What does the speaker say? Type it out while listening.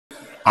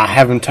I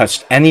haven't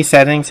touched any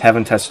settings,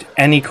 haven't touched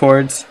any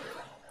chords.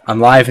 I'm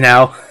live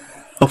now.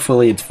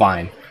 Hopefully it's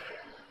fine.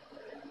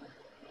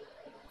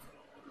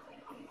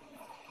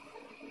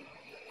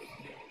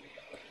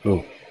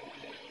 Ooh.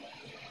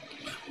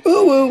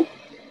 Ooh woo.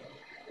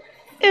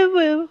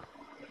 Ooh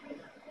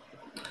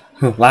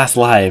woo. Last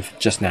live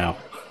just now.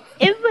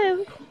 Ooh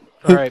woo.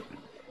 Alright.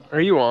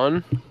 Are you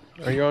on?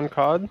 Are you on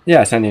COD?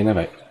 Yeah, I sent you an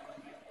invite.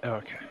 Oh,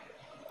 okay.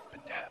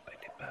 Yeah,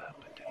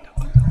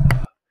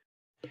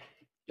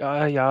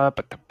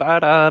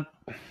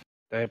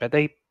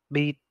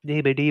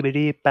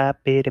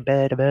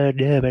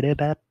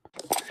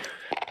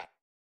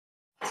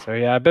 So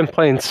yeah, I've been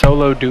playing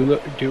solo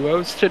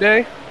duos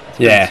today. It's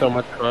been so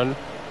much fun.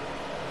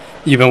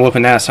 You've been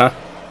whooping ass, huh?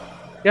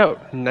 Yo,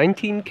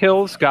 19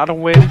 kills, got a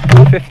win.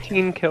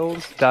 15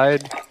 kills,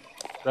 died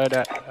right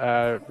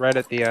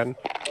at the end.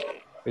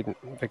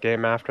 The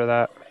game after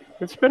that.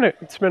 It's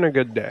been a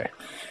good day.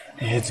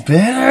 It's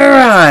been a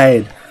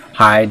ride.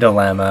 Hi,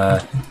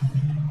 Dilemma.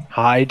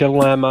 Hi,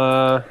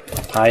 Dilemma.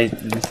 Hi,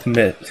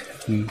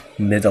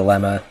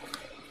 Mid-Dilemma.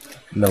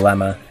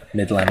 Mid-Lemma.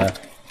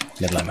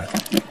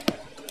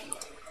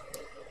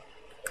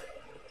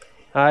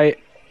 I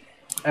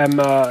am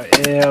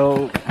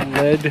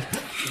lid.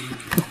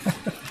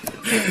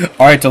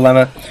 Alright,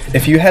 Dilemma.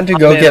 If you had to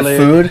go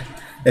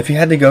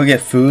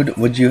get food,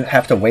 would you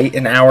have to wait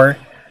an hour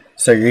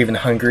so you're even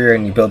hungrier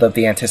and you build up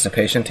the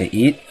anticipation to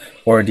eat?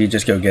 Or do you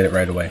just go get it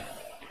right away?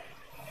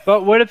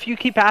 But what if you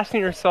keep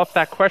asking yourself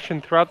that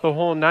question throughout the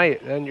whole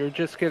night, and you're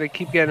just gonna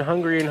keep getting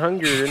hungrier and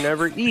hungrier and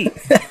never eat?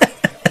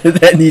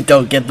 Then you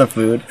don't get the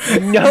food.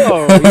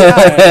 No,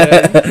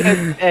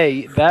 yeah.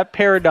 Hey, that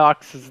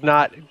paradox does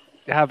not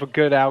have a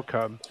good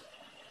outcome.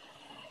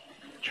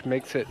 Which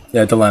makes it...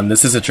 Yeah, Dilemma,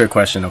 this is a trick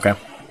question, okay?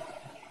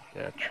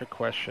 Yeah, trick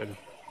question.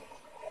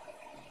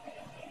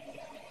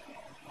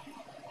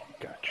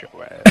 Got your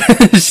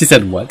ass. She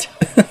said what?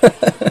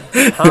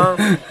 Huh?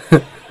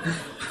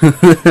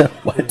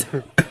 What?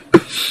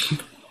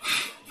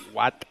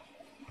 What?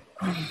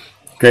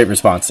 Great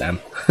response, Sam.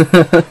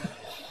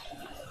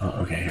 Oh,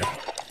 okay, here.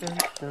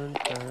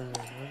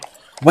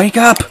 Wake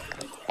up!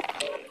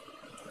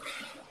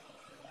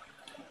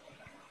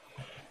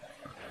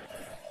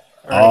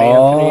 Alright,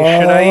 Anthony,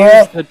 should I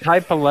use the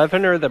Type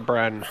 11 or the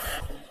Bren?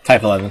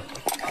 Type 11.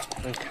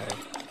 Okay.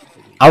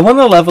 I want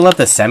to level up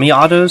the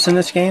semi-autos in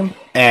this game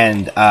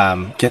and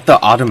get the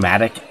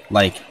automatic,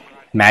 like,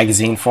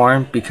 magazine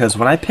form, because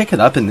when I pick it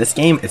up in this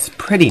game, it's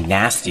pretty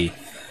nasty.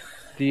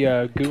 The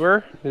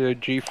Gooer? The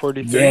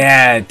G43?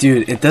 Yeah,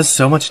 dude, it does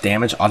so much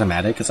damage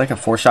automatic. It's like a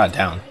 4-shot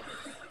down.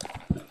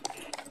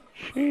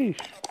 Sheesh.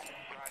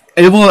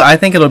 I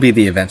think it'll be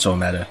the eventual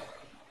meta.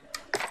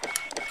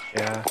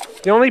 Yeah.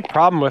 The only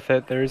problem with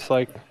it, there's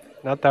like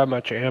not that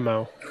much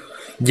ammo.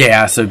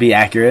 Yeah, so be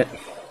accurate.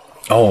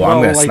 Oh, well,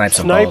 I'm gonna like snipe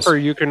some sniper,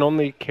 balls. you can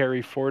only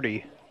carry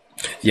 40.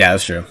 Yeah,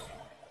 that's true.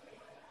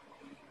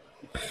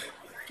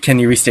 Can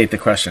you restate the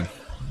question?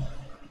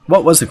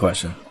 What was the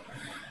question?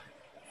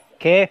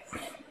 Okay.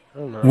 I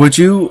don't know. Would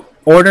you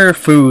order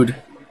food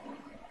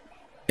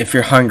if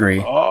you're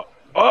hungry?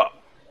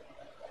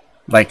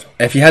 Like,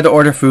 if you had to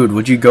order food,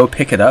 would you go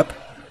pick it up?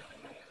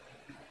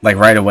 Like,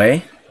 right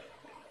away?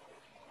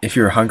 If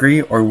you're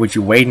hungry? Or would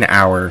you wait an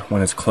hour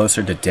when it's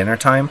closer to dinner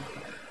time?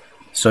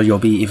 So you'll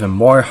be even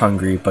more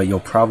hungry, but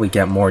you'll probably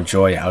get more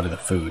joy out of the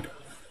food.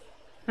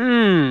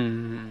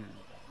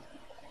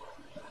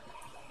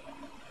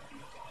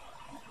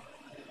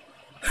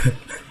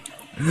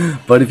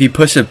 But if you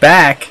push it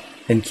back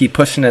and keep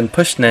pushing and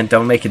pushing and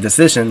don't make a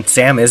decision,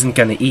 Sam isn't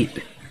gonna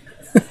eat.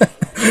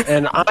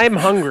 And I'm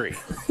hungry.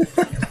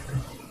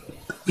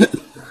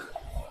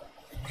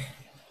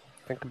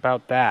 Think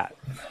about that.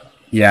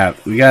 Yeah,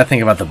 we gotta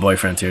think about the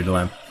boyfriends here,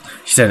 Dilem.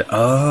 She said,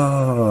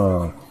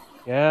 oh.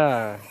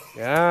 Yeah.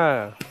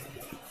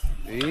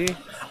 See?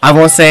 I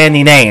won't say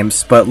any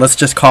names, but let's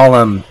just call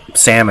them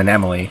Sam and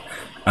Emily.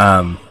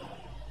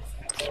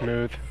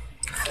 Smooth.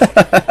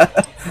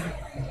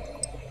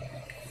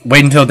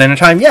 Wait until dinner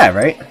time? Yeah,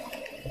 right?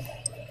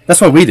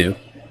 That's what we do.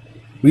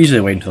 We usually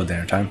wait until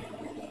dinner time.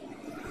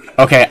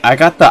 Okay, I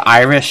got the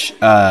Irish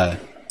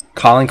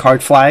calling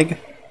card flag.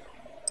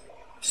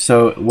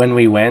 So when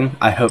we win,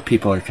 I hope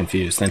people are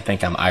confused and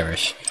think I'm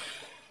Irish.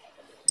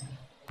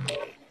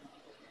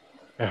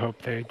 I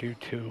hope they do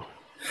too.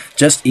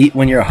 Just eat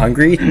when you're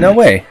hungry? No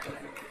way.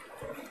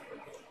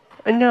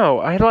 I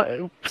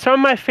know. Some of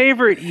my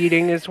favorite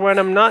eating is when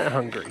I'm not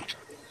hungry.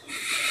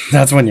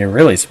 That's when you're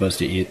really supposed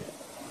to eat.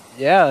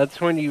 Yeah, that's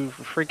when you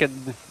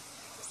freaking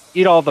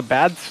eat all the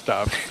bad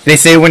stuff. They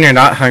say when you're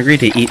not hungry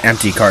to eat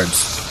empty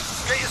carbs.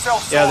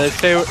 Yeah, they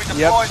say,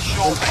 yep,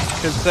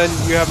 because then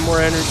you have more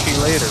energy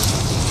later.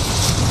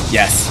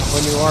 Yes.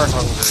 When you are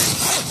hungry.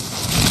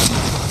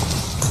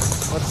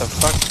 What the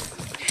fuck?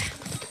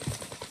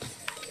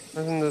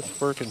 Isn't this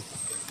working?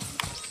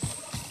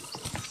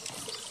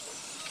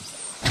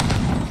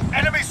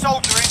 Enemy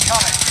soldier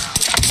incoming!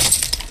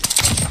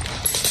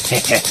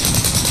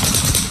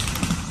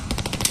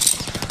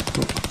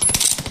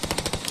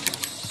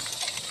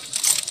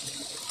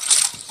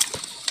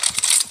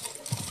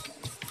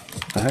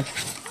 The heck?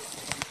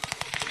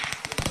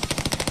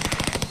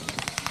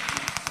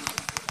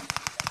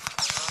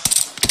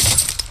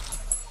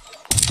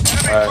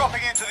 Enemy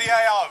dropping into the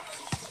AO.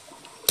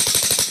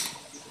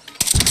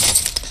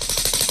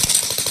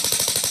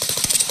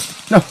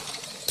 No.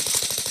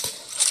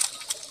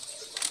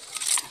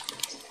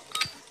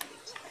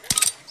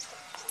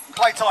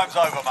 Playtime's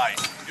over, mate.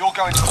 You're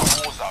going to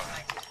the war zone.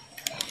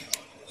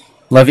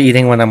 Love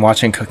eating when I'm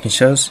watching cooking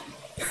shows.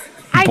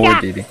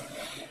 Bored eating.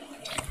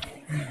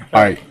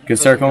 Alright, good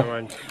circle.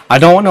 I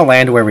don't want to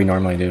land where we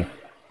normally do.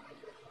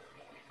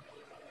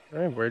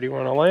 Alright, where do you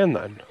want to land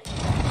then?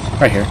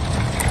 Right here.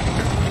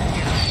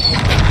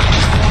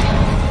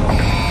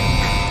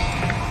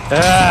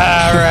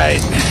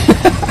 Alright.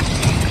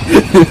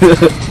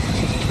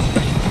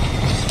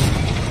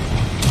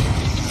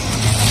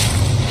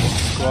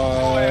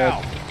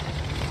 Squad.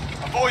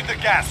 Avoid the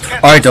gas.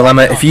 Alright,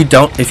 Dilemma, if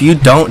you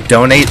don't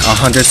donate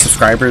 100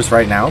 subscribers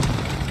right now,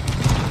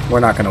 we're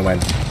not gonna win.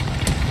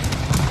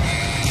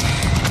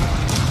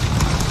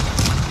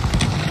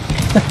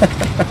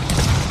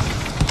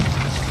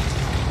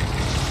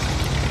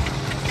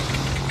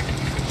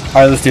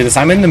 Alright, let's do this.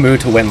 I'm in the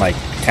mood to win like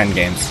 10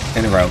 games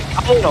in a row.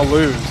 I want to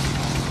lose.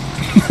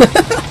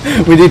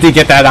 We need to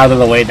get that out of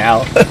the way now.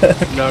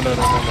 No.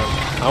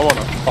 I want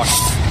to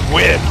fucking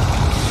win.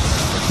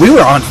 We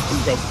were on...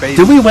 Go, baby.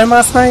 Did we win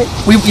last night?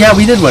 Yeah,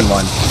 we did win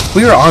one.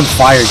 We were on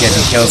fire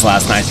getting kills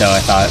last night though, I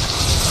thought.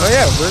 Oh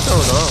yeah, we're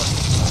going on.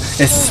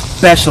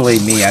 Especially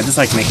me. I just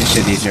like making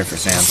shit easier for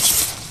Sam.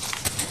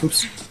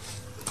 Oops.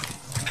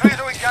 Clear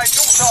to engage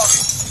all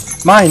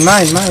targets. Mine.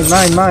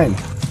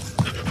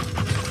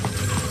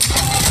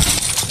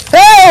 Hey,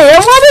 I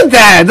wanted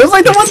that! That's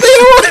like the one thing I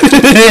wanted!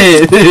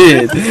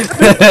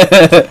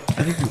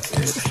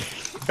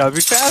 Gotta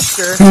be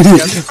faster.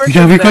 You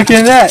gotta be quicker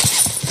than that.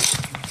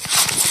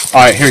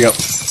 Alright, here we go.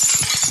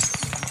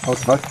 Oh,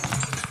 fuck.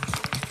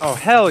 Oh,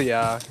 hell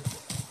yeah.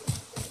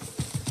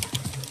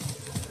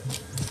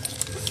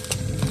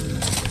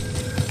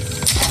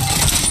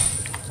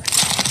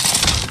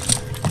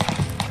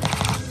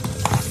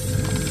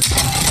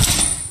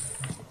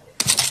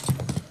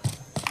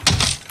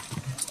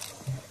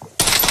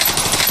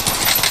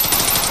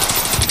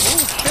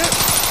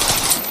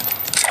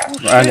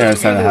 I know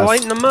it's not a house.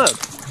 Lighten them up.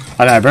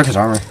 I know, I broke his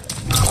armor.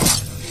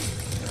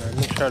 Let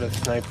me try to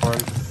snipe one.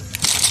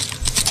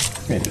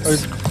 Maybe.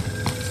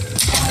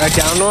 I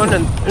downed one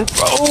and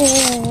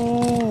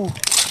oh!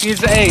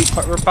 He's A,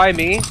 by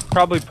me,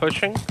 probably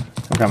pushing.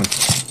 I'm coming.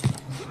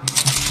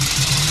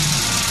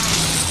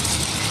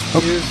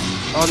 He's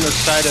on the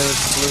side of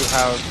this blue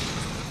house.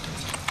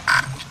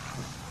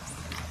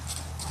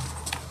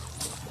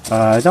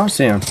 I don't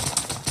see him.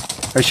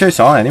 Are you sure you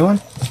saw anyone?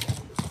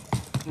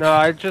 No,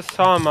 I just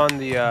saw him on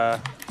the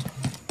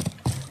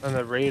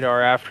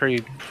radar after he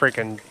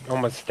freaking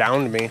almost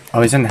downed me.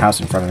 Oh, he's in the house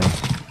in front of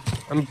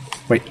me.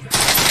 Wait.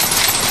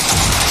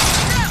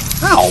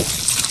 Ow!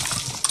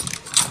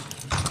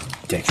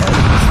 Dickhead.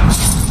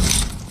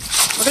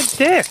 What a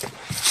dick!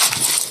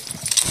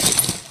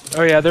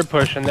 Oh yeah, they're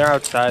pushing. They're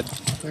outside.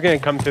 He's gonna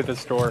come through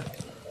this door.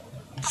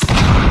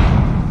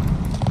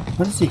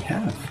 What does he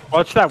have?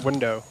 Watch that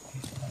window.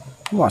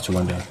 Watch a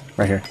window.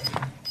 Right here.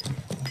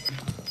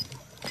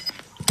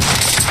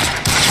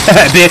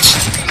 Bitch!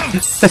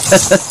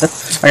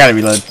 I gotta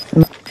reload.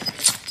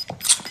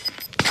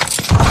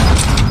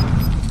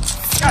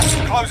 Gas is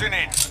closing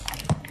in.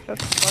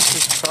 That's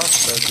fucking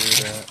crossbow do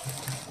that.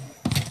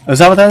 Is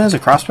that what that is? A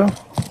crossbow?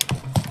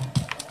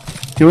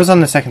 He was on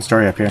the second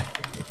story up here.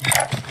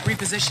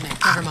 Repositioning.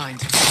 Never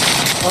mind.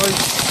 Oh,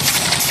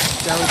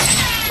 down.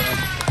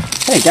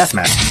 Hey, gas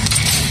mask.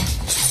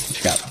 What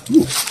you got?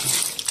 Ooh.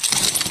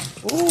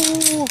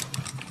 Ooh.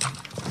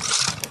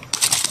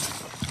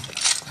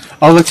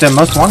 Oh, look, the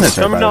most wanted right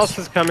Someone by us. else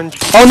is coming.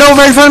 Oh no,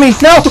 right in front of me!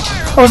 No!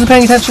 I wasn't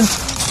paying attention.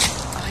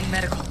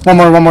 Medical. One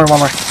more.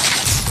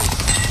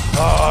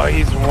 Oh,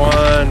 he's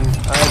won.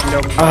 I had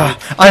no point.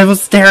 I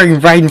was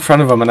staring right in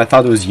front of him and I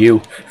thought it was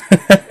you.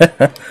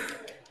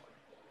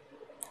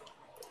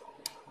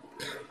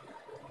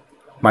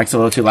 Mike's a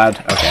little too loud.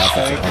 Okay, I'll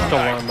fix it. Thanks,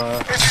 Dilemma.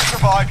 If you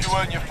survive, you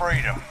earn your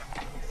freedom.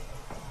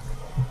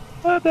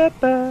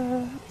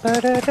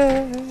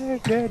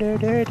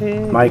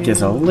 Mike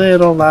is a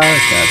little loud. Yeah,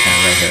 kind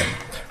of right here.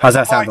 How's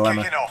that sound, Fight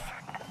Dilemma? kicking off.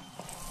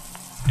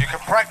 You can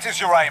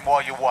practice your aim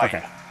while you wait.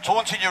 Okay.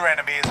 Taunting your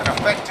enemy is an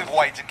effective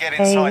way to get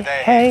inside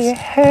their Hey, heads.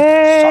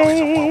 hey, So is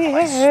a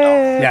well-placed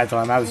stop. Yeah,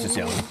 Dilemma, I was just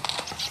yelling.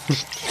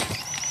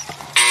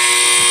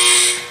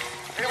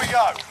 Here we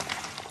go.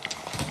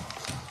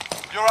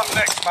 You're up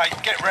next, mate.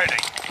 Get ready.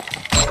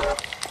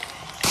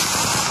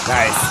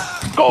 Nice.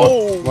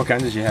 Go! What gun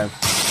did you have?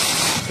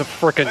 The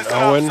frickin' Listen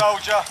Owen. up,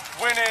 soldier.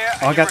 Win here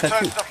Oh, I and got you that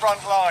return too. to the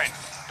front line.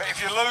 But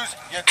if you lose,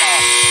 you're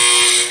done.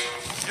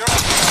 You're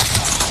up.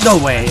 No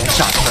way, I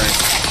shot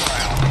first.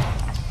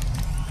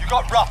 You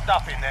got roughed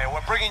up in there.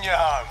 We're bringing you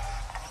home.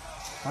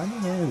 I'm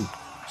in.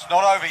 It's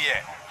not over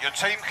yet. Your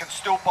team can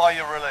still buy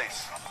your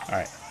release.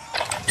 Alright.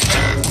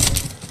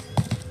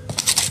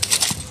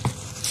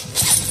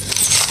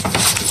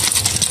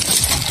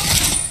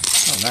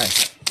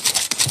 nice.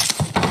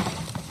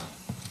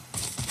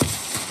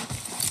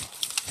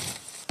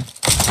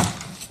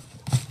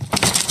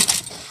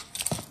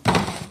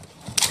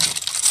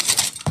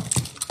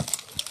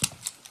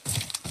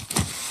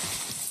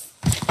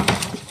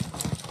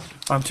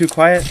 I'm too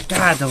quiet.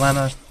 God,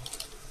 dilemma.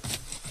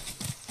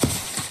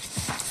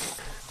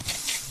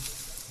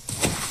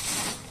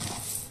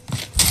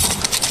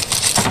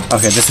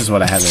 Okay, this is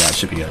what I had. That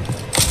should be good.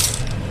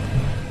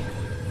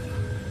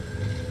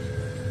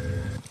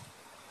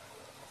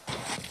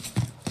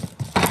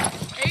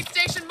 Aid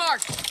station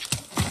marked.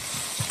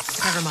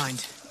 Never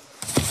mind.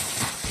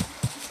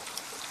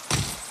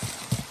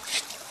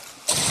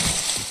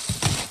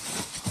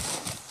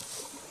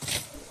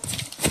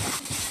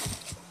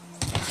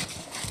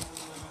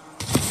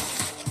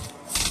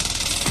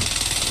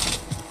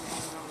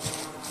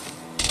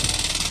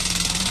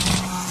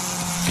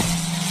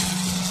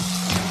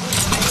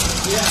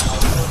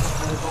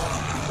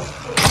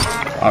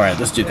 Alright,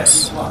 let's do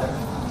this.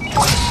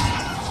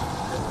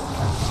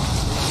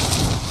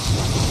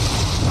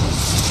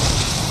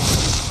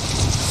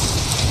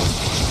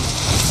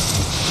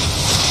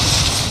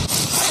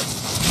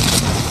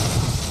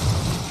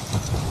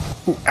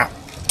 Ooh, ow.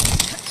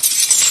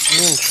 You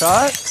getting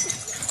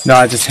shot? No,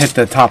 I just hit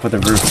the top of the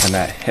roof and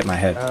that hit my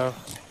head. Oh.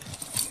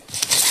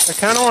 I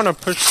kind of want to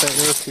push the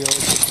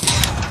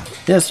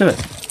airfield. Yeah, let's do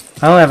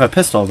it. I only have a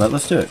pistol, but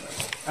let's do it.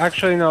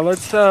 Actually, no.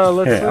 Let's Here, I'm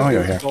loot gonna go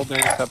these here.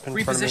 buildings up in front of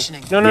me.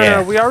 Repositioning. No, Yeah.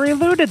 no. We already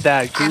looted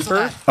that, Cancel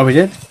Goober. that. Oh, we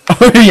did?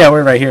 Oh, yeah,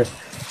 we're right here.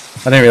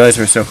 I didn't realize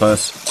we were so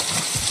close.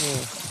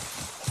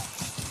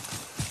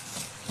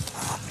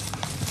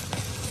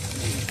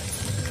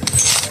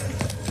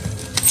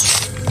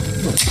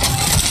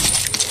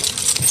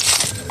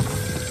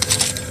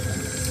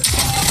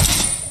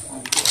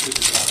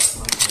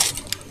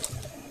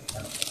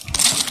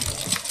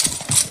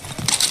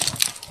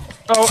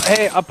 Oh,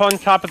 hey, up on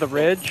top of the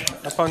ridge.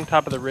 Up on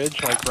top of the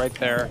ridge, like right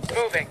there.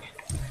 Moving.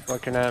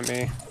 Looking at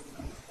me.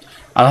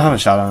 I don't have a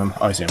shot on him.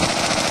 Oh, I see him.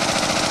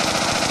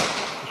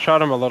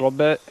 Shot him a little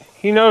bit.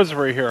 He knows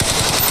we're here.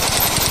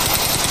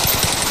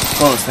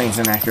 Oh, this thing's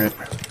inaccurate.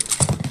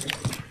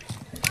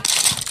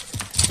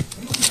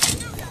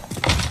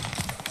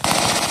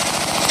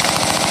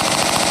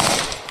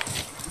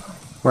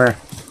 Where?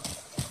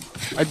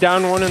 I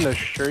downed one in the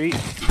street.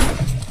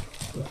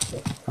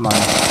 Come on.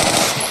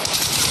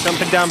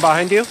 Jumping down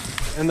behind you.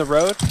 In the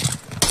road.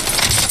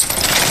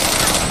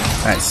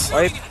 Nice.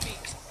 Wipe.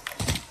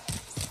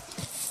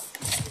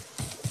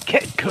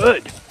 Get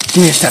good. Give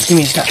me your stuff. Give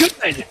me your stuff.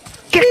 Good.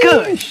 Get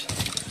good.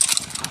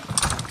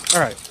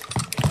 Alright.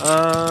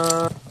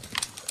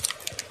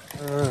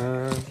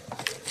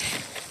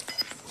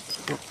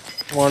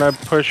 Wanna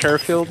push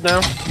airfield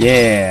now?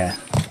 Yeah.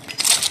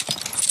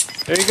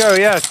 There you go,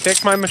 yeah,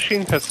 take my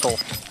machine pistol.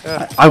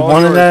 Yeah, I all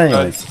wanted yours, that bud.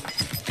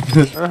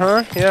 anyways.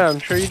 Uh-huh, yeah, I'm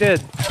sure you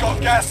did.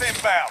 Got gas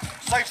inbound.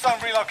 Safe zone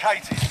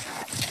relocated.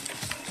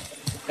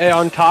 Hey,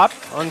 on top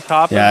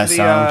Yeah, of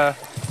the, I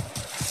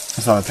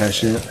saw a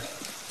parachute.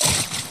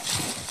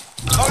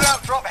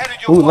 Loadout drop headed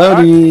your Ooh, way.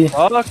 loady.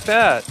 oh, look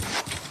that.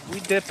 We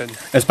dipping.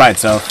 It's by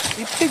itself.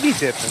 We piggy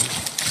dipping.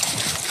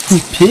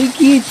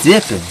 Piggy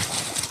dipping.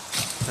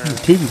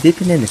 Piggy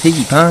dipping in the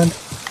piggy pond.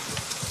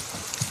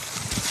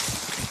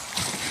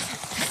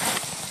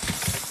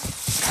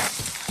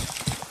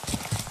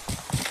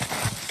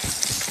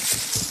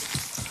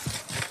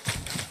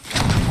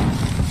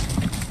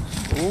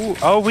 Ooh,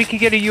 oh, we could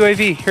get a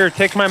UAV. Here,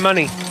 take my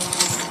money.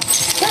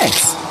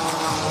 Thanks.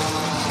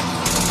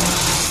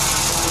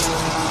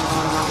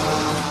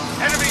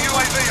 Enemy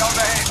UAV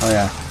overhead. Oh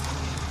yeah.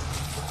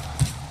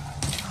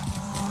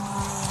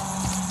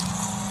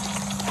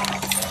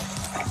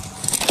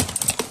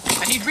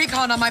 I need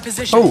recon on my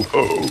position. Oh.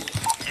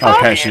 Oh,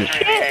 parachute.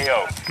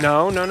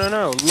 No.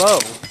 Low.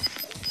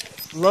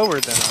 Lower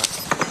than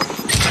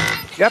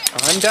us. Yep,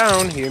 I'm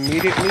down. He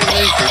immediately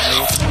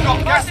lasered me.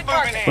 Got gas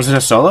moving in. Was it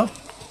a solo?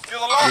 You're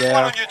the last one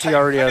Yeah, on your team. he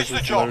already has Finish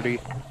his the job. loady.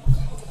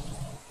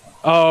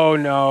 Oh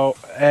no.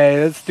 Hey,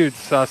 this dude's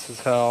sus as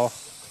hell.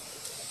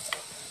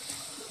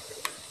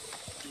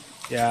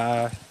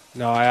 Yeah.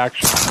 No, I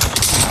actually...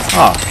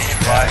 Oh.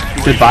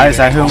 Goodbye, is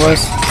that who it was?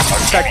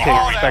 Spectate,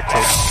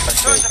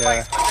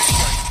 yeah.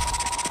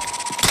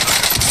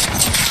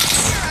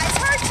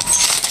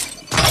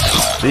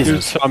 Dude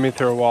Jesus. saw me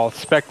through a wall.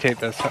 Spectate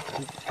this.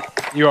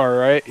 You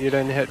alright? You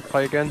didn't hit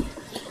play again?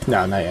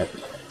 No, not yet.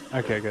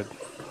 Okay, good.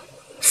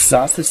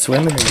 Sausage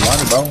swimming in the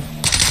water, bro.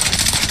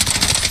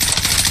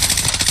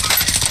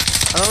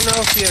 I don't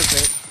know if he has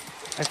it.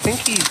 I think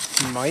he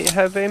might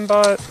have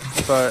aimbot,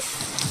 but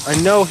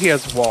I know he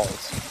has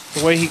walls.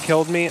 The way he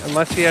killed me,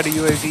 unless he had a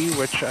UAV,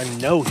 which I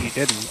know he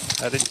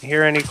didn't. I didn't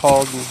hear any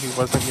calls and he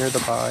wasn't near the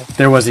buy.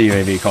 There was a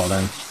UAV called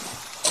in.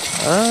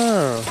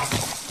 Oh.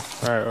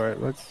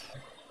 Alright, let's...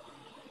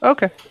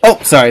 Okay. Oh,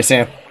 sorry,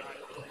 Sam.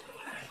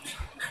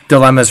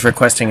 Dilemma's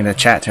requesting in the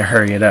chat to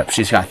hurry it up.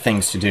 She's got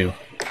things to do.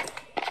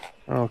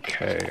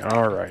 Okay,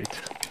 alright.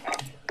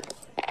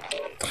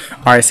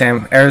 Alright,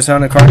 Sam.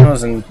 Arizona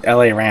Cardinals and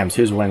LA Rams.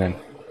 Who's winning?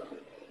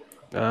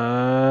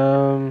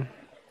 I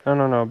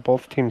don't know. know.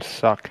 Both teams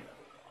suck.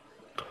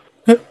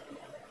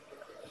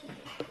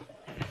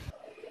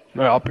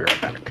 I'll be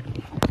right back.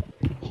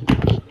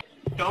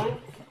 Don't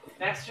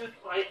mess with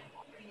my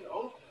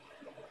audio.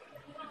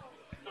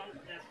 Don't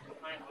mess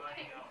with my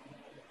audio.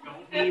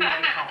 Don't need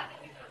my phone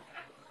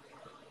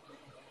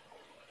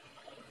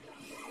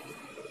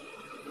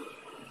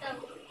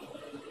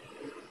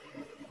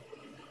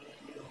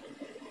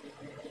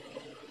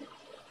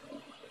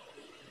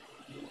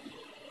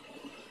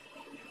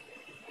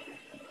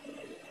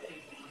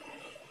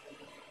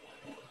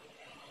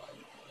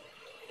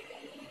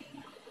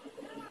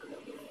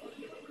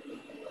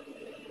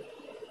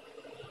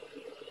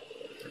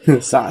either.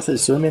 Sausage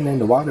swimming in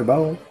the water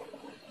bowl.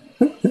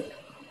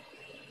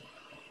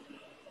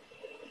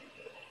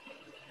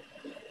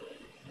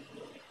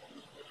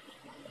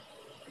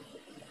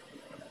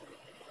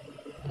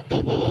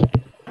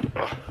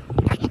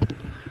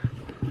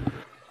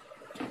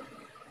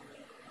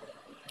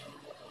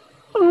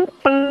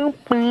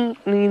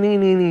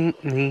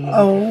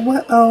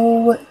 Oh,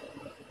 oh.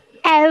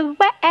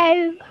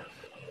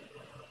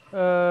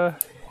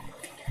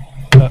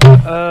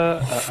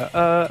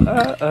 Oh,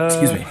 oh.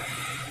 Excuse me.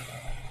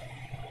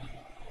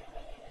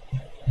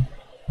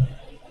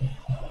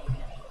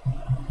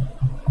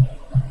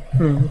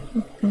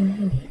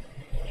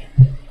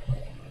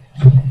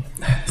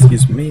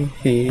 Excuse me.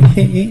 Hey,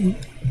 hey.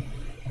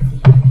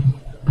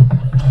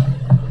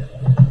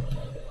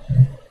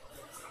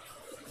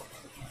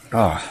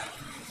 Oh.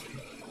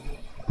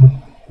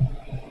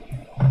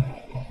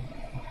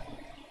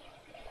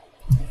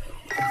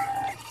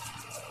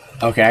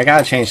 Okay, I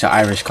gotta change the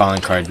Irish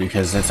calling card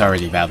because it's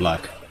already bad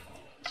luck.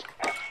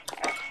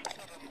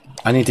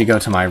 I need to go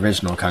to my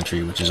original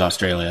country, which is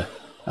Australia.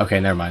 Okay,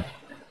 never mind.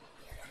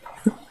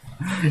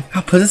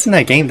 How put us in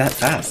that game that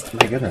fast?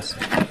 My goodness.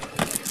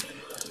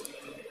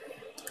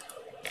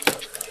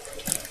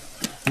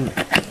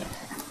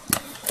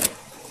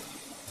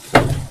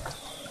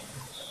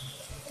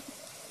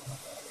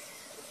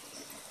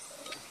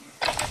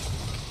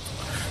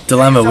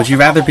 Dilemma, would you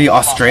rather be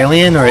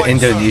Australian or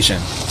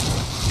Indonesian?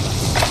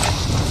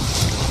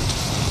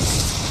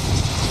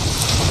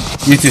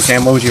 You too,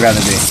 Sam, what would you rather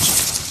be?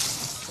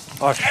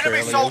 Enemy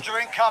Australia. soldier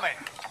incoming.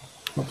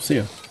 Oh, see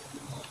you.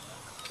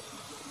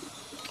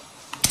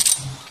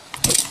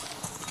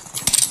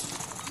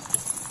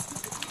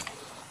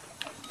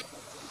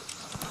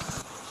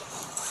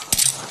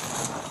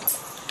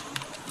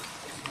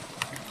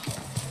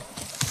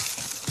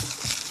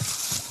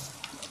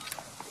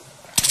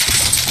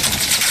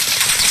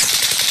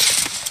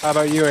 How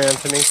about you,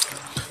 Anthony?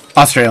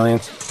 Australian.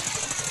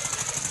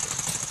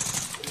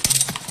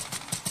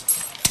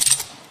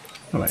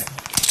 Oh, wait.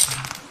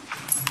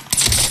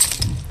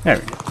 There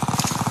we go.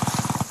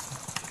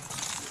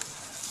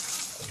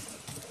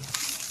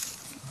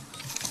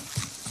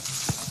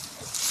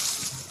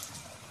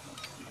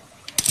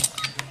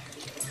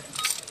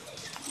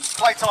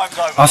 Playtime's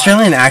over.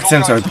 Australian mate.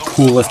 accents You're are going the to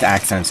coolest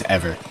accents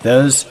ever.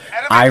 Those,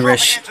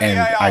 Irish, dropping into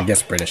and the AR. I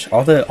guess British.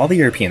 All the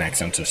European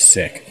accents are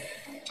sick.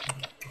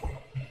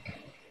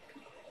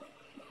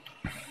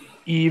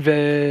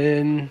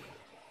 Even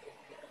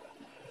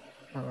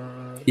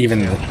Even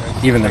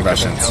the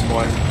Russians.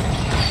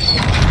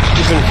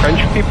 Even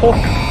French people?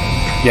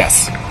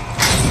 Yes.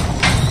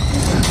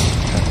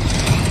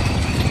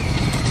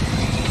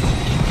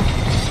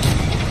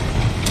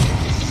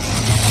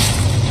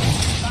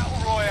 Battle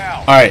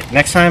Royale. Alright,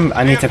 next time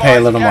I need to pay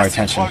a little more Gas is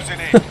attention. closing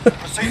in.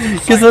 Proceed to the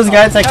Because safe those zone.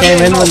 guys that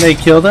came in when they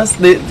killed us,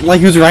 like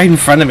he was right in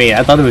front of me.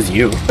 I thought it was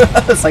you.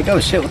 I was like, oh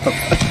shit, what the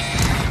fuck?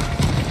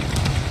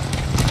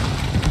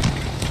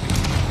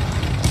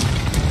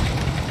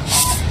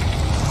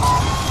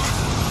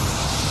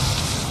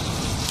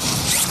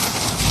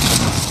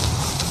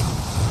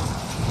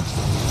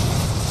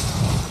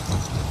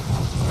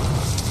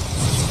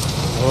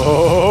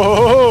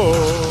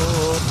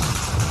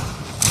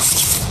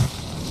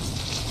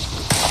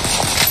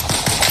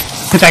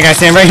 Hit that guy,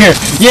 Sam, right here.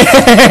 Yeah!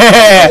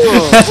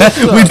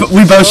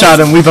 we both shot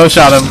him. We both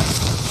shot him.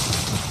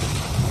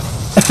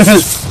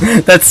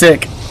 That's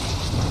sick.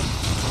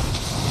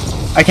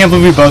 I can't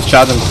believe we both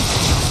shot him.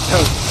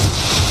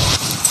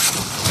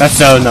 That's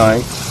so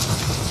annoying.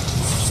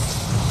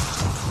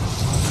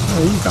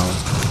 Where are you going?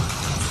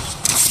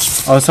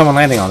 Oh, there's someone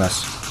landing on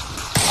us.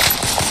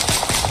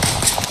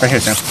 Right here,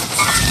 Sam.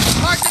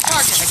 Mark the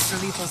target. Extra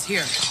lethals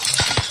here.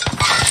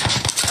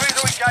 Clear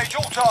to engage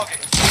all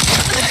targets.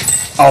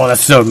 Oh,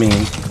 that's so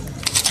mean.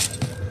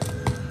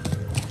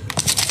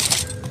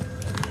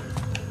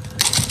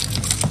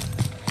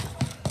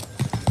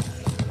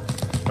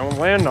 Don't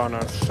land on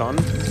us, son.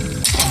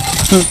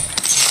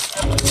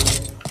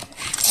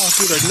 Oh,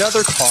 dude,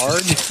 another car?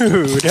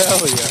 Dude,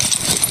 hell yeah.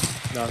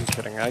 No, I'm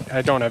kidding.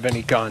 I don't have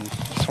any gun.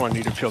 Just wanted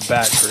you to feel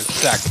bad for a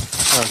sec.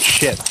 Oh,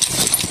 shit.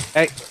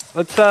 Hey,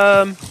 let's,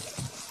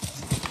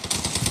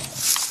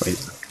 Wait.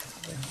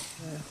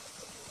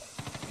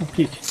 Oh,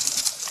 peek.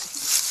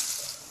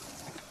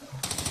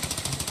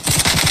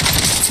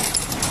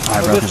 Oh, I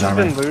broke this his has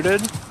armor. been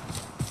looted.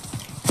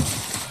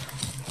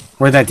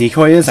 Where that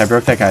decoy is, I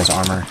broke that guy's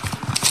armor.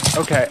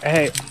 Okay,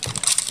 hey.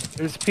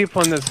 There's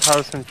people in this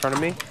house in front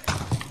of me.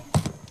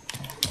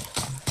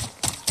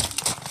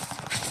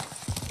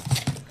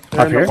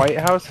 They're Up in here? the White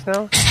House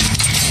now.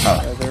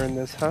 Oh. Yeah, they're in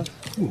this house.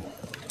 Ooh.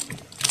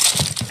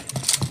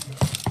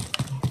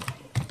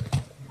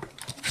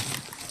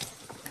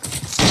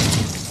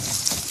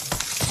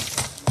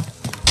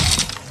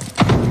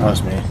 That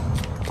was me.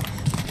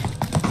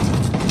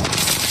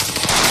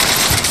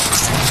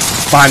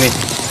 Behind me.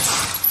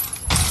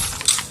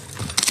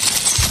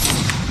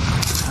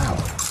 Ow.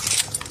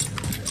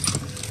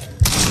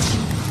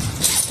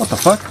 What the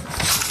fuck?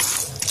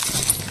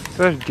 Is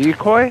that a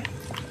decoy?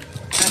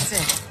 That's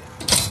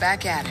it.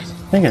 Back at it.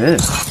 I think it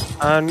is.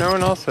 No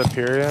one else up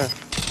here, yeah.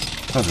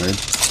 That was weird.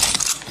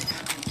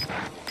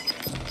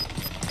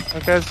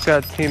 That guy's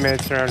got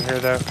teammates around here,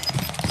 though.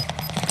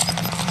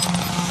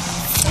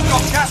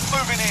 Got gas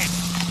moving in.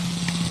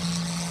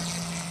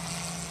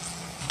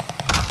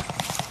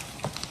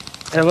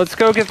 Hey, let's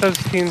go get those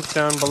teams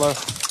down below.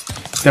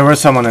 There was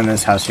someone in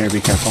this house here.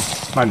 Be careful.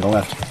 Mine to the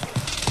left.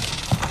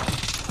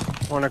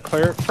 Want to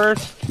clear it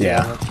first?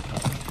 Yeah.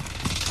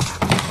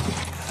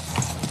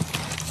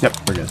 Yep,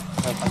 we're good.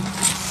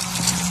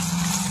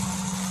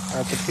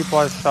 Alright, the people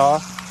I saw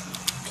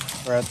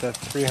were at the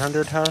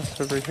 300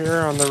 house over here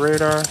on the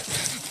radar.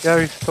 Yeah,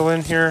 he's still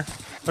in here,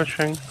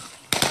 pushing.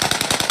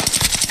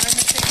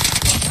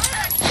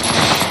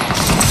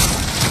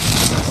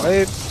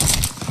 Wait.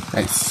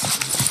 Nice.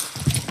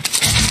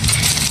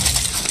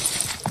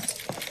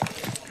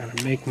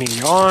 Gotta make me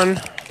yawn.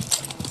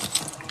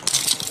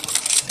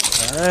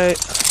 Alright,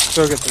 let's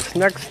go get this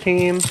next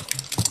team.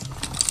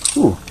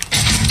 Ooh.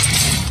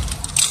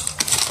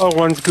 Oh,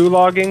 one's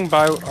gulagging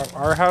by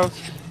our house.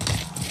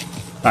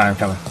 Alright, I'm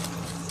coming.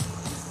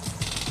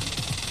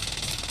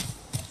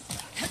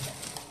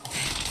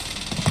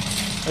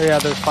 Oh yeah,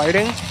 they're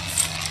fighting.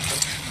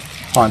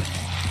 Hold on.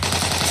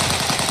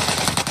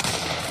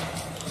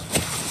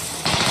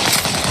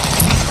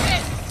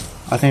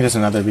 I think there's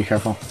another. Be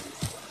careful.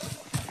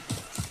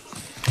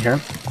 You hear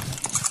him?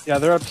 Yeah,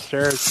 they're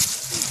upstairs.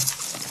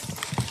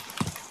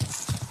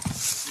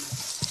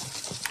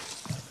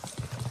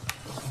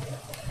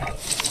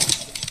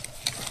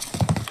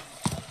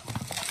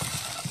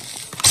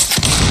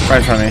 Right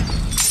in front of me.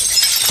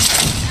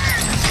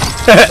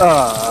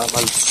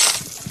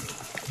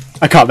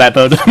 I caught that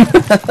boat.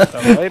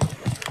 Alright.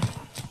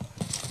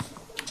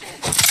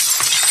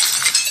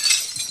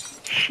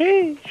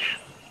 Sheesh.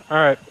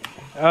 Alright.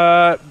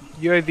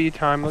 UAV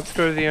time. Let's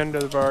go to the end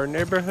of our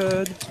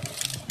neighborhood.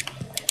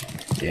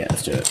 Yeah,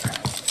 let's do it.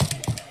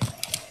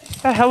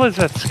 The hell is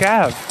that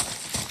scav?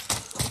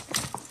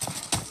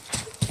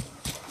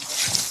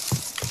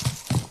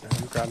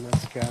 I'm grabbing that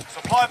scav.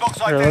 Supply box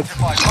Here, let's-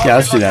 identified. Yeah,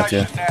 let's do that,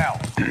 Location now.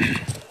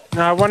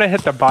 No, I want to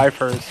hit the buy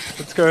first.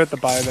 Let's go hit the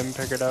buy, then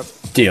pick it up.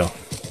 Deal.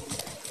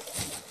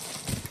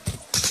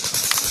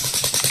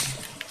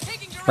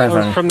 Right in front Oh,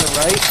 of me. from the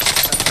right.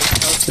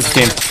 This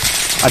team.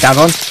 I downed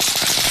one.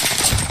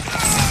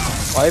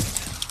 Wipe.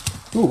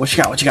 Ooh, what you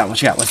got? What you got?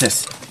 What you got? What's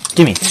this?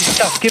 Gimme.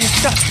 Stuff. Give me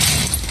stuff.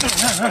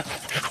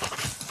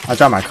 I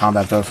dropped my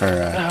combat bow for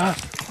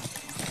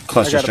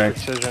close I to got a strike.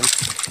 precision.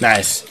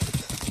 Nice.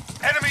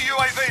 Enemy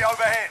UAV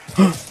overhead.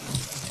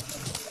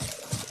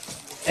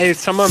 Hey,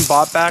 someone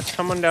bought back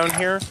someone down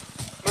here.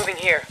 Moving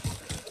here.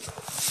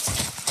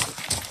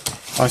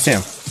 Oh, I see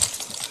him.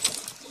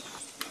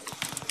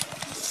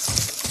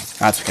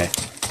 That's okay.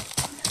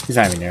 He's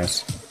not even near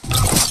us.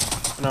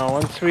 No,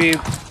 once we...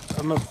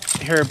 I'm gonna...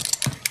 Here,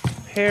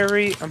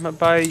 Harry, I'm gonna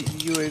buy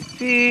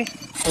UAV.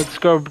 Let's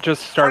go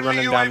just start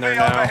Friendly running down there UAV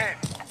now. overhead.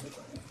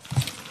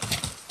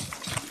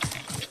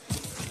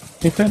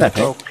 Can you clear that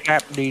pit? Oh,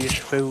 cap these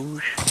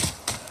fools.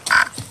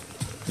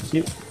 Thank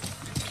you.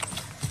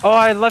 Oh,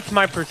 I left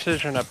my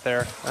precision up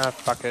there. Ah,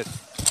 fuck it.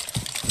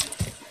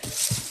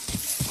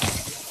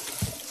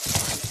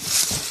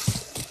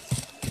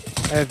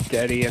 I have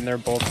Daddy and they're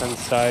both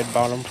inside,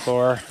 bottom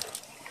floor.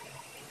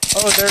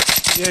 Oh, they're...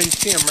 Yeah, you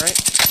see them, right?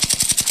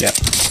 Yep.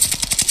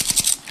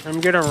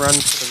 I'm gonna run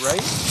to the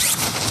right.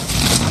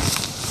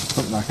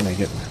 Oh, not gonna make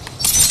it.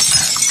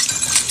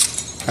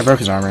 I broke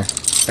his armor.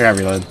 I gotta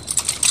reload.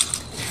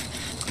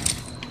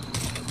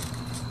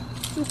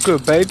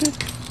 Good, baby.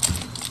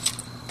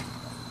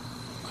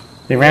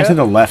 They ran Yeah. to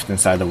the left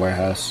inside the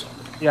warehouse.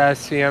 Yeah, I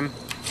see him.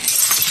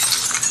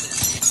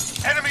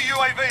 Enemy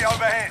UAV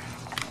overhead.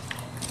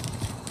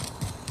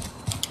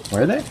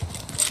 Where are they?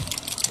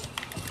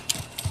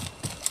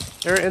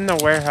 They're in the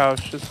warehouse,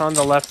 just on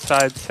the left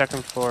side,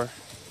 second floor.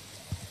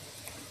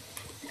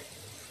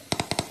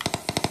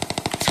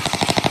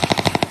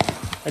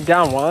 I'm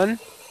down one.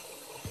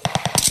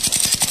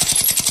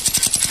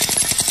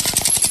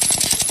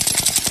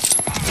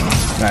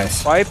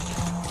 Nice. Wipe.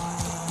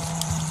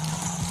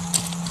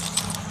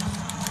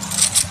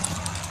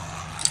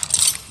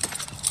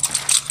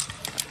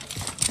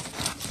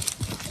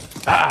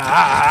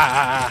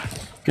 Ah!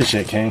 Good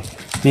shit, King.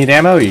 Need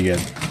ammo or are you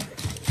good?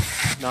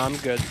 No, I'm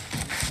good.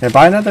 Yeah,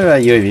 buy another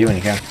UAV when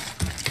you can.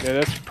 Yeah,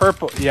 this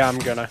purple. Yeah, I'm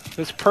gonna.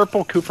 This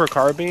purple Cooper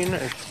carbine.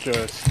 It's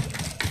just.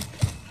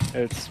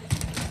 It's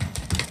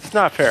It's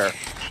not fair.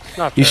 It's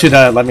not fair. You should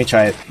let me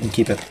try it and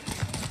keep it.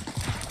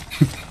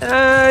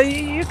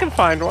 You can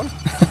find one.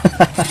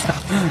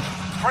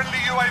 Friendly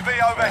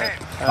UAV overhead.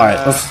 Alright,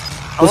 let's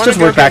wanna just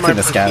go work get back my to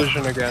the scout.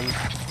 precision again.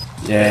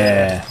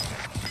 Yeah.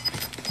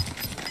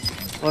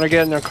 Want to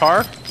get in their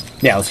car?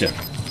 Yeah, let's do it.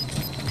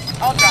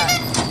 I'll drive.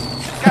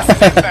 Gas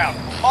is inbound.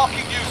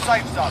 Marking you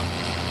safe zone.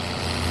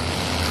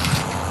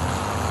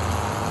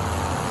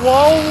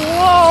 Whoa!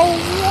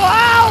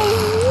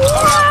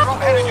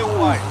 Drop heading your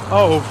way.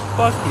 Oh,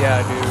 fuck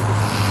yeah, dude.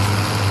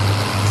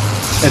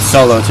 It's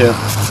solo too.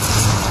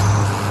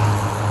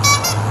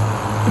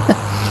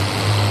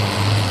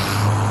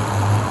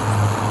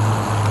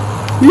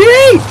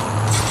 Yay!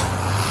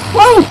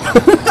 Whoa!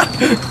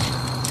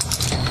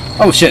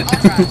 Oh shit!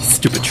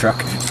 Stupid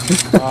truck.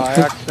 I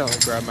accidentally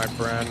grabbed my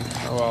brand.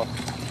 Oh well.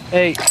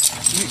 Hey.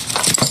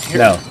 Here.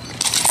 No.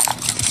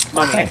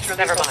 Money.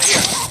 Never mind.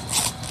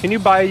 Can you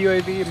buy a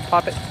UAV and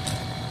pop it?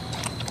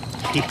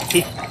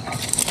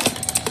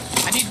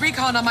 I need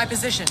recon on my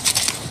position.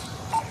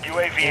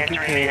 UAV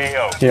entering the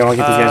AO. Do you want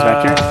to get these guys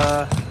back here?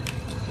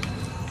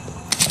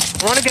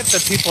 I want to get the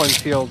people in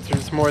fields.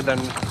 There's more than...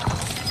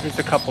 There's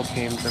a couple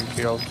teams in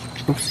fields.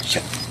 Oops,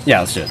 shit. Yeah,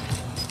 let's do it.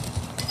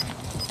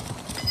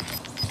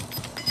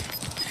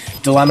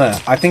 Dilemma.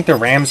 I think the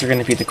Rams are going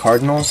to beat the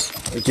Cardinals.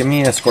 Give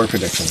me a score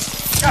prediction.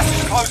 Gas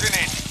is closing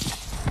in.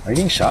 Are you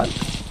getting shot?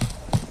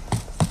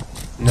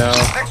 No.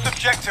 Next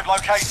objective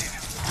located.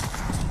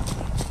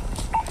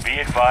 Be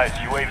advised,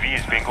 UAV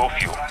is bingo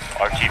fuel.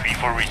 RTB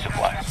for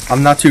resupply.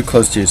 I'm not too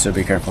close to you, so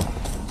be careful.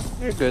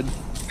 You're good.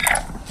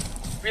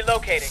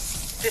 Relocating.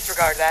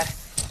 Disregard that.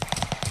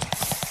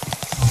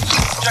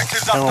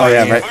 Objectives Oh, updated.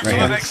 yeah, right, Move right to here.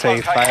 the I'm next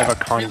safe. I location.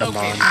 have a condom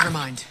Relocate. on. Never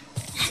mind.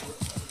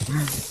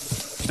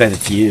 Bet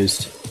it's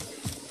used.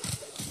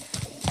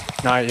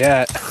 Not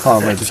yet. Oh,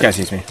 wait, this guy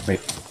sees me. Wait,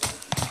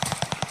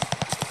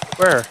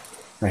 Where?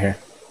 right here.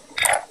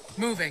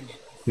 Moving.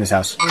 In this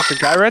house. There's a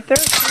guy right there?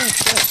 Oh,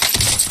 shit.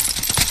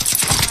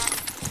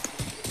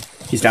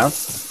 He's down.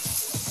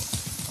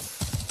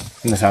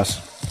 In this house.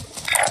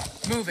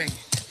 Moving.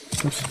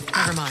 Oops.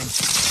 Never mind.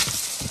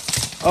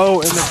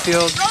 Oh, in the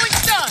field. Throwing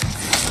stun.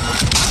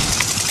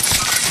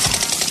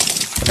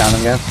 Down him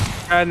again.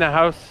 Guy in the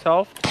house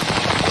self.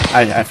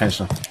 I finished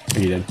him. Or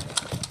you did.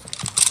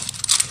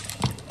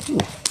 Ooh.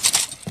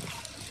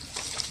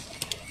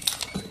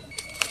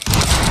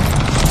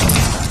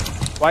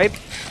 Wipe.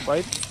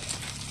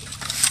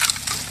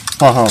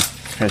 Oh,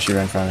 okay, she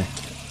ran in front of me.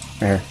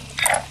 Right here.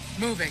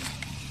 Moving.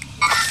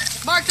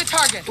 Mark the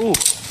target. Ooh.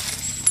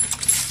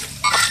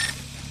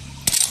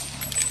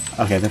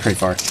 Okay, they're pretty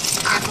far.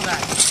 Cancel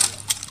that.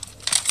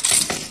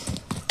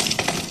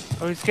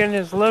 Oh, he's getting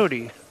his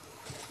loady.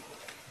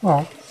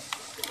 Oh.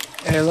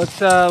 Hey,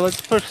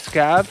 let's push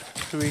Scab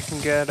so we can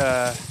get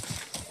another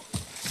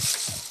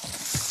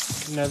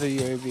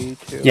UAV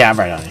too. Yeah, I'm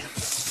right on you.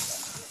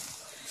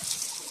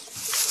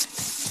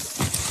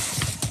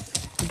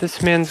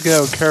 This man's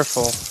go.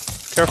 Careful.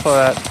 Careful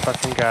of that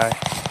fucking guy.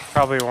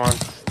 Probably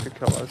wants to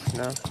kill us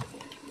now.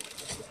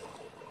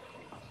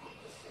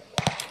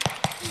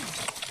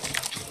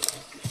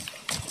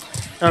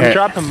 I'm Here.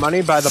 dropping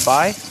money by the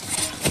buy.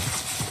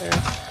 There.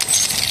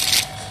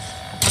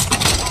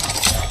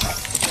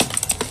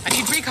 I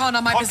need recon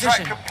on my Contract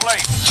position.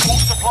 complete. All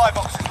supply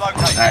boxes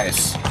located.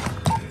 Nice.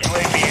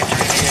 UAV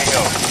entering the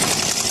AO.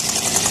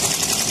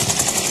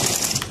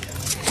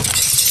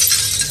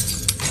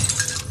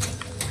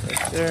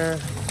 Right there.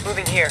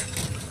 Moving here.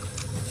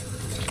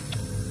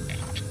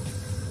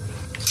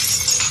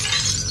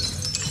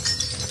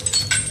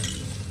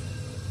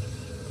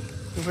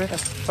 Where the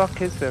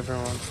fuck is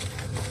everyone?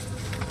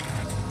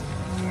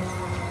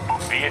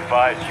 Be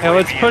advised, Hey,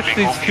 let's UAV is push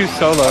bingo these two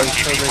fuel. solos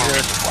RTB over for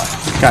here. resupply.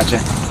 Gotcha.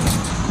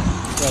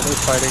 Yeah,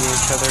 they're fighting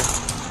each other.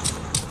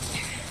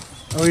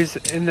 Oh, he's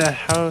in the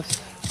house.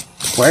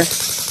 Where?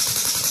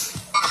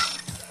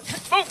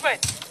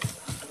 Movement.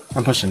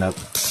 I'm pushing up.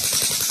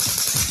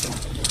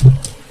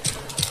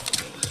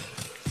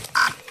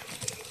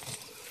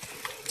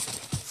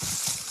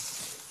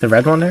 The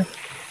red one there?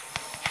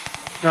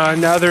 No,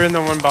 now they're in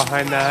the one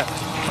behind that.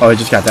 Oh, it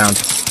just got downed.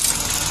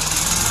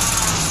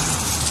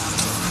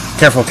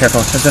 Careful,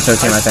 careful. It's a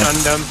 13, I think.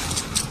 Stunned him.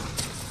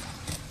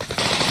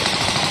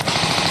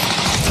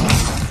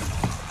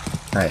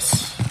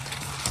 Nice.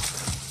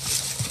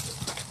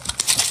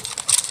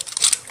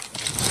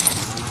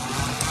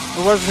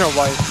 It wasn't a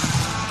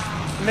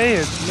wife. Maybe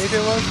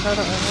it was. I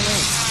don't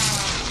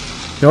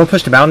know. You want to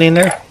push the bounty in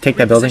there? Take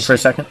that building for a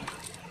second?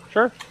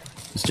 Sure.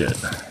 Let's do it.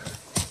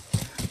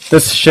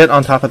 There's shit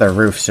on top of the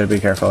roof, so be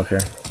careful up here.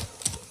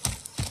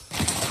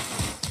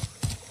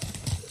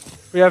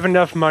 We have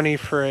enough money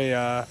for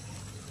a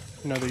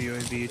another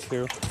UAV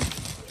too.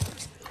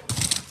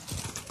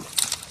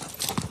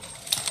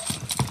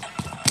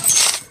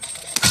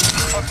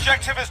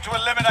 Objective is to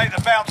eliminate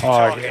the bounty Oh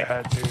target.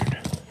 yeah, dude.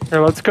 Here,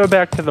 let's go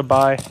back to the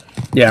buy.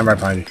 Yeah, I'm right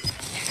behind you.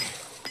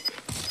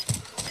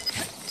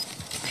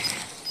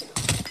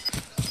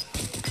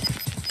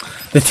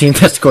 The team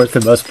that scores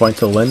the most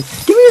points will win.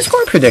 Give me a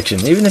score prediction,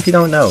 even if you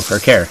don't know or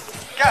care.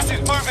 Gas is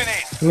moving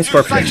in. me New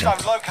score safe prediction.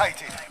 zone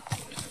located.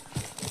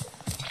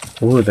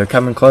 Ooh, they're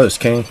coming close,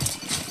 King.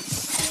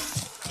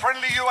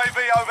 Friendly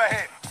UAV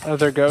overhead. Oh,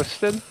 they're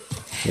ghosted?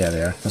 Yeah,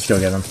 they are. Let's go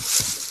get them.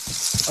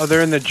 Oh,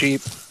 they're in the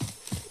Jeep.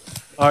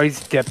 Oh,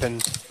 he's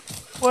dipping.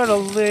 What a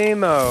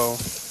lame-o.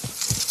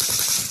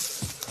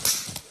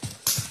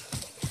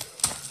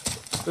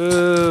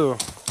 Ooh.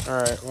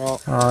 Alright,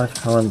 well, Oh,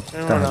 I want to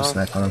Anyone have a else?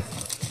 snipe on him.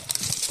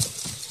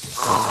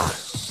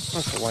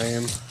 that's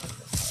lame.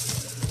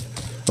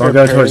 Want to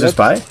go towards this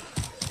buy?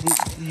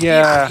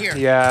 Yeah, Here.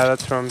 yeah,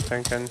 that's what I'm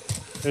thinking.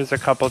 There's a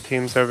couple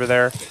teams over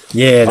there.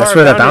 Yeah, that's Our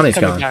where that bounty's bounty's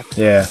coming going. back.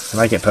 Yeah, I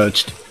might get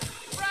poached.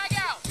 Frag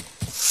out.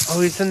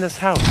 Oh, he's in this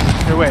house.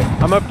 Here, wait.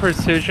 I'm a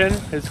precision.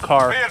 His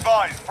car. Be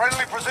advised.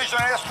 Friendly precision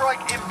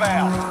airstrike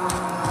inbound.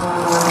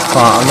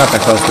 Oh, I'm not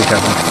that close. Be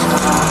careful.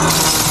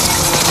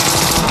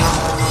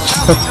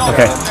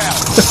 Okay. Down.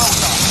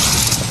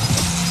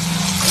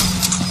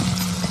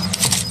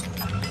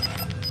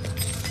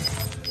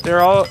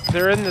 Well done.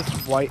 They're in this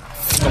white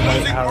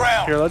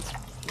house. Here, let's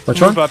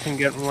Which move one? up and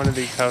get in one of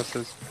these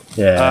houses.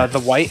 Yeah. The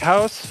White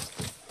House.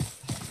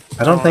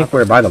 I don't think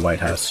we're by the White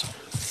House.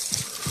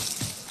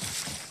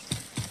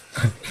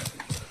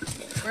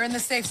 We're in the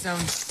safe zone.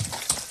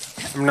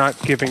 I'm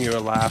not giving you a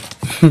laugh.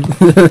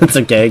 It's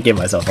okay. Give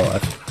myself a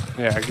laugh.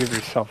 Yeah, give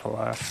yourself a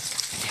laugh.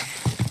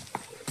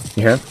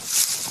 You hear him?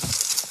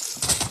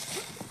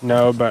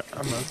 No, but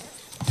I'm gonna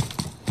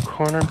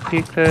corner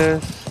peek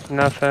this.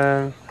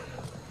 Nothing.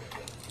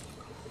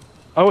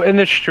 Oh, in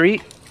the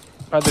street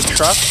by the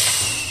truck.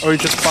 Oh, he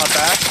just fought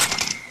back.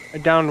 I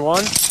downed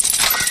one.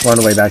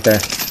 One way back there.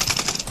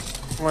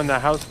 One in the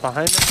house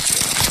behind him.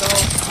 So,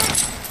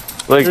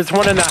 Like, there's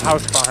one in the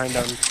house behind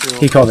him too.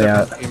 He called me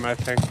Different out. Team, I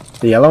think.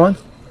 The yellow one?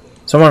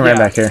 Someone ran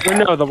Yeah. back here. Or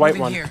no, the white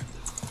Moving one. here.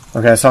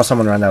 Okay, I saw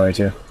someone run that way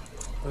too.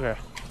 Okay.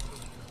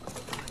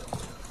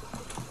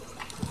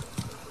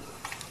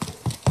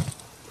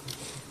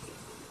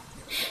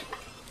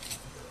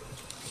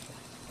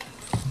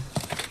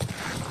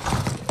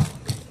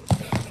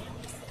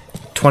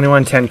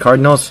 $21-10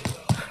 Cardinals.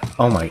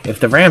 Oh my! If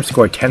the Rams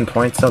score 10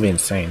 points, they'll be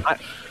insane.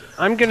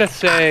 I'm gonna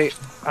say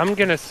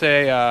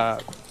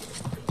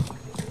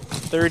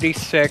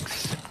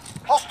 36.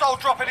 Hostile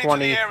dropping into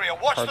 20 the area.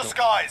 Watch the Cardinal.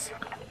 skies.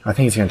 I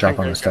think he's gonna drop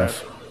on they're the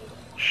stuff.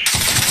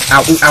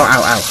 Ow! Ooh, ow!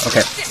 Ow! Ow!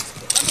 Okay, Shit.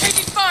 I'm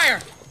taking fire.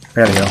 I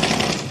gotta go.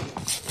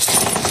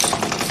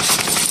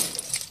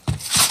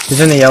 He's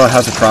in the yellow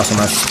house across from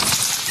us.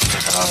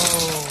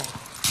 Oh,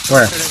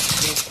 Where?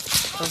 finish me.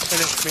 Don't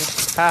finish me.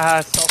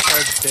 Haha,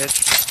 self-res, bitch.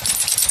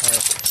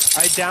 Alright.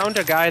 I downed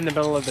a guy in the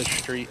middle of the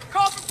street.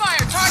 Call for fire.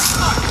 Target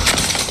marked.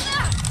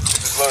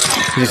 This is loaded.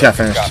 He just got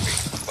finished. Copy.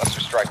 Cluster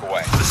strike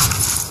away.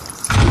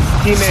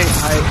 Teammate,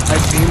 I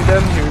beamed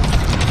him. He was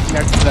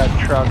next to that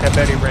truck. I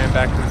bet he ran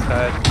back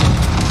inside.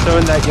 So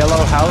in that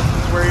yellow house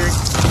is where your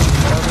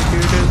other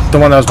dude is? The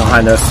one that was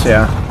behind us.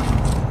 Yeah.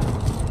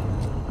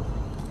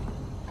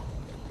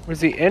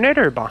 Was he in it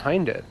or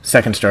behind it?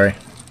 Second story.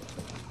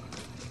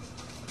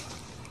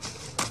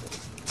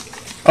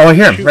 Oh, I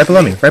hear him. Shoot Right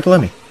below me. me. Right below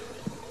me.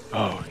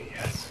 Oh,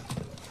 yes.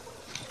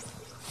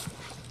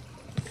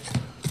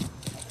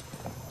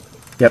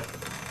 Yep.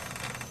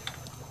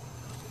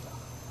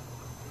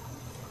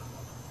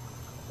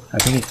 I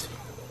think he's.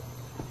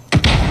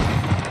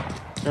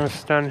 No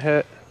stun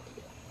hit.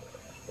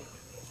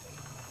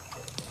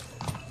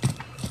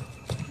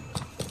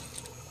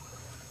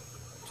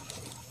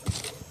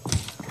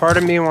 Part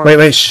of me wants... Wait,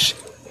 wait, shh.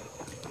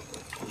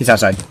 He's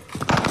outside.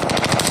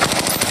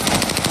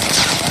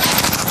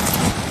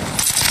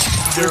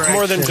 There's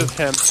more than just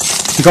him.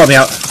 He called me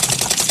out.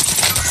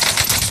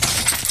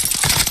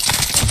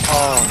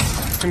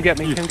 Oh, come get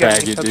me, You come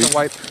get me. faggot, That's dude. a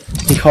wipe.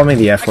 He called me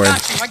the F I word.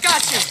 got you. I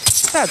got you.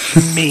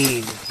 That's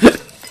mean.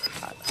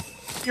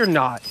 You're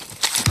not.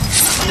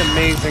 An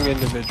amazing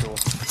individual.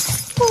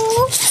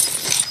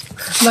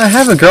 I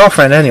have a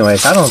girlfriend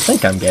anyways. I don't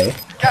think I'm gay.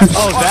 Gas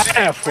Oh, is that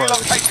closing in. F word.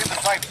 Relocating the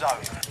safe zone.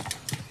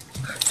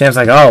 Sam's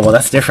like, oh, well,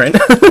 that's different.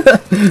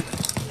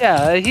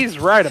 Yeah, he's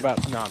right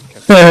about... No, I'm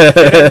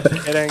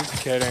kidding.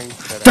 Kidding.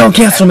 Don't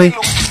cancel me.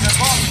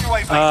 Advanced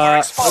UAV. We're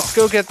Let's exposed.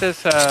 go get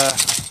this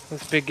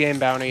big game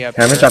bounty up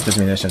Here, I'm here. gonna drop this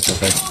munitions real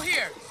quick. Go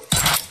here.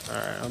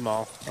 Alright, I'm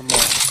all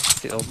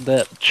filled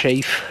up,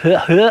 chief.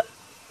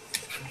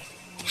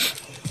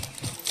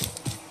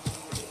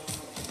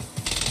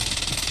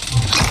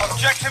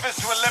 Objective is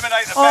to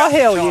eliminate the Oh, bounty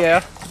hell target.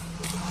 yeah.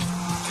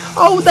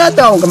 Oh, that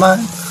dog of mine.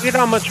 Look at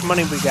how much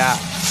money we got.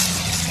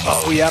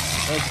 Oh, yep.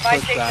 Let's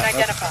push that.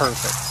 That's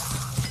perfect.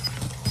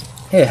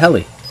 Hey,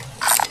 heli.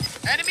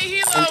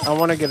 Enemy I helo.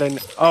 want to get in.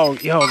 Oh,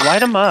 yo,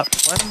 light him up.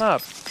 Light him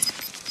up.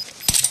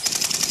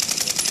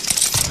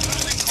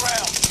 Losing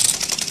ground.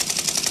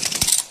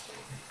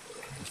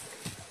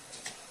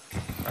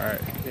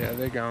 Alright, yeah,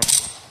 they go.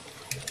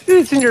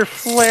 Using your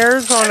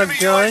flares on a Enemy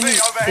gun, UAV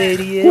you overhead.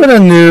 idiot. What a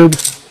noob.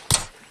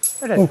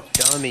 What a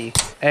dummy.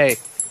 Hey,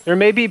 there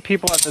may be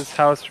people at this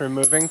house we're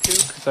moving to,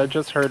 because I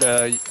just heard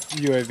a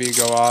UAV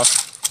go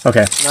off.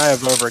 Okay. And I have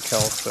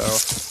overkill, so...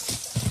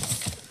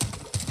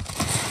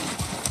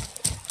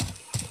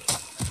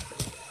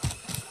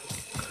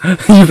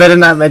 You better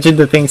not mention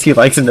the things he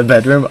likes in the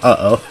bedroom.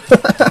 Uh-oh.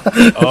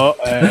 Oh,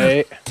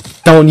 hey.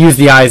 Don't use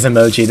the eyes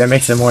emoji. That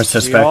makes it more We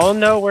suspect. all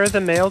know where the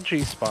male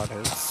G-spot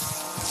is.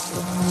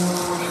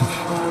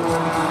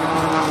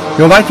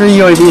 You want to buy 3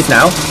 UAVs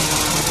now?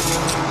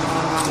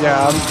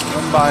 Yeah,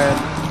 I'm buying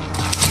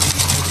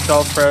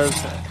self-res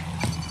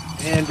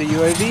and the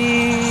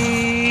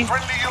UAV.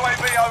 Friendly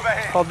UAV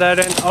overhead. Called that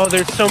in. Oh,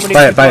 there's so many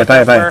Buy people it. at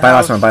that Buy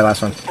warehouse.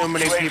 last one. So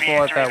many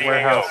people at that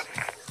warehouse.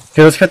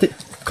 Okay, let's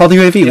call the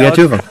UAV. We Yeah, got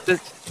 2 of them.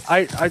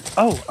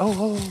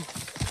 oh,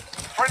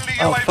 Friendly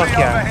oh, UAV fuck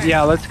yeah. overhead.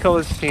 Yeah, let's kill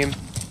this team.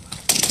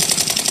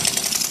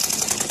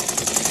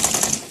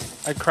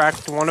 I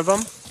cracked one of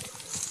them.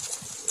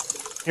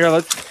 Here,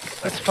 let's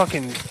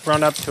fucking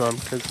run up to them,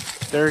 because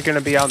they're gonna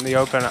be out in the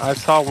open. I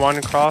saw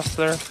one cross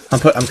there. I'm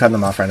cutting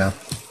them off right now.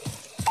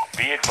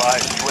 Be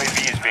advised,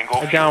 UAV is bingo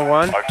I down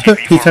one. RTB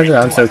He for turned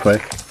around resupply. so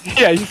quick.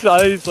 Yeah, you saw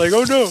it. He's like,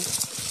 oh no.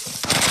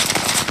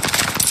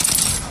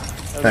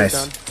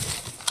 Nice.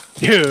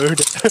 Dude.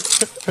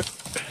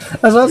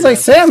 I was like,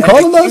 Sam,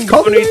 call them King out.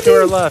 Call them Bounty to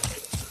our out.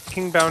 left.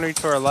 King Bounty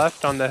to our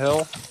left on the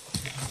hill.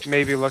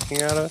 Maybe looking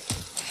at us.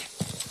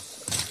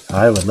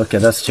 I would look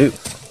at us too.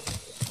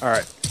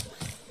 Alright.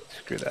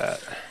 Screw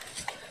that.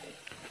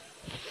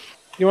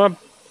 You want...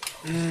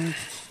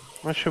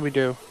 what should we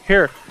do?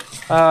 Here.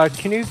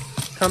 Can you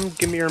come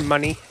give me your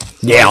money?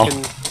 So Yeah. I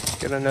can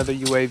get another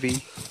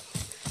UAV.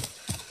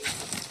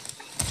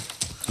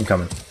 I'm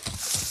coming.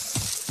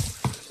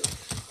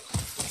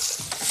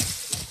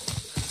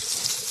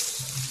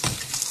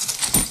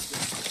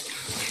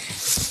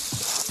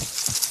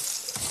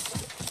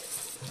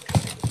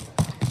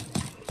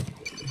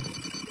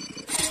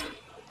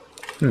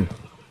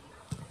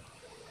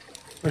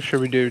 What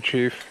should we do,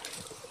 Chief?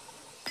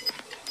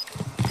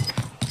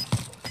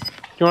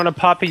 You want to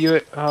pop a U?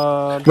 Wait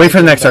for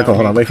the next circle.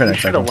 Hold on. Wait for the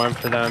next Should circle. have went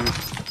for them.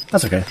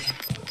 That's okay.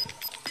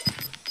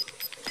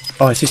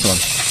 Oh, I see someone.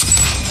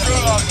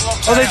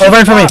 Oh, they Oh, right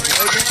in front of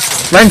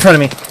me. Right in front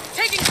of me.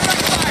 Taking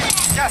direct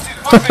fire. Gas is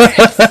moving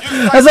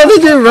in. I saw the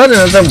dude running.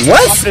 I was like,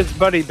 what? Popped his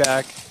buddy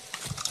back.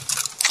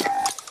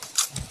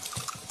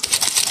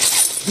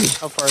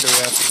 How far do we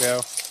have to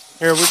go?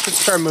 Here, we should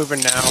start moving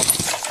now.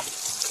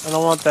 I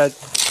don't want that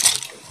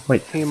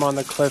team on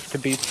the cliff to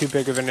be too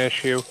big of an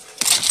issue.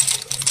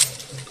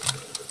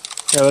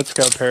 Yeah, let's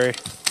go, Perry.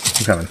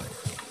 I'm coming.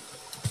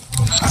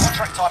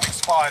 Contract time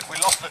expired. We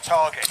lost the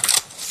target.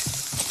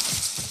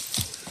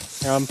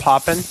 Yeah, I'm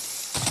popping.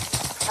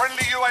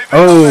 Friendly UAV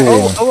Oh.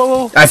 overhead.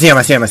 Oh. I see him.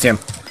 I see him. I see him.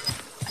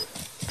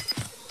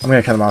 I'm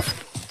gonna cut him off.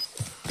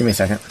 Give me a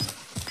second.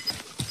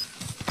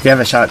 If you have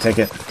a shot, take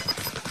it.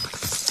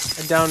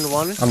 I downed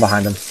one. I'm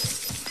behind him.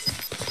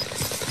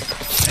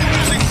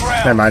 Losing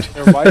ground. Never mind.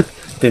 They're white.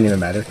 Didn't even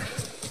matter.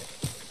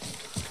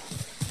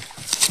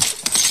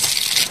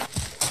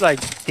 It's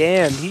like,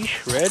 damn, he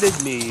shredded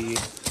me.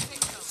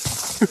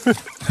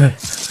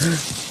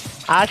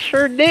 I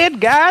sure did,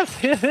 guys.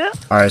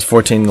 Alright, it's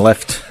 14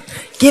 left.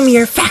 Give me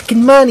your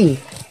fucking money!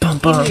 Bum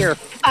Give bum. me your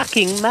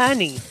fucking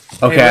money.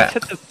 Okay. Hey, let's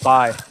hit this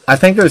buy. I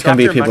think there's gonna Drop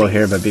be your people money.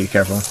 here, but be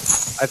careful.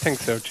 I think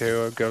so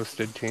too, a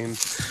ghosted team.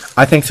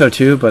 I think so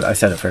too, but I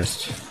said it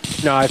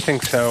first. No, I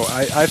think so.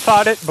 I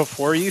thought it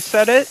before you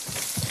said it,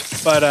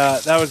 but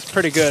that was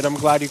pretty good. I'm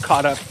glad you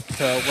caught up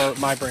to where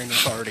my brain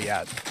was already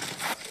at.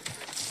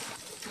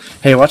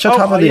 Hey, watch on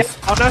top of yeah, these.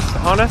 on us,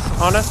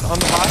 on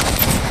the hot.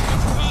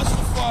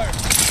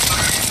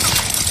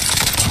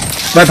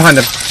 Right behind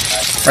him.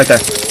 Right there.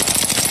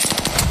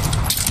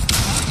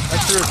 I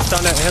threw a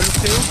stun at him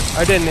too.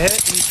 I didn't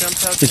hit. He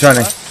jumped out. He's to the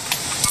running. left.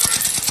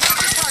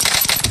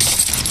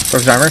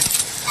 Broke his armor.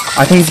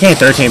 I think he's getting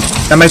 13.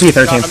 That might be a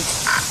 13. Got him.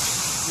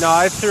 No,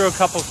 I threw a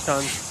couple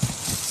stuns.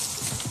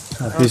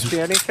 Oh, I don't see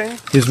anything.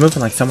 he was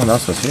moving like someone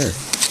else was here.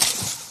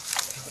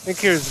 I think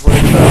he was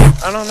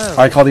worth I don't know.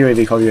 Alright, call the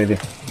UAV, call the UAV.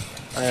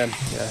 I am,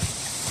 yeah.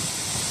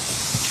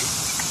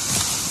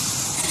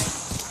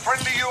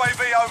 Friendly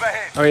UAV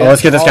overhead. Oh, yeah. Oh,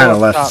 let's get this guy on all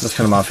the left. up top. Let's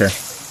cut him off here.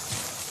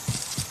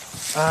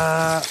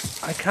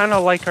 I kind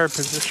of like our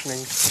positioning.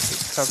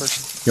 It's covered.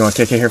 You want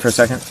to kick it here for a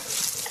second?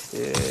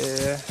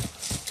 Yeah.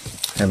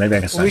 Here, maybe I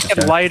can We snipe this can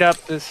guy. light up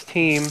this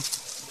team.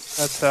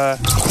 That's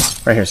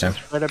Right here, Sam.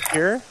 right up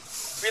here.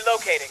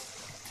 Relocating.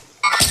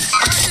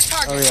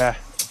 Oh yeah.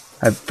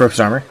 I broke his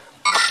armor.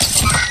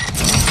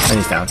 And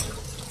he's down.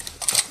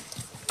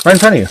 Right in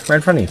front of you. Right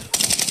in front of you.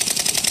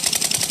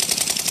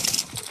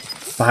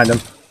 Behind him.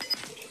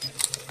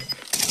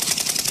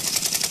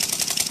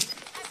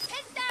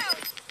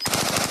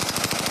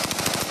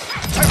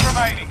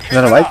 Remaining. Is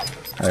that a wipe?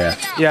 Oh yeah.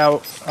 Yeah.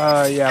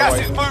 Yeah. Gas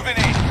Wait. is moving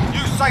in.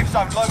 New safe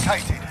zone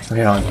located.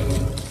 Okay, hold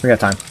on. We got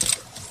time.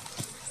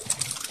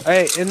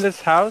 Hey, in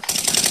this house,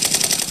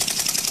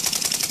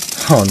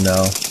 Oh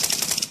no.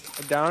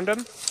 I downed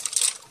him.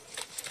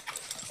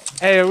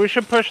 Hey, we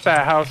should push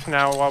that house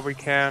now while we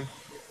can.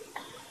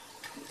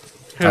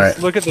 'Cause Alright.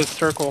 look at this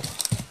circle.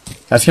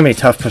 That's gonna be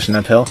tough pushing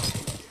uphill.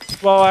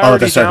 Well, I Oh,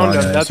 already the circle downed him.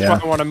 anyways, That's yeah. why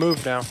I want to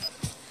move now.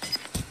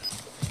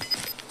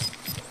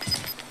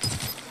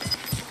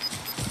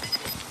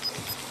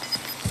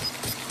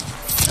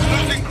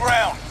 Losing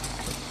ground.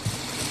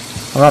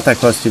 I'm not that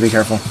close to you, be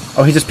careful.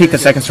 Oh, he just peeked the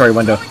second story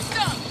window.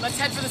 Let's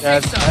head for the Yeah,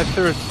 safe I zone.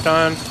 threw a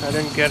stun. I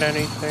didn't get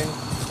anything.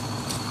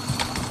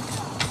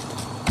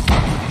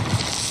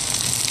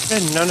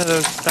 None of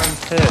those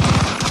stuns hit.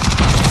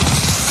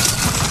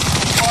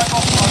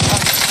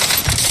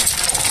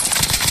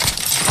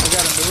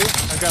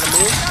 I gotta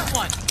move. Got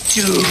one.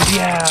 Dude,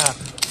 yeah.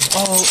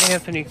 Oh,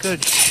 Anthony,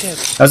 good shit.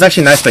 That was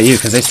actually nice by you,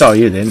 because they saw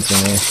you, they didn't see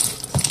me.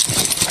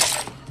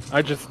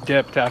 I just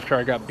dipped after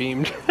I got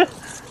beamed.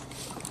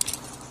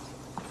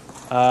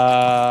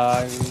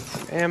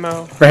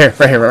 Ammo. Right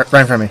here, right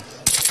in front of me.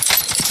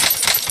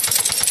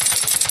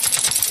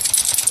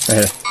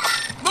 Right here.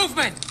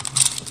 Movement.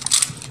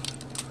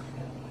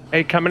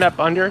 Hey, coming up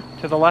under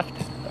to the left.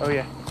 Oh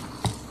yeah.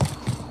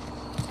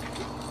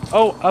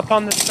 Oh, up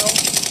on the hill.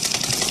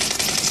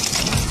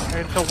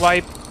 It's a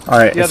wipe.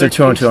 Alright, The it's a other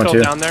 2 on 2 on still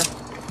 2. down there.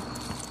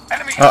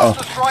 Enemy Uh-oh.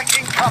 cluster strike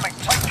incoming.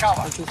 Take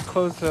cover. Let's just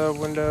close the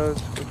windows.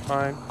 We're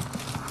fine.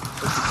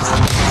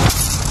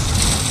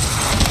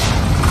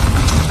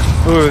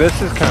 Ooh,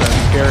 this is kind of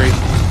scary.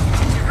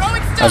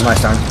 Throwing That was stun. my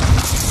time.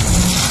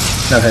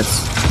 No hits.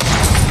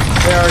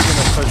 They are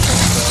gonna push us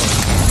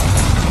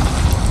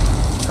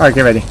Alright,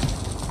 get ready. though.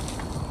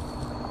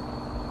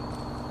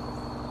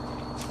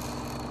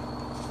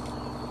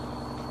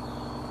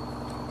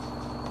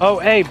 Oh,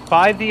 hey,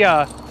 by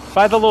the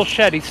little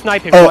shed. He's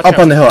sniping. Oh, Watch up out.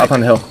 on the hill, up on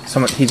the hill.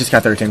 Someone, he just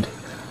got 13'd.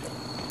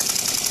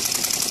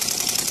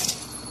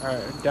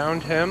 Alright,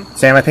 downed him.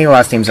 Sam, I think the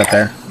last team's up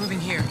there.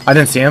 Moving here. I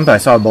didn't see him, but I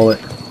saw a bullet.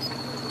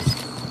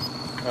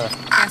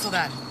 Cancel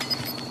that.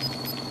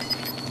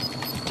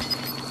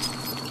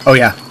 Oh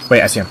yeah,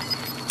 wait, I see him.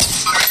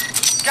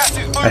 Gas is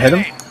moving I hit him?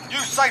 in.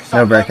 Use safe No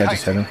zone break, I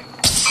just hit located. him.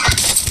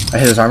 I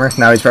hit his armor,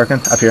 now he's broken.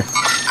 Up here.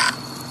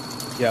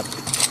 Yep.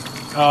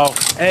 Oh,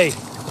 hey,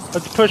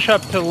 let's push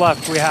up to the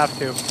left. We have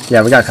to.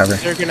 Yeah, we got cover.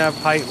 They're gonna have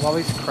height while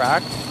he's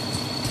cracked.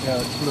 Yeah,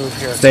 let's move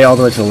here. Stay all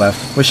the way to the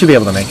left. We should be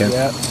able to make it.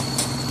 Yep.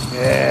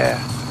 Yeah.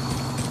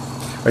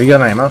 Are you good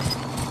on ammo?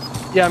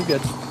 Yeah, I'm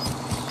good.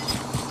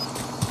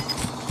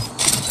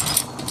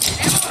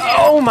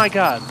 Oh my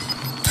god.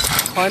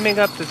 Climbing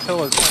up this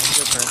hill is much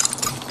different.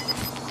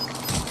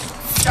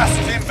 Gas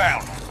is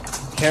inbound.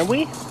 Can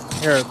we?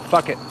 Here,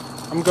 fuck it.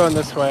 I'm going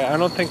this way. I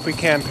don't think we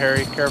can,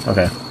 Perry. Careful.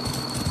 Okay.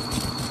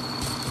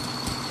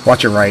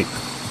 Watch your right.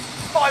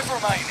 5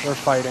 remaining. We're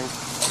fighting.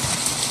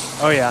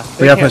 Oh yeah.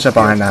 We gotta can't push up see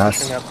us behind the house.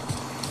 pushing up.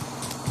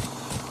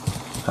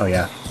 Oh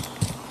yeah.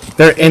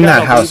 They're in We that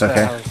gotta house, leave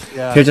okay? house,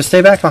 Yeah. Here, just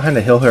stay back behind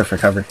the hill here for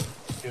cover.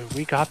 Dude,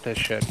 we got this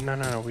shit.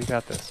 No, we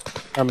got this.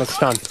 I'm a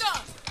stun.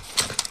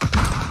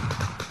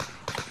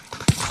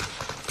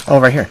 Oh,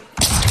 right here.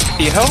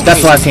 You help That's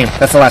me. the last team.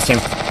 That's the last team.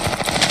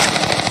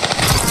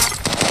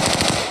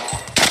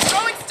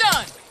 Throwing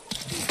stun.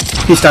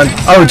 He's done.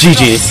 Oh,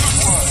 GG's.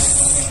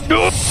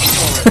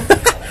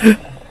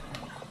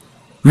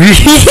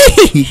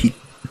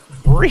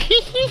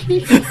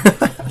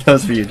 That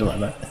was for you,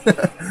 Dilemma.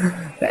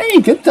 Hey,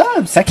 good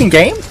job. Second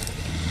game?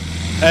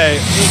 Hey,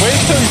 wait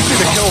until you see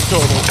the kill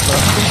totals, bro.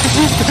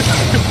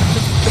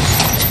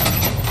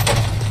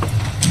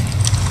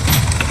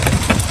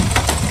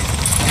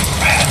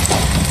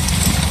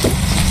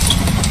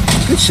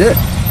 Good shit.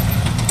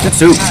 Good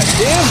soup.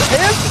 Damn,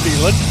 Anthony,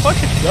 let's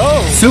fucking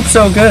go. Soup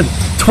so good.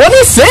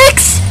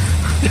 26?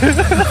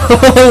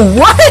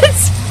 What?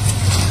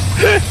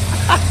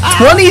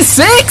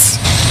 26?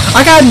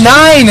 I got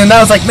 9 and I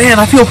was like, man,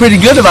 I feel pretty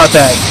good about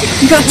that.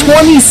 You got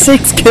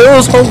 26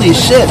 kills? Holy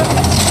shit.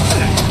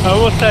 I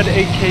almost had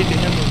 8k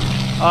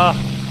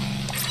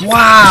damage.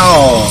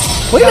 Wow.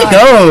 Way to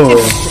go.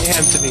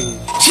 Anthony.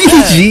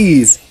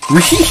 GG's.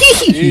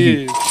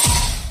 Jeez.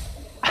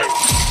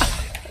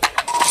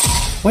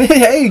 Wait,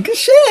 hey, good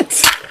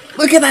shit.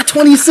 Look at that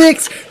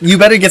 26. You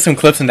better get some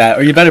clips in that,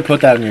 or you better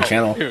put that on your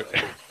channel. Dude.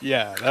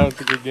 Yeah, that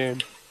was a good game.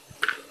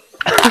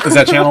 Is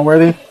that channel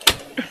worthy?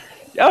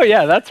 Oh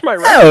yeah, that's my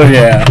record. Oh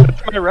yeah.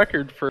 That's my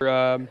record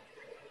for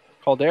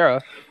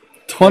Caldera.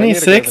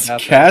 26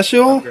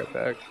 casual? Right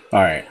back.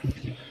 Alright.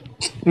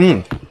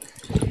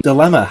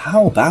 Dilemma,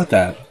 how about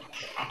that?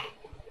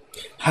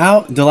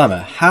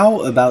 Dilemma,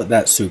 how about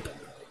that soup?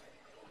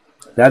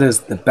 That is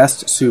the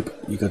best soup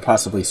you could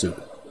possibly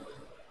soup.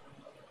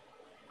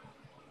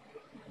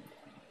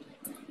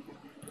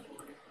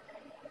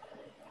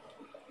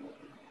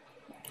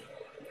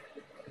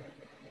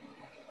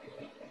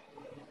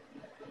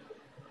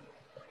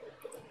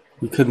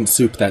 You couldn't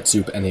soup that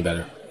soup any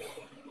better.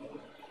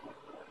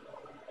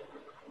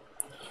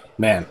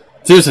 Man,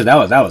 seriously, that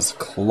was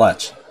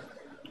clutch.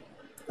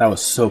 That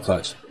was so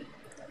clutch.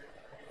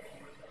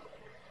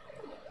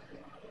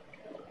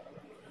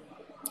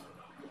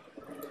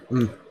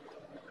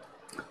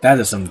 That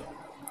is some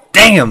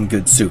damn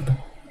good soup.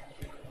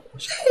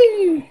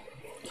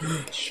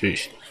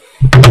 Sheesh.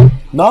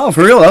 No,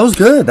 for real, that was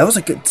good. That was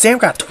a good. Sam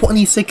got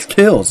 26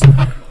 kills.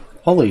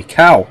 Holy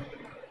cow.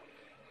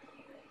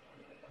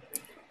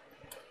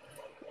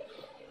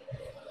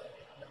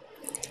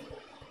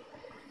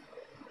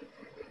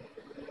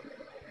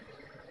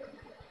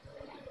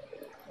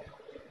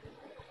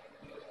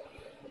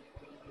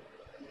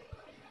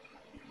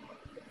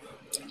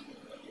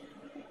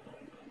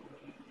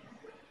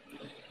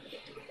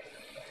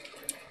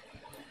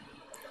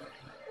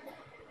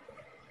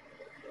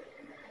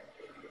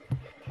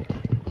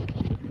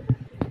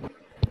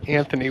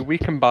 Anthony, we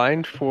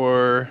combined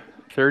for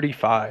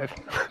 35.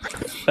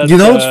 That's, You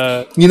know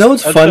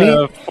what's that's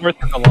funny? fourth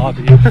in the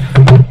lobby.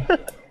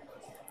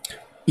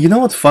 You know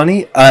what's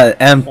funny?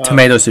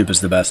 Tomato soup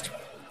is the best.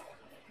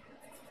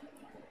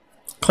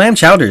 Clam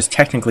chowder is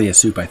technically a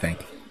soup, I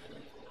think.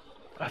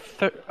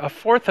 A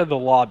fourth of the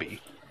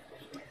lobby.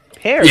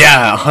 Pears.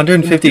 Yeah,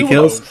 150 In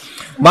kills. duos.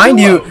 Mind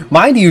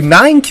you,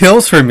 9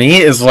 kills for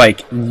me is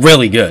like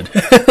really good.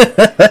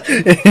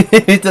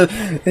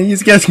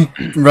 These guys can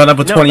run up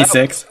with No,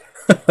 26.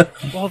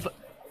 Well,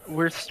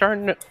 we're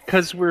starting to,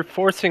 because we're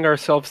forcing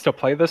ourselves to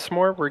play this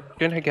more. We're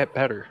gonna get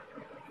better.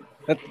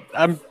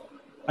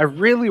 I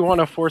really want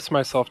to force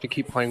myself to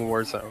keep playing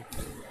Warzone.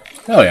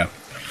 Oh yeah,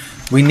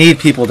 we need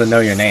people to know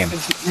your name.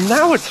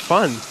 Now it's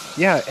fun.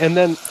 Yeah, and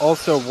then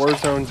also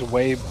Warzone's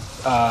way.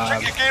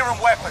 Check your gear and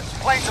weapons.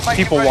 Planes are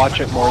making People ready watch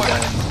for it more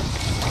than deployment.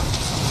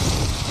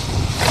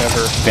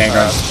 ever.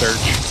 Vanguard.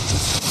 Search.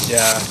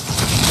 Yeah.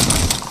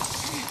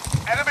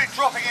 Enemy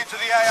dropping into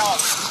the AO.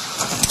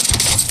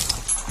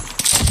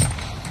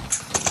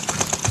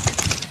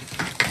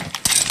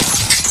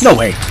 No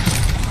way.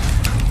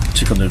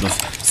 Chicken noodles.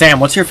 Sam,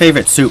 what's your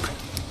favorite soup?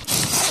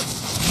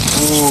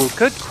 Ooh,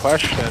 good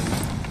question.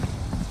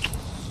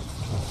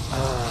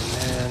 Oh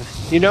man,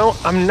 you know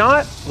I'm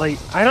not like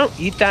I don't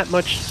eat that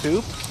much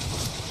soup.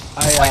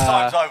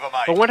 Playtime's over,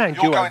 mate. But when I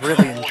You're do, I going to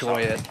really the war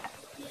enjoy zone. it.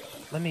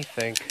 Let me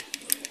think.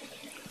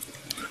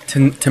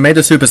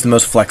 Tomato soup is the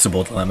most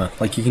flexible dilemma.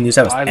 Like you can use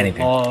that with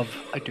anything. I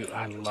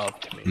love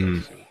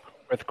tomato soup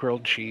with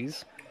grilled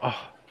cheese.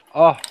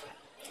 Oh,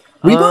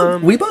 We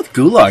both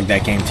gulagged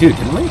that game too,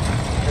 didn't we?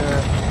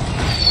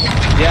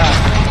 yeah.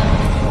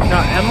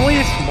 Now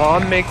Emily's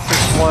mom makes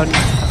this one.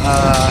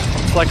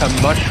 It's like a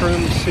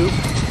mushroom soup,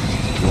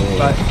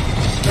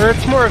 or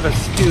it's more of a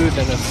stew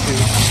than a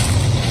soup.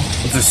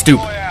 It's a stoop.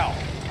 Royale.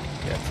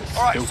 Yeah, it's a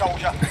All right, stew.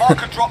 soldier.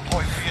 Mark a drop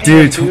point for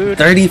your Dude,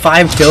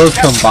 35 kills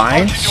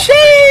combined? Move to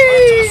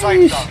the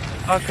safe zone.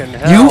 Fucking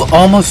hell. You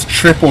almost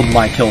tripled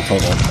my kill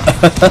total.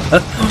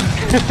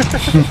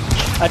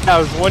 I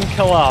was 1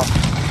 kill off.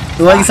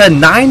 Like I said,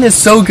 9 is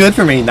so good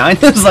for me. 9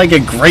 is like a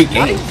great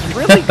game. It's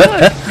really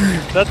good.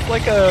 That's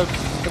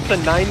a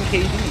 9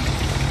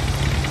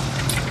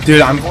 KD.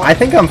 Dude, I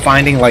think I'm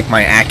finding like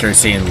my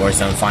accuracy in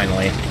Warzone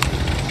finally.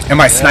 And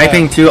my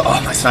sniping too.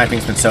 Oh, my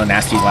sniping's been so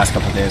nasty the last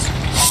couple of days.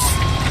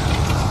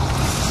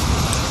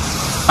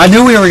 I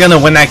knew we were gonna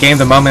win that game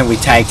the moment we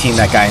tag teamed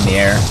that guy in the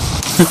air.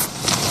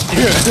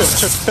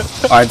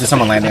 Alright, there's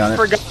someone landing on I it.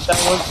 forgot that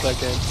was that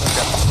game.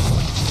 Okay.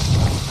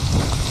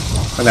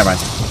 Oh, never mind.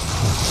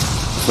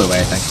 Flew away,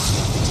 I think.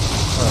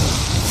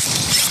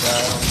 Yeah,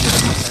 I don't get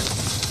anything.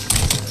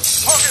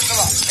 Targets are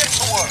up. Get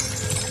to work.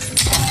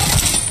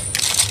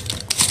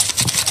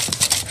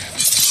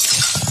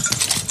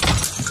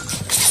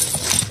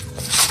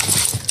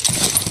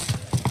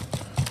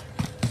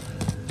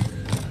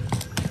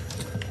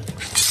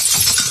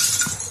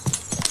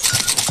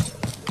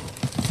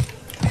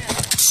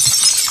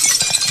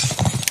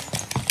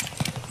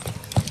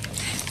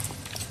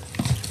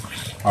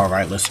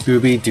 Alright, let's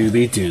Scooby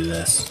Dooby do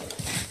this.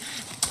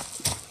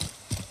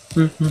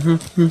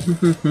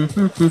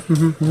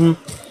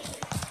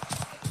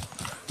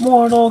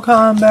 Mortal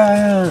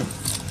Kombat!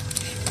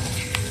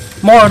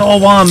 Mortal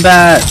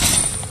Wombat!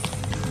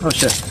 Oh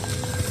shit.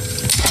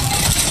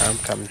 I'm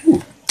coming.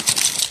 Ooh.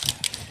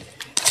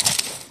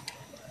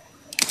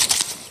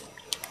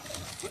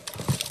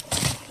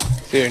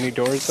 See any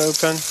doors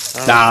open?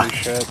 I don't Nah. see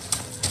shit.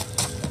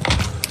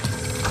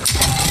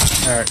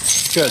 Alright,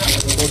 good.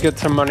 We'll get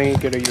some money,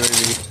 get a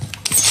UAV.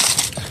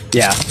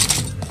 Yeah.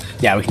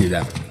 Yeah, we can do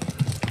that.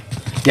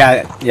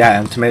 Yeah,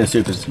 and tomato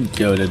soup is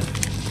goated.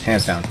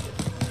 Hands down.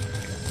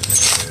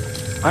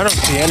 I don't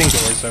see any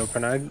doors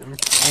open. I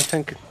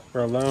think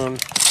we're alone.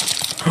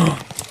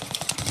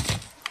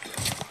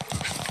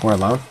 We're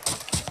alone?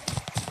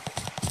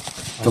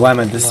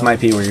 Dilemma, this might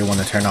be where you want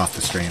to turn off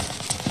the stream.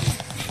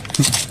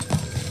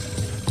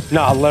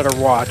 Nah, let her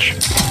watch.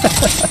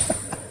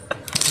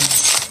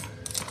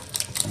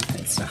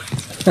 Okay, so.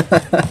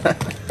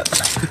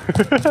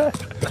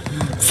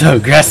 So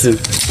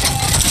aggressive.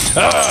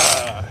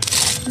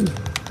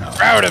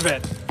 Proud of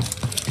it.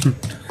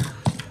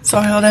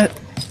 Soiled it.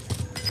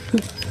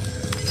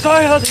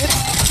 Soiled it.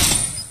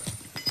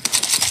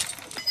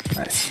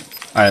 Nice.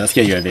 Alright, let's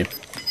get UAV.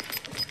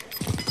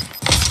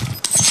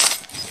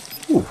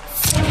 Ooh.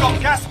 We've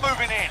got gas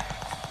moving in.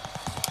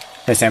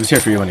 Hey Sam, it's here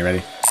for you when you're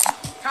ready.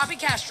 Copy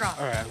cash drop.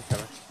 Alright, I'm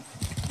coming.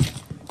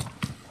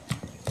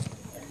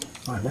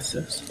 Oh, I missed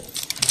this.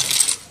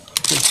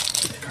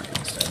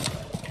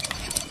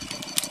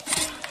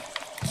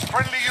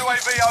 Friendly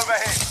UAV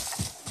overhead.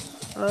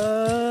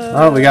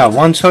 Oh, we got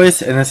one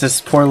choice, and it's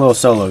this poor little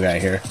solo guy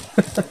here.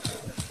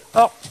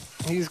 Oh,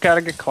 he's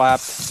gotta get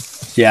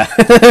clapped. Yeah,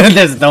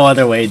 there's no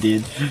other way,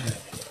 dude.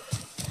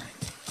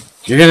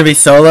 You're gonna be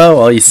solo?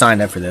 Well, you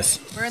signed up for this.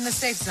 We're in the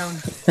safe zone.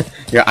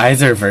 Your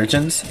eyes are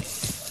virgins?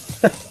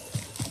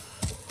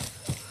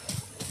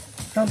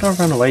 Don't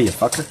run away, you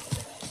fucker.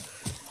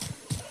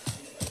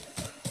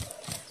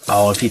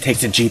 Oh, if he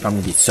takes a Jeep, I'm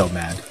gonna be so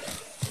mad.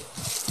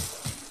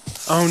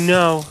 Oh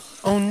no.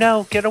 Oh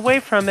no, get away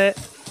from it.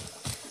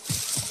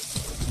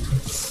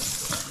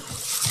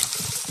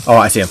 Oh,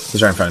 I see him.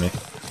 He's right in front of me.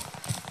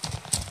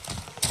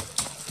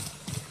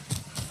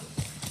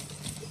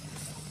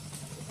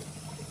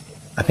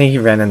 I think he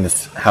ran in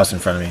this house in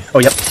front of me. Oh,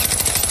 yep.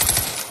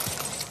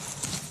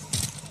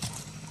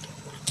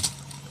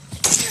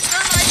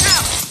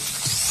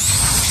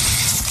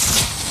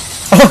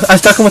 Oh, I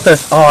stuck him with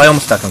the... Oh, I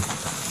almost stuck him.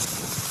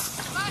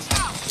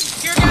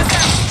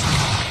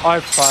 I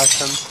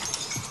flashed him.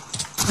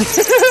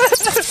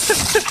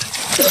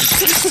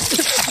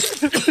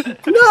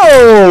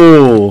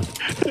 No!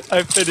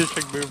 I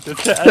finishing moved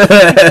his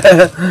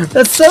ass.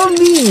 That's so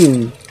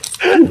mean!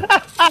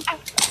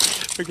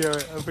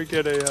 We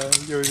get a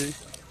UAV.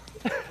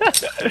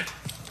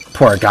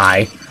 Poor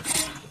guy.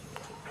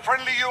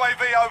 Friendly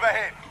UAV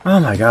overhead. Oh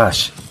my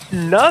gosh.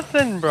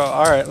 Nothing, bro.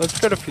 Alright, let's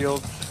go to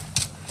field.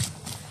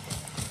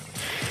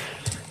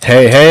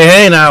 Hey, hey,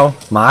 hey now!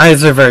 My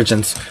eyes are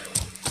virgins.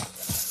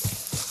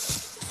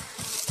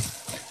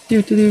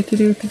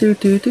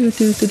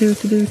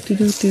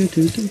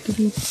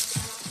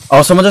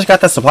 Oh, someone just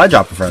got that supply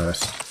drop in front of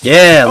us.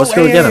 Yeah, let's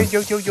go get him.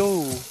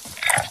 Yo.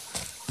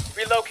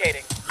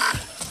 Relocating.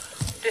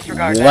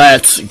 Disregard that.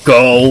 Let's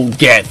go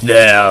get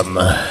them.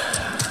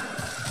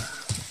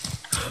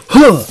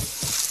 Huh.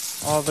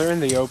 Oh, they're in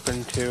the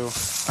open too.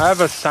 I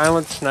have a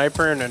silent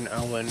sniper and an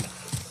Owen.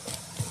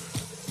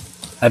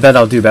 I bet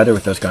I'll do better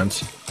with those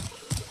guns.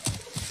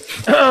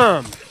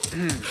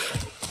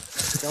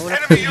 Don't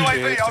Enemy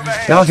UAV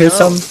overhead. Y'all hear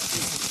some?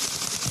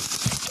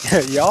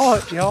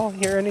 y'all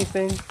hear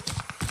anything?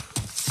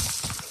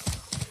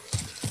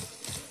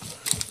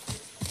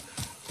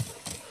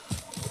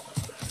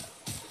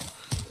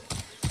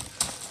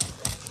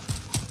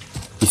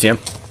 You see him?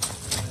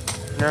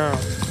 No.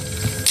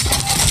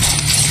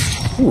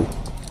 Ooh.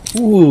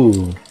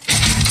 Ooh.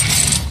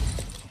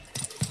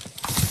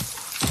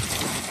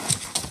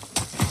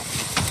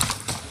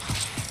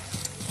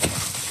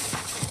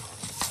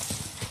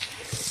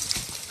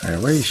 Alright,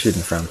 where are you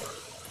shooting from?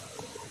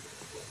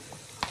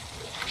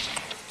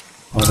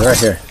 Oh, they're right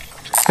here.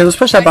 Okay, let's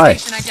push that by.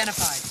 Station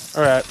identified.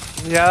 Alright.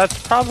 Yeah, that's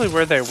probably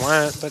where they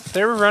went, but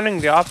they were running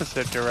the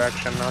opposite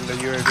direction on the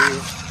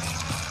UAV.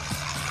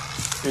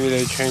 Maybe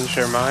they changed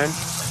their mind?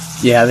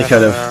 Yeah, they I could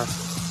don't have. know.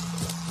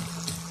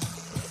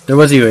 There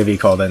was a UAV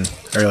called in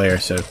earlier,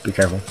 so be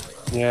careful.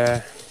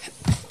 Yeah,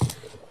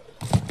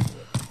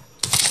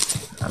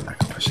 I'm not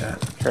gonna push that.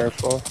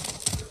 careful.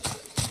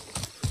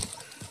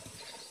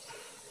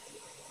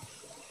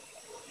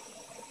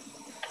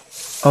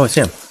 Oh, it's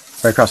him.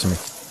 Right across from me.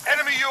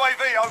 Enemy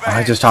UAV Oh, overhead.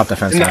 he just hopped the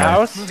fence In the down there.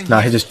 house? No,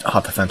 he just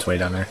hopped the fence way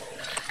down there.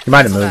 He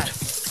might have moved.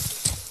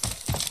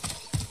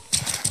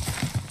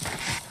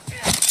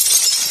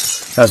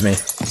 That was me.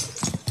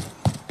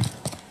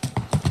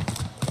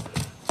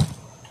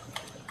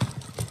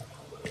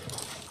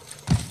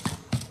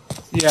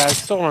 Yeah, I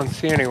still don't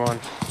see anyone.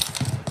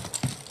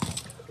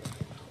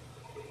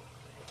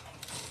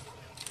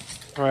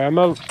 Alright, I'm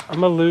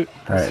a loot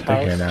this Alright,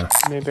 they're here house.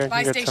 now. Maybe I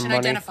Buy can get some station money.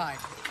 identified.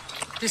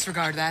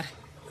 Disregard that.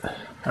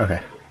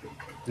 Okay.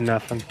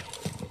 Nothing.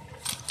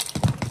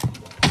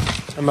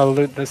 I'm gonna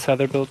loot this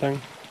other building.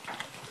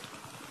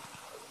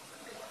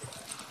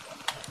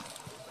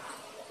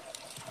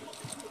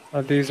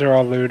 Oh, these are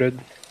all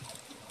looted.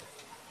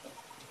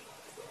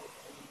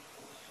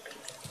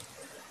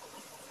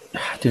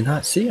 I do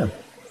not see him.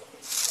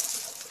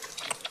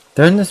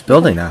 They're in this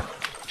building now.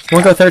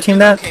 Wanna go 13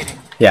 that? Relocating.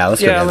 Yeah, let's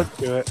go Yeah, get let's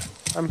him. do it.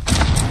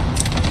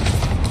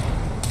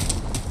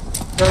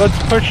 So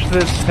let's push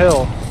this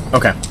hill.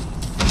 Okay.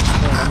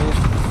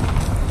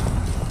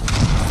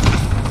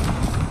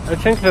 I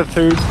think the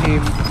third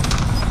team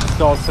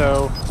is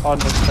also on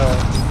this hill.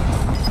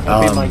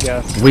 That'd be my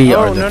guess. We Oh,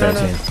 are the no, no,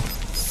 13. no.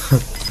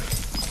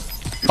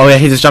 Oh yeah,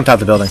 he just jumped out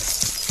the building.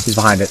 He's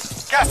behind it.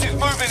 Gas is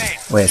moving in.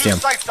 Wait, I see New him.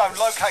 safe zone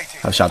located.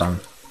 I shot on him.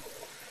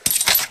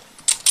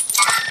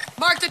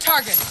 Mark the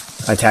target.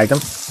 I tagged him.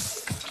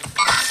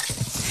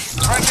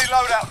 Friendly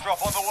loadout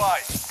drop on the way.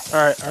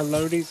 Alright, our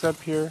loadie's up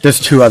here. There's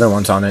two other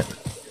ones on it.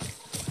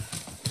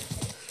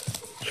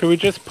 Should we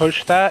just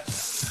push that?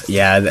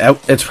 Yeah,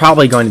 it's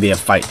probably going to be a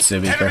fight, so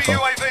be Enemy careful.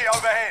 UAV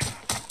overhead.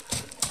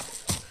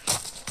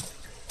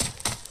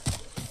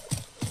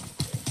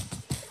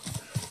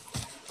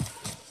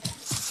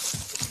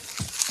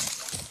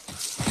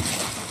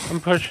 I'm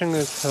pushing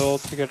this hill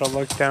to get a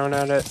look down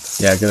at it.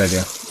 Yeah, good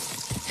idea.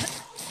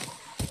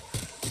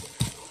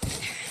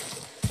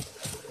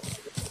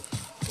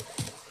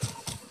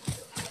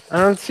 I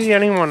don't see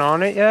anyone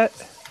on it yet.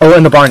 Oh,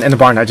 in the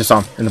barn, I just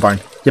saw him. In the barn.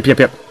 Yep.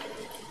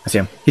 I see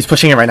him. He's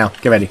pushing it right now.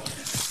 Get ready.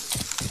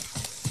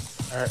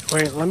 Alright,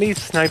 wait, let me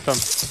snipe him.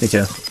 Me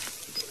too.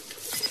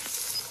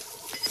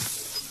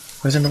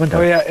 Who's in the window?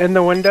 Oh yeah, in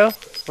the window.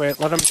 Wait,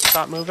 let him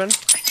stop moving.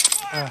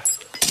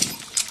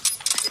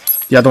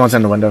 The other one's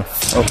in the window.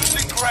 Oh,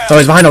 Losing ground.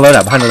 he's behind the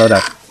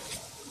loadout,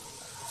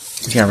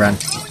 He's gonna run.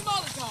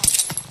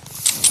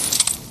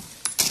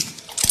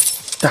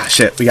 Ah,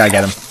 shit, we gotta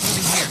get him.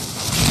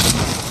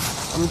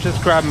 I'm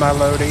just grabbing my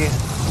loadie.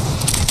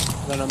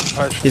 Then I'm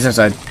pushing. He's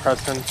inside.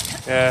 Pressing.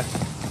 Yeah.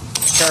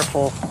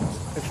 Careful.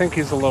 I think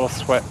he's a little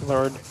sweat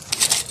lord.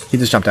 He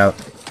just jumped out.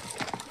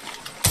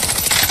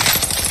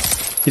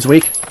 He's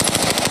weak.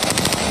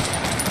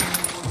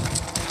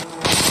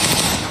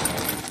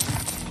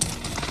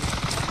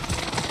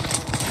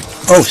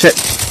 Oh shit!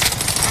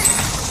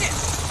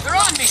 They're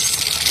on me.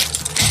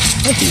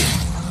 Thank you.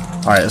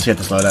 Alright, let's get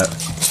this load out.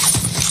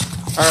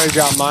 Alright,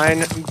 got mine.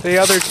 The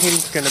other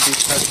team's gonna be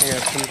pressing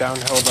it from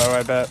downhill though,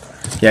 I bet.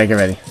 Yeah, get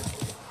ready.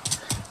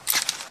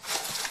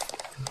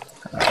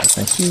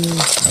 Thank you.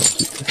 I'll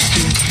keep this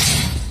here.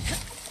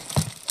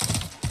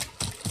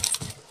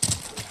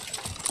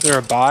 Is there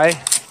a buy?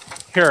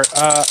 Here,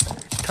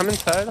 come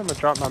inside, I'm gonna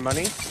drop my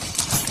money.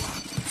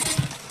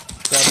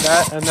 Grab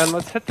that, and then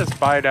let's hit this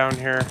buy down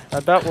here. I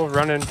bet we'll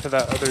run into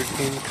that other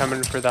team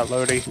coming for that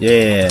Lodi.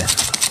 Yeah.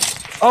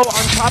 Oh,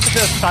 on top of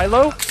the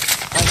silo?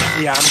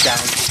 Yeah, I'm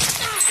down.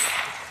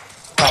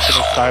 Top of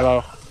the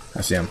silo.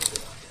 I see him.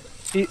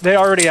 They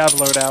already have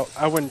loadout.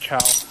 I wouldn't chow.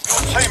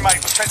 Your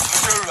teammates are sent to the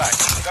gulag.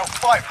 They'll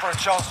fight for a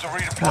chance to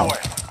redeploy.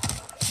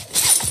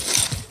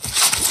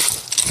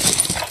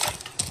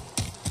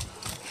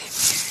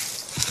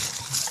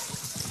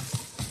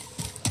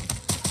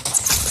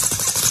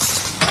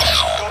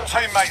 Your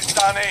teammates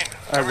done in. I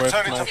They're whiffed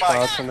returning my to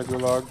shots base. in the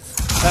gulag.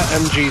 That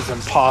MG's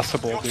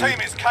impossible, Your dude.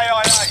 team is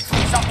KIA.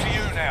 It's up to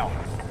you now.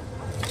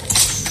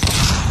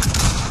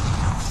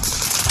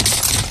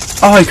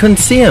 Oh, I couldn't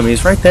see him.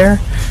 He's right there.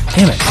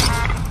 Damn it.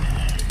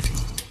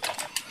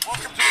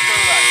 Welcome to the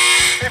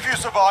gulag. If you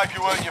survive,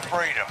 you earn your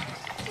freedom.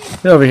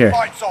 Get over here.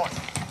 Fight's on.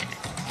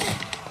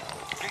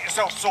 Get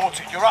yourself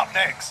sorted. You're up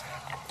next.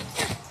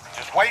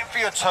 Just wait for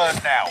your turn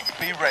now.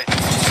 Be ready.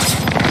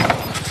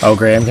 Oh,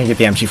 great. I'm gonna get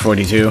the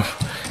MG42.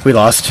 We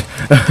lost.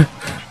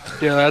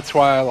 Yeah, that's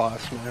why I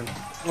lost, man.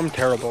 I'm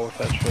terrible with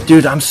that shit.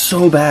 Dude, I'm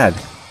so bad.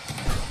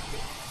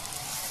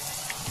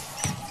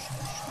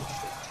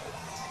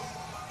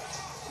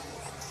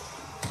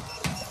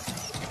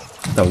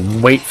 The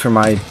wait for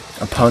my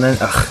opponent.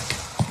 Ugh.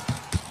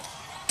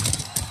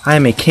 I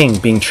am a king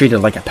being treated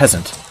like a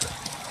peasant.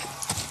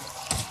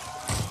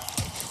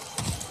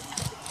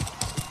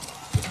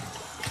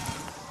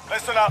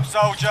 Listen up,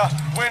 soldier.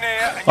 Win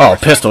here. And Oh, you return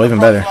pistol, to the even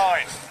front better.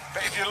 line.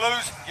 But if you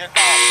lose, you're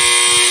done.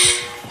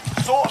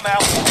 Sort them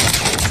out.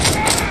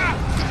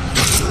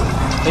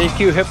 Thank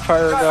you,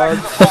 hipfire god.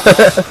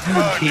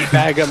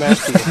 Teabag him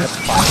after you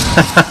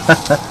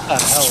hipfire. What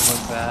the hell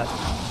was that? I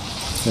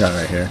got it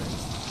right here.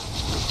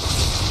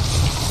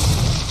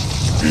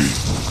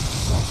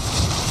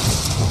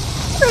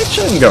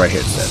 Actually, I can go right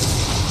here instead.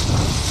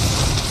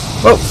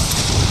 Whoa!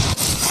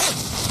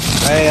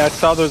 Hey, I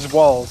saw those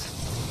walls.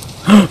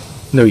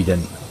 No, you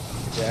didn't.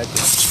 Yeah, I did.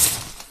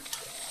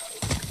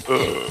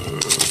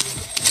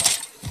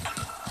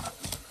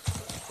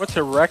 What's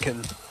a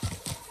reckon?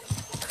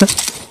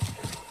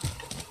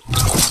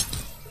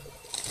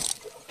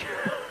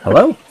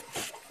 Hello?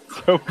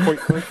 So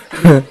pointless.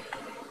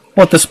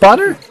 What, the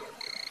spotter?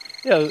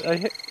 Yeah, I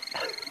hit.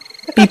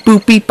 Beep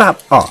boop beep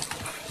bop. Oh.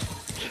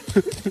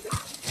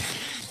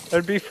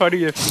 That'd be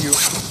funny if you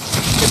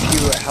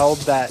held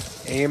that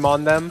aim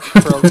on them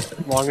for a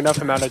long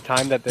enough amount of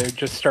time that they would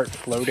just start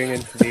floating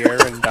into the air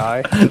and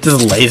die.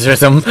 Just lasers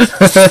them.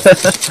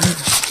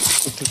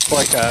 It's just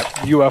like a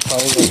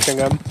UFO lifting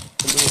them in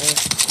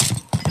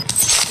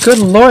the Good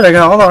lord, I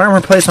got all the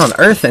armor plates on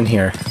Earth in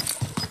here. air.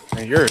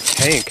 Man, you're a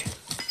tank.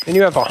 And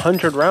you have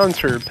 100 rounds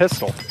for your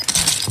pistol.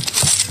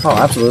 Oh,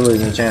 absolutely,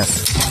 no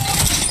chance.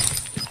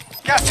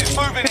 Gas is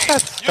moving in. Your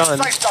That's done.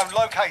 safe zone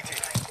located.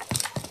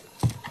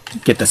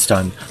 Get the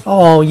stun.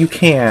 Oh, you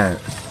can't.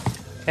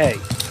 Hey,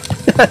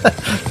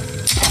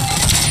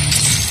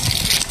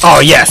 Oh,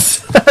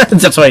 yes!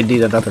 That's why I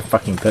need another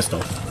fucking pistol.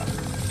 maybe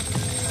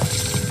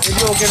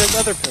we'll get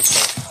another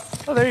pistol.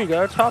 Oh, there you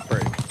go, top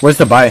break. Where's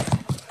the buy?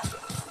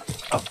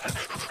 Oh,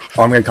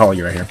 I'm gonna call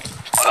you right here.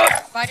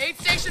 By aid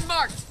station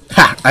marked.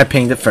 Ha! I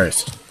pinged it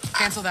first.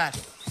 Cancel that.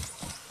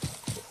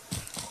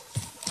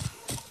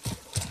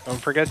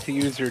 Don't forget to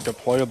use your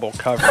deployable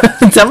cover.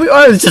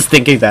 I was just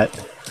thinking that.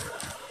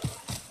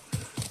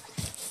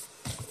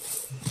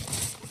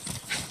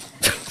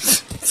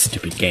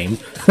 Stupid game.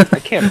 I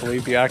can't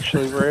believe you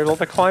actually were able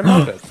to climb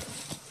up it.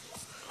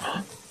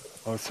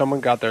 Oh, someone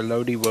got their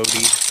loady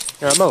woady.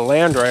 Here, I'm gonna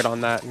land right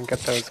on that and get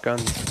those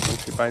guns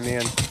once you find the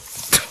end.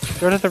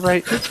 Go to the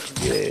right.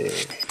 Yeah.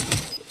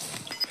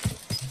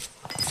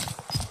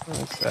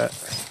 What's that?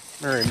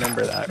 I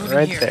remember that. Moving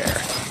Right here.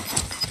 there.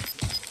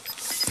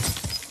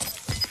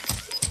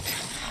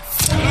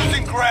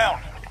 Losing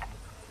ground.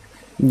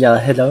 Yeah,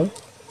 hello?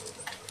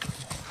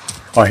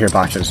 Oh, I hear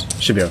boxes.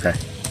 Should be okay.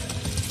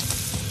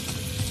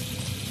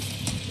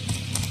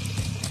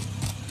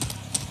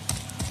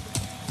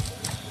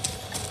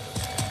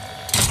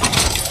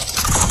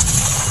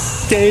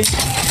 Okay,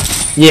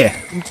 Yeah.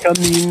 I'm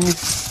coming.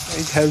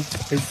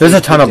 There's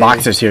a ton of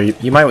boxes here.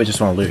 You might just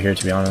want to loot here,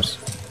 to be honest.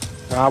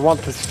 I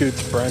want this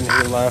dude's friend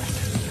who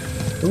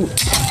left. Ooh.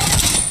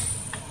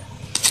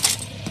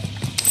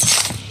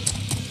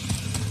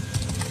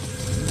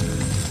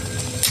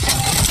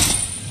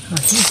 Oh,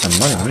 he needs some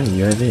money. We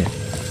need UAV.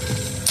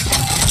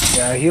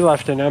 Yeah, he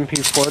left an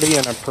MP40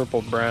 and a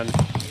purple brand.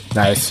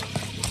 Nice.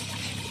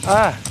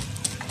 Ah!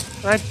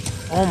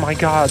 Oh my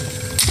god.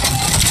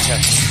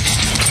 Okay.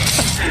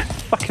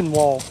 Fucking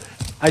wall.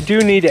 I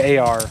do need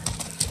AR.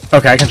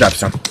 Okay, I can drop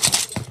some.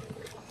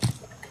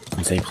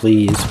 And say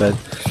please, but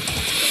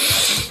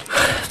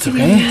it's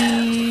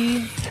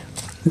okay.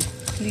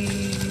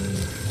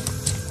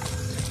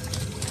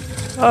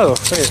 Oh,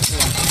 wait.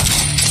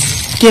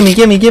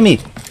 Gimme!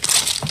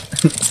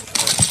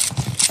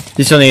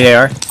 You still need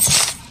AR?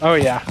 Oh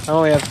yeah, I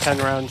only have 10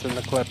 rounds in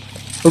the clip.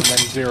 Oops. And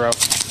then 0.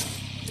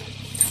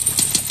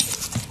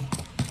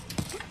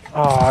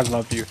 Oh, I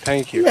love you.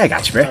 Thank you. Yeah, I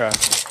got you, bro. Okay.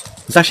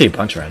 There's actually a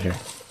bunch around here.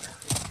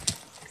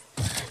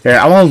 Here,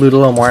 I want to loot a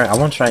little more. I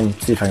want to try and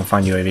see if I can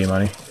find UAV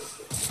money.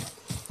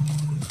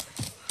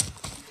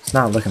 It's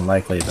not looking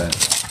likely, but...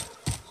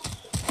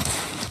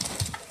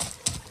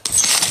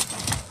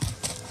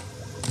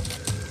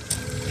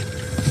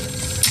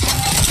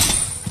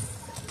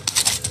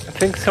 I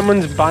think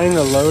someone's buying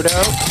a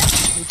loadout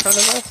in front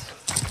of us.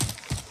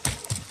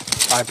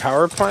 By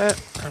power plant?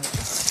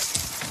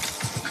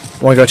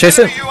 Want to go chase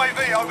it?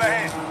 UAV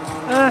overhead.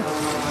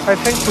 I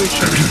think we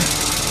should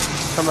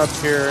come up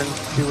here and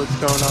see what's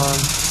going on.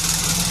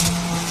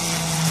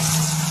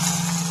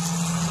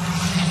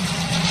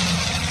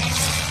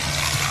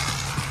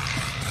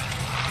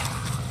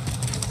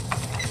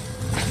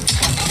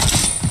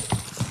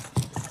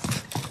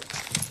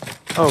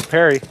 Oh,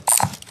 Perry.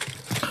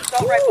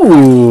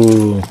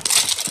 Ooh.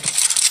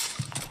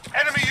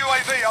 Enemy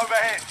UAV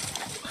overhead.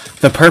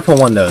 The purple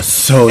one, though, is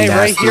so Hey,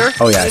 right nasty. here?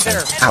 Oh, yeah. Right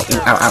there.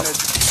 Ow.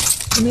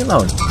 Leave me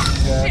alone.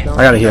 Yeah, don't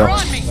I gotta heal. They're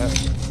on me. No,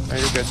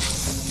 you're good.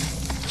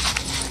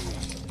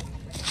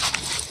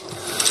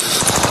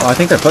 Oh, I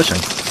think they're pushing.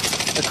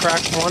 The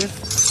cracked one.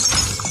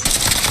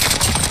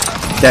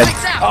 Dead.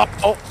 Lights out.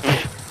 Oh.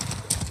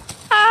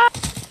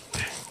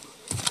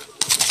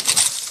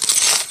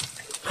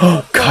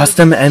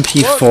 Custom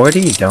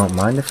MP40? Don't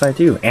mind if I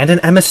do. And an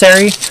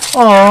emissary?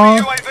 Aww.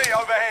 UAV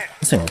overhead.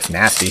 This thing looks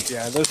nasty.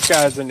 Yeah, this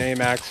guy's an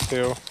AMAX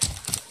too.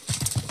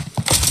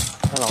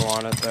 I don't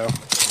want it though.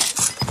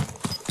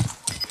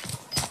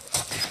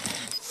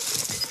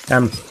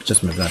 I'm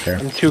just moving up here.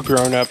 I'm too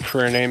grown up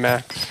for an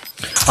AMAX.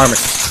 Armor.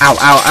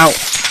 Ow.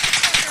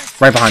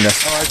 Right behind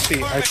us. Oh, I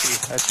see.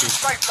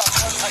 Safe zone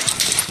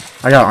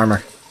located. I got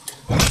armor.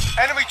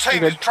 Enemy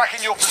team is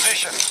tracking your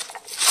position.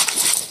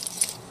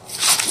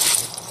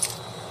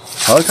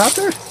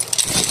 Helicopter?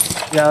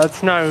 Yeah,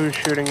 that's not who's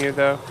shooting you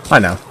though. I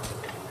know.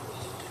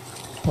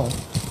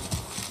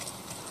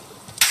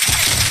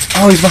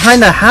 Oh, he's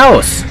behind the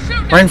house!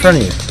 Right in front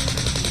of you.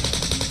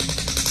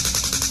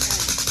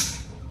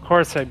 Of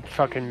course I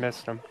fucking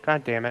missed him.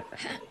 God damn it.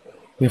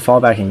 You can fall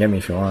back and get me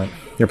if you want.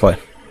 Your play.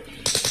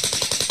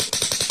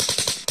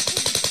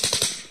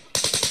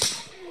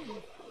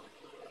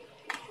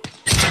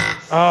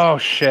 Oh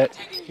shit.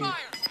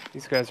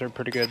 These guys are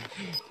pretty good.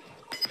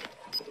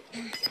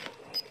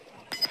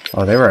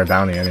 Oh, they were a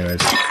bounty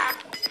anyways.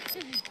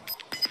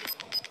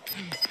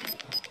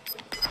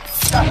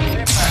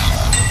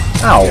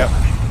 Ow. Yep.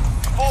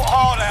 Fought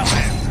hard out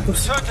there.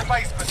 Return to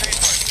base for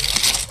debrief.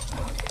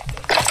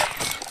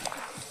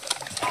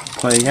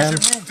 Play again?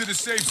 Move to the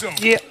safe zone.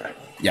 Yeah.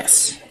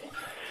 Yes.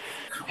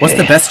 What's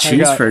the best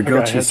cheese for a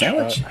grilled I got cheese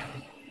headshot. sandwich?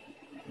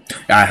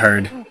 I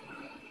heard.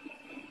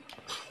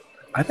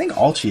 I think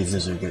all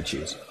cheeses are good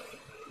cheese.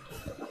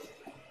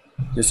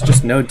 There's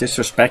just no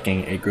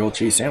disrespecting a grilled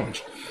cheese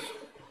sandwich.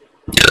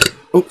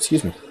 Oh,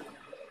 excuse me.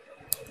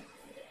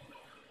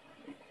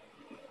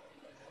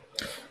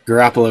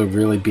 Garoppolo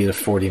really beat a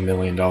 $40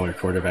 million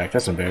quarterback.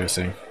 That's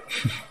embarrassing.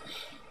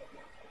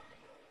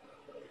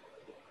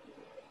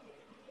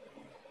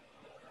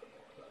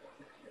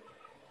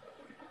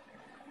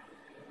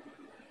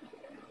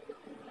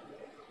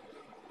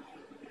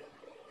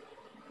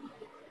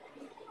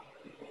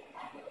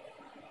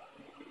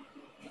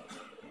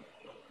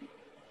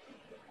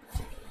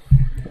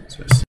 What's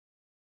this?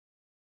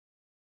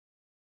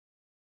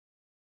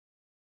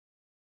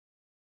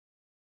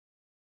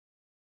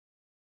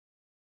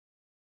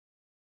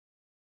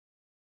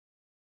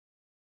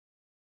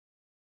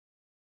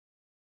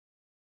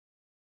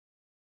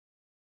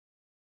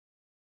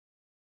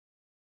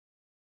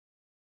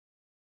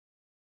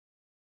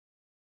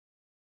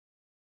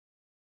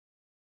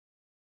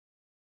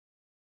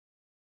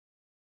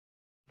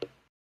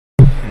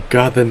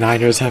 God, the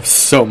Niners have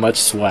so much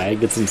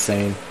swag. It's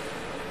insane.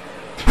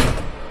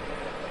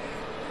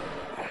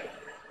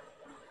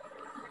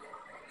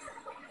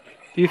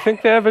 Do you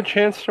think they have a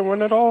chance to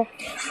win it all?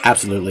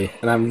 Absolutely.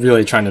 And I'm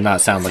really trying to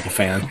not sound like a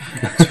fan.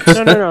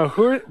 No.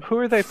 Who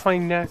are they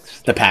playing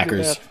next? The Who do they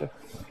Packers. have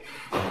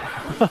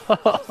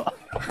to-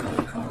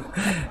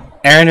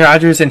 Aaron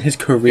Rodgers in his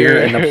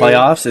career in the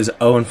playoffs is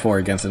 0-4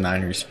 against the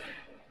Niners.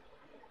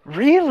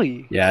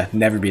 Really? Yeah,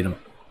 never beat them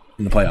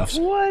in the playoffs.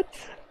 What?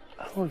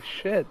 Oh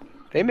shit.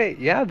 They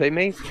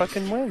may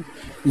fucking win.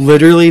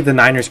 Literally, the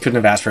Niners couldn't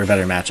have asked for a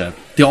better matchup.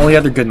 The only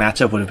other good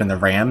matchup would have been the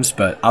Rams,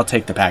 but I'll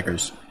take the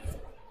Packers.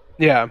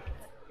 Yeah.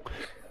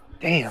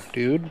 Damn,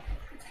 dude.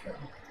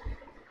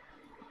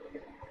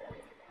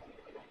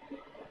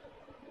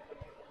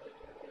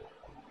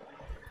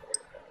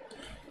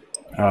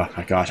 Oh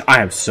my gosh,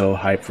 I am so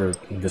hyped for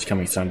this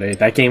coming Sunday.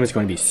 That game is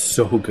going to be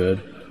so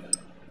good.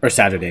 Or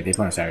Saturday, they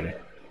play on Saturday.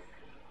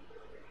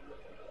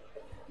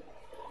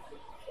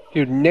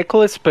 Dude,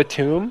 Nicholas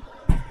Batum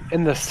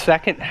in the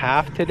second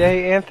half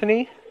today,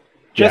 Anthony,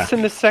 just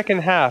in the second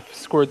half,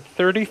 scored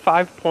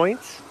 35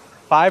 points,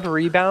 5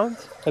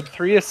 rebounds, had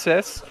 3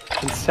 assists,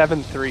 and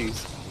 7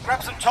 threes.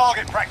 Grab some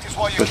target practice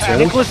while you Batum? can.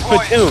 Nicholas Deploy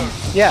it Batum,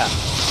 soon. yeah,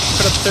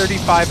 put up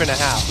 35 and a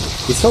half.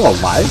 He's still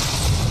alive?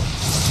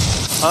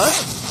 Huh?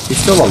 He's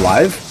still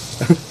alive?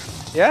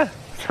 Yeah,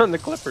 it's on the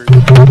Clippers.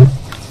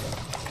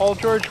 Paul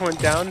George went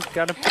down,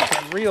 got to put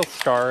a real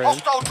star in.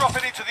 Hostile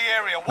dropping into the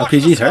area. Watch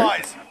PG's the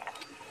hurt? skies.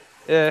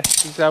 Yeah,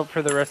 he's out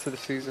for the rest of the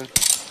season.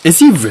 Is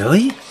he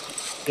really?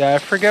 Yeah, I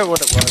forget what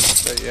it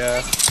was, but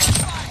yeah.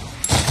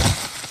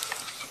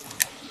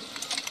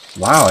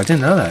 Wow, I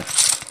didn't know that.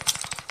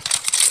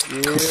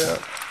 Yeah,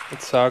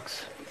 it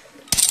sucks.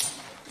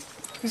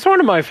 He's one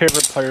of my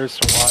favorite players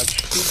to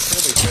watch. He's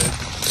really good.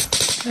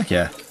 Heck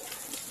yeah.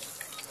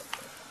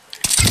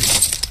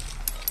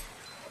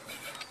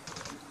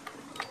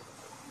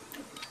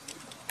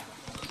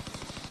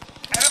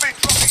 Enemy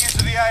dropping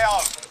into the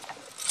AO.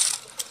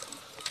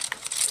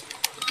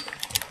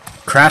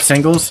 Kraft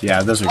singles?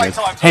 Yeah, those are good.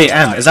 Hey,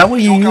 M, is that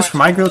what you use for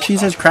my grilled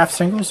cheeses? Kraft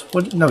singles?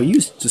 What? No, you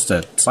use just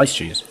a sliced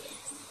cheese.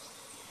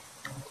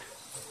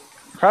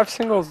 Kraft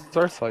singles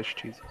are sliced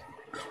cheeses.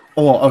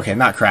 Oh, well, okay,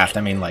 not Kraft.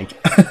 I mean like,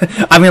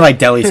 I mean like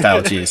deli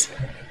style cheese.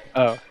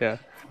 Oh, yeah.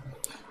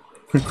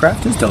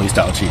 Kraft is deli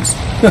style cheese.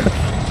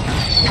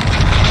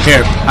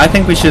 Here, I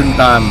think we should.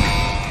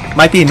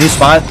 Might be a new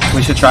spot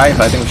we should try,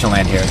 but I think we should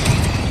land here.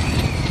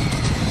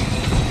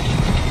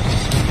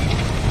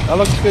 That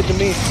looks good to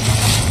me.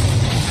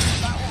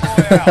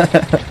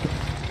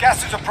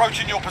 Gas is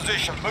approaching your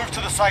position. Move to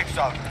the safe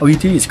zone. Oh, you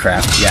do use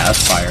Kraft? Yeah,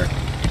 that's fire.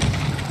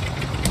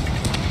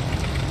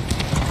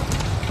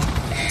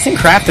 Isn't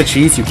Kraft the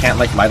cheese you can't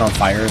like light on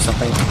fire or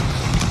something?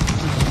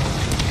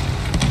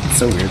 It's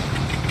so weird.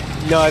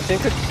 No, I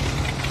think it's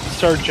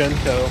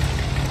Sargento.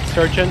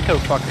 Sargento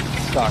fucking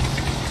sucks.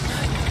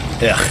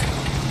 Yeah.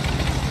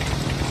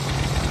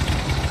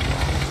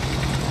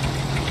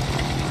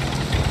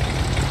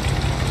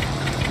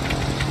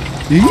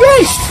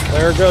 Yikes!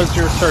 There goes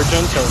your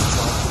Sargento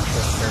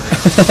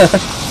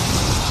sponsorship,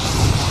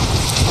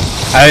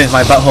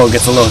 My butthole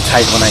gets a little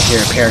tight when I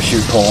hear a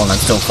parachute pull and I'm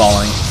still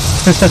falling.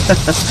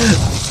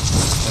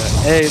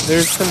 Hey,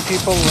 there's some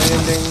people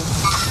landing.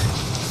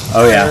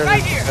 Oh yeah.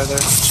 Right here. I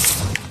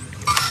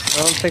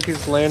don't think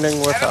he's landing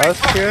with Enemy us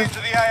dropping here. into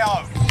the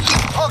AO.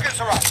 Targets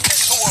are up. Get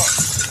to work.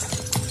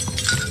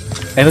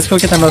 Hey, let's go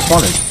get that most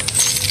wanted.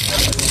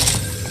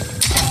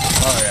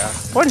 Oh yeah.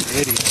 What an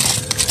idiot.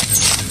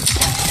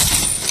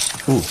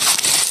 Ooh.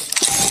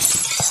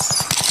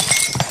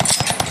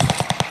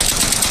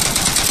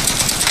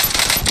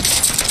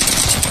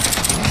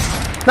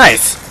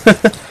 Nice.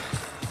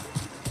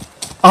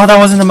 Oh, that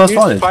wasn't the most He's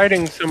wanted.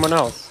 fighting someone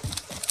else.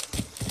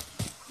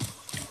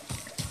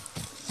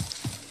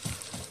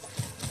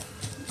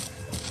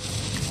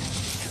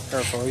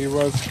 Careful, he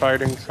was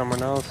fighting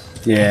someone else.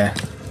 Yeah.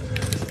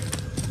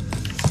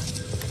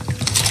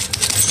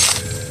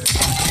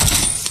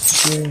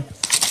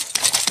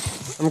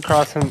 I'm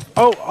crossing.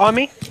 Oh, on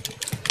me.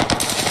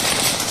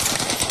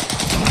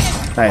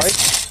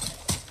 Nice.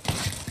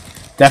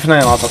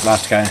 Definitely not the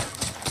last guy.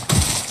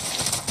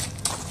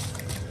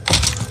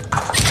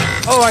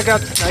 Oh, I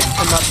got sniped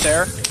from up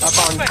there,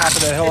 up on top of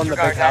the hill in the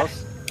big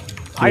house.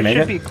 I make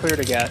should it? be clear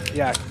to get.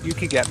 Yeah, you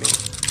could get me.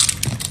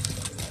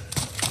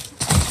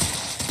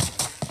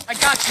 I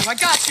got you. I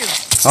got you.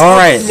 All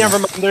right. Never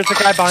mind. There's a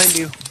guy behind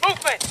you.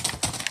 Movement.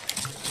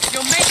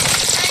 You'll make it.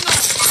 Hang on.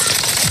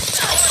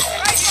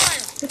 Right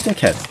here.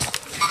 Dickhead.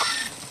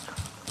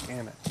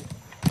 Damn it.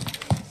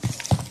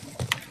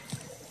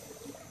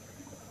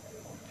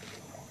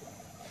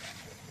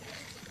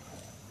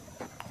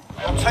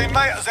 Your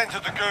teammate has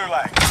entered the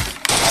gulag.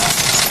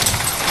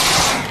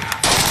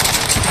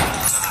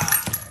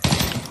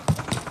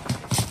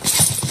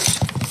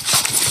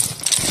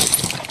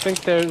 I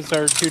think those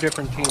are two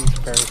different teams,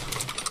 Paris.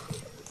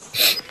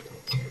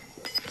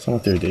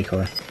 Someone threw a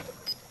decoy.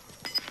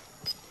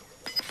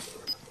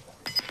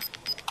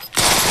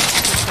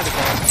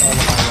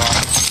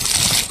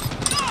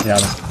 Yeah.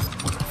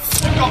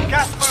 You've got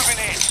gas moving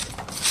in.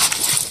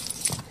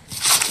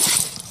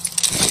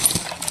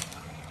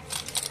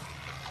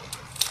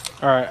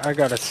 Alright, I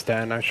got a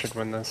stand. I should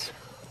win this.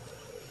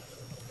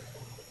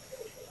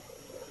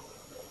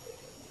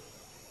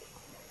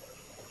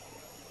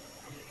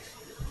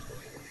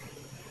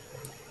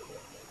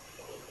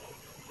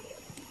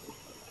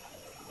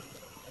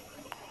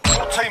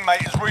 Your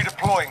teammate is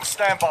redeploying.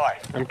 Stand by.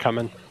 I'm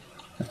coming.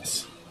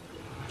 Nice.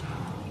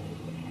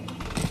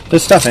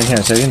 There's stuff in here,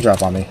 so you can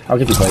drop on me. I'll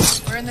give you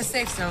plates. We're in the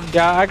safe zone.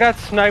 Yeah, I got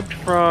sniped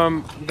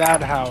from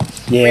that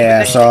house.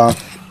 Yeah, so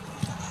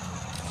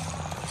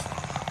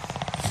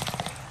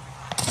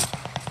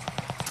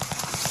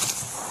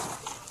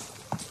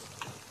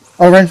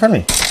Oh, right in front of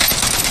me.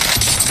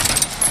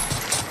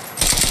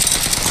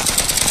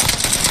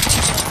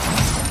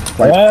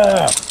 Right.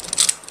 Yeah.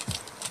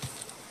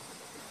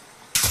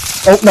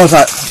 Oh, no, it's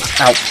not.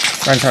 Ow.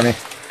 Right in front of me.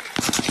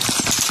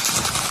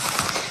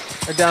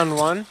 I downed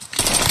one.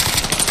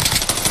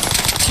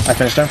 I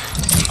finished him.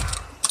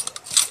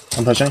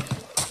 I'm pushing.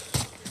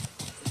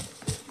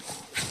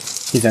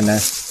 He's in there.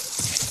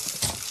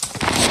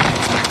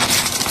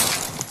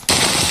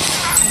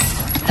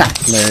 Ha!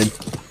 Nerd.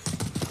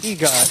 He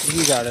got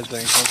his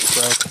ankles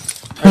broke.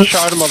 I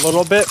shot him a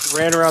little bit,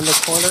 ran around the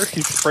corner,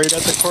 he sprayed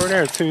at the corner,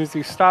 as soon as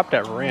he stopped,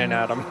 I ran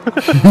at him.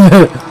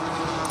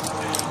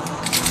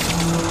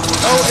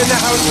 Oh, in the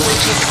house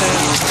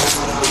resistance.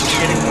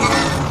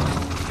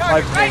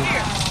 Target right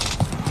here.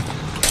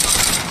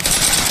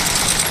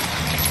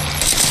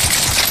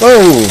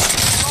 Whoa!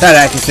 That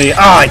accuracy. Oh,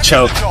 I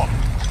choked.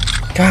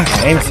 God,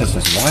 my aim assist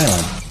was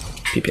wild.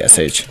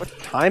 PPSH. What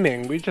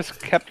timing? We just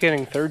kept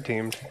getting third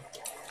teamed.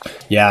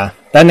 Yeah,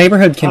 that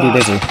neighborhood can be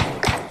busy.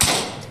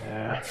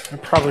 Yeah, I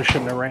probably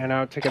shouldn't have ran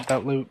out to get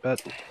that loot, but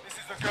This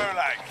is the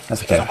Gulag.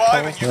 That's okay.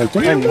 Surviving, you Like,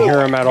 I didn't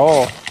hear him at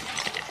all.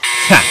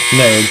 Ha!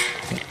 Nerd.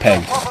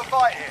 Peg. proper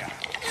fight here.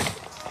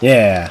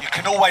 Yeah. You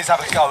can always have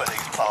a go at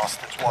these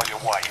bastards while you're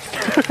waiting.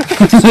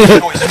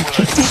 Choice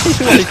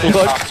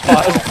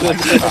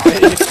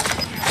words.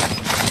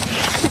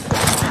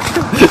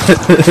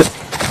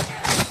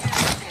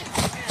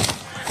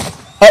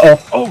 Uh-oh.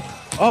 Oh!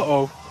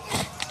 Uh-oh.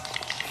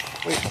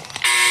 Wait.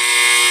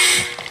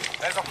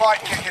 There's a fight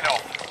kicking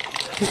off.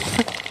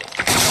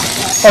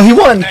 Oh, he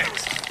won!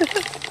 Next.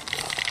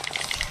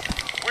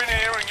 Win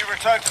here and you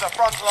return to the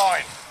front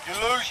line. You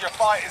lose, your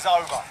fight is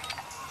over.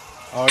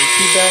 Oh, is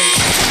he dead?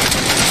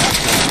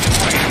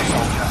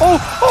 Go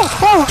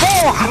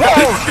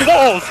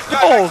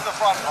back to the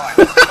front line.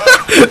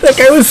 That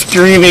guy was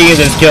screaming in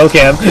his kill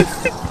cam.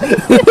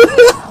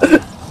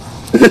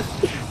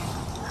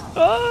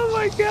 Oh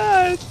my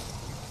god!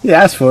 He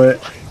asked for it.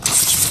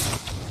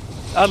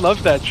 I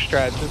love that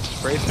strat, just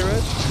spray through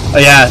it. Oh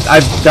yeah,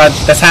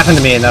 that's happened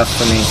to me enough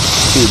for me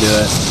to do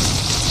it.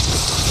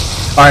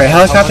 Alright,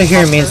 helicopter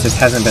here means this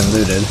hasn't been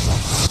looted.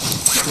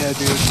 Yeah,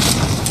 dude.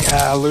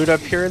 Yeah, loot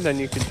up here, and then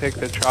you can take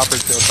the chopper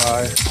to a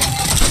buy.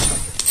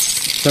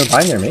 So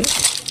buy near me?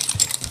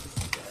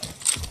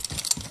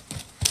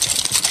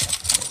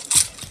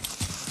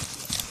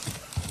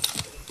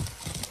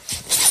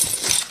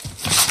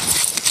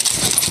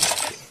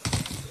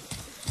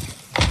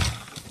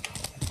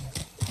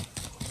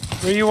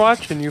 What are you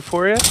watching,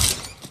 Euphoria?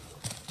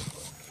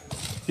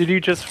 Did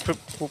you just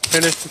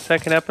finish the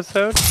second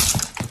episode?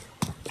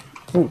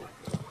 Ooh.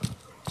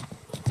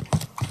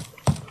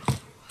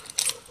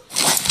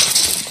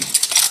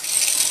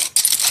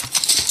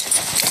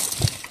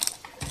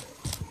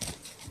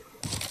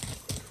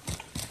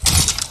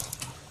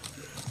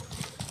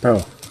 Bro,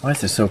 why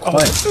is this so Oh,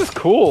 quiet? this is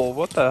cool.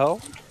 What the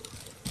hell?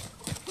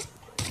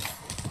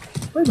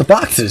 Where are the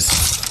boxes?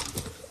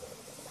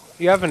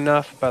 You have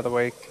enough, by the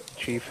way,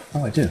 Chief.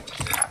 Oh, I do.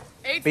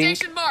 Aid Bink.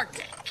 station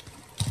marked.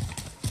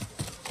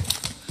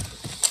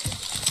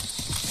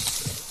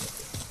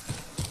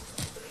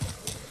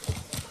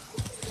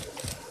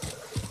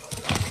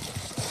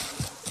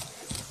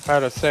 I had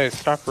to say,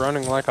 stop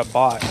running like a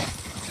bot.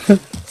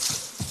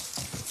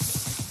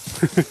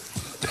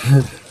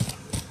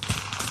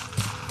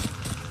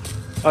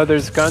 Oh,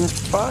 there's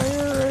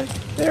gunfire right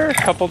there. A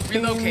couple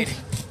teams. Relocating.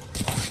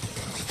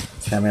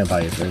 Okay, I'm gonna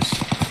buy you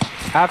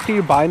first. After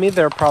you buy me,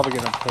 they're probably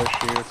gonna push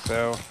you,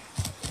 so.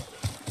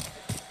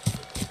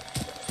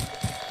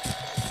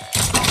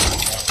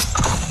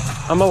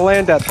 I'm gonna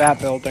land at that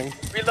building.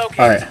 Relocating.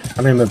 Alright,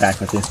 I'm gonna move back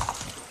with you.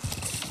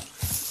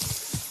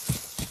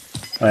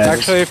 Alright,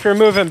 Actually, if you're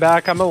moving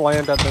back, I'm gonna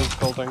land at those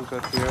buildings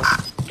with you.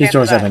 these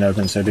doors have been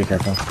open, so be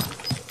careful.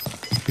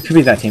 It could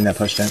be that team that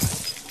pushed in.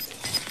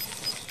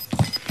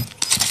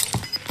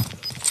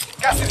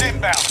 Gas is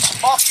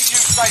inbound. Marking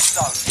you safe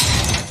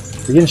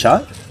zone. You getting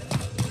shot?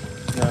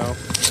 No.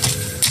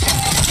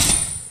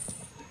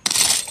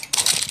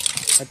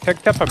 I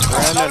picked up a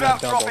brand and a Loadout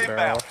double drop barrel.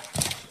 inbound.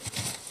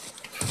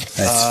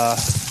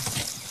 Nice.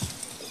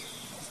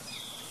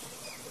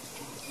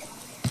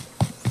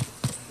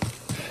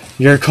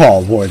 Your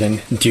call,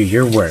 Warden. Do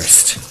your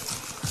worst.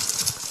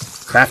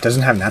 Craft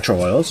doesn't have natural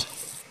oils?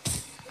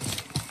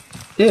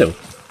 Ew.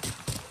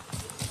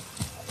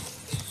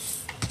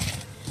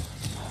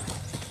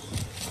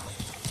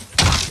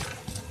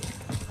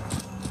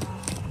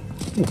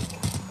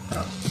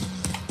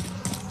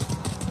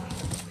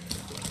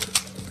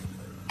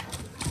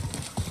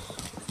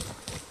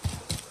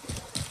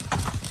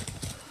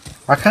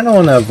 I kind of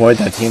want to avoid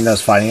that team that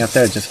was fighting up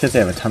there just because they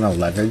have a ton of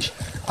leverage.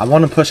 I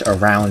want to push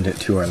around it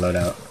to our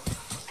loadout.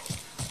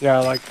 Yeah,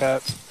 I like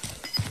that.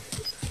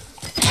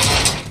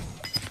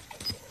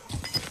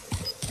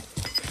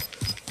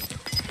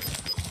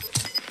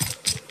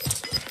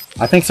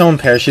 I think someone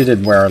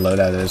parachuted where our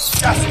loadout is.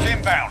 Gas is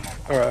inbound.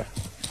 Alright.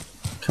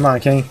 Come on,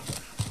 Kenny.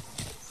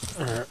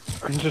 Alright.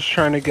 I'm just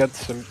trying to get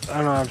some.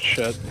 I don't have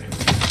shit.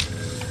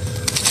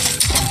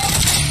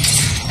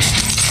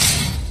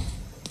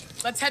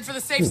 Let's head for the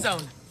safe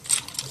zone.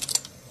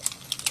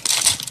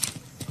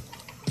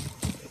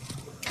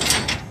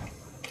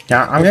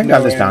 Yeah, I'm gonna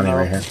grab this bounty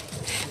right here.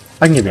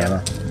 I can give you ammo.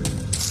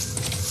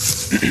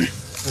 Let's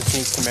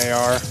need some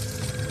AR.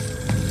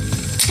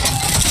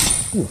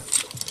 Ooh.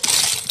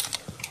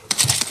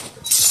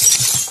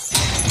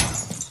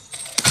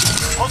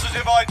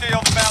 Positive ID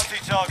on the bounty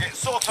target.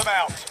 Sort them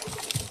out.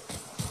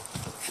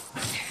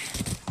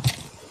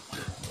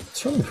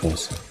 It's really cool.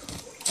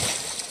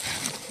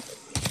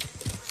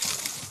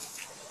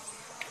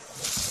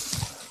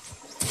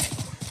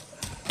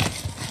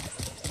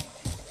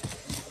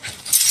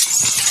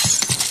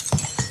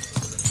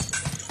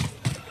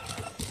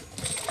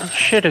 This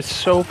shit is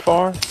so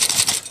far.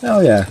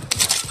 Oh yeah.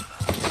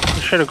 I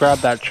should have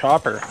grabbed that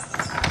chopper.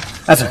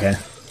 That's okay.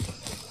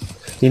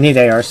 Do you need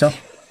AR still?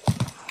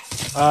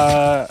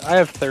 I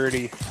have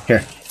 30. Here.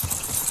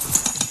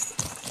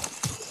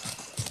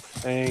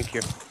 Thank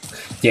you.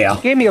 Yeah.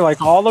 You gave me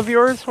like all of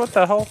yours? What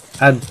the hell?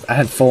 I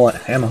had full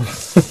ammo.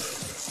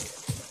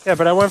 Yeah,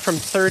 but I went from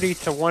 30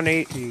 to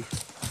 180.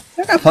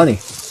 I got plenty.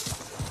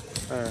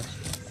 Alright.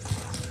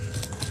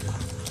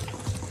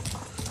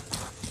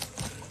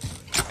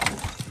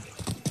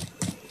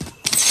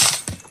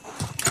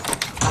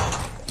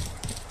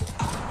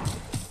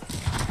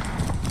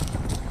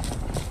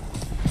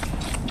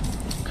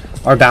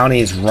 Our bounty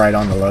is right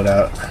on the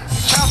loadout.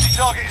 Bounty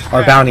target is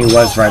Our down. bounty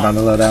was right on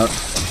the loadout.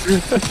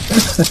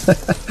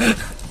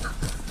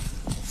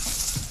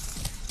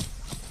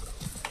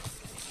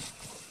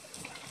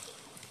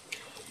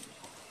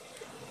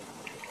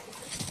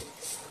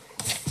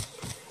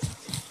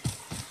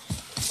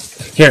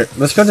 Here,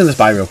 let's go to this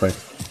buy real quick.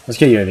 Let's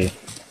get UAV.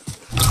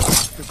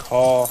 Good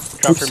call.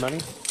 Drop your money.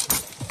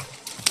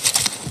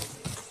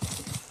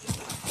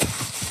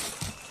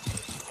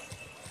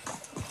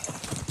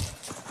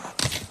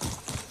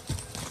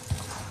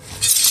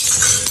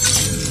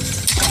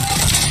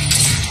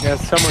 Yeah,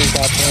 someone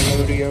got their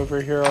loadie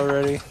over here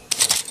already.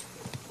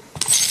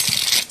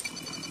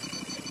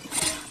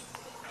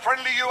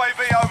 Friendly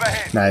UAV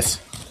overhead. Nice.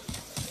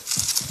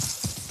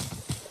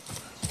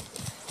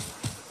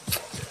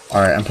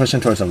 Alright, I'm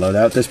pushing towards the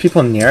loadout. There's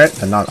people near it,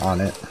 but not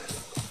on it.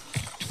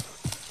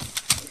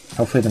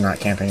 Hopefully they're not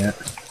camping it.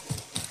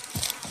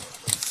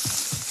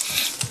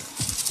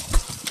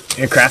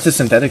 You crafted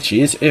synthetic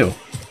cheese? Ew.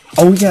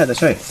 Oh yeah,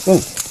 that's right. Whoa.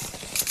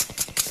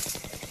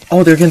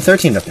 Oh, they're getting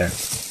 13 up there.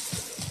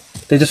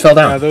 They just fell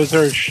Yeah, down. those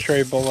are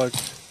stray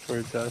bullets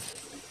towards us.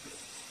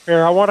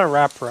 Here, I want to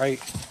wrap right.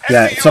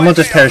 Yeah, Enemy someone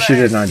just UAV parachuted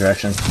overhead. in our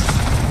direction.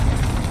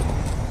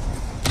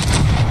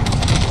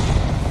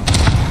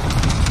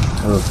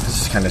 Oh,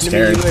 this is kind of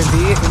scary. Enemy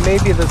UAV, and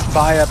maybe this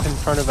buy up in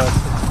front of us.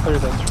 Let's clear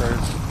this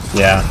first.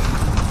 Yeah.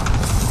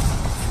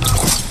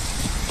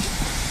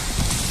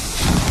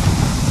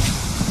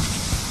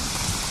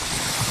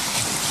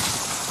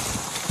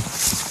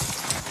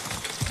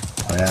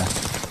 Oh yeah.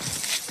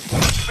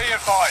 Be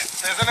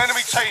advised, there's an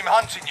enemy team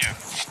hunting you.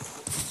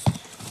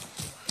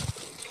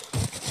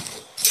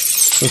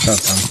 Who's that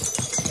from?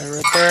 They're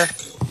right there.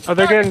 Oh,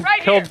 they're getting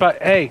Right killed here. by...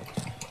 Hey,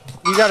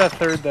 we gotta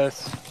third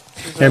this.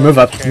 There's Here, a move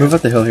up. chance. Move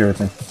up the hill here with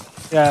me.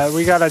 Yeah,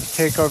 we gotta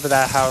take over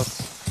that house.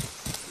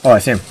 Oh, I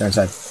see him. They're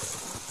inside.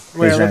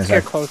 Wait, He's right let's get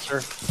inside. closer.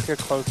 Let's get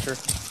closer.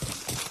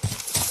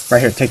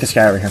 Right here. Take this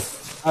guy over here.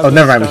 I Oh, was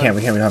never mind. We done. can't.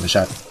 We can't. We don't have a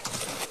shot.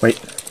 Wait.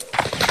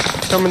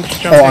 Someone's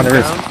jumping Oh, on the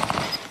roof. down.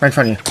 Right in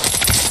front of you.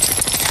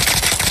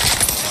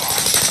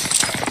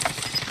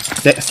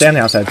 Stay on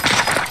the outside.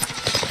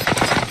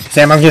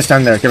 Sam, I'm gonna get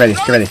stunned there. Get ready.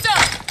 Get ready.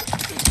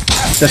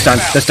 They're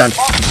stunned. They're stunned.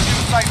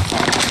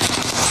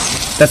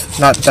 That's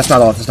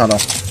not all. That's not all.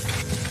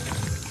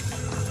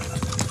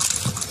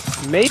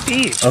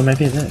 Maybe. Oh,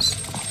 maybe it is.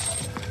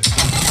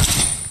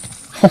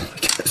 Oh my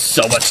god, there's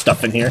so much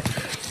stuff in here.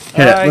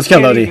 Here, let's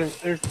get Lodi.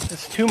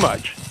 It's too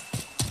much.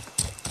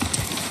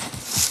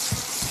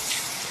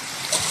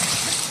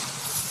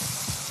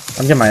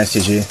 I'm getting my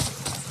STG.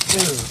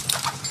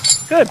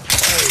 Good.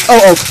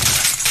 Oh.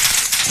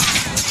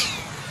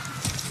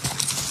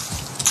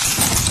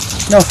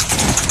 No.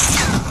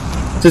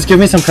 Just give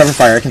me some cover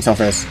fire. I can self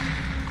res.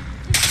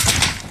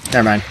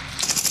 Never mind.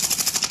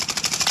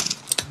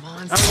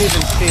 I don't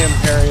even see him,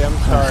 Harry. I'm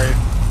sorry.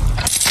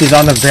 He's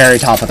on the very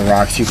top of the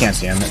rocks. You can't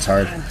see him. It's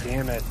hard. God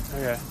damn it.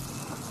 Okay.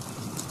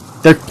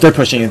 They're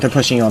pushing you. They're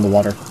pushing you on the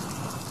water.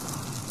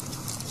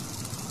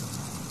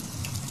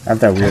 I have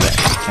that weird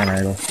camera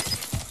angle.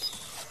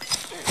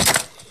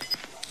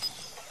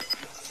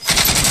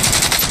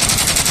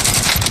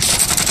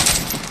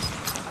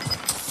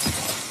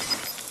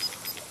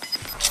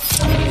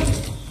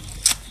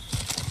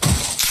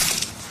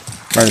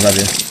 Right above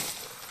you.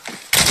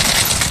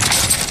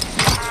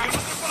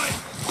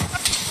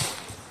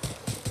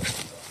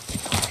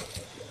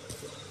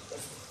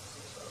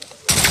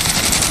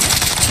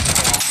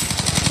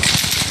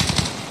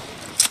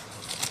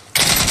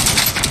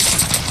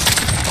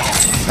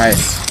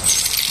 Nice.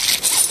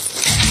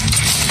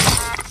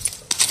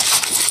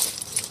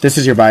 This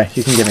is your buy.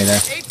 You can get me there.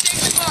 Aid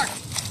station marked.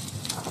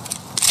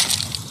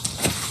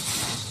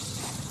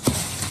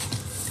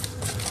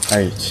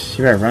 Alright,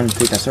 you better run and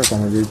take that circle,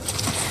 my dude.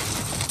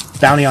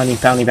 Bounty on you,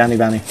 bounty, bounty,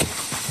 bounty.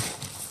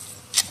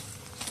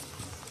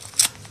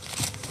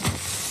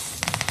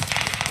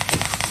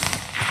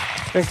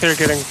 I think they're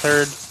getting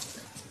third.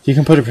 You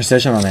can put a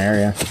precision on the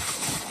area.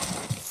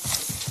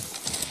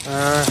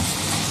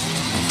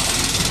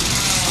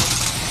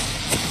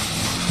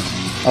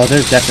 Oh,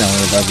 there's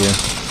definitely above you.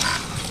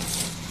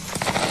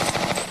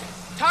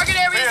 Target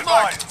area Be is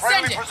marked. advised,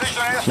 friendly Send it.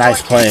 precision airstrike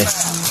Nice play. inbound.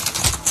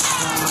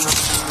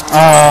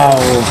 Oh.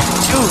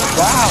 Dude,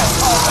 wow.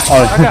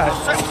 Oh, I got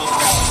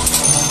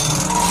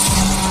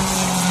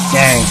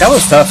dang, that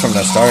was tough from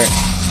the start.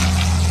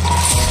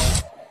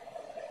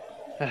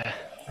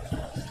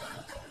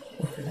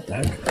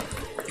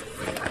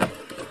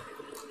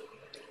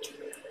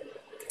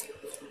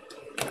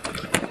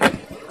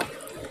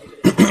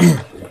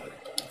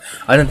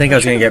 I didn't think I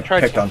was gonna get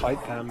tried picked to on.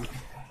 fight them.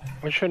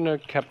 We shouldn't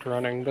have kept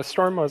running. The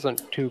storm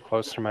wasn't too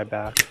close to my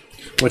back.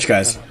 Which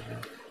guys?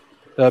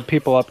 The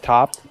people up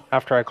top,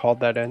 after I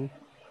called that in.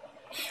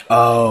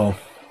 Oh.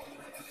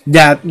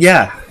 Yeah,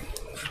 yeah.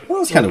 Well,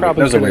 it was kind of weird.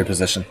 That was a could've- weird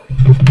position.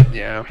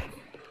 Yeah.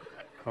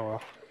 Oh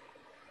well.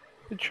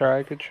 Good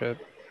try, good shit.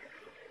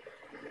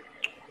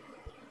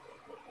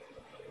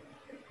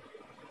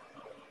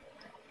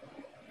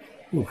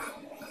 I'm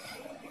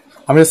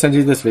gonna send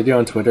you this video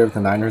on Twitter of the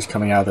Niners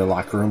coming out of their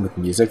locker room with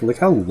music. Look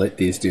how lit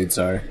these dudes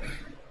are.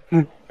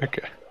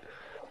 Okay.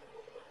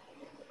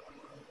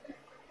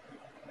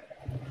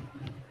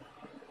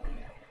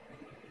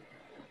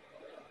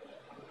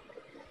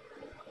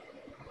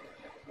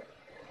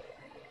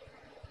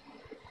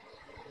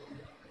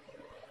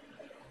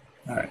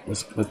 Alright,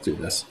 let's do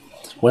this.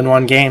 Win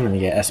one game and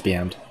you get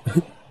SBM'd.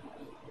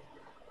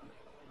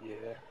 Yeah.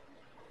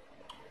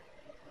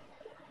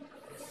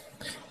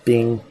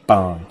 Bing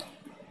bong.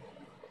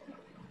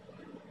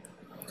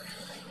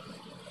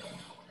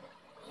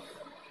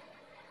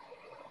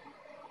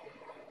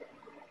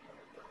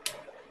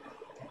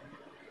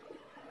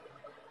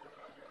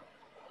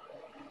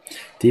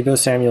 Deebo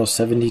Samuel's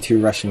 72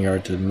 rushing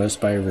yards, the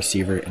most by a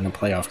receiver in a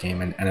playoff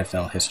game in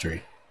NFL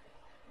history.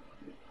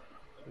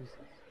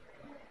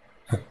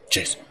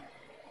 Jeez.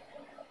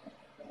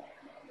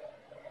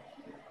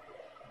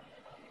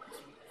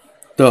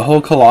 The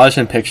whole collage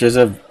and pictures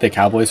of the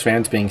Cowboys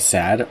fans being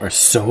sad are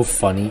so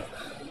funny.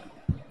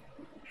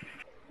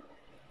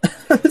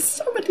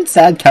 So many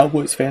sad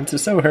Cowboys fans are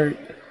so hurt.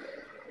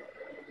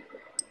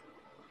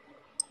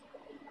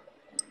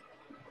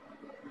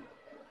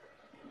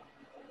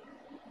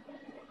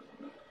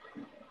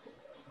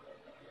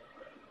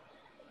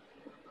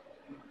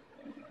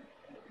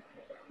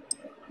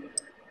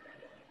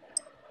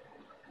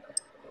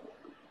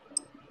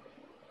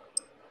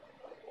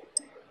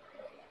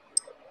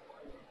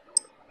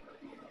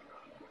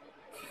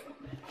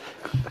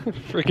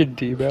 Freaking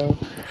Debo.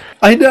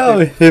 I know,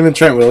 him and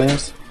Trent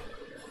Williams.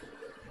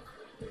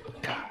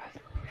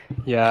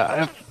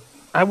 Yeah,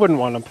 I wouldn't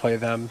want to play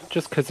them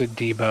just because of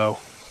Debo.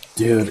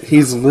 Dude,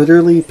 he's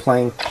literally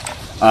playing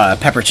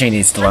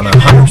Peppercini's Dilemma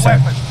 100%.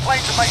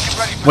 Planes are making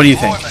ready for What do you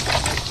think? deployment.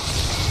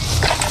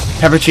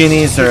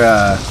 Peppercinis or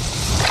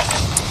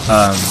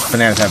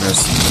banana peppers?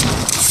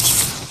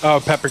 Oh,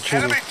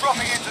 peppercini. Enemy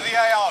dropping into the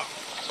AO.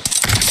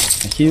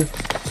 Thank you.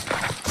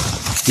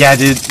 Yeah,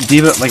 dude,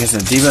 Debo, like I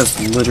said, Debo's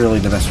literally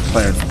the best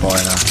player in football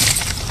right now.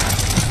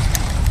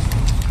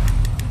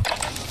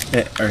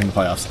 Or in the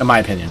playoffs, in my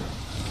opinion.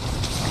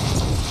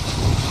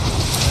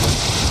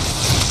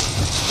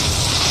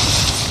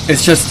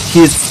 It's just,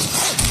 he's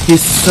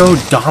so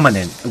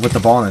dominant with the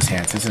ball in his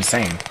hands. It's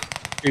insane.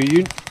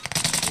 You,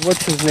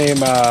 what's his name?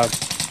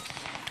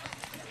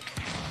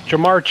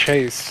 Jamar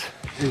Chase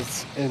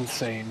is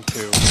insane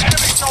too. Enemy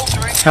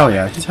soldier in. Hell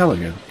yeah, he's hella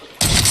good.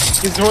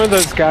 He's one of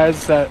those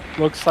guys that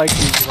looks like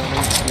he's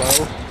running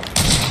slow,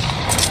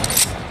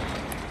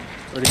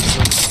 but he's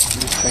just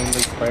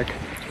insanely quick.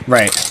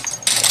 Right.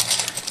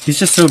 He's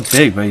just so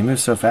big, but he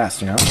moves so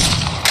fast, you know?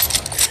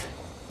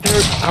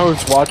 I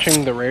was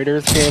watching the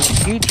Raiders game.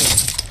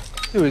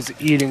 He was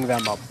eating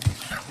them up.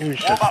 He was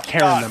just Warm-up tearing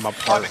done. them Time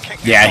apart. to kick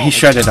Yeah, this he off.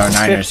 shredded our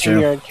Niners, too.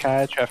 15-yard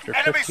catch after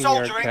Enemy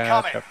 15-yard soldier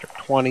catch incoming. after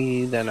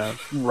 20, then a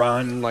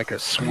run like a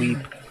sweep.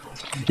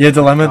 Yeah,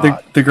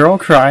 Dilemma, the girl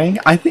crying,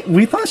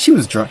 we thought she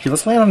was drunk.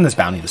 Let's land on this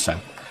bounty this time.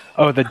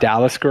 Oh, the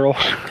Dallas girl.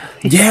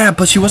 Yeah,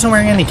 but she wasn't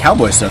wearing any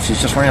cowboy stuff.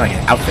 She's just wearing like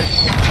an outfit.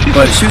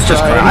 But she was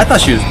just crying.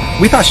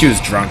 We thought she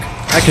was drunk.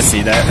 I could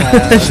see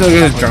that. She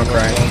looked like drunk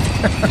crying.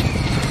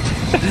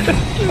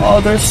 Oh,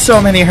 there's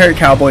so many hurt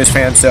Cowboys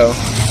fans, though.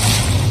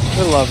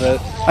 I love it.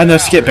 I know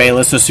Skip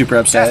Bayless was super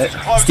upset.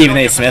 Stephen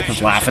A. Smith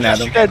was laughing at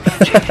him.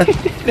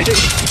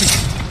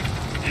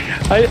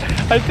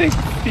 I think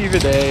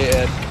Stephen A.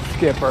 and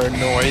Skip are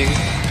annoying,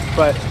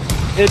 but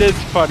it is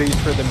funny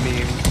for the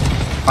meme.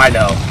 I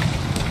know.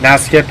 Now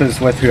Skip is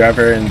with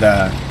whoever, and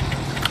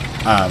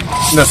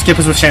no, Skip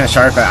is with Shannon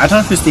Sharp. I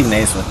don't know who Stephen A.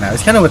 is with now.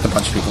 He's kind of with a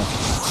bunch of people.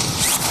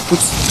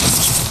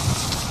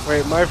 Oops.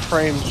 Wait, my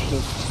frame's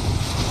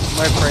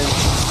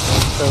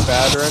so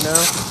bad right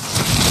now.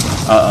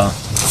 Uh-oh.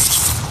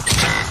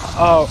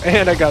 Oh,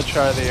 and I got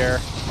shot of the air.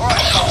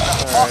 Alright,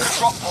 Doctor. Mark a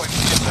drop point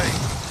for your team.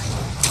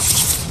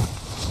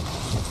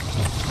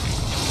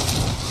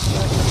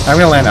 I'm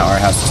gonna land at our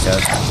house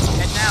instead.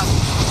 Head now.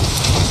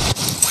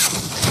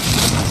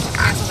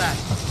 Cancel that.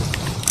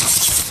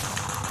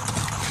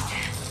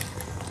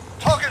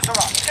 Targets are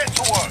up. Get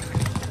to work.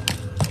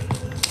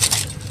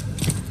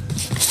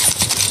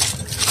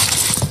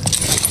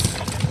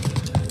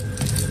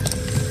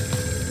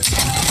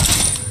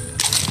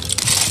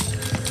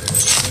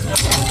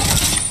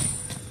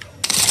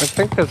 I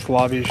think this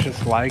lobby is just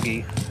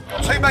laggy.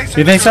 Teammates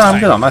You in think so? the I'm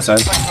good on my side.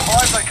 If they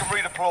survive, they can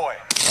redeploy.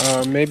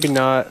 Maybe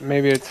not.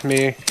 Maybe it's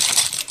me.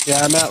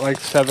 Yeah, I'm at like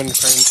 7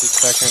 frames a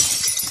second.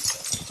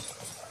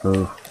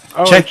 Ooh.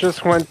 Oh, Check. it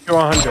just went to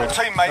 100. Your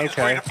teammate is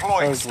Okay, that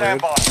redeploying. was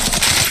Stand weird. by.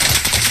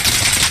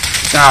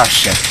 Ah,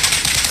 shit.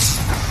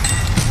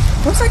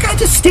 What's that guy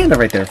just standing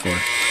right there for?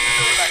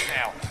 Back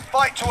now.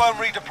 Fight to earn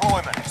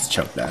redeployment. Let's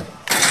choke that.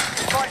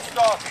 Fight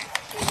started.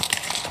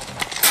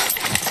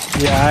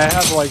 Yeah, I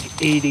have like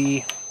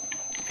 80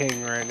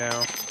 ping right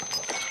now.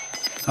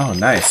 Oh,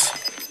 nice.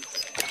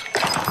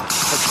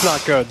 That's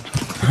not good.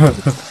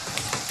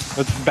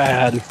 That's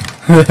bad.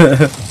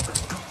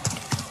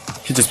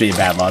 Could just be a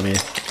bad lobby. We've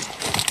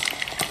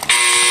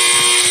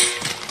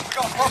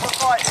got a proper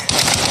fight here.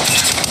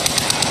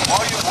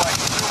 While you wait,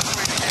 feel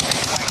free to give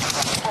these wings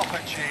a proper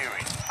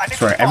cheering. And if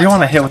Swear, you everyone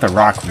I find hit with a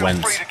rock feel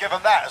wins. free to give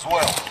them that as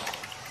well.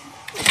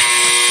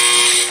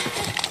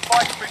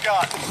 Fight's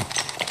begun.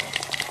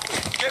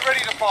 Get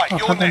ready to fight. Oh,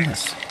 You're how about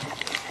next. this?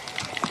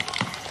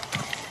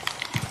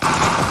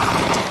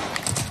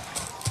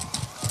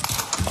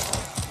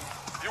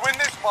 You win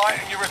this fight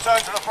and you return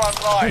to the front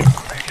line.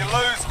 If you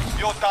lose,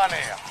 you're done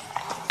here.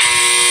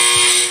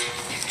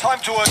 Time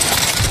to earn.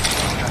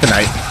 Good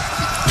night.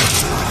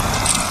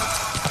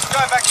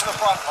 Going back to the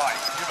front line.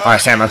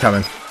 Alright, Sam, I'm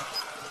coming.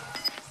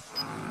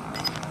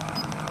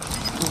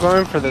 I'm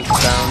going for this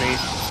bounty.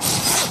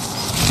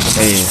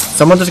 Hey,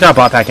 someone just got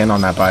bought back in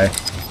on that buy. I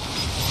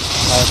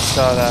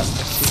saw that. I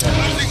see that.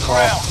 Losing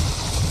ground.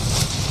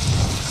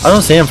 I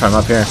don't see him from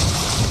up here.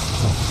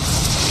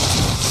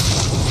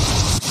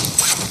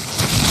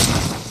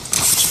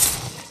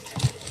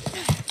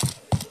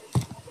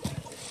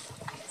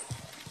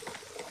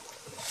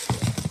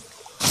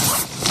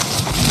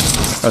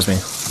 That was me.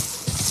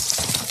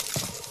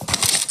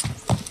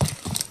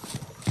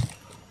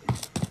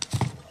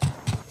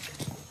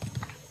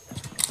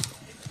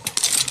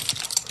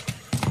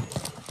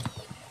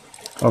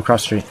 Oh,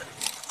 across the street.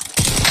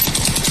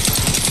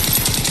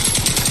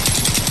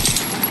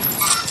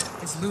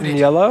 It's In looted.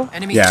 yellow?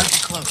 Enemy Yeah,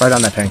 close. right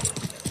on that ping.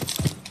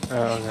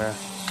 Oh, okay.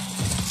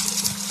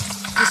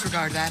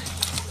 Disregard that.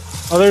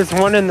 Oh, there's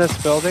one in this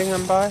building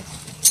I'm by?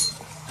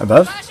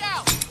 Above? Flash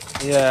out.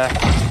 Yeah.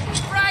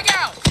 Frag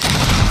out.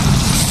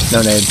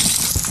 No nade.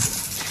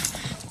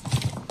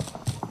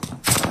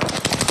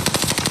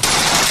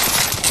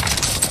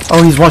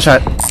 Oh, he's one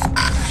shot.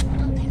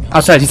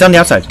 Outside, he's on the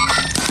outside.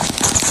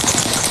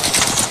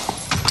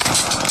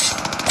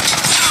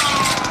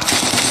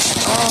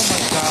 Oh my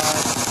god.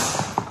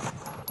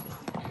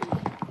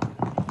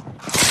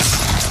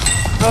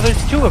 Oh,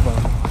 there's 2 of them.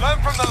 Learn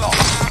from the loss.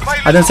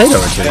 I didn't say there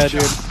were two. Yeah,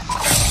 dude.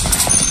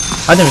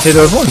 I didn't say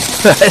there was one. I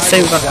said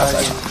it was on the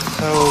outside.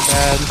 So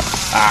bad.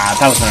 Ah,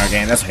 that wasn't our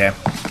game. That's okay.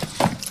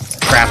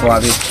 Crap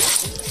lobby.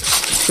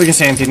 We can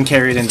say him didn't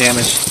carry it in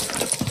damage.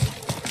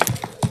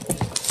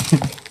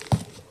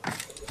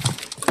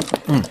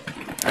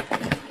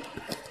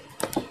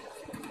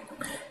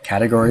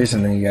 Categories,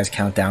 and then you guys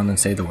count down and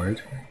say the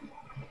word.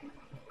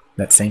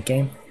 That sync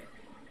game?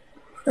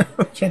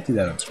 Can't do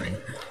that on stream.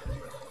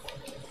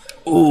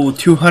 Ooh,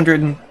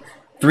 200 and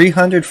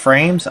 300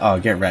 frames? Oh,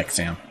 get wrecked,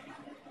 Sam.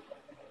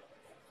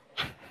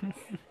 I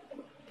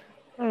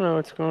don't know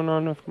what's going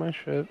on with my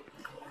shit.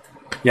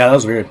 Yeah, that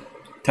was weird.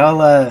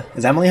 Tell,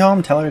 is Emily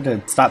home? Tell her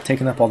to stop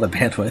taking up all the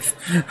bandwidth.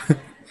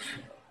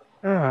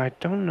 Oh, I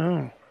don't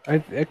know.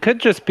 It could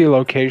just be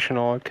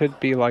locational. It could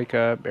be like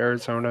a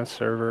Arizona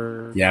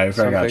server. Yeah, we've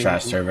probably got a something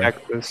trash in server.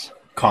 Texas.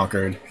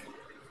 Conquered.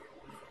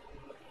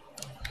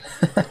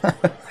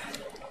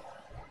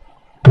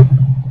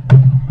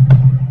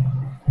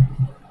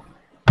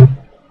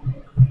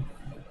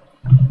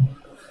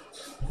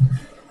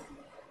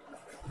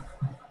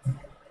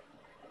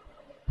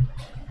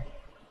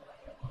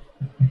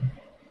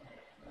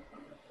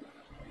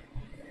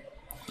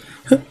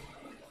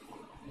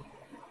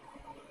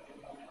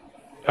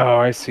 Oh,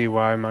 I see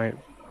why I might.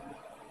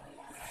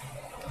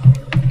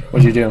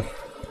 What'd you do?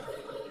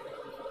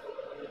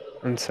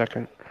 1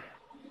 second.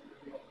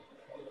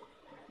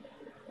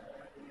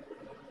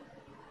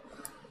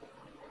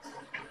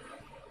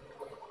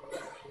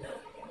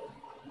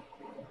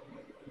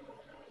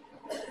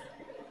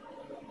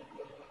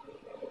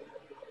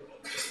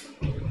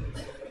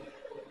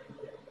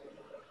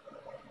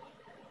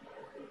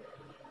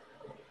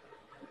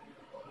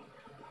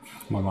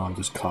 My mom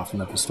just coughing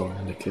up a storm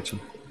in the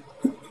kitchen.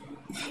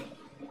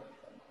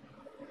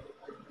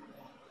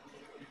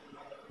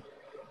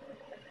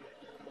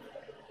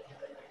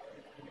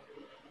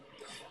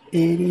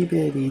 Itty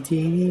bitty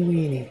teeny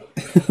weeny.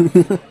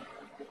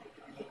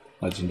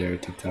 Legendary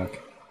TikTok.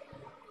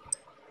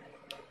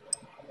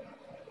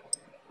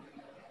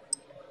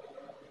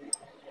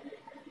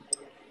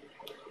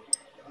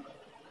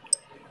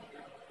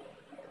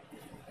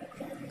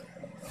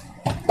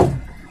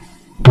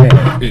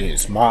 Where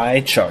is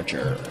my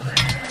charger?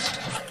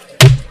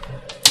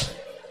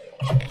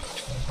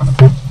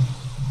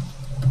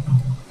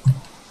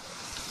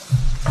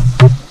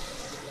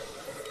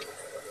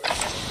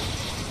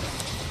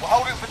 We're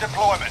holding for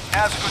deployment.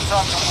 Now's a good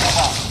time to warm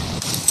up.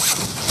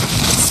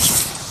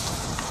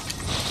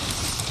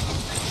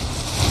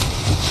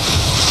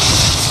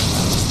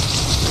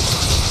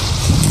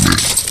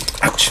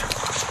 Ouch.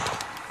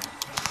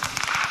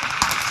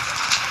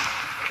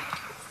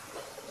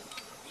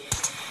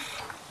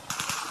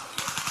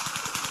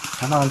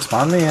 Come on,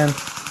 spawn me in.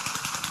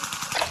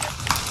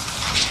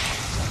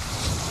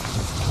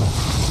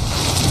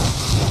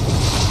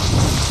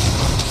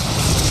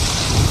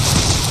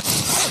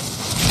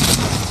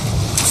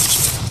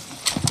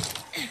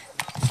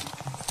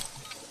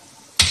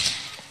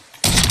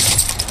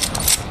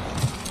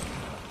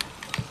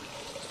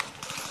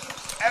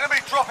 Enemy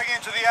dropping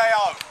into the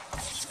AO.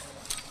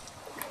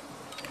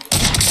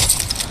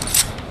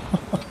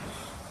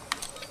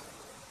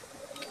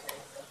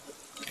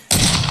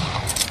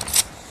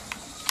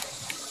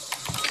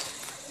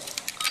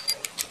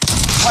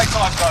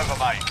 Playtime's over,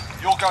 mate.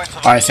 You're going to.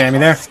 Alright, Sammy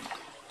there?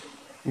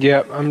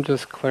 Yep, I'm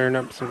just clearing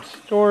up some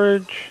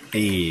storage.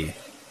 Hey.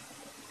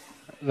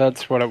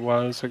 That's what it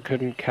was. I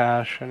couldn't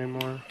cache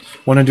anymore.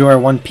 Wanna do our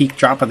one peak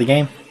drop of the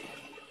game?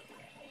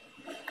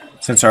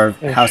 Since our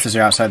houses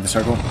are outside the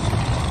circle.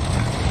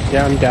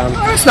 Yeah, I'm down.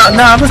 It's not,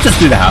 nah, let's just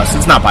do the house.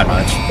 It's not by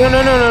much. No.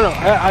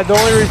 The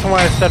only reason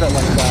why I said it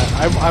like that,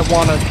 I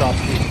want to drop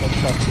these. Let's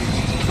drop these.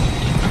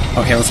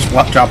 Okay, let's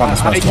drop on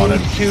this most wanted.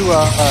 I need to,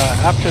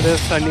 after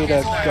this, I need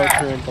to go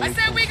through and delete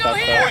some stuff.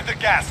 Avoid the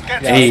gas.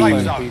 Get to Hey. the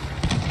safe zone.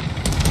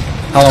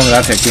 How long will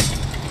that take you?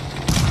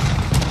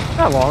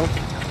 Not long.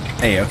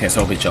 Hey, okay,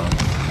 so we'll be chilling.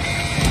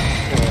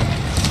 Yeah.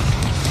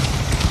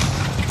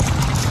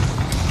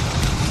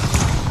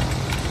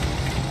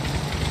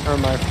 Are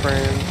my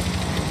friends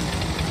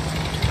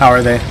How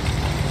are they?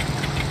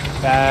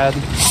 bad?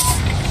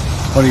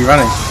 What are you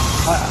running?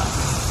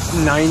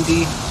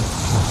 90.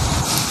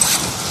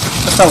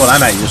 That's not what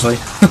I'm at usually.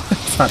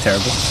 It's not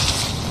terrible.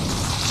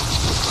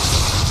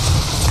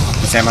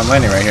 Sam, I'm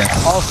landing right here.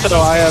 Also,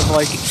 I have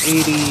like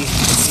 80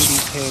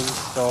 ping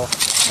still.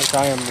 Like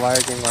I am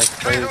lagging like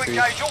Clear to crazy.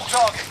 engage all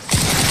targets.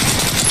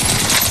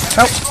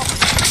 Help!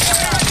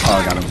 Oh,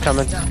 I got him.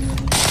 Coming.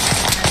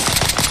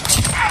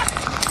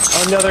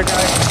 Oh, another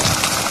guy.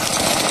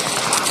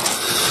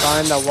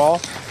 Behind that wall.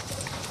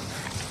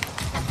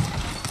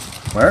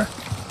 Where?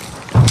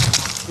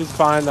 He's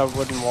behind that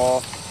wooden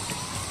wall.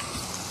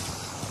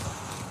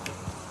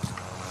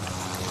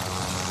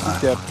 He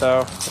dipped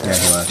though. Yeah,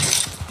 he was.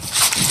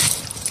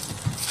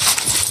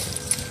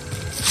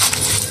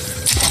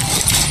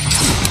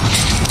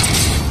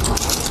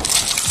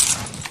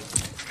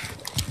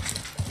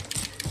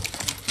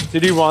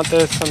 Did you want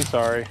this? I'm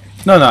sorry.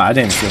 No, I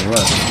didn't see what it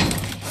was.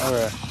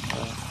 Okay.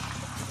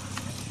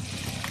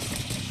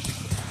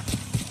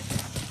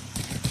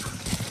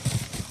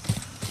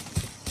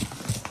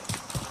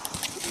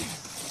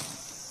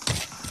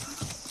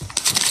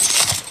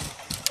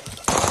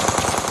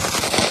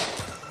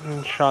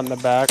 Shot in the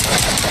back.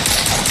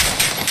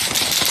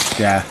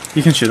 Yeah,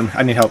 you can shoot him.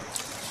 I need help.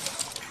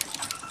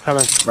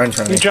 Coming. Right in front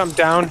of You me. jump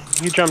down.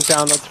 You jump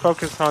down. Let's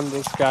focus on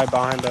this guy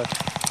behind us.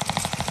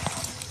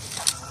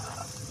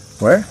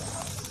 Where?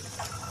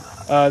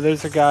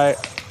 There's a guy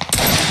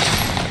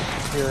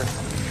here.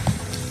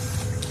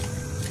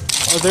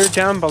 Oh, they're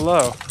down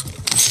below.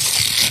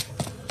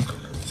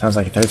 Sounds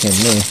like a 13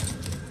 to me.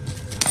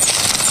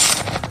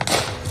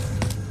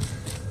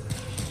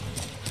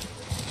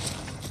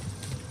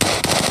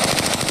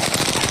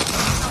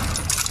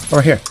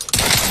 Over here.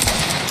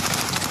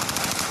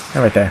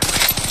 Yeah, right there.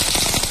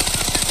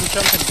 You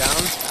jumping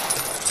down?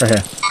 Right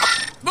here.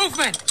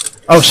 Movement!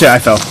 Oh shit, I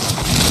fell.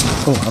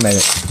 Oh, I made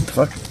it. What the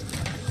fuck?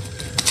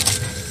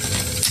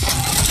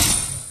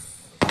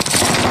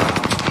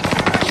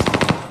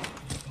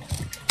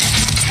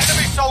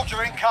 Enemy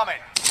soldier incoming.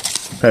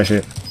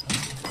 Parachute.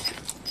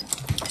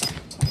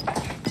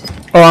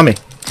 Oh, on me.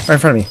 Right in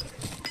front of me.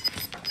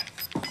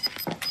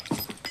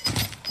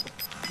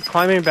 He's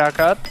climbing back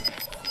up.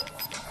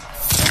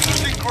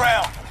 Losing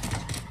ground.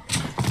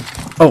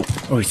 Oh,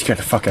 he scared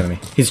the fuck out of me.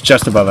 He's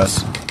just above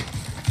us.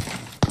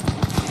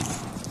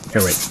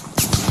 Here, wait.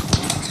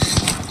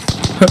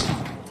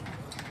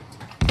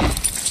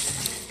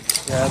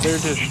 Yeah, they're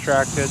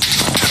distracted.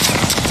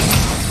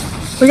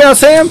 Look out,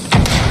 Sam! Here,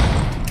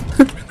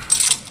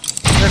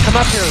 come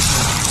up here with me.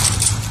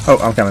 Oh,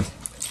 I'm coming.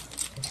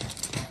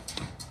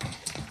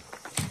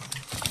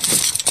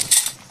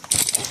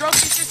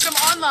 Trophy system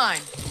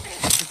online.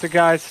 There's a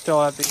guy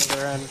still at the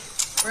other end.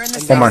 We're in the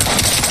One more.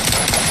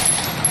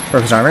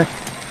 Broke his armor.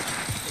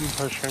 I'm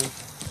pushing.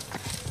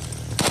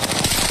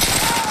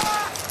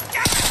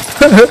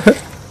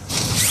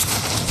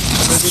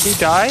 There's Did he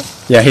die?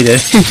 Yeah, he did.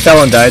 He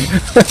fell and died.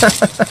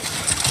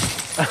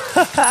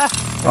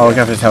 Oh, look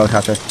out for his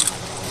helicopter.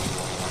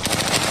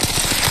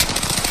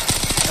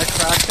 I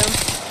cracked him.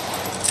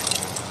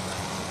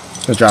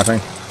 It's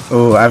dropping.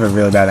 Ooh, I have a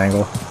really bad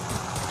angle.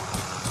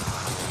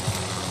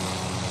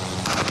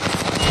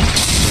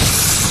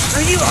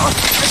 Are you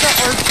off? I got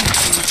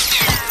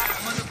RPG.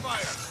 I'm under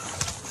fire.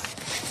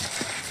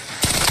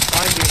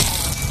 Behind you.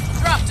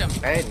 Dropped him.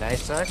 Hey,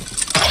 nice suck.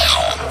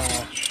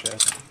 Oh,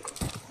 shit.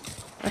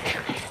 I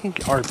think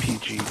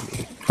RPG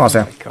me. Come on,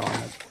 Sam. Oh my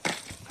god.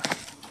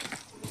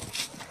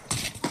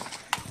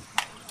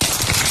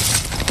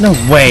 No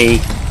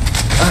way!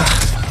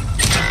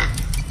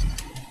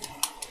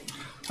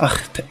 Ugh,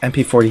 the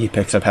MP40 he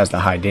picks up has the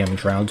high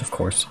damage rounds, of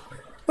course.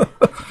 Got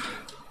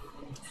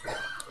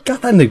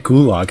that in the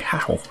gulag,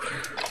 how?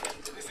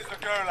 This is the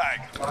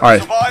Gulag.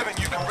 Alright. Survive and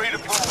you can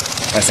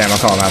redeploy. Hey Sam, I'll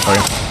call him out for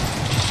you.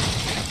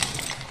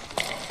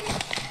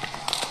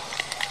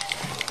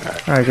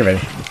 Alright, get ready.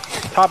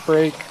 Top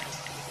break.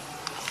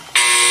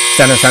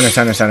 Center, center,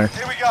 center, center.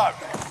 Here we go.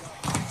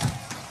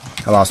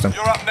 I lost him.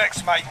 You're up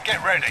next, mate.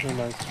 Get ready. Oh,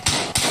 nice.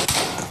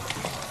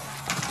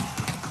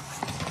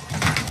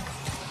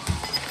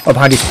 Oh,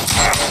 behind you.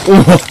 Ooh.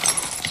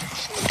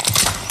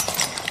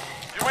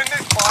 You win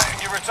this fight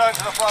and you return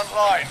to the front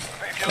line.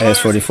 But if you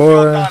AS-44. lose,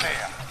 you're done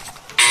here.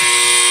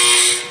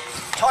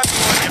 Time to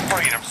earn your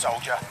freedom,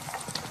 soldier.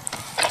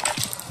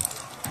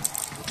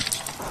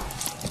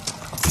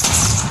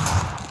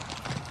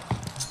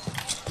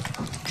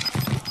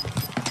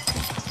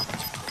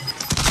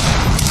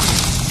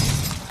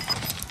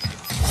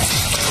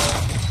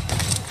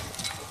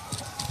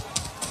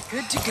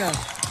 Good to go.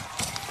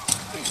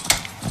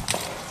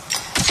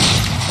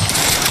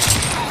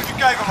 You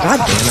gave him a God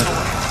proper damn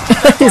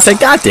sword. it. He said,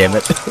 God damn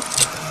it.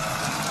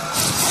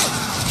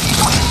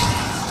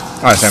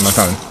 Alright, Sam, I'm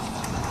coming.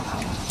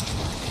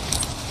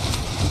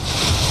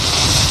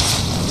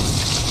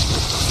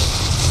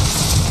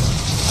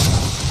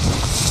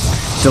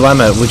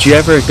 Dilemma, would you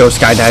ever go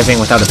skydiving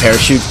without a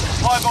parachute,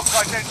 Fly box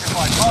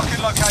identified.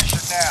 Marking location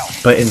now.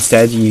 but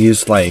instead you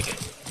use, like,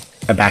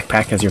 a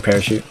backpack as your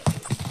parachute?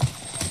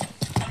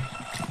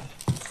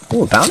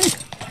 Ooh, a bounty?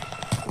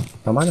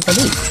 Don't mind if I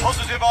do.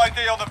 Positive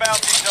ID on the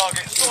bounty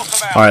target. Sort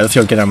them out. Alright, let's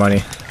go get our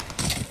money.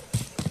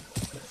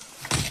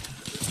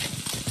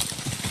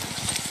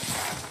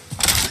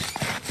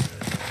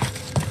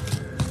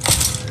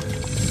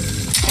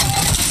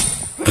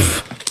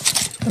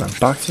 What kind of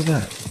box is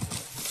that?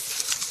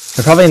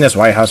 They're probably in this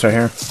White House right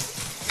here.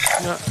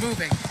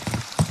 Moving.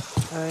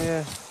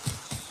 Yeah.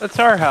 That's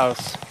our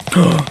house.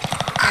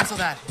 Cancel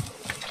that.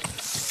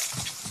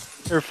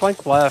 Or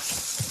flank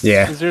left.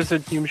 Yeah. 'Cause there's a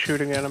team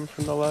shooting at him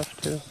from the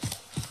left, too.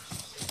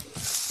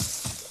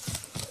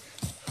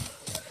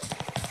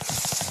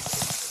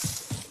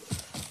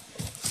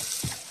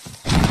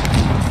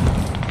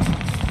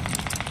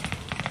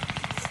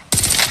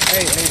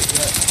 Hey,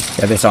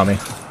 Yeah, they saw me.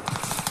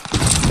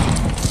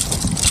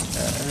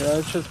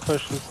 let's just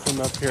push this team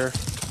up here.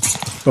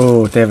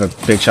 Oh, they have a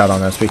big shot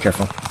on us. Be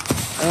careful.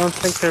 I don't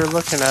think they're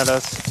looking at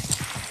us.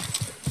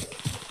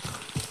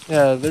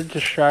 Yeah, they're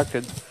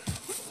distracted.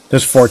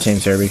 There's 4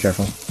 teams here. Be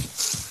careful.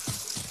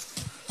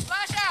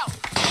 Flash out.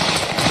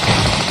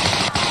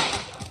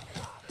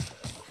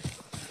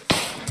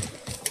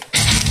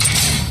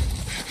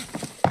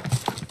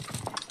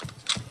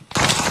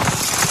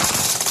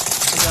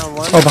 Down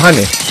one. Oh, behind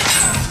me.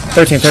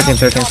 13, 13,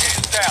 13. Target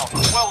is down.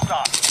 Well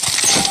done.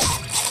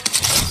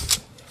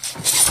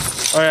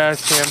 Oh yeah, I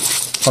see him.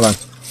 Hold on.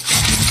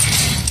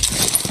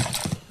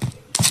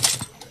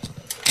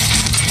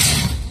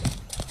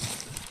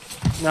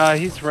 Nah,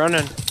 he's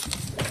running.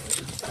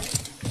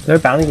 Is there a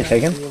bounty to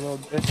take him? You little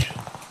bitch.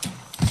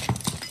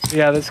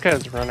 Yeah, this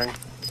guy's running.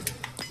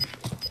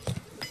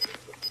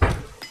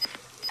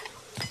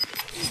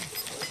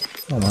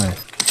 Oh my.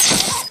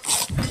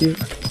 Cute.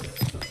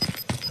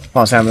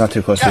 Oh, Sam, not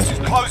too close to Gas you.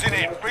 is closing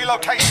in.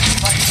 Relocation to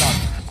safe zone.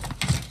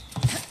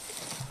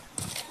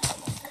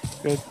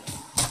 Good.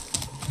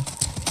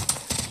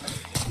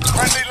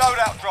 Friendly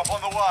loadout drop on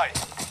the way.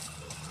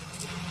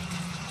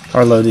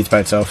 Our load eats by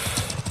itself.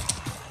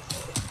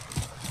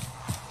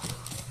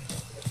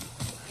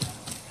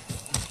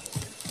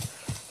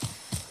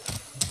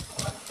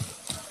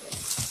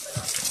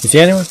 You see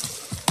anyone?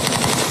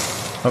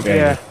 Okay.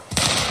 Yeah.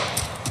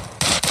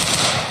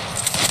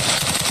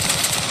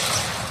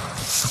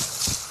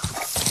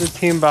 The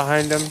team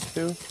behind him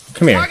too.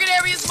 Come here. Target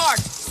area is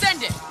marked.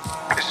 Send it.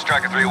 This is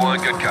Striker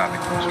 3-1. Good copy.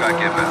 Strike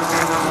inbound.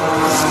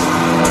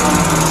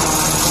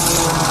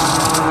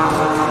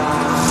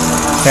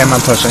 Sam,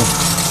 I'm pushing.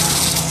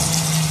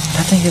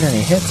 That didn't get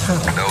any hits? How?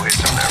 No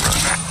hits on that run.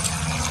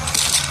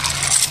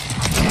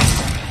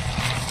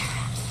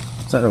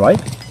 Is that the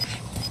white?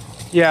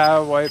 Yeah,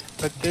 wipe.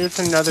 But there's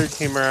another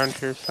team around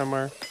here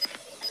somewhere.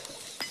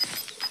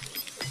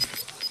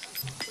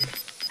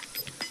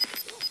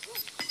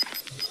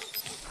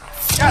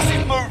 Gas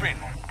is moving.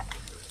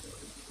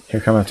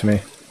 Here, come up to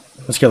me.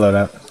 Let's get load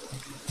out.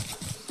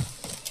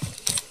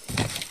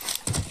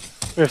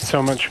 We have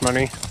so much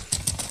money.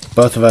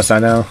 Both of us, I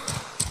know.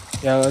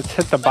 Yeah, let's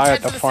hit the buy head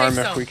at the to the farm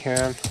safe if zone. we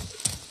can.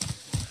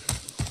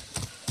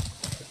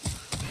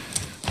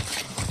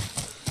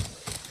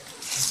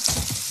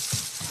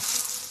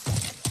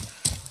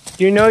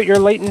 Do you know what your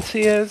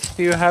latency is?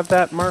 Do you have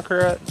that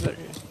marker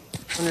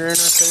on your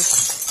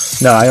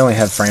interface? No, I only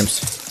have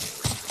frames.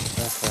 Okay.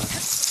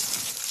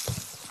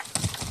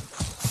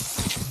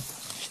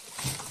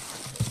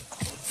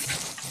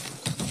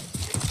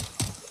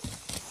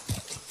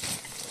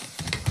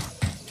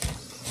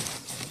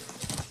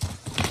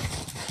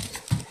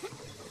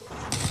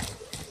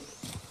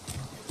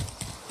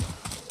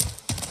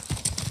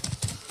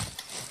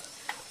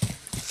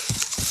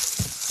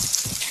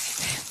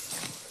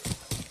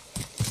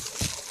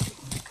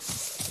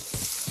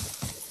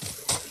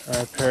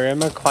 Alright, Perry, I'm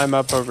gonna climb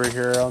up over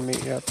here. I'll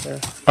meet you up there.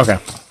 Okay.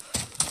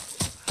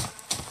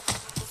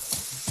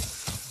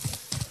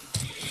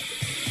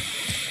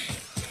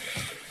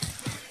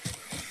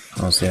 I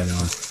don't see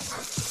anyone.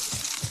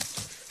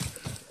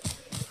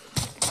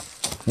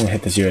 I'm gonna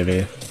hit this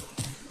UAV.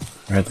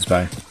 Or hit this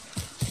buy.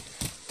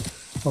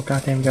 Oh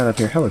goddamn, you got up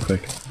here hella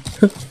quick.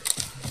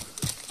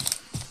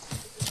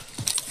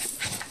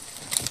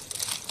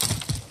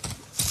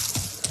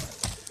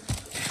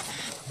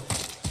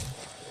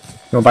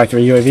 You wanna buy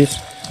 3 UAVs?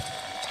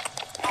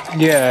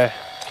 Yeah.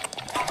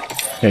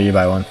 Here, you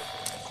buy one.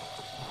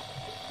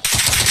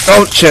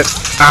 Oh shit!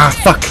 Ah,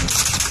 fuck!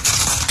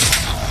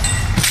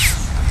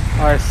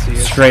 Oh, I see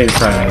it. Straight in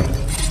front of me.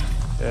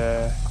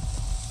 Yeah.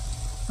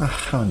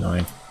 Ah, how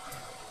annoying.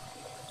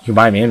 You can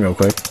buy me in real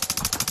quick.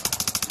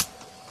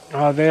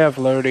 Oh, they have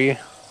Lodi.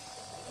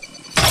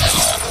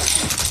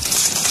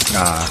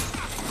 Ah.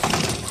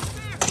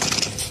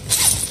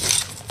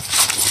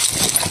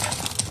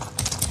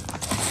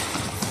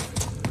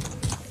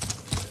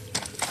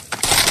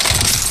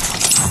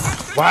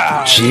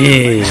 Wow.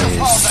 Jeez.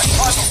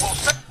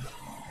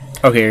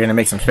 Okay, you're gonna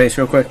make some space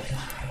real quick?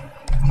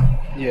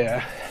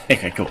 Yeah.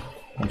 Okay, cool.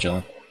 I'm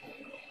chilling.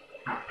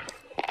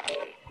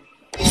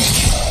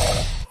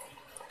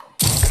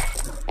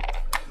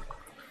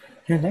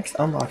 Your next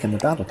unlock in the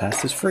battle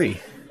pass is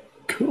free.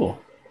 Cool.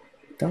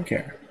 Don't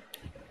care.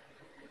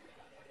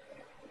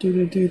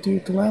 Do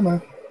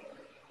dilemma.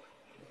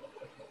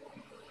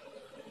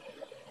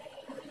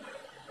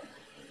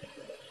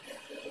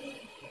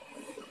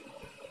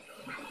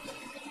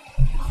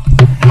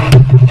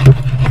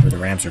 Where the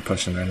Rams are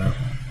pushing right now.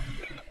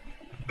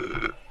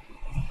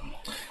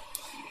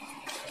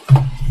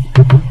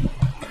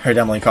 Heard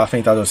Emily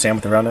coughing. Thought it was Sam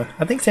with the Rona.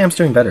 I think Sam's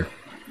doing better.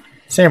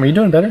 Sam, are you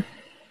doing better?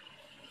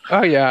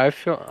 Oh yeah,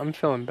 I'm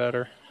feeling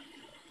better.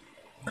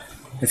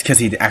 It's because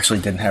he actually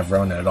didn't have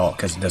Rona at all,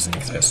 because it doesn't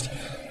exist.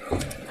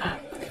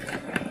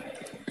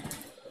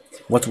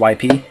 What's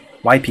YP?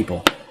 White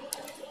people.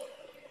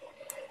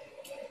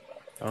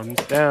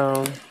 Thumbs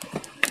down.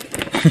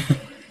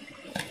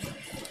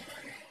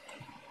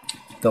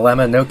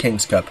 Dilemma, no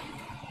King's Cup.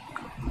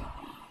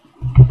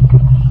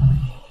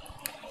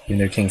 Even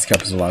though King's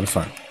Cup is a lot of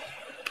fun.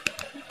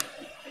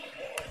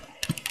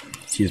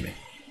 Excuse me.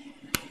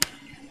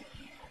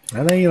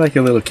 I know you like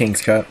your little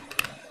King's Cup.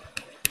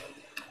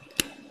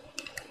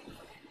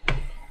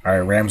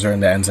 Alright, Rams are in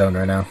the end zone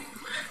right now.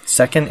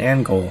 Second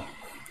and goal.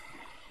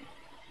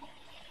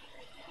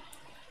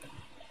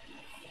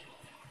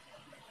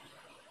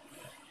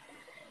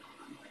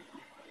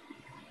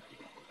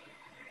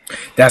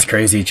 That's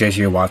crazy,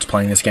 JJ Watt's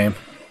playing this game.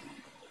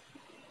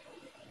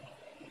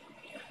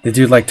 The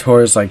dude like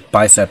tore his like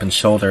bicep and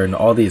shoulder and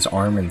all these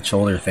arm and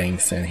shoulder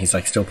things, and he's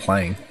like still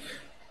playing.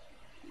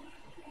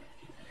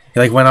 He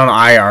like went on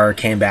IR,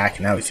 came back,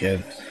 and now he's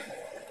good.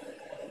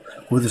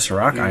 Ooh, this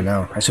rock, I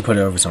know. I should put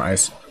it over some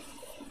ice.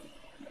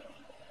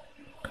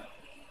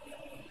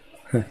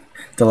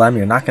 Dilemma,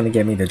 you're not going to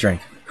get me to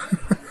drink.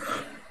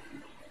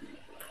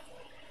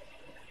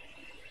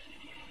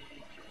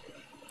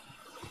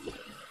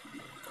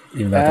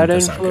 Even though I Bad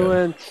think that's not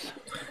good.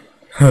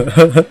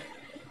 influence.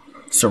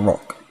 It's a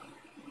rock.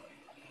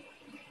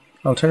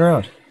 Oh, turn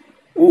around.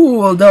 Ooh,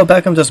 well, no,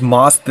 Beckham just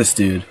mossed this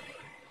dude.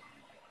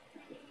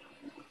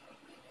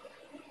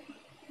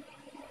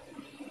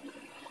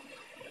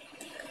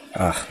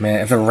 Ugh,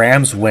 man, if the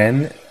Rams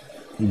win,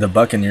 the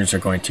Buccaneers are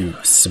going to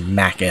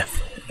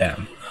smacketh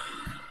them.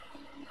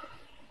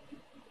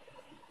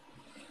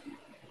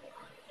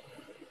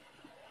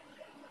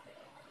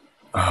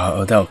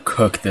 Oh, Odell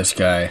cooked this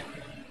guy.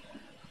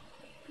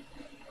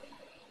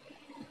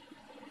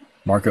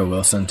 Marco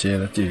Wilson, too.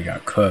 That dude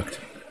got cooked.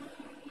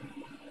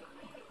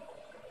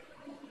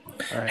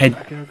 Alright, Hey.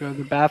 I'm gonna go to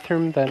the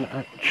bathroom, then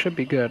it should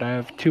be good. I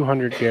have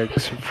 200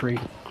 gigs for free.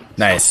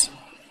 Nice.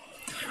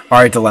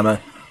 Alright,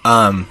 Dilemma.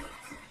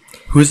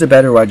 Who's the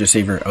better wide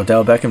receiver,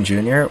 Odell Beckham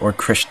Jr. or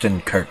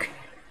Christian Kirk?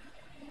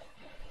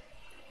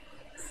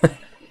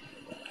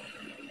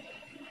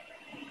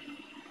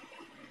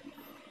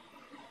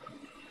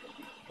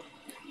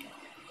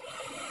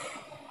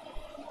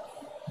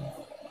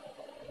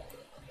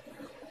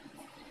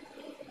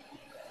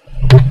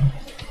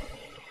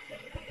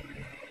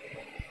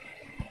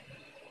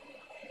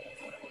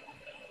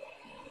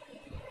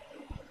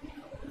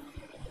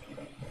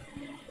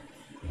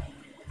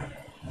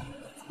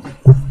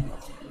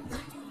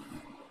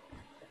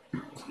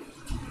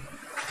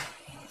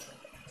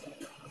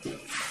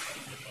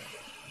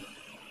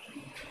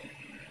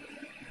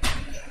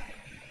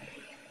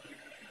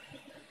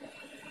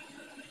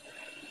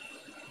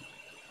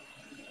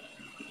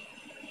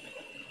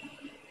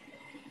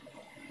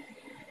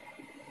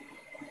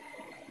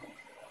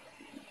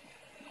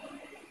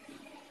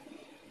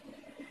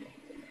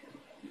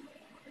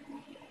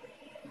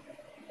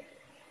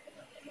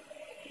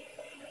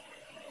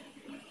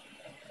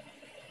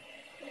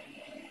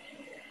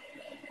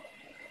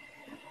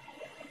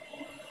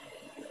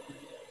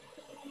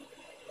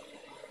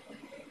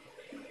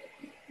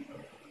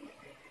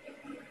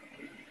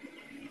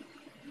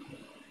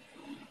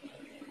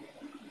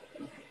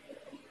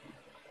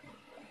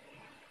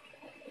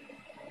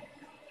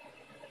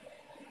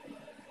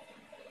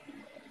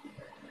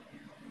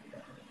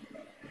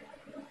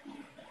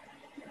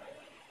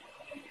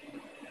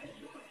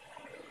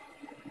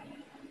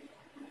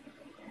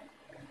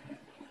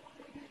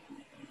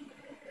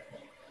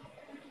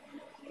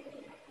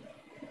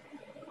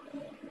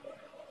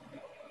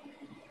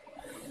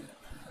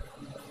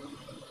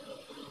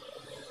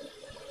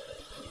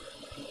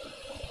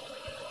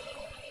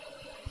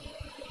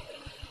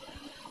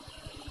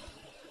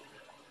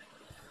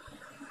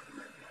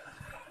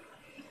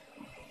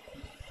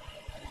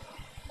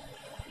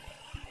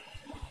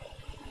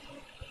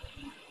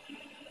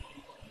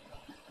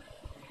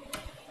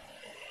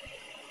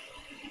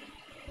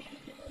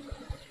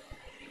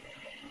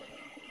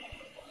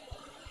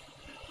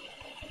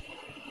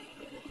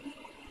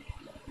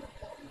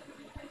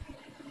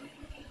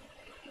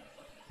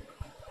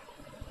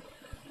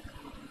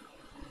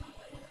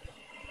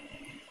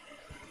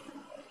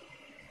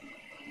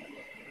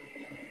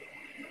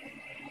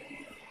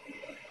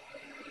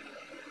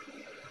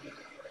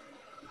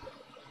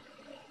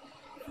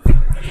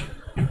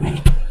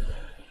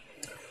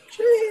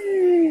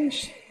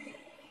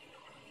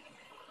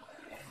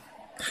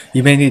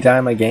 You made me die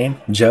in my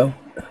game, Joe?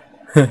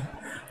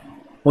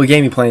 What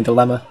game you playing,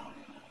 Dilemma?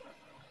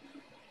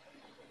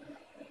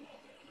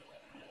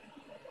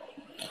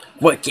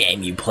 What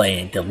game you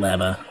playing,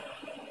 Dilemma?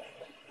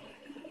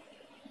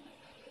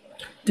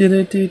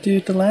 Do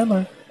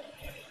Dilemma.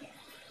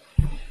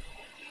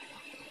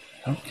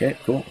 Okay,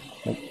 cool.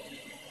 Oh.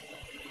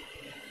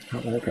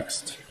 Not really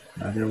impressed.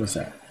 Neither was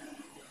that.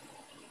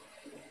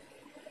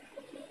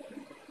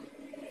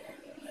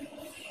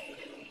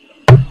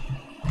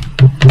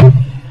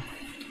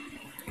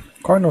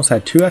 Cardinals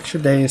had 2 extra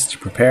days to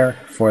prepare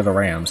for the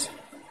Rams.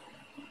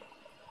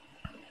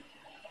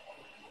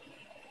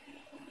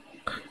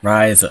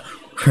 Rise of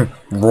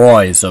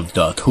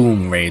the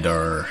Tomb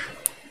Raider.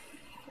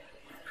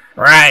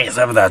 Rise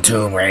of the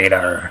Tomb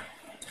Raider.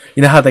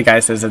 You know how the guy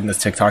says in his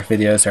TikTok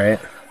videos, right?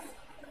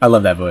 I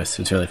love that voice.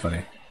 It's really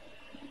funny.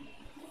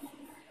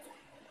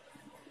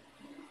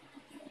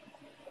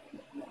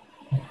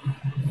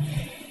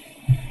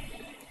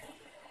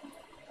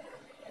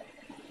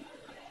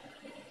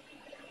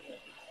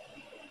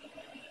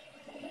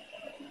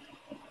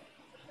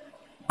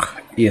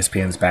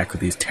 ESPN's back with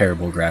these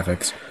terrible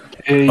graphics.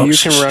 You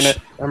can run it.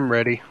 I'm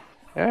ready.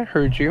 I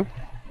heard you.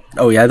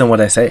 Oh yeah, then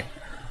what'd I say?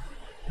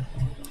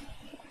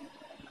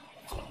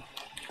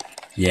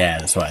 Yeah,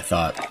 that's what I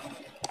thought.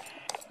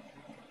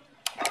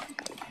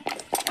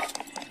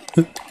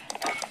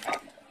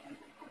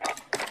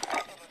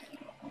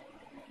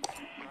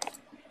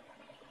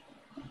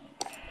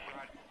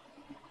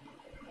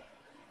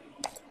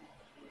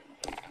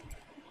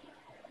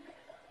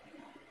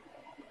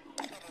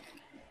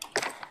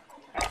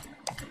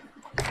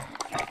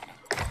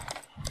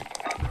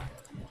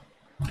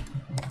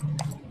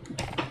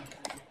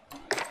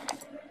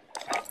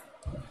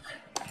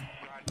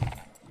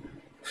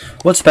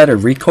 What's better,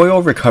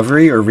 recoil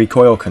recovery or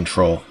recoil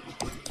control?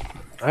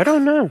 I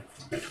don't know.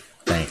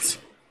 Thanks.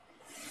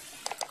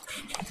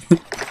 I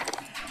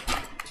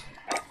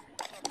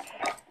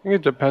think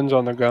it depends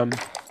on the gun.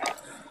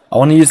 I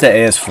want to use the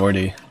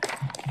AS-40.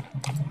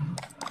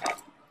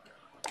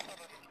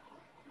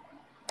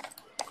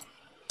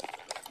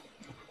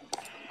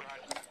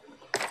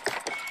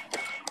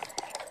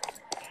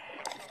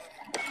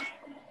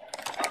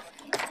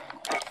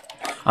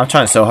 I'm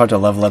trying so hard to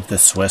level up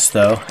this Swiss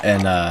though,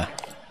 and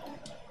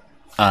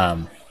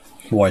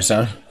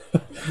Warzone.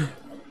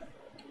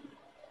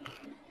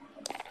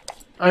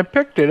 I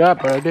picked it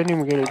up, but I didn't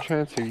even get a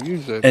chance to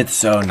use it. It's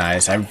so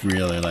nice. I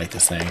really like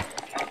this thing.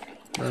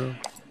 No.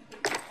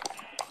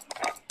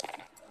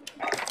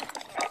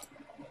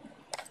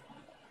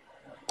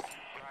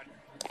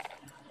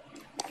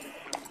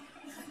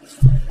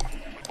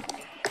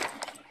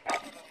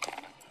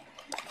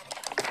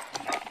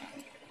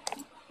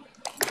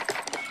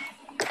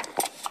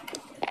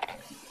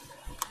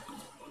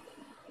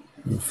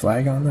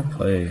 Flag on the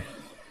play.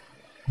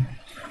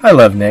 I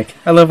love Nick.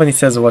 I love when he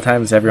says, what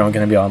time is everyone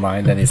going to be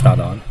online? Then he's not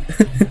on.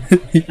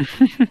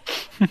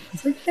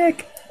 It's like,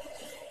 Nick.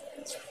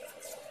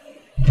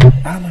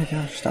 Oh my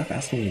gosh, stop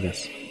asking me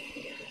this.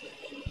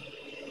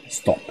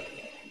 Stop.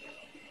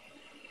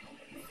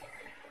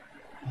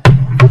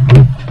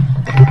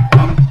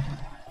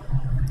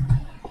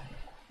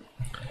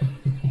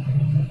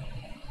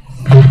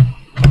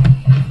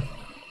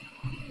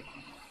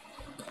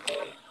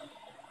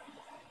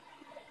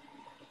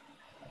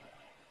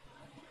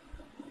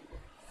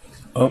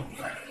 Oh,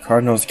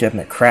 Cardinals getting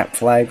a crap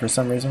flag for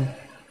some reason.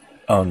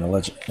 Oh,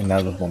 no,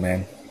 ineligible,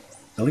 man.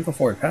 Illegal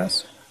forward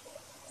pass?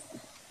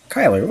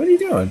 Kyler, what are you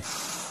doing?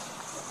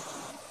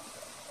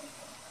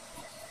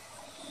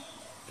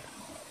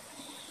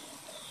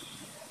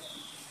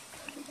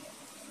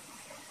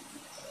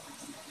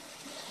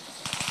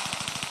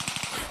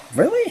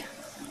 Really?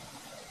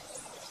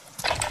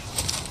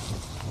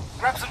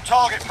 Grab some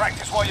target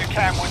practice while you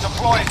can. We're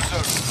deploying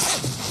soon.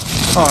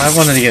 Oh, I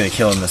wanted to get a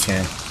kill in this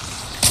game.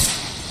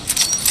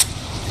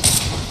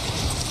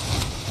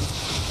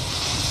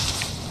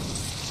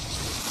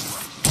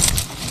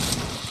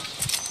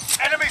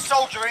 Enemy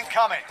soldier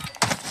incoming.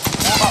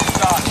 Warm up's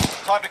done.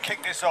 Time to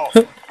kick this off.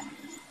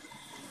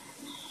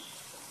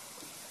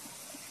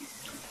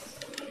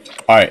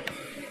 Alright.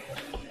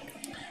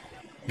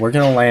 We're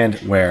gonna land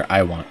where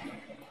I want.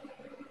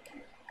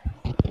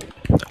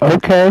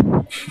 Okay.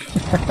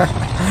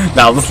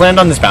 Now, let's land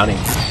on this bounty.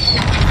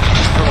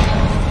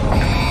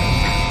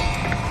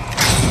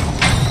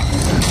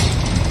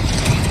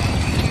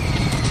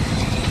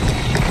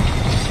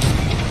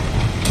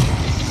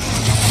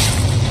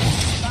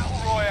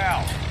 Battle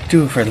Royale.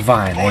 Do it for the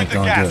vine, I Avoid ain't the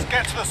gonna do gas. it.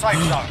 Get to the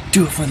safe zone.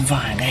 Do it for the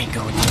vine, I ain't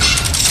gonna do it.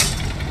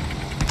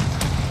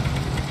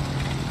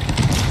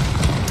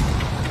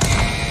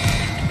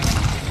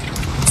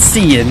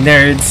 See ya,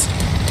 nerds.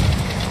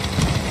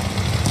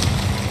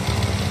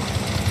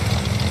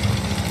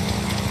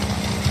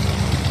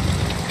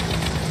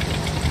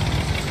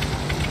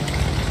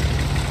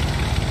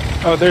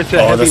 Oh, there's a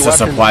Oh, heavy there's a weapons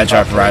supply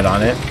drop box right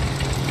on it.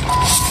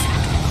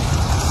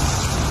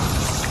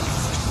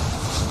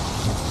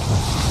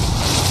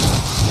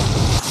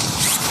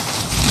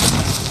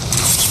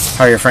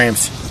 How are your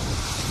frames?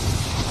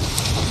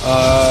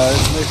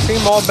 They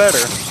seem all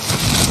better.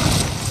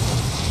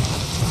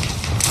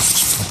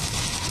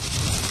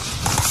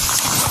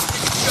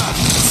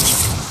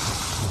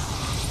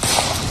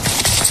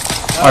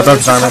 I broke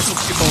his armor.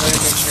 People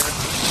landing here.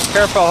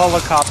 Careful,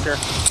 helicopter.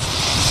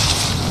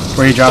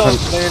 Where are you dropping?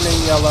 Landing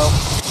yellow.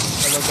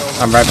 Yellow building.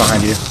 I'm right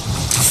behind you.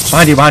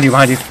 Behind you, behind you,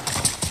 behind you.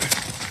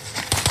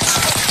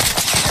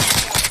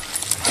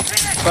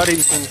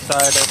 Buddy's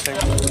inside, I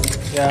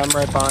think. Yeah, I'm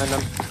right behind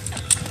him.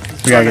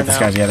 We gotta get this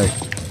guy together.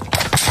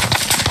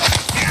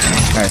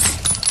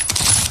 Nice.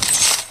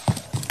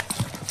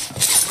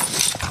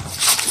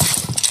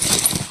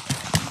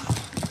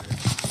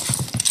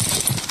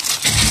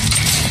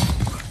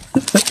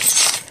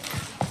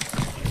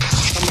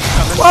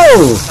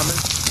 Whoa!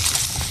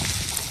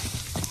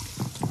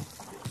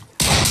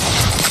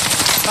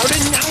 How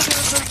did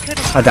neither hit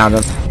him? I downed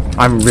him.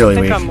 I'm really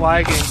I weak. think I'm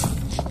lagging.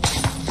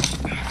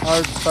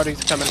 Our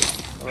buddy's coming.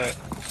 Wait.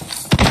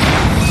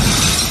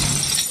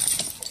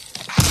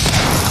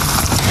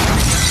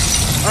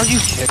 Are you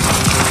kidding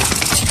me?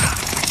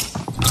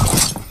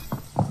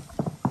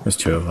 There's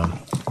two of them.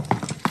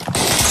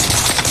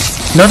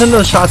 None of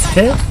those shots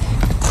hit?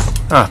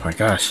 Oh my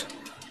gosh.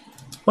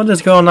 What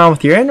is going on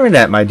with your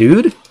internet, my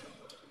dude?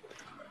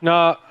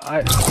 No,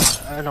 I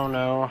don't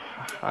know.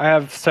 I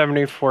have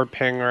 74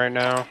 ping right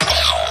now.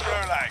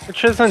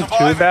 Which isn't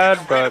too bad,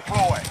 but...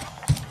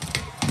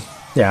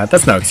 Yeah,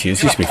 that's no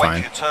excuse. You should be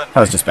fine. That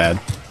was just bad.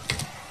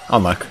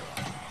 On luck.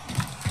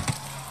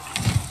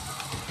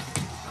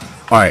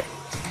 Alright.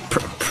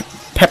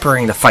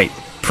 Peppering the fight.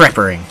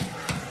 Preppering.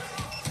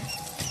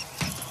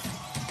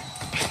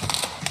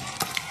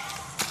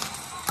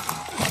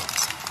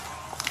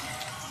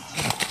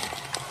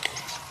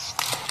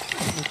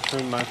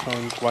 Turn my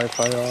phone's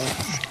Wi-Fi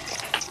off.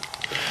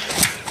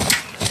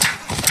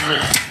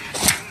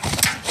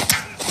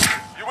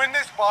 You win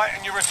this fight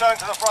and you return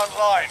to the front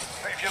line.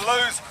 But if you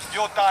lose,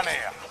 you're done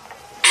here.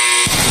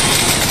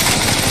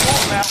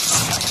 What now?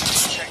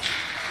 Check.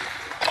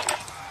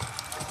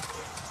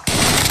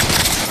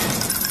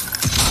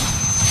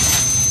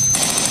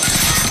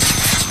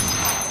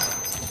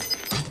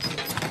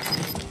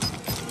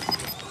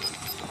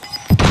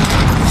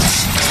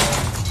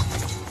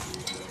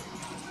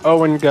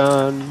 Owen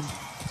gun.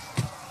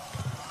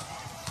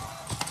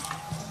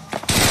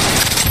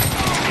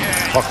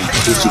 Fucking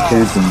pussy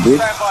camping, bitch.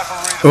 Stand by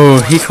for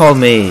Ooh, he called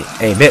me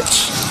a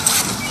bitch.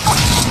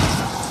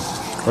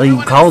 Well,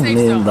 you called me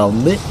the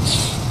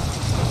bitch.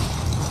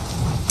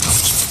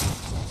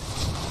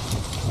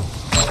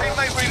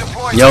 Teammate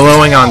redeployed.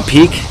 YOLOing on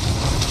peak?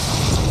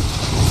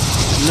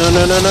 No.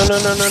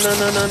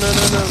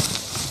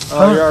 Oh,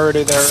 Huh? you're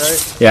already there,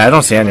 right? Yeah, I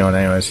don't see anyone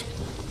anyways.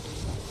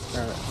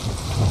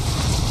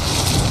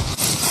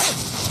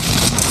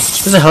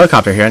 There's a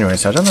helicopter here anyway,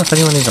 so I don't know if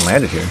anyone even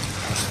landed here.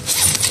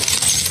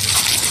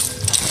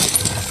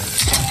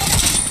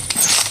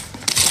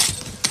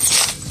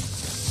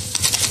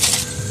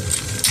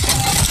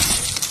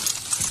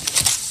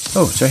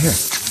 Oh, it's right here.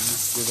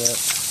 Do that.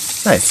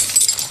 Nice.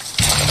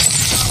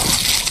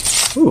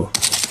 Ooh.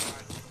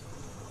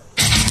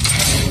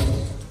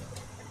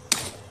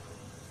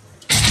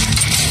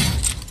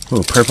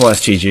 Ooh, purple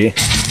SGG.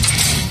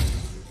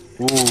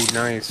 Ooh,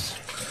 nice.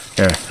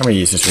 Here, I'm gonna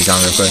use this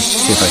recon real quick.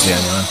 See if I see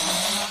anyone.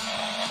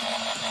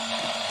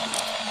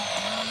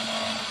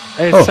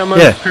 Hey, Oh,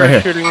 someone's yeah, right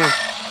here. parachuting in.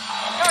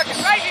 Target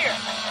right here.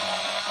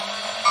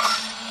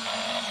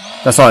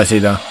 That's all I see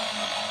though.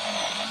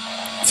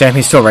 Sam,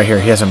 he's still right here.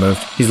 He hasn't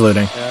moved. He's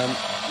looting. Yeah,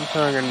 I'm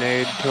throwing a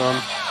nade to him.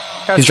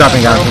 He's Catch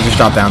dropping that, down. bro. He just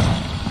dropped down.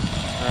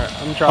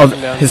 Alright, I'm Oh,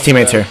 dropping down. his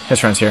teammate's here. His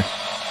friend's here.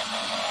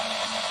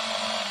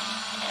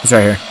 He's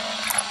right here.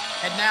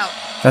 Heading out.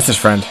 That's his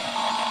friend.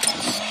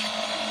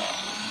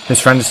 His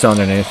friend is still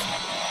underneath.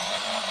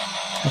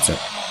 That's it.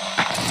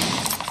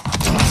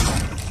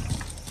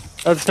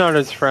 That's not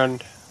his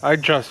friend. I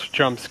just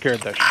jump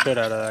scared the shit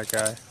out of that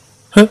guy.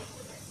 Huh.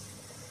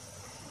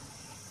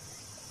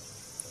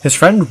 His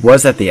friend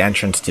was at the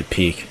entrance to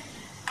peak.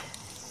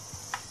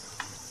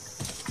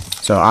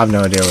 So I have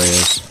no idea where he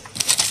is.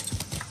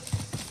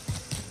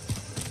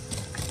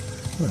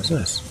 What is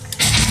this?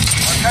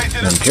 Located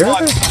An and Imperial?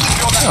 supplied.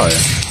 Secure that Oh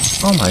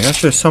yeah. Oh my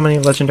gosh, there's so many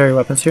legendary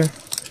weapons here.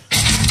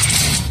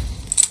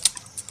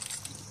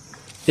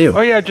 Ew.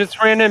 Oh yeah,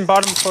 just ran in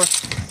bottom floor.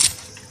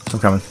 I'm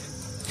coming.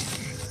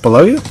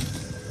 Below you?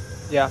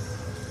 Yeah.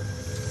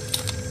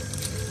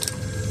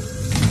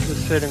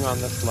 Just sitting on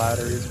this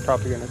ladder, he's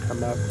probably gonna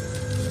come up.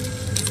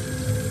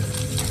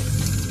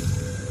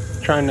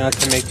 Trying not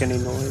to make any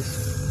noise.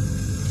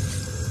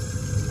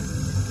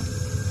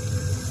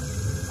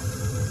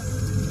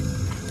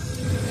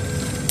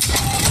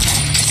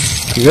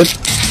 You good?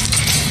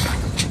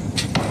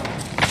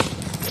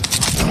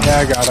 Yeah,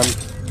 I got him.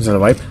 Is that a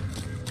wipe?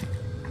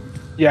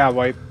 Yeah,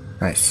 wipe.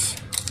 Nice.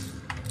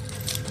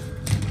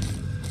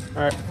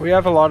 Alright, we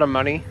have a lot of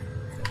money.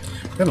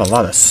 We have a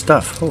lot of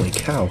stuff. Holy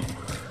cow.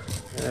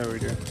 Yeah, we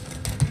do.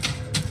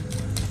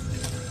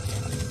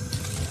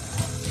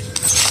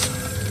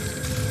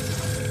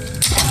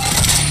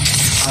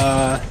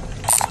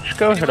 Just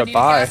go hit a Anyone need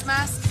buy. gas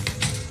mask?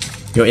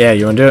 Yeah,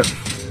 you wanna do it?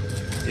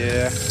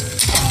 Yeah.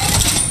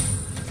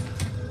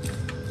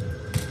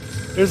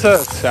 There's a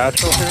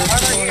satchel here.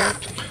 if you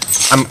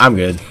want it. I'm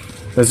good.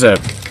 There's a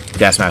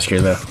gas mask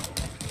here though.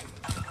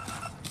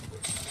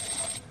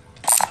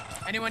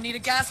 Anyone need a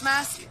gas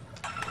mask?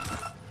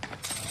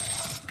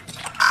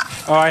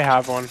 Oh, I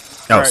have one.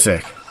 Oh, Alright.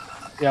 sick.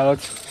 Yeah,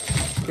 let's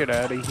get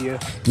out of here.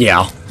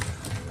 Yeah.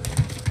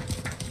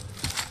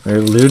 We're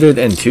looted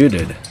and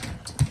tooted.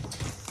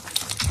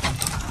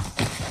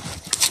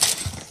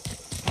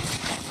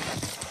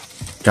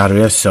 God, we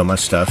have so much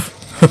stuff.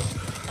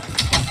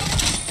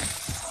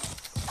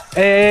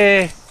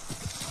 Hey!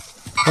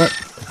 What?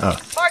 Oh,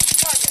 Mark the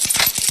target.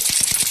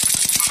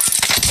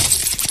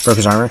 broke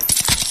his armor.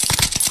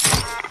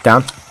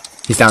 Down.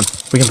 He's down.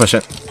 We can push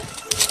it.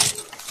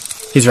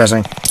 He's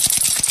resing.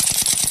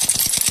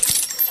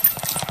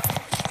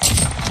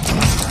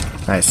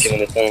 Nice.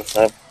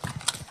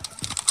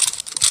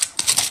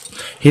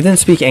 He didn't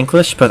speak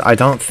English, but I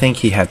don't think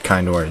he had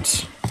kind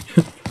words.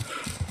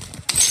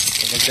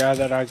 The guy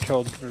that I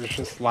killed was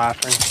just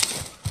laughing.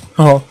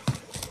 Oh.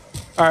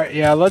 Alright,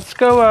 yeah, let's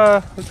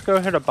go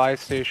hit a buy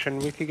station.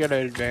 We could get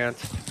an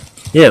advance.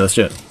 Yeah, let's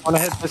do it. Wanna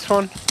hit this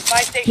one?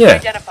 Buy station Yeah.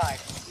 identified.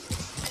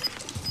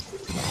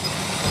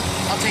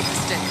 I'll take the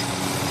stick.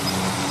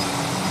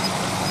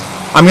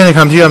 I'm gonna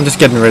come to you. I'm just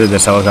getting rid of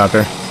this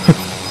helicopter.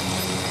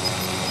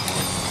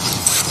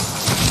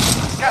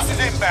 Gas is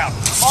inbound.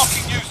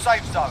 Marking new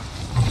safe zone.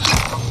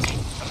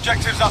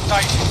 Objectives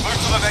updated. Move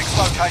to the next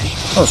location.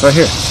 Oh, it's right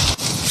here.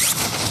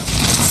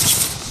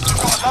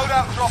 Got a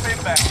loadout drop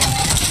inbound.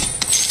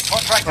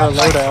 Contract Or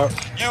updated. loadout.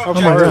 New Oh, my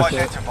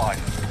objective God. identified.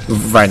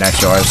 Right next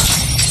to ours.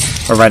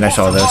 Or right next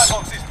to all Supply this.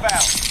 box is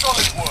bound.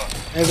 Solid work.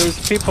 Hey, there's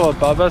people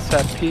above us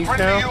at peak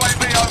Friendly now.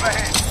 UAV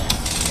overhead.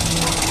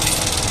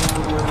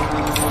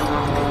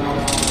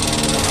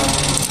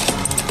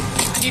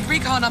 I need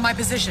recon on my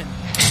position.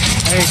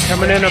 Hey,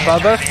 coming in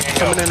above us.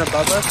 Coming in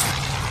above us.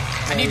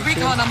 I need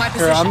recon on my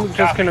Here, position. I'm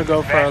just gonna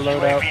go for our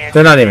loadout.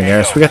 They're not even near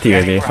us. We got the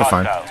UAV. We're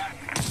fine.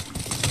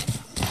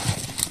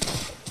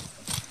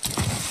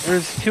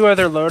 There's two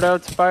other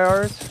loadouts by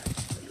ours.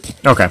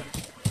 Okay.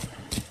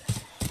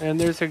 And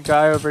there's a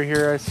guy over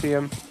here. I see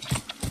him.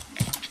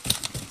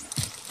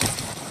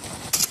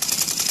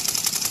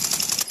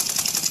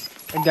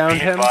 I downed Be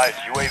him. advised,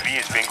 UAV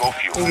is bingo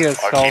fuel. He is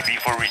RTB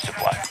for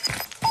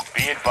resupply.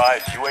 Be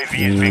advised, UAV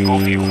is bingo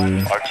fuel.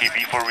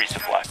 RTB for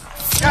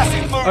resupply. Gas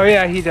is moving. Oh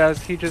yeah, he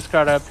does. He just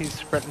got up. He's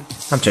sprinting.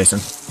 I'm chasing.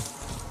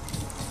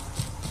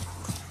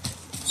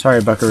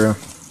 Sorry, Buckaroo.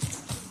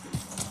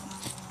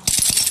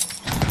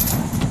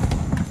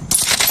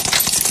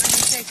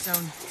 Safe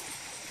zone.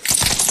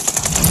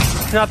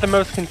 It's not the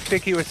most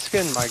conspicuous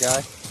skin, my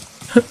guy.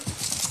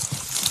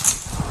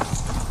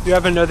 You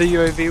have another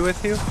UAV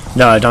with you?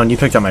 No, I don't. You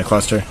picked up my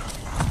cluster.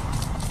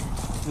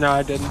 No,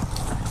 I didn't.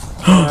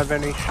 I don't have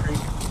any shrink.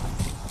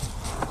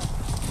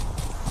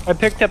 I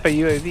picked up a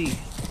UAV.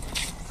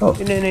 Oh.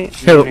 Here,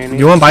 Here,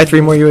 you want to buy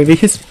 3 more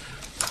UAVs?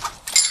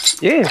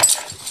 Yeah.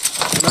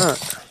 Why not?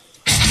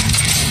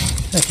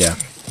 Heck yeah.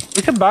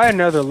 We could buy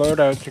another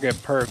loadout to get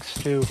perks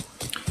too.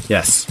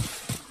 Yes.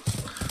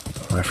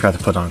 Oh, I forgot to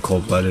put on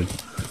cold-blooded.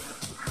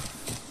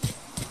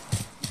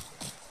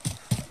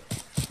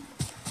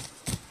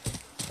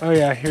 Oh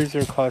yeah, here's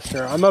your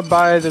cluster. I'm gonna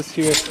buy this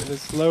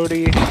this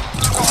Lodi, Got a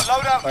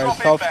loadout buy drop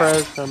self inbound.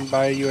 res, I'm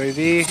buy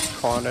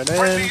UAV, calling it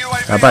Friendly in.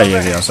 UAV I'll buy a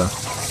overhead. UAV also.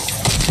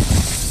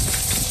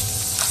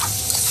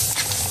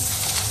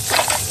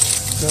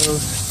 So,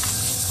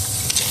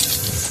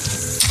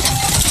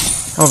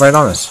 Oh, right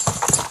on us.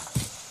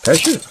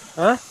 Parachute.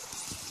 huh?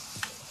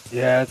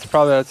 Yeah, it's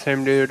probably that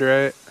same dude,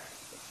 right?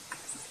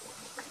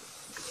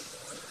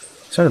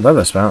 He's right above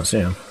us, but I don't see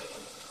him.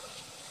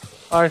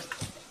 I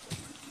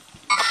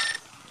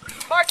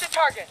Mark the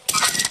target.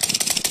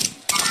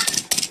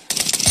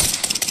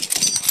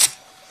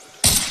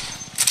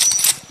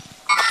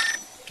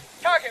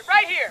 Target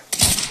right here.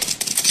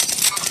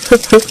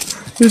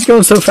 He's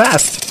going so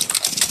fast.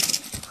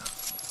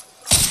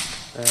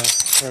 yeah,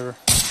 whatever.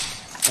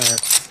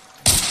 Alright.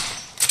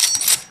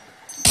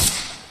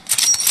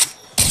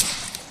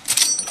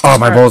 Oh,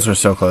 my bolts are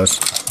so close.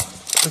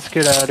 Let's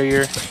get out of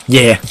here.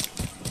 Yeah.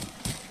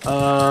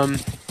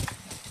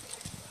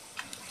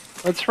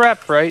 Let's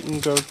wrap right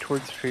and go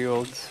towards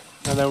fields.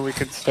 And then we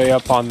could stay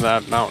up on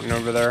that mountain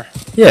over there.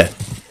 Yeah.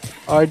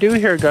 Oh, I do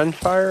hear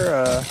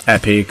gunfire.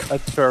 At peak.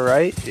 That's to our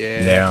right?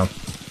 Yeah. Yeah.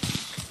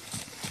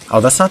 Oh,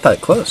 that's not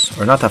that close.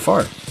 Or not that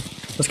far.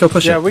 Let's go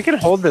push Yeah, it. we can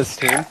hold this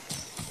team.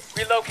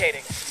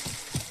 Relocating.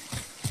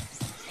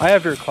 I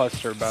have your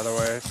cluster, by the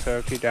way, so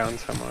if you down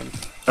someone.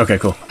 Okay,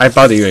 cool. I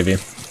bought the UAV.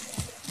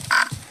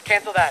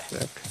 Cancel that.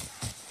 Sick.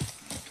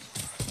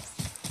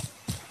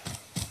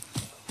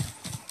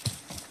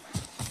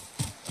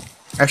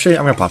 Actually,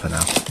 I'm gonna pop it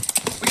now.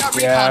 We got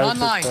Yeah, I recon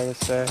was online.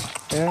 just about to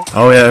say. Yeah.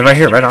 Oh, yeah, right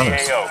here, right on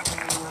us. AO.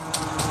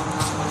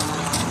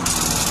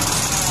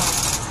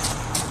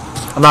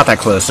 I'm not that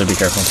close, so be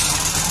careful.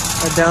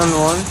 I downed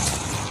one.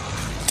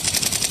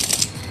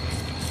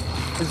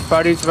 His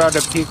buddy's about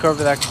to peek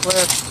over that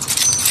cliff.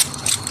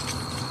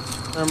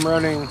 I'm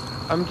running.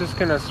 I'm just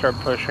gonna start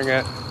pushing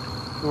it.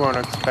 You won't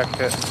expect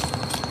it.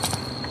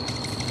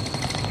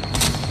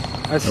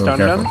 I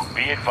stunned him.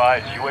 Be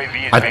advised,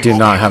 UAV is I do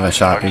not have a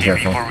shot, be RTB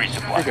careful. for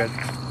resupply. You're good.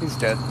 He's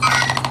dead.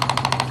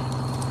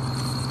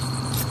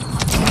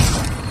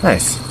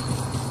 Nice.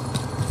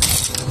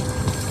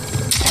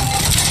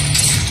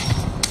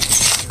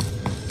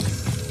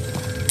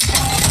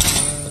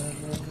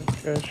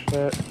 Good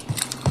shit.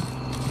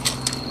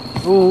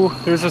 Ooh,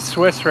 there's a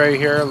Swiss right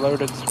here, a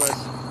loaded Swiss.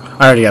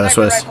 I already got a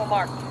Sniper Swiss. rifle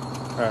marked.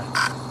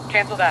 Alright.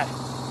 Cancel that.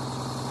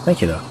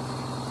 Thank you, though.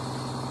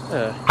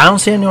 Yeah, I don't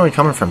see anyone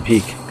coming from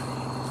peak.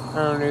 I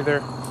don't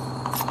either.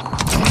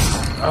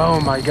 Oh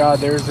my god,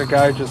 there's a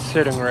guy just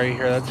sitting right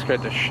here. That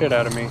scared the shit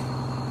out of me.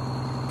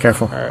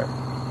 Careful. Alright.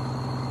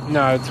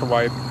 No, it's a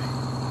wipe.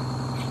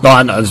 No,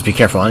 I know. Just be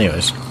careful,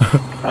 anyways.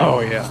 Oh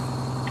yeah.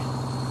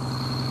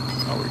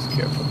 Always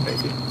careful,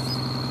 baby.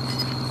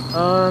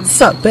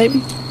 What's up, baby?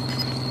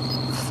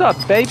 What's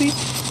up, baby?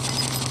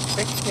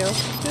 Take me out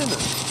to dinner.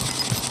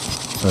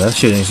 Well, that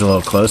shooting's a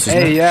little close, isn't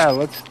Hey, it? yeah,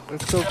 let's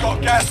go.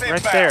 Got gas Right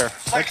inbound. there,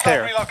 Safe right zone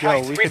there. Yo,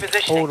 relocated. we could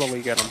Repositioning.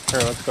 totally get him.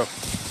 Here, let's go.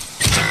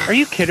 Are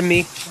you kidding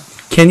me?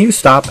 Can you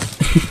stop?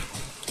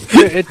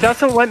 Dude, it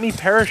doesn't let me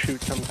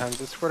parachute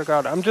sometimes. I swear to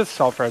God, I'm just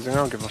self-resing. I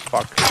don't give a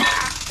fuck.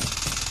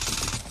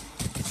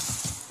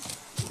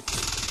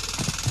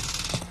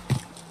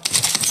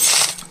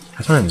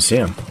 I don't even see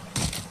him.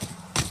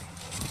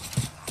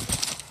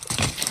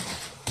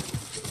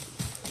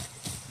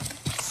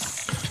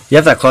 You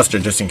have that cluster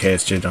just in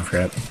case, too. Don't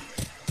forget.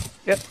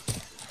 Yep.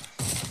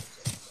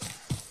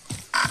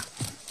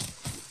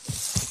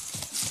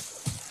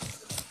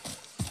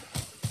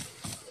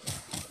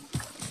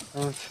 I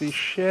don't see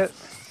shit.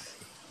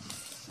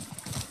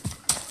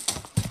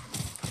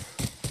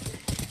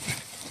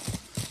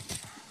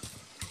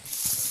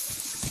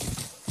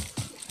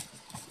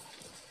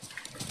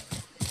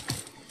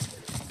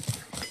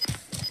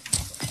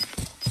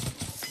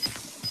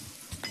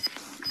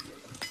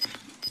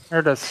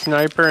 Heard a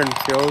sniper in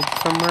field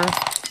somewhere.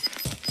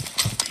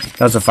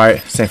 That was a fire.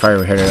 Same fire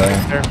we hit earlier.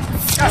 There.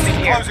 Gas is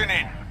closing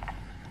in.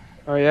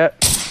 Oh yeah.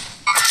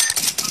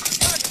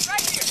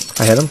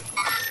 I hit him.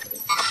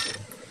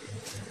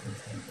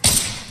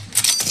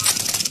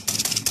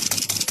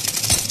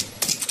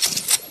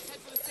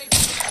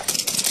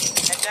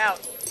 Head down.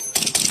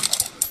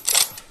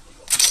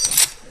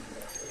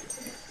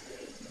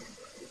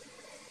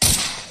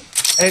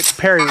 Hey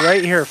Perry,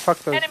 right here. Fuck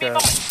those Enemy guys.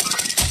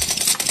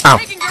 marked. Ow.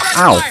 Taking direct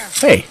Ow. fire.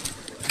 Hey.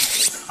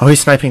 Oh,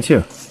 he's sniping too.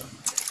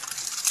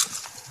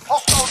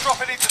 Hostile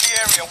dropping into the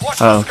area.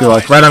 Watch Oh, the good luck.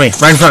 skies. Right on me.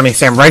 Right in front of me,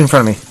 Sam. Right in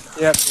front of me.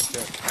 Yep.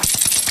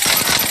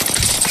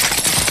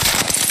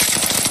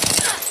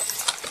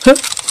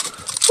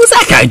 What's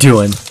that guy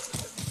doing?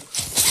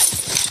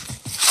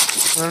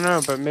 I don't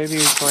know, but maybe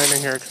he's landing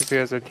here because he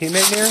has a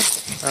teammate near.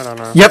 I don't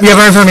know. Yep,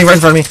 right in front of me. Right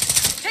in front of me.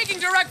 Taking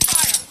direct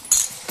fire.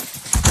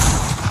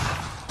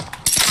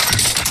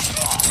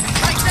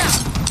 Right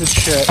now. Good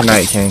shit. Good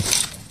night, King.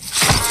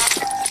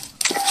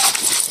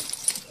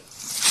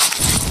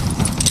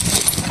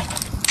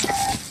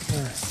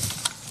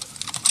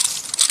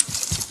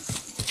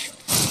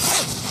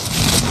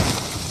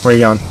 Where are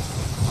you going?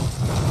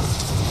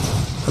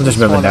 I'm just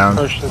moving Wanna down.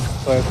 Push this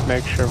cliff,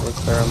 make sure we're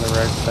clear on the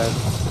right side.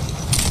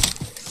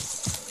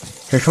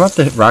 Here, come up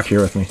the rock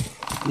here with me.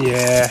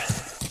 Yeah.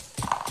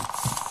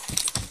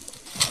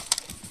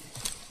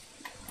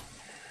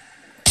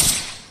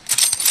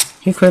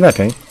 Can you clear that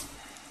ping?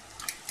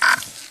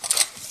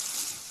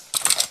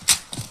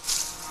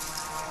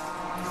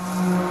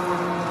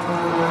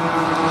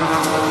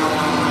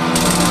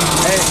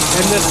 Hey,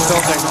 in this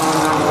building.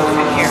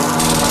 In here.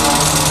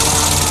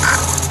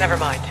 Never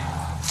mind.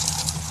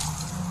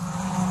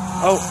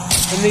 Oh,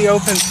 in the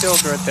open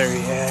field right there.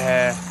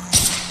 Yeah.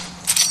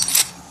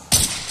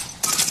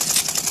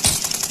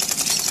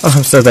 Oh,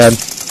 I'm so bad.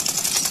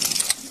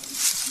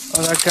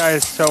 Oh, that guy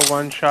is so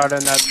one-shot in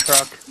that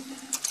truck.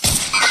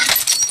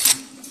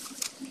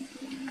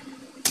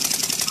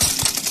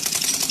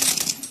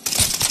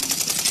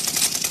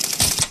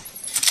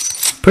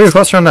 Put your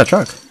cluster on that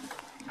truck.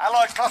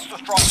 Allied cluster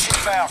strike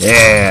inbound.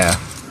 Yeah.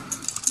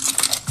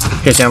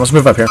 Okay, Sam, let's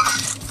move up here.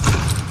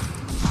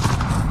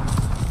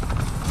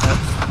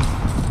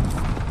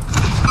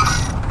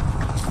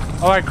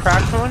 Oh, I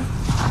cracked one?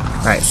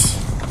 Nice.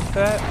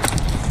 That.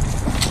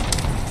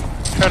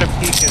 Try to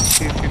peek and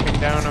see if you can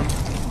down him.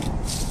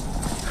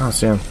 Oh,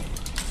 Sam.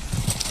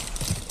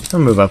 I'll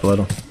move up a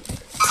little.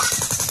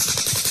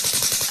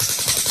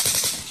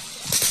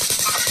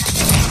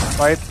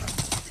 Wipe.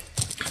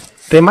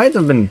 They might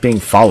have been being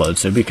followed,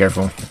 so be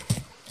careful.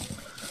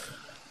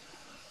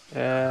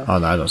 Yeah. Oh,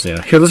 no, I don't see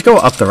it. Here, let's go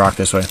up the rock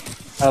this way.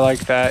 I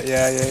like that.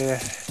 Yeah.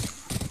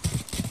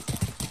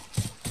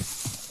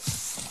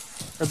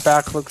 Her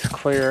back looks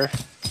clear.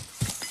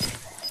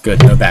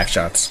 Good, no back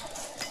shots.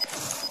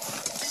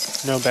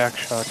 No back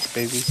shots,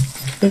 baby.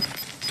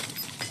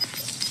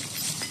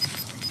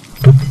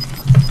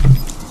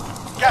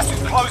 Gas is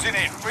closing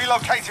in.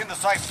 Relocating the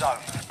safe zone.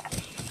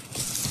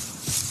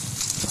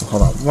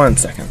 Hold on 1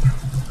 second.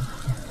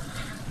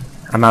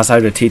 I'm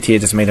outside with TT. It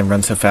just made him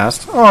run so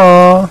fast.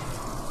 Aww.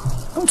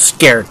 Don't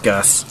scare it,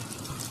 Gus.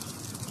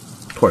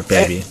 Poor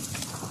baby.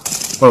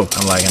 Whoa,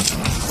 I'm lagging.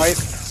 Right.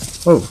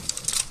 Whoa.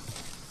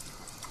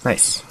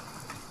 Nice.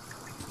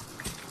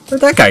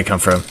 Where'd that guy come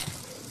from? I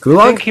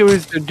Gulag? think he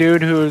was the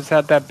dude who was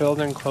at that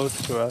building close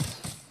to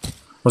us.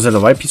 Was it a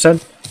wipe you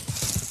said?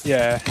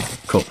 Yeah.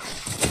 Cool.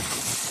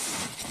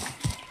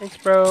 Thanks,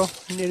 bro.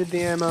 Needed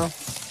the ammo.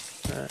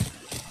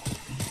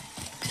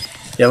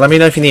 Yeah, let me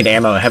know if you need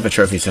ammo. I have a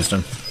trophy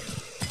system.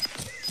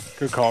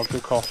 Good call,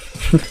 good call.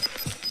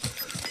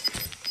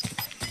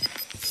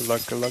 Good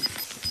luck, good luck.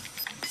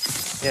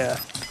 Yeah.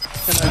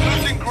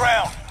 Losing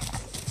ground.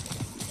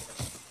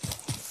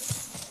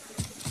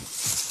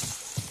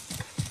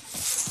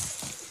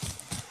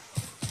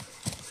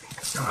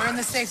 We're in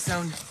the safe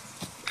zone.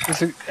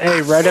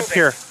 Hey, right up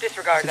here.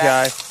 Disregard The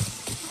that. guy.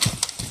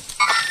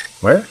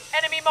 Where?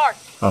 Enemy marked.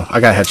 Oh, I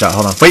got a headshot.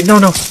 Hold on. Wait, no.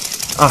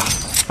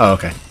 Oh,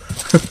 okay.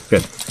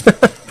 Good.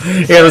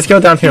 Yeah, let's go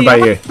down here by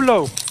you.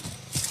 Blow.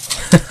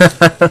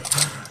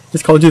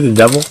 Just called you the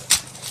devil?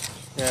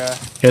 Yeah.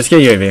 Here, let's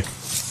get UAV.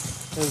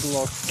 It was a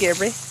little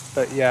scary,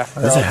 but yeah.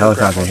 There's a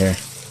helicopter here.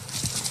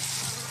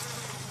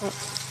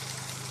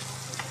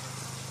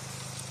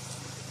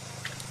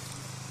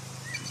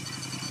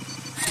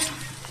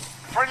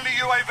 Friendly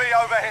UAV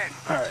overhead.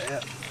 Alright,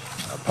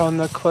 yeah. Up on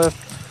the cliff.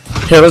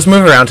 Here, let's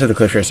move around to the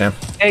cliff here, Sam.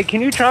 Hey,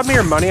 can you drop me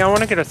your money? I want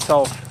to get a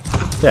self.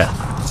 Yeah.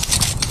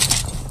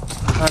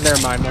 Oh,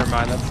 never mind.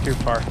 That's too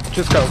far.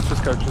 Just go.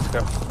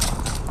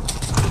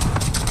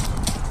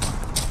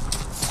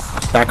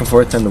 Back and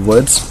forth in the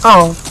woods.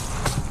 Oh.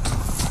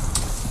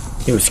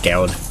 He was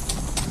scared.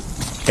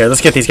 Here,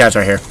 let's get these guys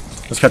right here.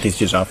 Let's cut these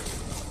dudes off.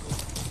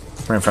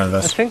 Right in front of I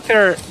us. think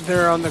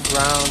they're on the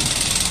ground.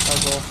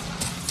 Puzzle.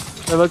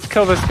 So let's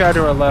kill this guy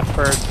to our left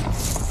first.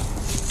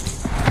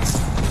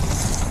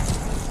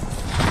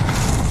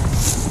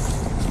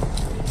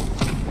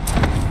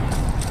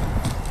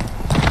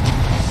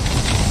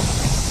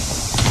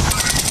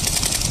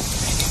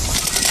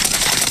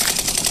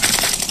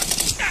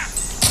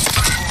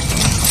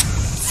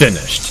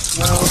 Finished.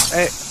 No,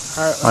 hey.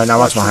 Alright, now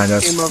watch behind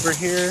us. Team over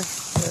here.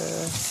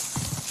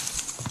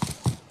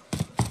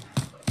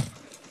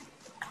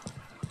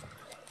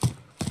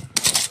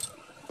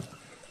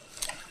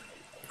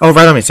 Oh,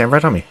 right on me, Sam.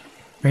 Right on me.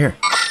 Right here.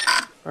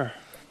 Where?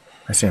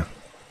 I see him.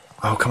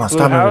 Oh, come on. Blue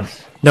Stop moving.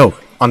 house? No,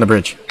 on the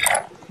bridge.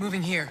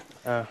 Moving here.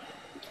 Oh.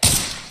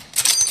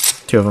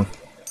 Two of them.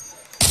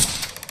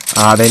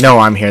 They know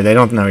I'm here. They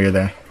don't know you're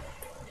there.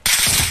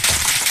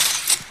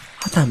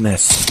 How'd that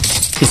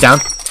miss? He's down.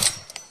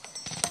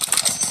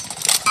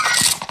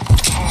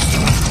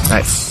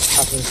 Nice.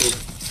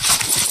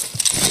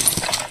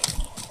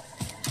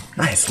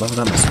 Nice. Leveled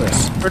up my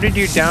Swiss. Where did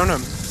you down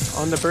him?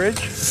 On the bridge?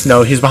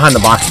 No, he's behind the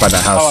box by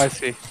that house. Oh, I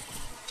see.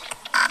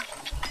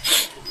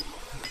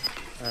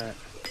 Alright.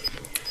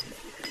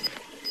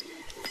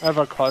 I have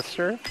a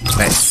cluster.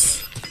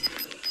 Nice.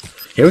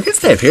 Yeah, we can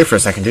stay up here for a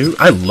second, dude.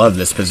 I love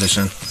this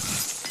position.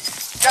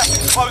 Gas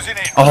is closing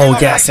in. Oh, yeah,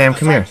 Relocate Sam, to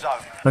the come here. safe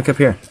zone. Look up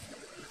here.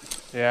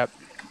 Yep.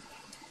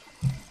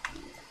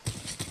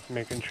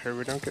 Making sure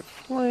we don't get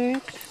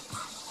flanked.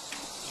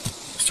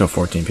 Still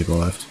 14 people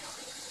left.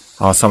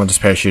 Oh, someone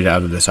just parachuted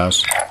out of this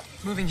house.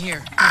 Moving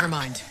here. Never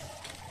mind.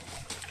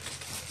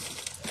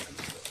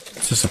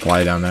 It's a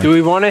supply down there. Do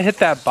we want to hit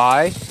that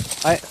buy?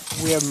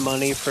 We have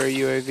money for a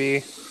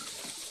UAV.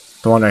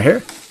 The one right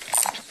here?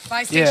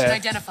 Buy station Yeah.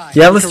 identified.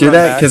 Yeah, let's can do run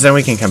that, back. because then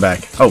we can come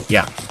back. Oh,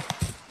 yeah.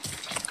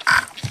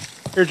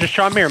 Here, just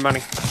show me your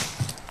money.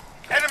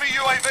 Enemy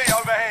UAV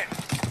overhead.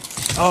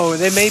 Oh,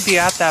 they may be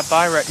at that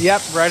buy right.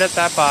 Yep, right at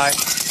that buy.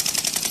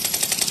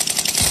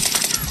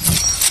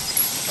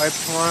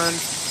 Wiped one.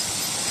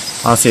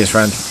 I'll see his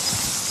friend.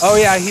 Oh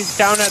yeah, he's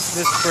down at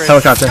this bridge.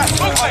 Helicopter. Gas is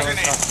closing in.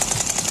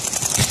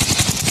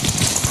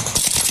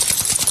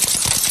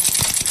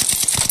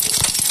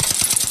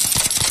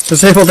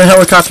 Disable the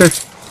helicopter.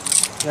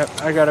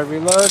 Yep, I gotta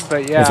reload,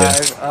 but yeah,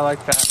 Okay. I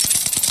like that.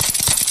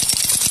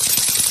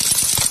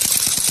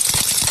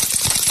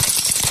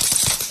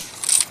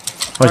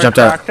 Oh, he jumped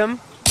out. Cracked him.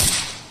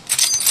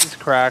 He's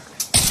cracked.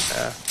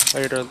 Yeah,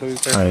 later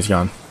loser. Alright, he's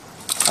gone.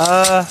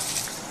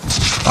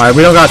 Alright,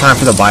 we don't got time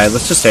for the buy.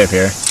 Let's just stay up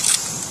here.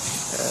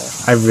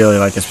 I really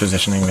like this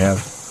positioning we have.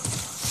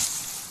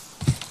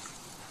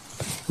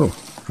 Ooh,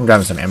 I'm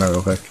grabbing some ammo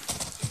real quick.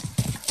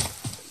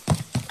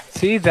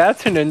 See,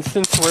 that's an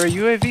instance where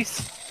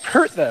UAVs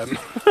hurt them.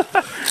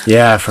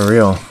 Yeah, for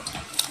real.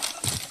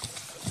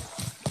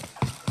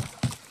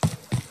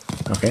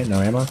 Okay, no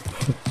ammo.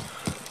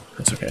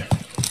 That's okay.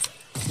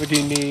 What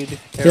do you need?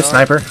 Yeah,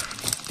 sniper.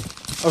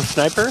 Oh,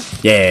 sniper?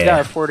 Yeah.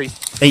 Yeah, 40.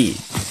 Hey.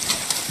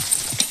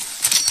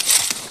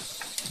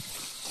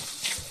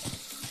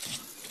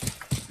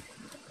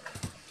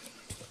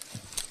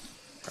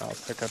 I'll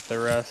pick up the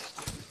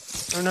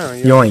rest. Oh no,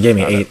 You only gave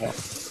me 8.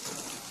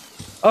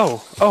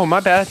 Oh, my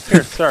bad.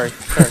 Here, sorry.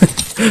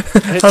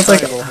 I was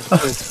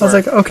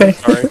like, okay.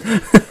 Sorry.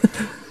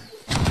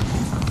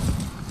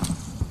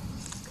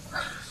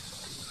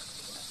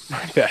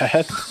 My bad.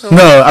 dead?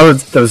 No,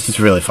 that was just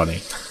really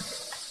funny.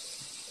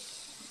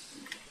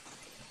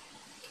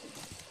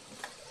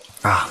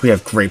 Ah, we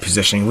have great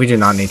positioning. We do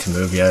not need to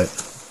move yet.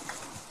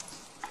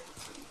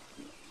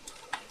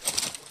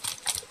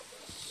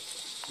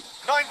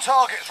 Nine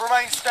targets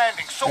remain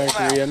standing. I Sort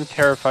them agree. out. I'm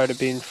terrified of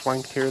being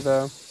flanked here,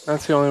 though.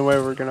 That's the only way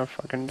we're gonna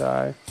fucking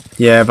die.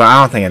 Yeah, but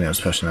I don't think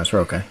anyone's pushing us. We're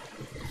okay.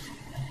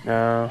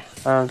 No,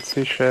 I don't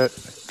see shit.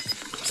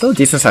 Still a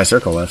decent sized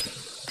circle left.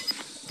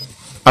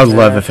 I would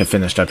love if it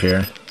finished up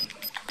here.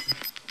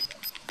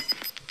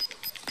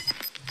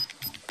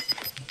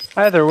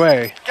 Either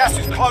way, Gas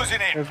is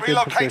closing in. That's good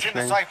Relocating the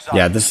positioning. safe zone.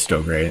 Yeah, this is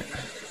still great.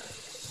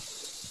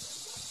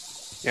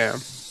 yeah.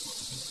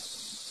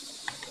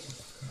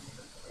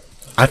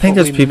 I think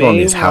What there's we people in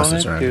may these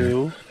houses wanna around here.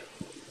 do-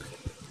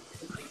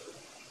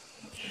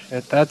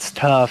 Shit, that's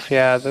tough.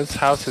 Yeah, those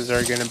houses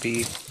are gonna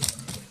be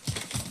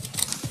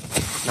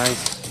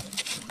nice.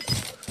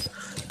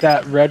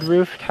 That red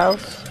roofed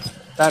house,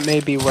 that may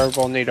be where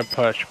we'll need a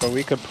push, but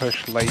we could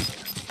push late.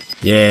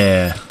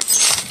 Yeah.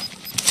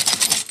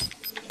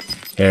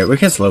 Here, we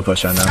can slow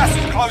push right now. Gas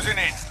is closing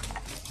in.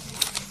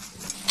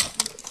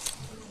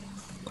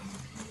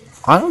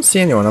 I don't see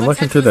anyone. I'm Let's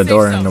looking head through to the the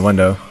door safe and the zone.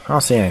 window. I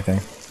don't see anything.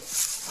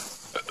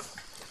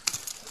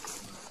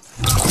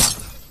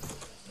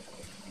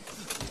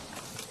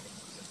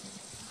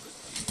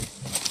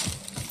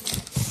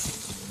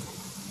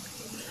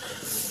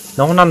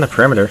 No one on the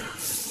perimeter.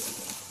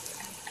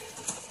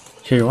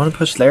 Here, you want to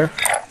push there?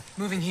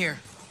 Moving here.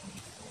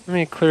 Let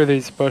me clear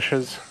these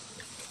bushes.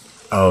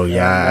 Oh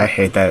yeah, I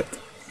hate that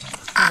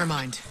Never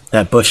mind.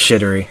 bush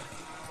shittery.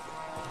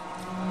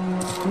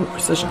 Ooh,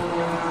 precision.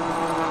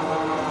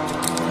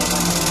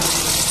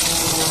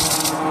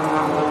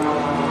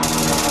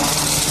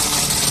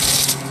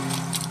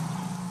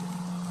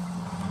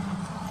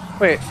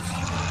 Wait,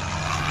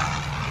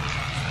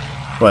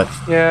 What?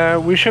 yeah,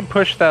 we should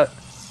push that.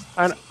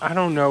 I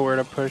don't know where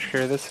to push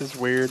here. This is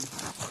weird.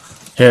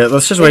 Here,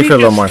 let's just wait Maybe for a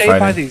little just more stay by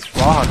fighting. these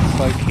rocks,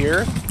 like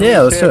here. Can Yeah,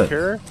 we let's stay do up it.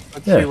 Here?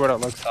 Let's Yeah. see what it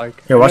looks like.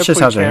 Here, And watch if this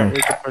we house right can't, here.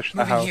 We can push the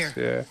Moving house. here.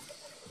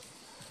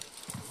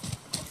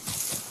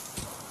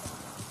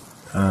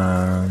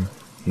 Yeah.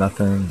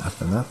 Nothing. I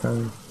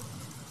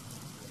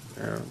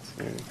don't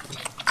see anything.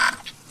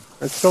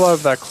 I still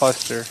have that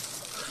cluster.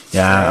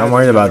 Yeah, I'm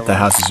worried about the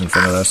houses in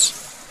front of us.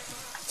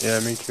 Yeah,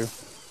 me too.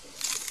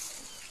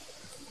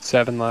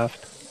 7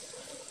 left.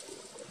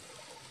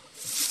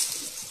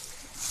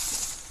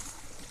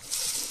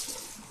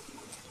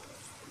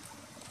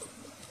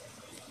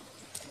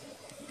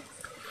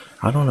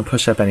 I don't want to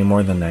push up any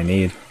more than I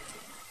need. I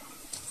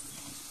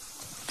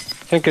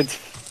think it's.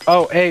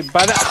 Oh, hey,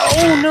 by the.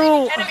 Oh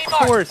no! Enemy Of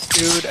mark. course,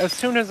 dude. As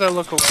soon as I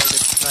look away,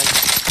 it's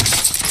nice.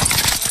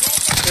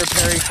 Here,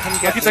 Perry, come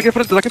get me. Gas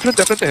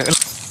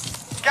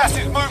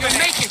is moving You'll in.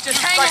 make it, just New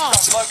hang safe on.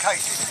 zone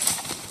located.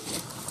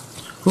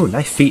 Ooh,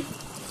 nice feet.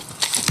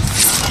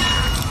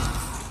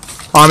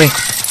 On me.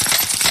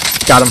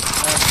 Got him.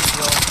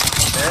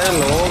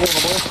 Oh,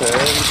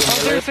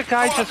 there's a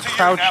guy just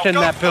crouched in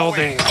that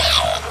building.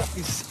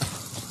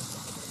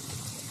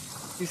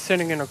 He's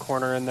sitting in a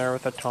corner in there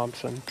with a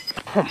Thompson.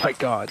 Oh my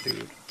god,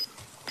 dude.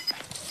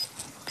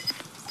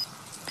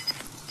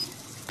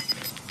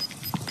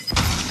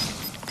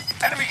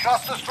 Enemy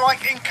cluster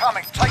strike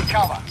incoming. Take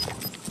cover.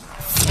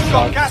 We've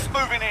got gas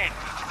moving in.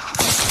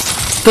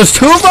 There's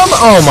 2 of them?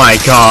 Oh my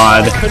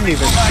god. I couldn't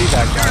even see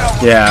that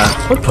guy. Yeah,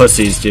 what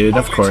pussies, dude,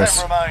 of Only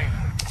course. 10 remain.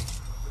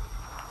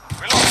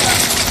 We lost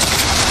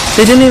that.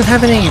 They didn't even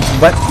have any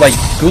wet, like,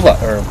 gula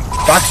or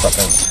box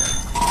weapons.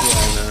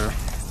 Yeah,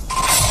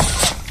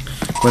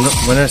 I know.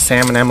 When are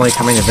Sam and Emily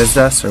coming to visit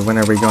us, or when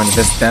are we going to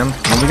visit them?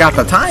 When we got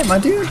the time, my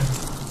dude.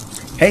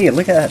 Hey,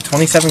 look at that,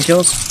 27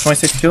 kills,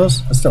 26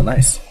 kills. That's still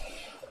nice.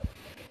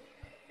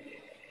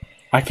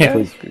 I can't Yeah,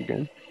 believe it's pretty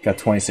good. got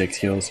 26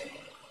 kills.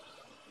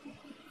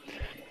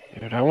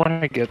 Dude, I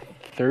want to get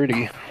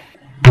 30.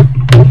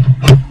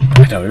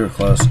 I know, we were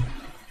close.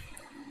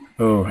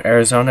 Ooh,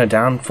 Arizona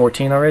down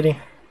 14 already?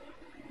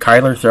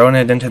 Kyler throwing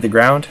it into the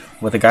ground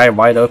with a guy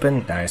wide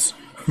open. Nice.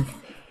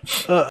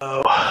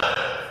 Uh-oh.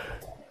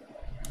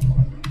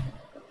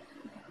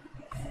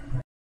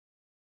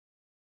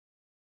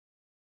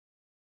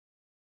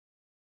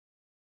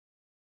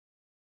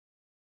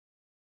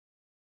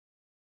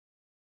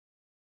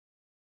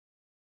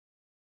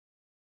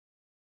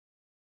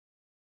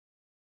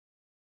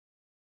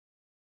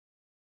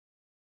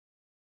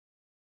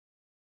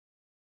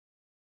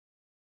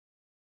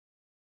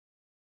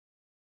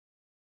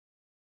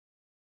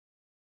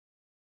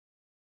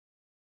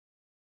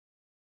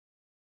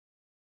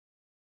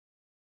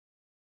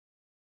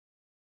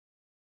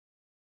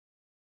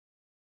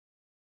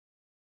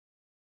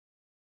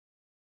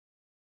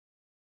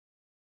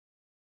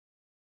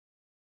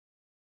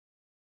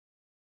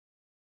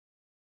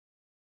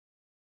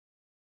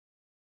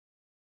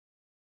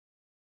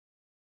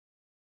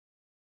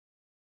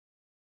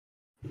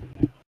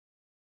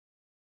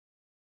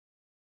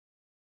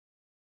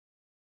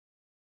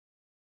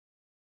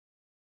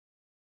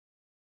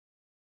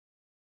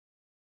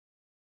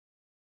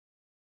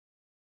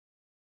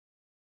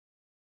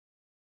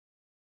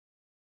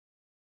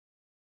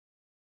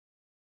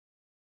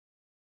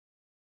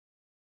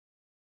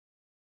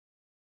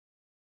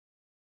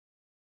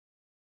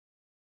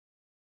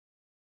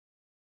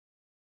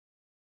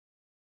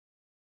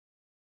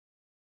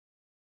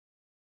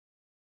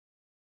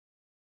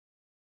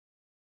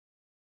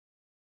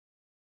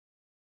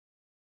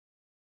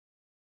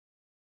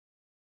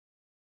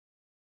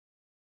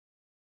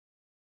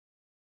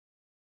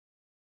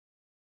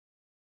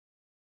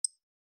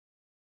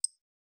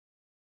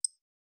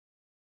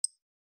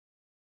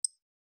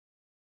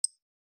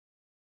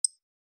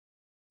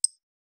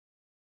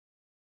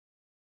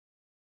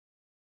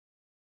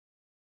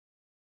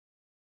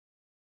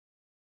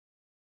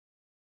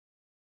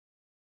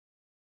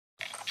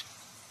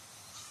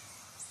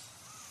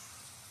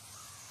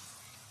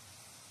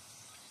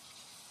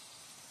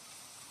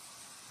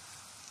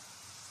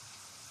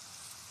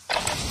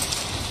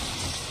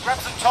 Grab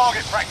some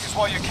target practice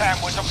while you can.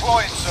 We're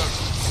deploying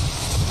soon.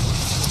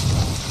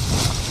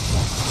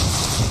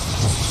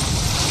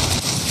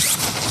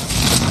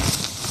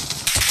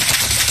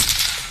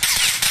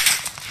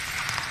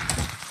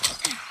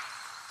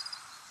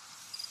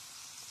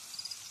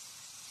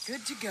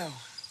 Good to go.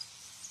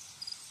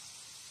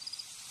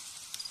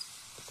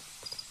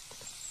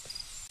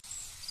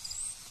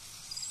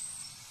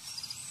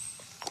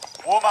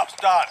 Warm-up's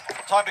done.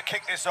 Time to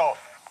kick this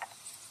off.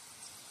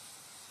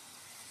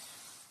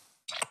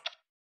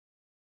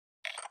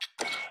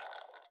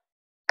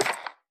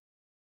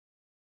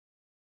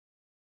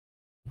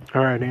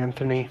 Alright,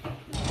 Anthony.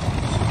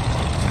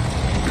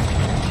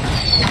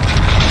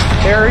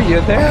 Harry,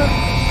 you there?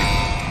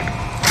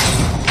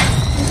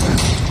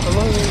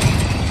 Hello?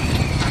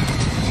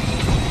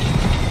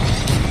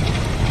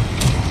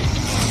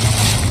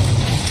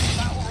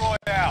 Battle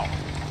Royale.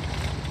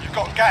 You've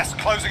got gas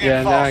closing Yeah,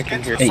 in now I fast.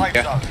 can Get to hear the you.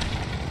 safe zone.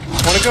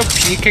 Wanna go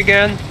peek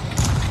again?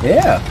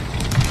 Yeah.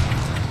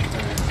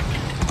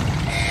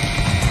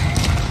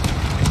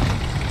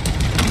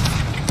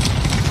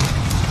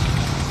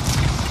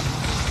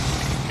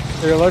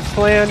 Here, let's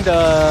land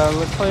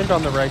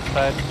on the right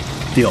side.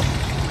 Deal.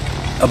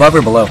 Above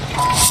or below?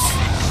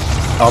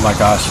 Oh my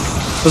gosh.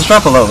 Let's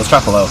drop below. Let's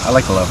drop below. I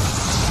like below.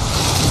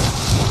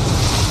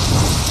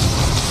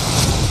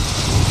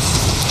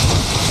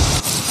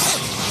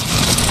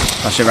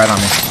 Oh shit, right on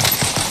me.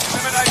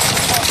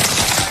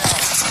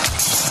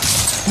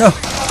 No.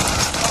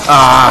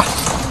 Ah.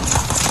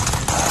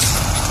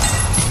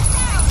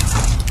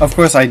 Of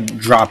course I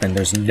drop in.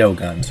 There's no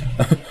guns.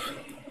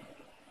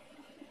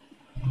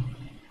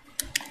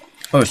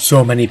 Oh, there's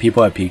so many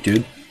people at peak,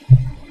 dude.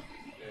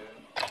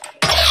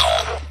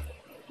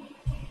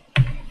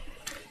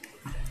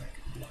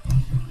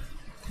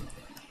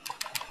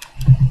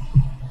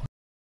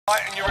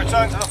 Right, and you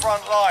return to the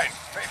front line.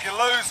 But if you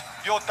lose,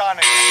 you're done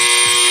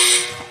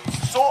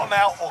here. Sort them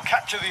out or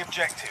capture the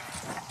objective.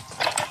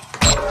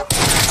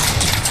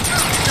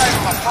 Gave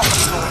them a proper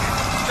sorting.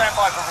 Stand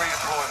by for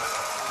redeployment.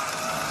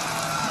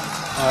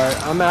 Alright,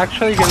 I'm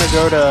actually gonna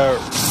go to,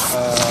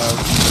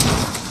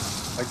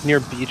 like near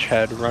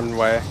Beachhead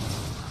runway.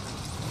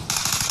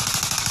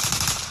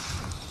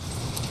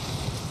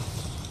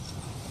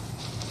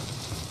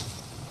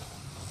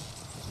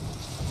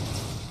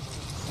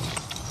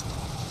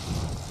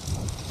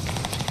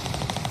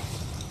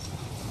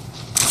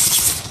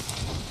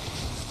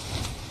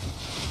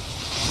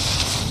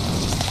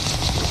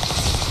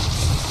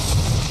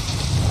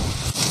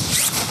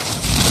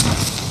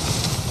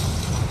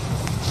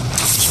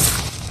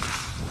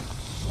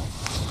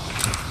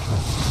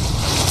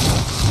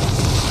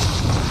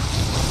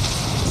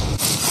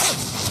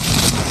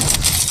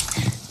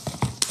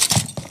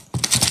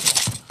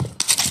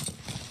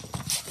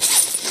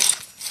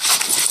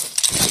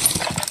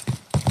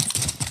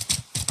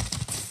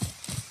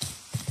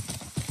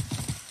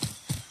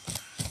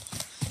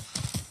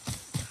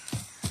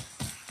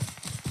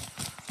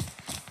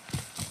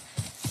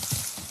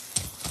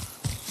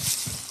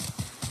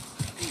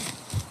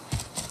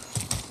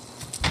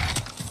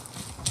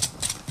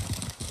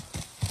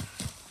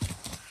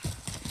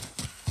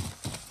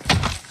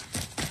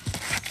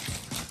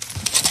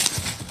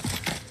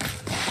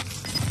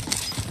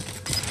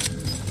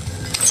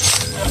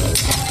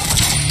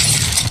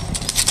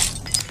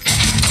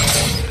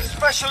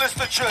 Specialist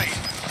achieved.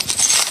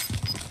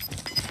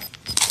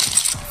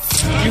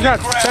 You got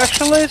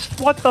specialist?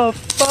 What the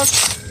fuck?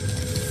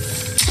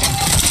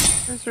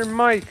 Where's your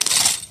mic?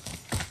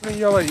 I'm gonna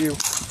yell at you.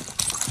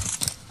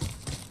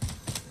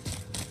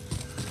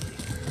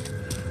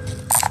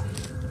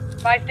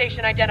 Buy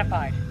station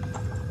identified.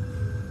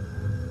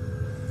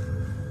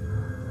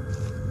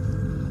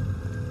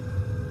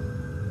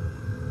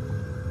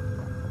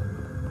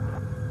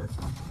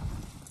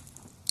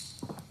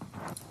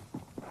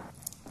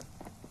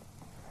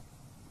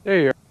 There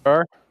you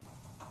are.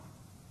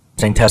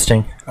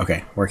 Testing.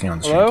 Okay, working on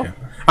the stream Hello? too.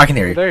 I can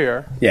hear you. There you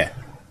are. Yeah.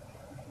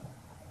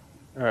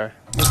 Alright.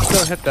 Let's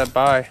go hit that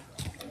buy.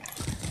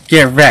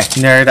 Get wrecked,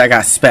 nerd. I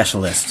got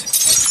specialist.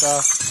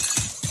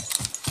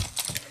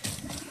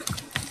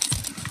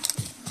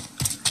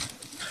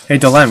 Hey,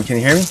 Dolem, can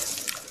you hear me?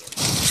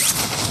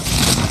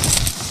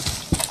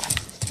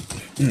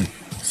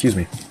 Excuse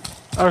me.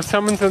 Oh,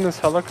 someone's in this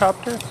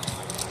helicopter?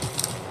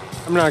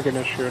 I'm not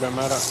gonna shoot him.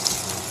 I don't.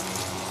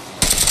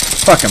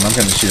 Fuck him, I'm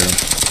gonna shoot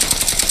him.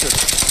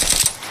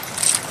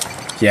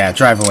 Yeah,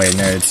 drive away,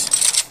 nerds.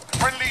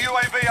 Friendly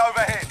UAV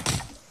overhead.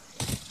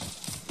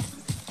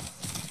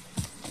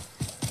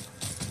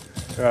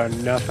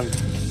 Nothing.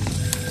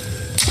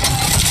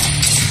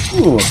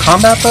 Ooh, a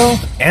combat bow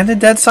and a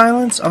dead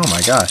silence? Oh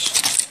my gosh.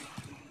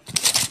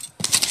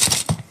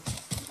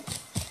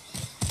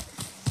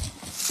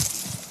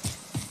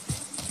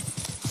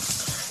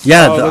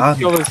 Yeah, Oh, the let's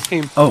kill this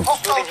team. oh,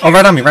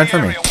 right on me, right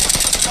from me.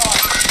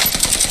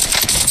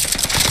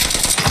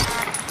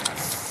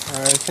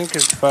 I think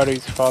his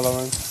buddy's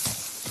following.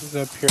 He's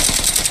up here.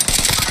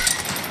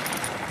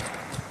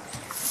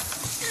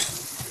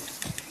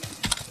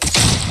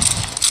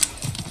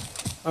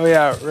 Oh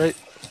yeah, right.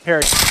 Here,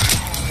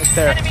 right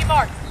there. Enemy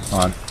marked.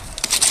 Hold on.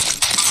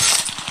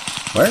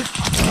 Where?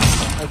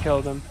 I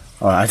killed him.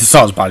 Oh, I just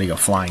saw his body go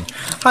flying.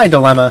 Hi,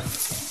 Dilemma.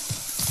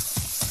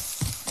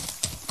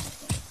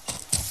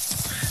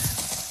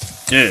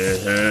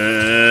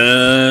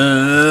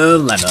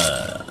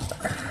 Dilemma.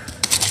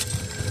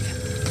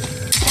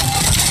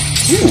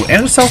 Ooh,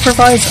 and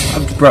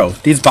self-revives? Bro,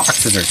 these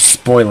boxes are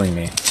spoiling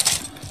me.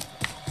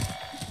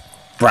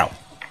 Bro.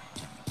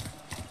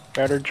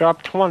 Better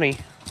drop 20.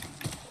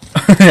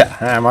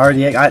 I'm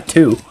already at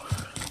 2.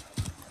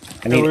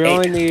 I need we 8.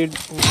 only need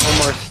one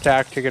more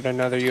stack to get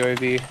another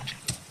UAV.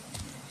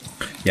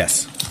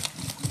 Yes.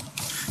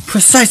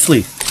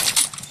 Precisely!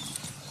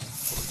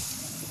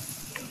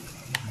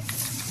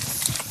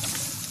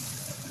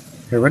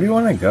 Here, where do you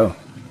want to go?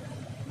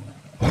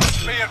 Be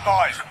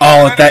advised.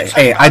 Oh, that.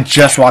 Hey, I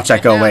just watched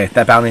that go away.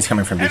 That bounty's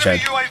coming from Enemy beachhead.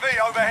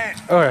 UAV overhead.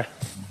 Okay.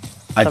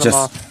 I Cut 'em just.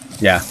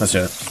 off. Yeah, let's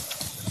do it.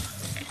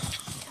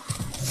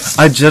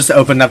 I just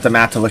opened up the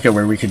map to look at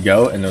where we could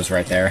go, and it was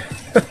right there.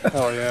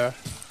 Oh, yeah.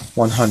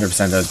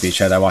 100% those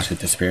beachhead. I watched it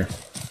disappear.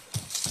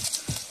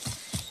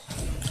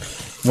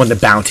 When the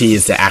bounty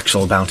is the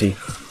actual bounty.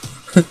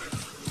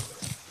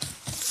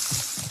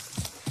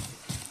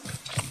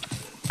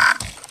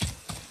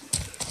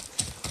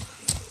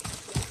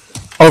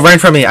 Oh, right in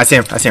front of me. I see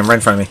him. I see him right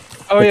in front of me.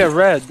 Oh, yeah,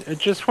 red. It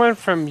just went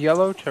from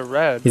yellow to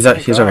red. He's Oh my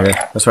he's over God.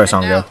 here. That's where I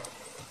saw him go.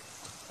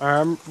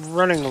 I'm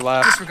running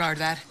left. Disregard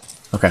that.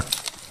 Okay.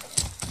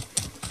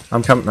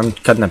 I'm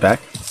cutting it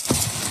back.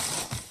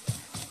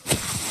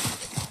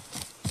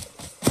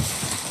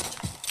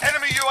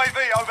 Enemy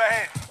UAV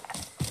overhead.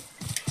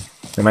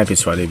 They might be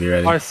sweaty. Be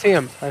ready. Oh, I see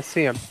him. I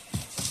see him.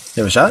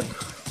 You have a shot?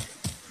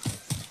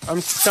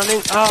 I'm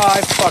stunning. Oh,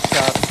 I fucked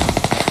up.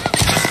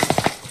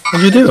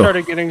 What'd you do?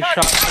 Started getting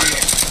shot from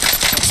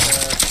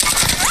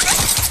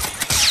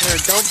Here,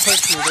 don't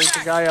push me. There's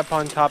a guy up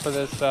on top of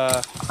this,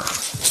 on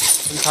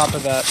top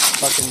of that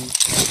fucking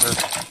river.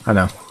 I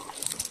know.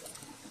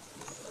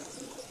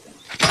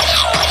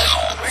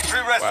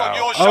 Victory rests on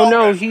your Oh shoulders.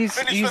 no, he's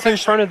Finish the in mission.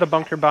 front of the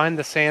bunker behind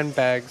the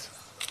sandbags.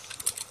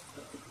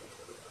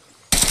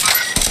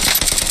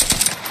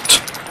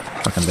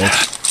 Fucking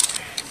bitch.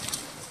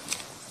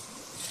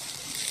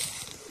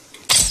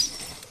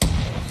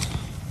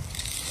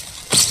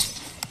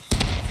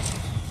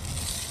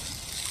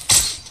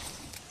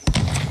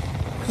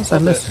 What's I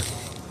missing?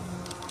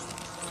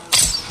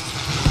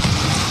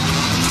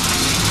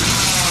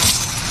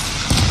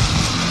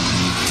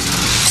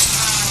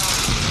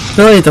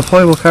 Really?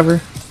 Deployable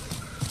cover?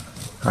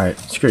 Alright,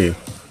 screw you.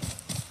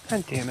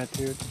 God damn it,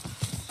 dude.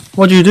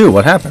 What'd you do?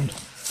 What happened?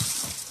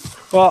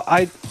 Well,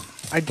 I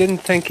didn't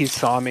think he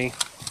saw me.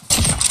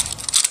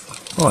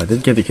 Oh, I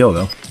did get the kill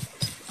though.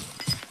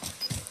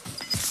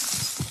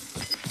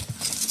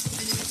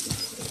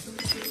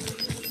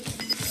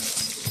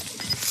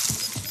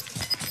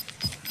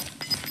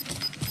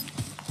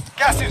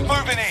 Gas is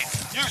moving in.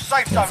 New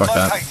safe zone fuck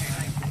that. located.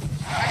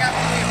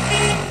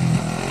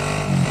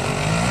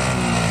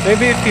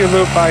 Maybe if you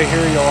loop by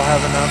here, you'll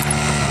have enough.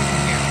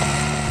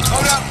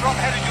 Loadout drop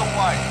headed your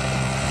way.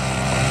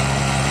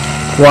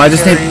 Well, I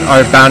just need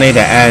our bounty to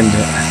end,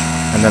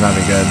 and then I'll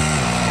be good.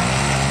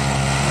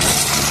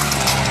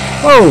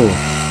 Whoa!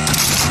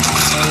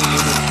 I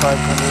needed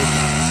 500.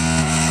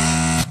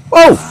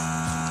 Whoa!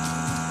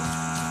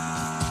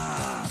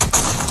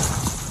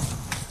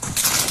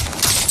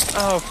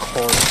 Oh, of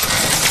course.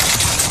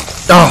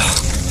 Oh!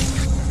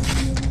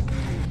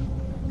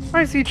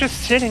 Why is he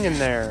just sitting in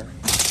there?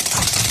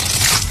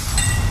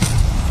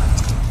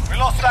 We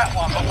lost that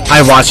one, but we'll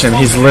I watched him.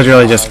 He's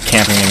literally just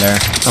camping in there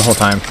the whole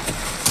time.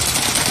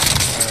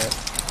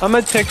 I'm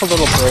gonna take a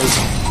little break.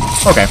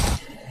 Okay.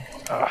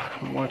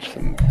 Watch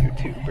some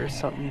YouTube or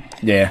something.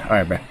 Yeah. All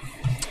right, bro.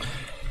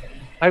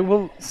 I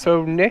will.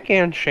 So Nick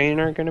and Shane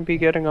are gonna be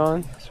getting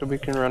on, so we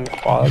can run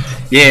quads.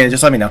 Yeah,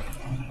 just let me know.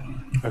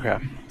 Okay.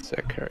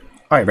 Sick. Alright.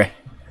 All right, bro.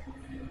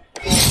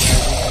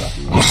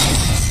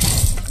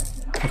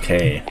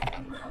 Okay.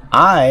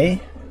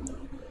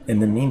 In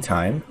the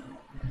meantime,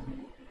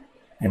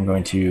 am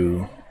going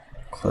to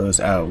close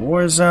out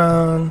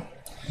Warzone.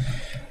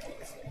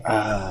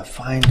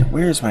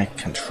 Where's my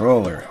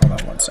controller?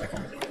 Hold on one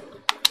second.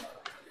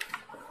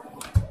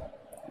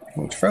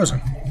 Oh, it's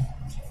frozen.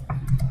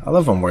 I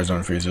love when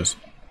Warzone freezes.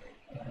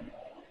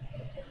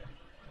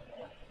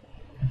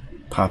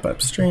 Pop up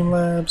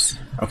Streamlabs.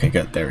 Okay,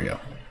 good. There we go.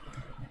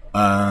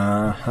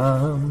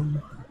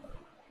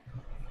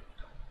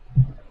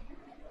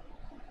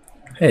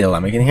 Hey,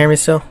 Lemmy, can you hear me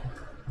still?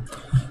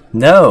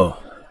 No.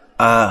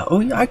 Oh,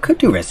 yeah, I could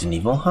do Resident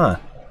Evil, huh?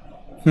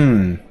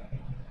 I'm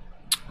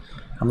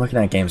looking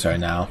at games right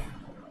now.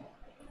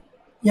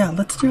 Yeah,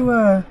 let's do,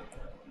 I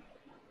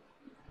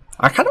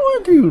kind of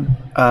want to do,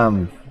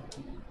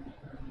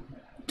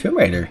 Tomb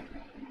Raider.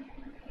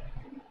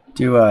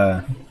 Do,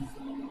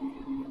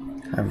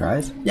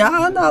 Rise?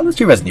 Yeah, no, let's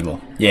do Resident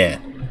Evil. Yeah.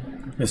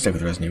 Let's stick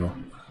with Resident Evil.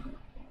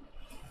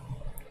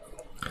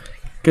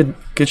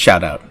 Good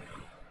shout out.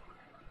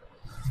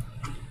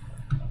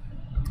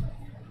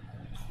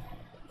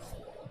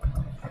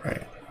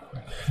 Alright.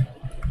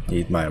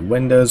 Need my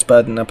Windows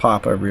button to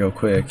pop up real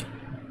quick.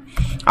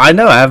 I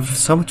know, I have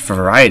so much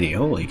variety.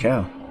 Holy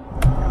cow.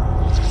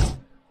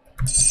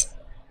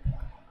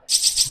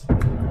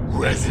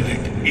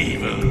 Resident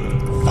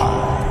Evil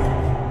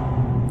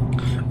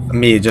 5.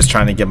 Me just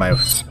trying to get my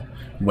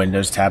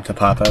Windows tab to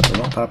pop up. It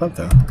won't pop up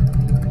though.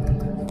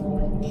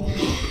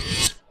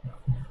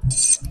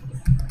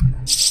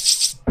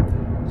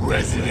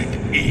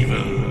 Resident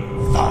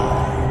Evil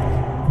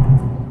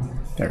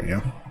 5. There we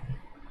go.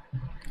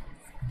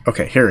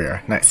 Okay, here we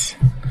are. Nice.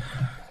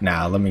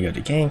 Now let me go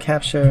to game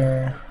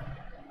capture.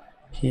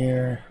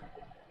 Here.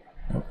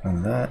 Nope, none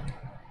of that.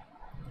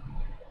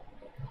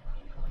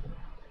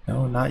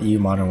 No, not you,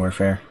 Modern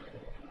Warfare.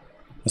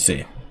 Let's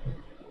see.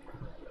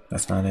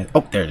 That's not it.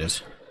 Oh, there it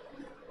is.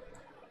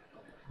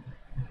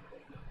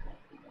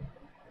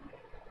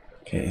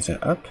 Okay, is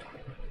it up?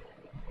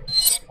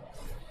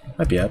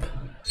 Might be up.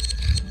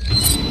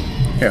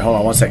 Here, hold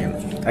on 1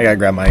 second. I gotta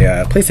grab my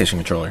PlayStation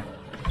controller.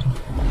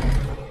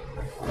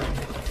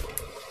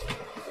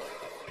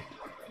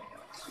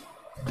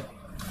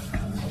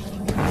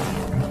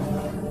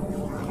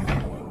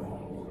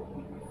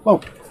 Whoa.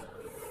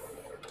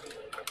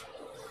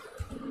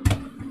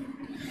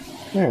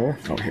 Where?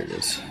 Oh, here it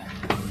is.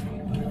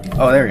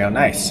 Oh, there we go.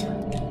 Nice.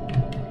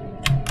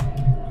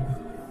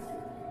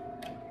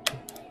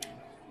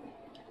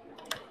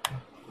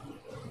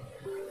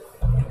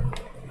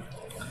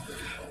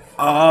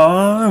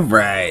 All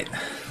right.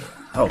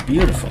 Oh,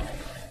 beautiful.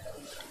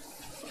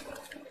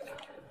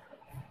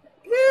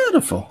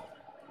 Beautiful.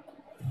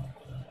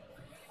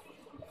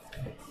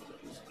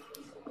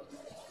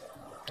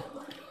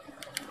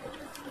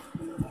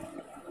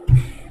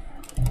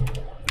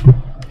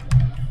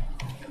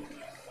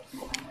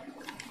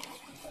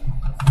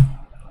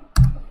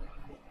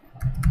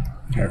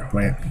 Here,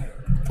 wait.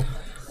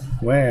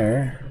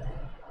 Where?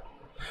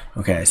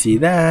 Okay, I see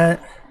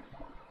that.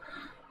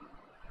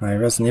 My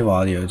Resident Evil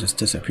audio just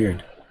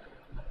disappeared.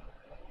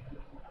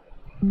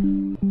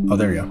 Oh,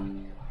 there we go.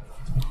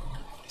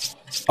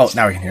 Oh,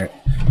 now we can hear it.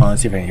 Well,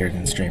 let's see if I can hear it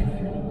in the stream.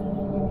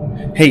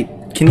 Hey,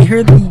 can you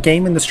hear the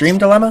game in the stream,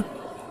 Dilemma?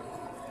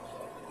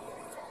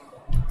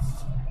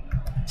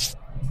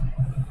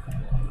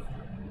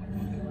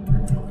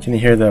 Can you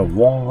hear the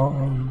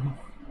wong?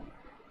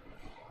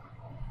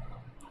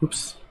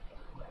 Oops.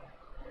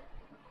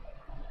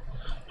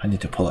 I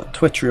need to pull up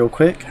Twitch real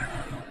quick.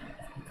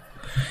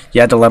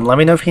 Yeah, Dilemma, let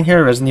me know if you can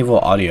hear Resident Evil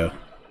audio.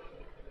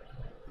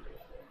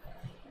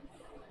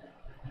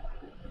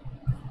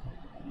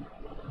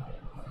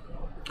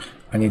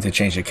 I need to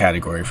change the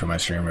category for my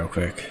stream real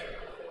quick.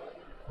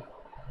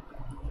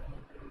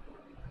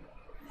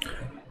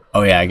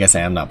 Oh yeah, I guess I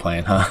am not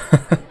playing, huh?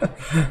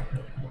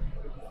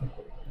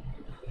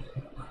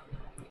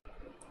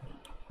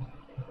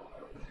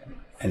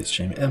 Edit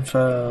stream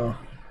info.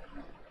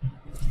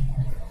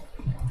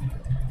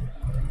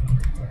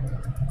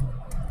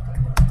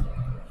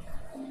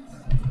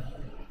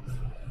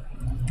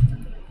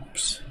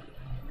 Oops.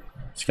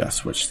 Just gotta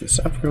switch this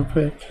up real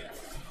quick.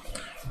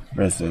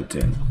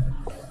 Resident.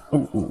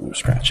 Ooh,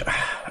 scratch.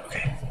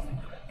 Okay.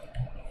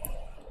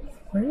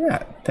 Where are you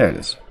at? There it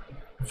is.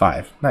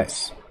 5.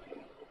 Nice.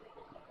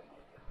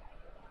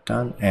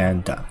 Done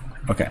and done.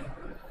 Okay.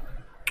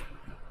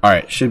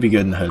 Alright, should be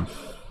good in the hood.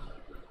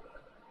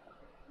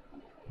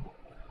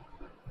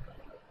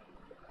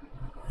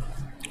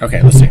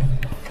 Okay, let's see.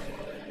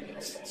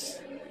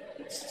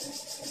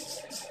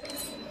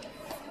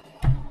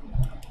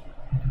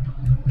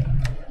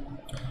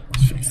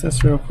 Let's fix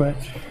this real quick.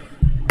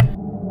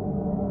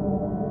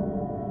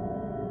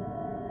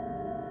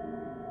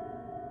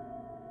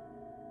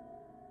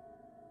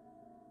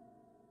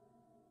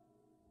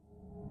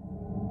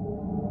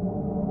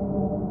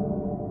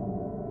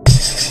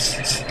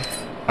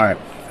 Alright,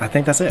 I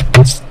think that's it.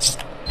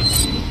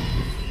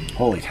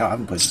 Holy cow, I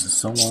haven't played this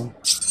in so long.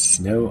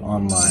 No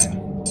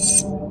online.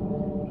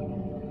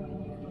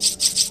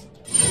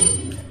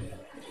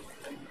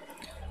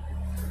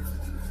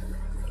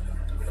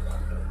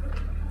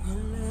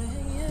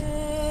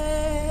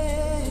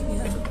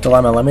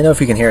 Dilemma, let me know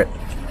if you can hear it.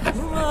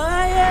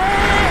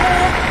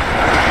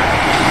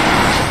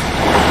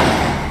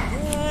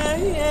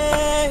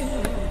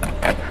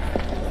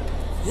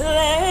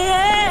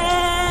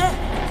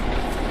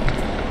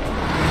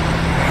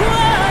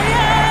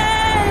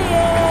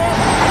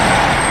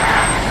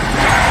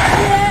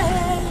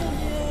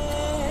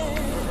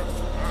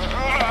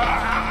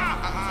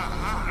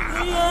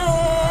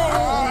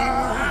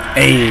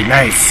 Hey,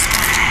 nice.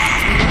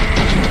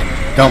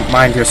 Don't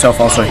mind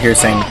yourself also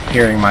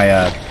hearing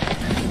my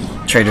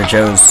Trader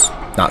Joe's,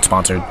 not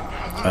sponsored,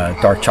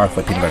 dark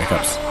chocolate peanut butter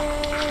cups.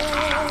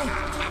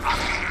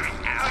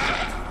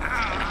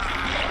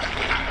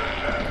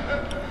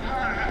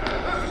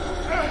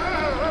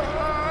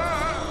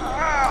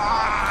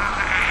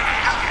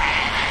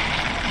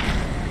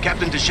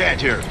 Captain Deshant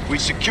here. We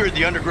secured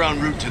the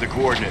underground route to the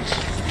coordinates.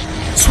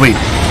 Sweet.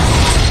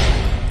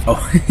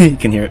 Oh, you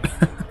can hear it.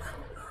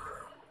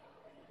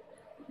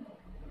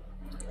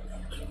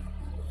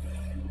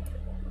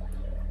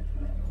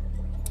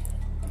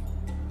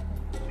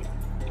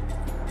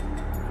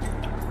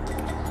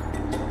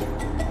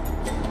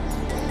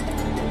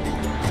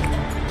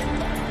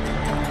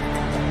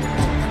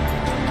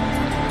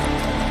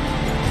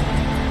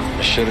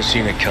 should have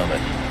seen it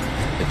coming.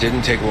 It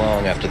didn't take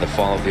long after the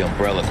fall of the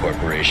Umbrella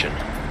Corporation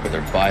for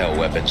their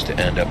bioweapons to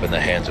end up in the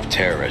hands of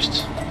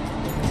terrorists.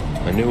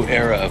 A new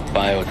era of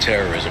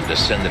bioterrorism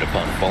descended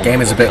upon vulnerable Game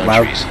is a bit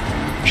countries,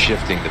 loud.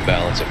 shifting the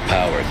balance of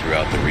power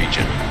throughout the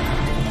region.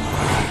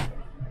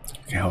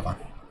 Okay, hold on.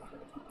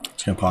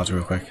 Just gonna pause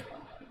real quick.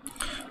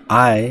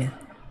 I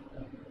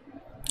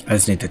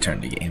just need to turn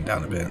the game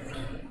down a bit.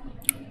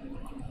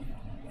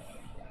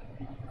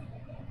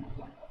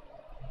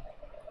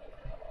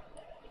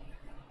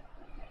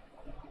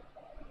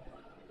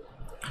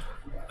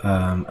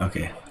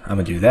 Okay, I'm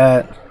gonna do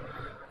that.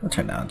 I'll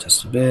turn down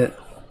just a bit.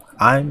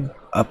 I'm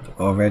up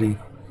already.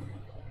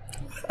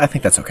 I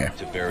think that's okay.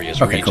 To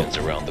various Okay, regions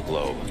cool. around the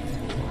globe.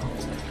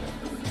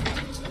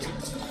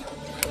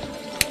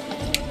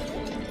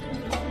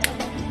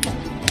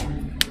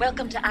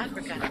 Welcome to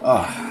Africa.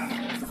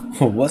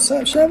 What's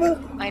up,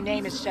 Sheva? My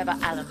name is Sheva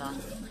Alama.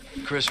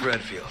 Chris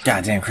Redfield.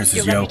 Goddamn, Chris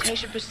is Your yoked.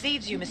 reputation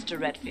precedes you, Mr.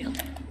 Redfield.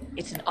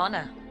 It's an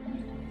honor.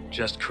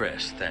 Just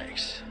Chris,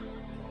 thanks.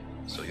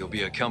 So you'll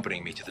be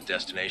accompanying me to the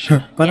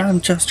destination? But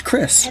I'm just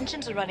Chris.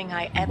 Tensions are running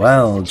high ever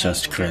Well, since the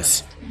just change in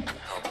Chris.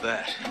 I'll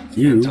bet.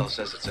 You Intel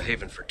says it's a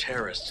haven for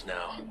terrorists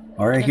now.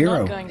 are a I'm hero.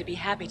 not going to be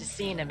happy to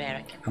see an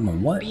American, I'm a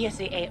what?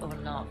 BSAA or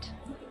not.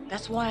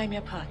 That's why I'm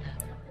your partner.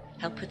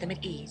 Help put them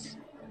at ease.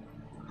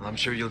 Well, I'm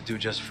sure you'll do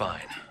just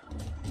fine.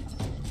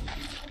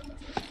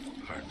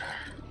 Partner.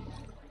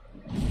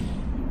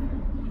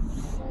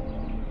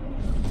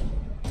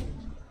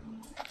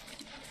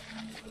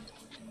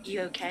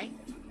 You okay?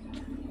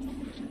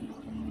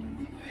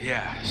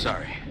 Yeah,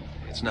 sorry.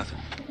 It's nothing.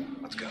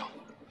 Let's go.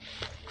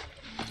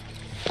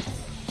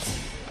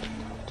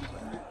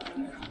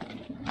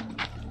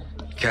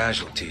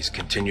 Casualties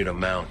continue to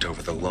mount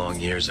over the long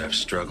years I've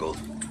struggled.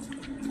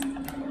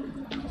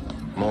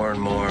 More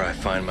and more, I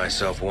find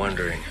myself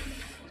wondering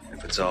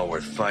if it's all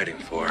worth fighting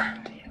for.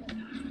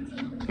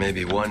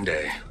 Maybe one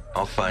day,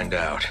 I'll find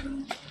out.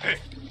 Hey,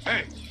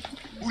 hey,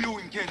 huyu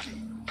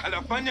Inkendi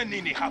anafanya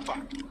nini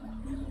hapa?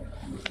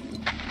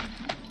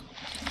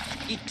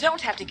 You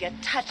don't have to get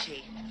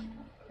touchy.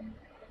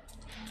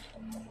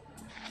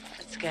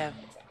 Let's go.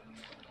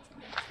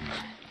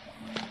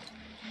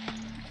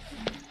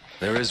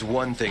 There is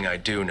one thing I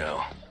do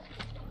know.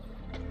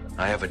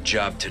 I have a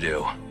job to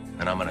do,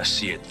 and I'm gonna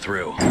see it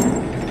through.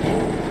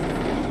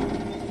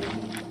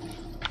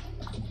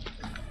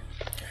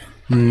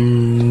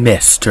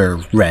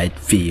 Mr.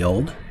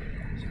 Redfield.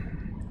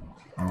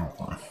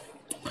 Oh.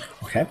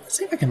 Okay, let's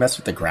see if I can mess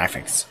with the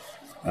graphics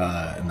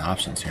and the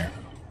options here.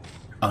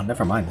 Oh,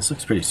 never mind. This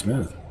looks pretty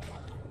smooth.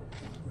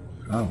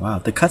 Oh, wow.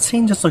 The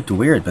cutscene just looked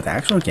weird, but the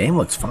actual game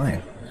looks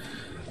fine.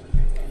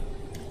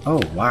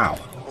 Oh, wow.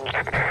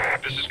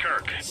 This is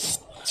Kirk.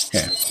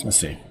 Okay, let's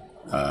see.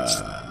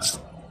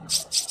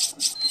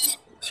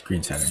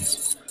 Screen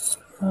settings.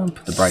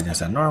 Put the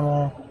brightness at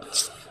normal.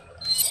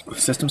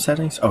 System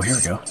settings. Oh, here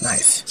we go.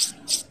 Nice.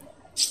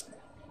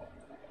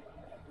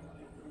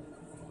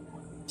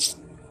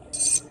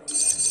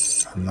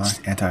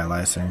 Unlock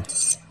anti-aliasing.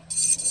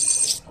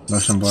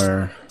 Motion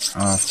blur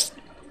off.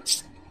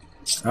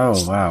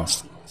 Oh, wow.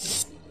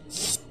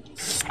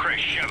 Chris,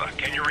 Sheva,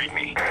 can you read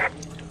me?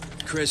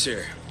 Chris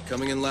here,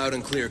 coming in loud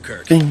and clear,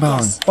 Kirk. Bing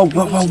bong. Oh,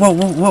 whoa, whoa, whoa,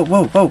 whoa, whoa,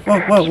 whoa, whoa, whoa,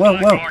 whoa, whoa,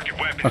 whoa. Market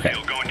weapons Okay.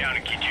 still going down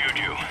in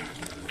Kijuju.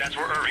 That's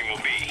where Irving will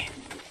be.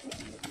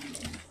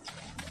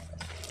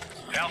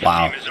 Alpha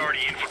Wow. team has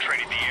already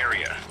infiltrated the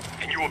area,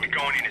 and you will be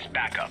going in as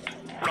backup.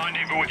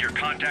 Rendezvous with your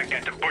contact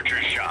at the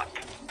butcher's shop.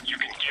 You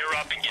can gear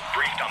up and get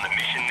briefed on the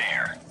mission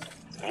there.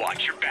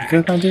 Watch your back.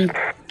 Good, my dude.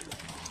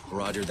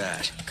 Roger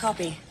that.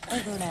 Copy.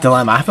 Over now.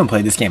 Dilemma. I haven't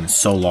played this game in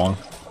so long.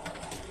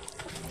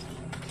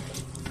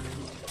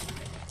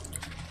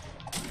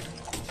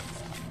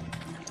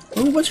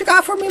 Ooh, what you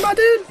got for me, my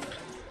dude?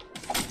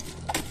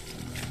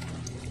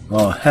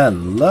 Oh,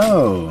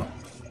 hello.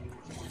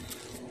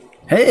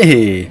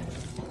 Hey,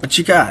 what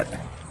you got?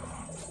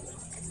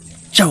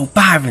 Joe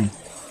Byron.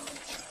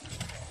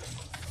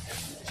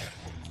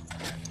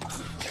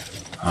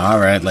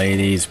 Alright,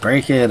 ladies.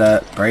 Break it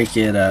up. Break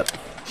it up.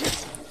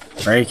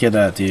 Break it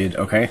up, dude.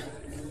 Okay?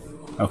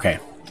 Okay.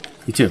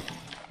 You too.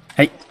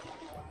 Hey.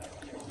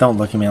 Don't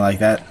look at me like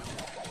that.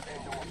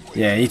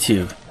 Yeah, you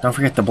too. Don't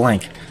forget to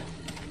blink.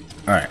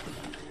 Alright.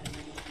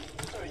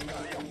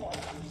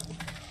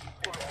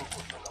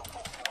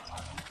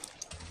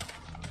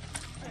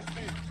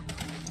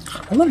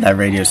 I love that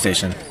radio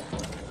station.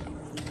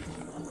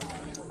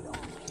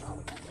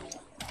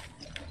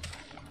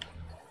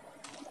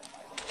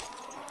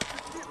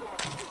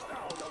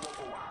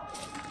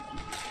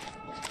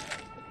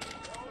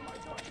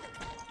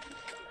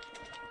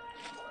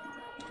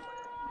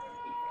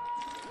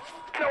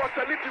 Na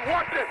wasaliti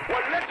wote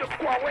walete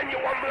kwa wenye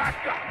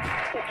mamlaka.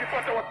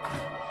 Ukipata wa...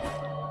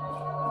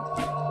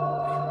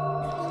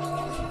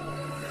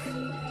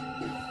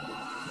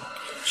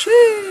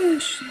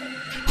 Sheesh.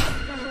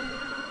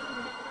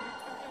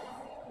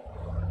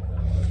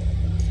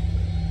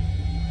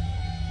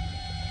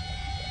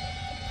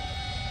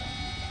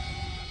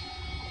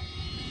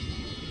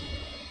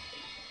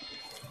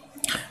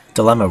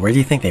 Dilemma, where do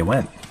you think they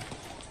went?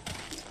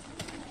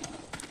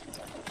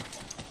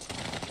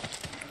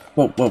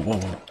 Whoa, whoa, whoa,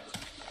 whoa.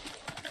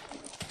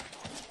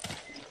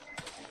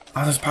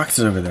 Oh, there's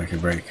boxes over there I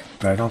could break,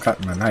 but I don't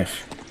got my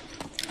knife.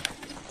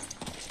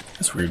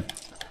 That's weird.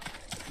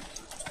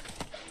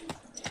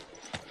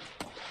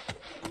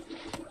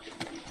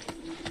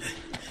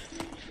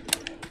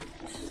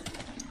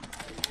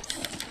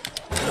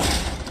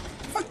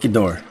 Fuck your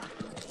door.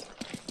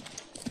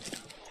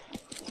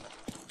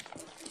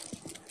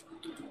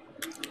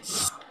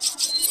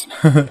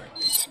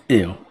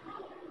 Ew.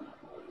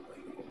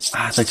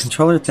 Ah, the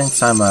controller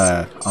thinks I'm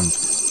on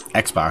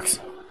Xbox.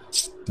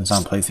 It's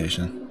on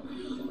PlayStation.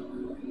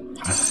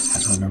 I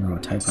don't remember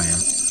what type I am.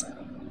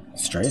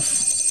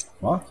 Strafe?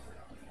 Walk?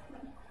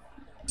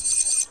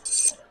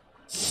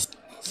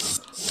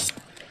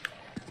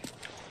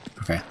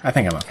 Okay, I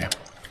think I'm okay.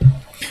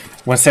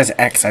 When it says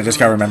X, I just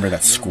gotta remember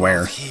that's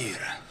square. Here,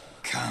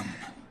 come.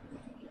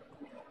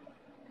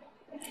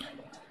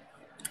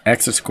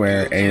 X is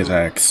square, A is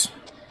X,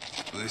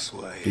 This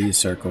way. B is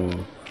circle,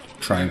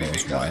 triangle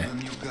is Y. The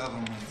new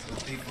government,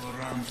 the people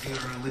around here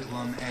are a little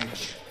on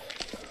edge.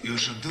 You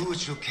should do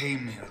what you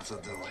came here to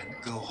do and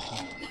go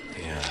home.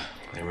 Yeah,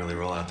 they really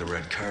roll out the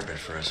red carpet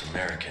for us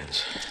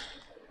Americans.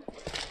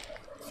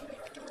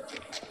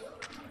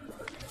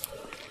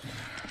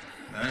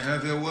 I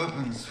have your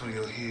weapons for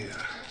you here.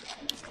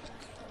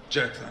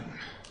 Check them.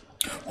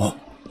 Oh.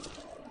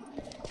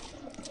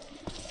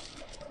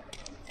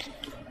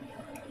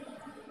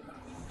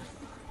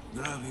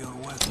 Grab your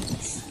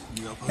weapons.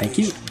 Thank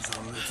you.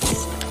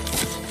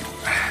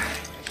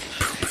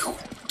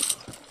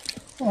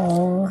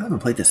 Oh, I haven't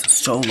played this in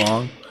so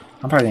long.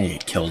 I'm probably gonna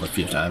get killed a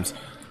few times.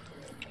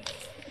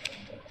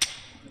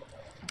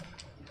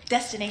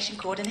 Destination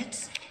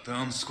coordinates?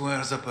 Town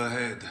square's up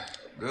ahead.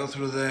 Go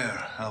through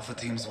there. Alpha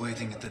team's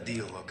waiting at the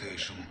deal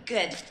location.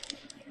 Good.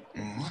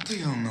 What do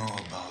you know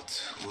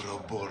about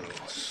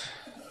Ouroboros?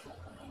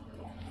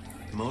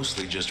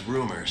 Mostly just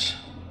rumors.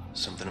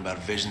 Something about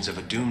visions of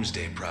a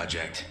doomsday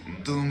project.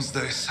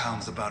 Doomsday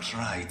sounds about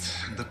right,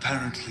 and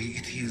apparently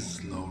it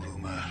is no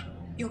rumor.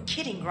 You're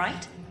kidding,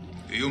 right?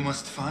 You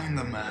must find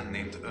a man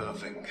named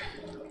Irving.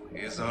 He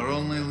is our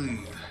only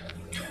lead.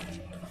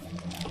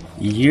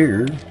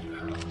 Year.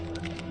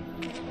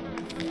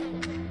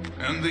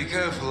 And be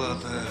careful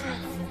out there.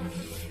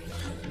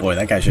 Boy,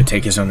 that guy should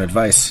take his own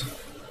advice.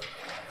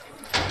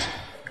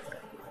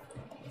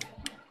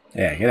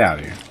 Yeah, get out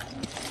of here.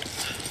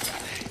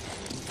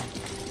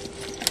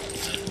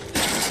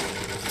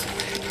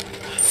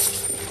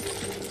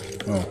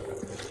 Oh.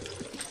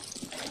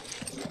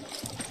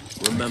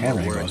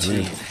 Remember, we're a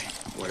team.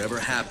 Whatever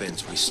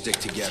happens, we stick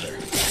together.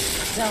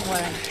 Don't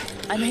worry.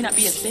 I may not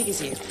be as big as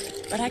you,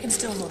 but I can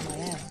still hold my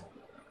own.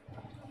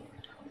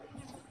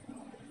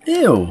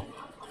 Ew.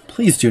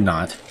 Please do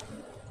not.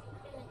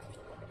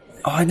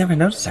 Oh, I never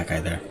noticed that guy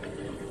there.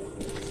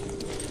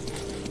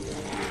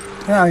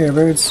 Get out of here,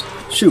 birds.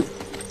 Shoot.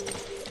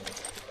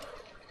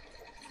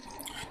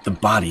 The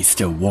body's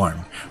still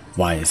warm.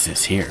 Why is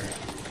this here?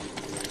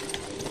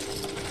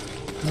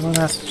 I don't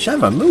ask.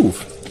 Sheva,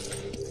 move.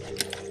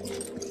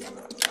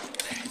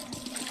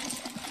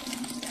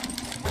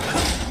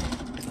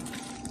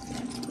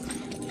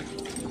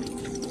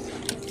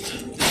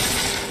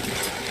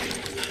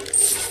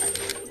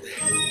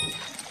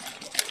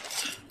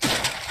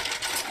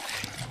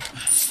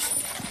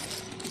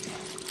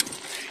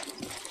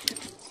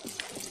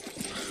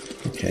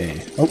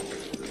 Okay. Oh.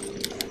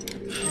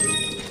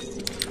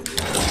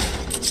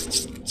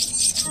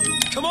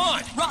 Come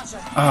on!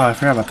 Roger! Oh, I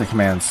forgot about the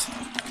commands.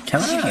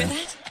 Come Did you hear on.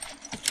 that?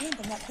 It came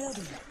from that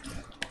building.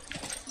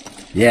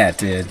 Yeah, it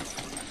did.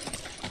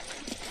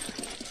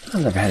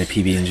 I've never had a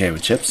PB&J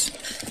with chips.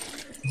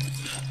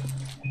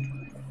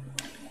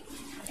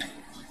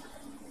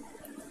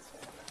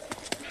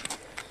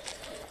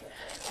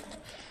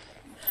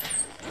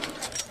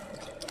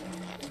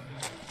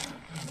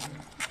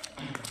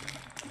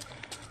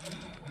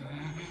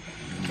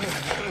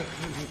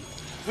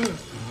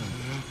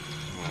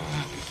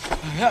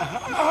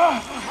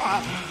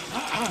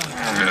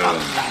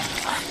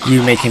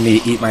 You making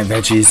me eat my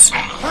veggies.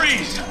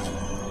 Freeze!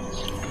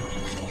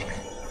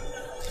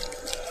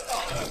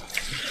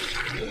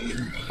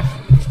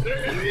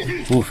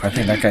 Oof, I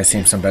think that guy's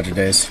seen some better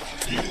days.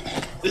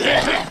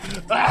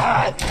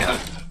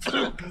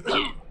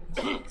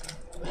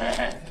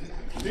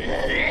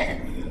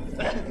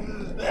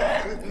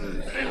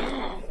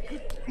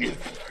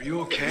 Are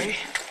you okay?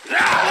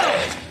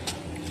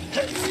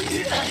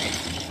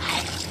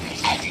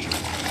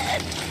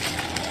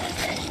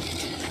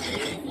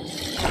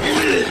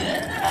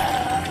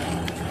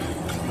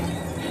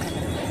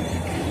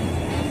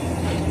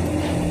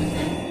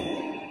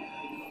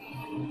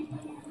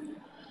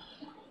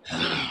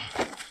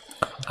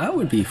 I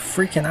would be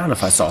freaking out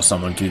if I saw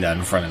someone do that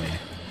in front of me.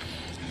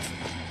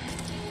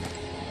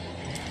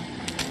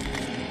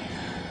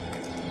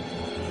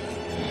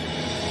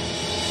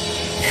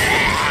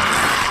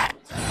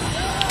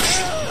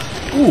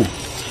 Ooh.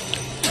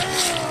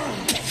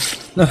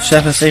 No,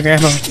 Chef, save your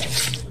ammo.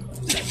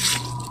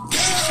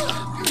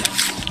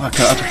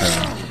 Okay, uppercut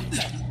him.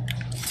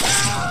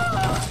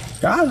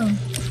 Got him.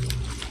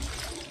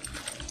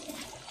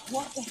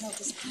 What the hell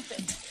just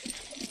happened?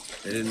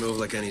 They didn't move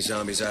like any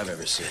zombies I've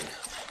ever seen.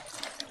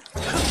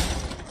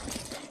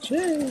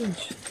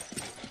 Jeez.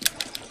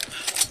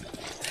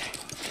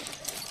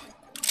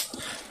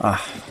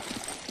 Ah.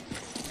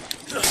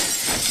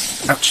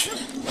 Ouch.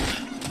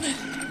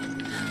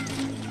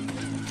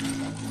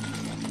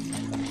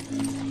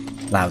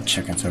 Loud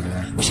chickens over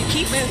there. We should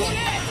keep moving.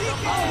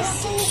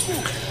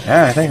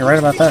 Yeah, I think you're right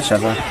about that,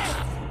 Sheva.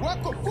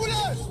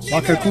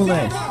 Water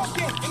Kool-Aid.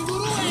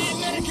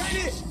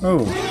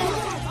 Oh.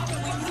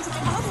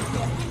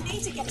 We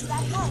need to get to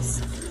that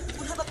house.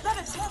 We'll have a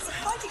better chance of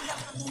fighting them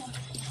from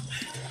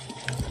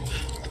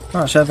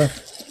there. Oh, Sheva.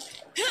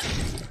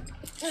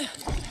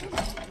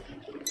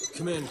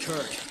 Come in,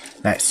 Kirk.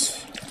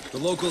 Nice. The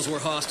locals were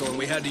hostile and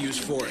we had to use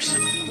force.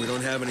 We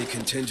don't have any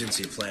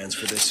contingency plans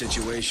for this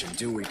situation,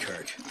 do we,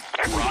 Kirk?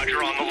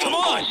 Roger on the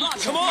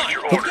locals. Come on! But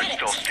your orders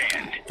still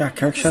stand. God,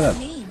 Kirk, shut up.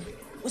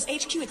 Was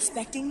HQ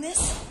expecting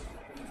this?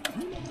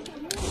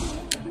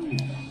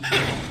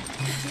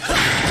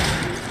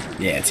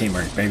 Yeah,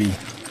 teamwork, baby.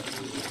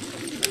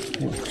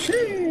 Oh,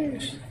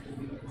 sheesh.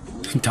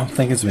 Don't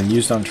think it's been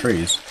used on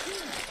trees.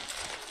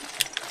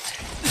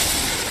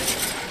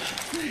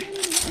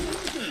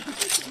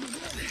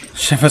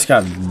 Sheva's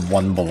got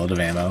 1 bullet of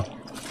ammo.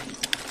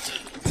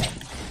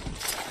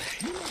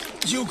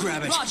 You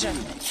grab it. Roger.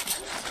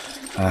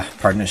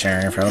 Pardon the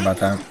sharing, I forgot about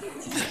that.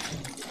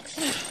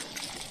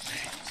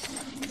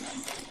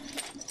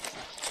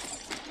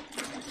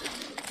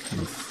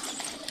 Oof.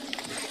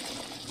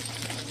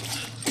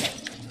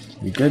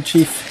 You good,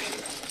 Chief?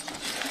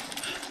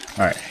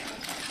 Alright.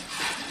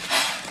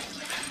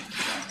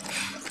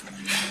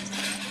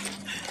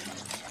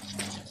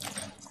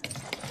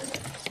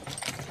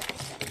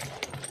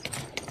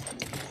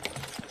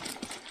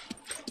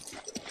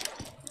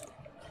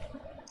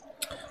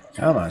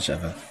 Come on,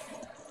 Sheva.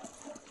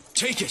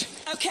 Take it.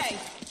 Okay.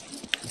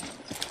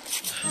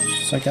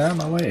 Just like, get out of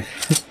my way.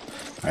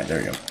 Alright, there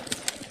we go.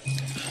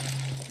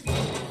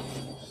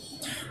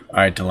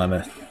 Alright,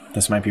 Dilemma.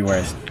 This might be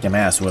where I get my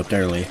ass whooped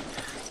early.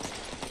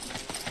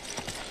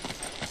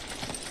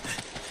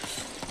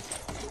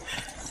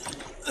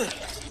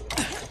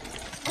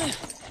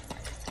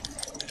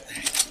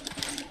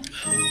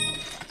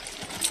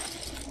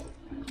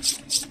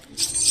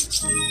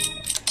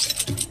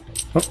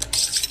 Oh.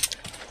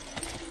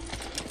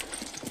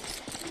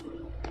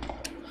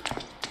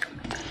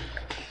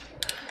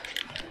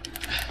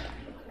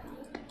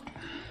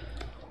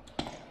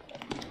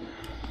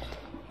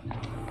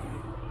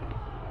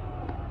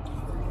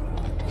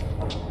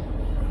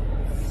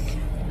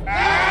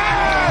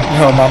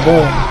 Oh, my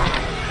boy.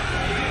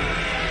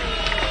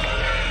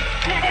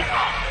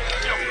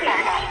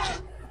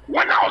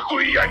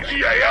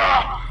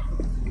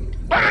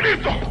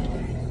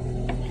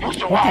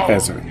 What the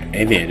guys are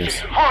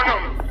aviators?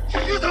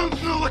 You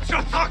don't know what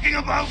you're talking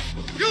about!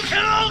 You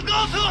can all go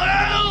to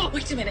hell!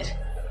 Wait a minute.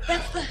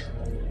 That's the...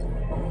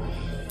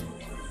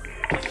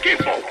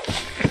 People!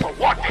 For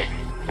what?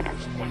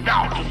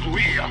 Now to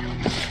Suia!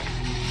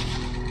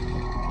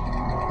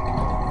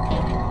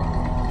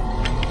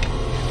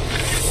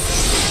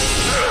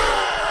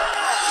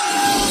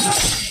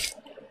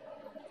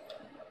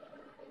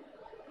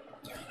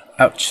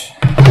 Ouch.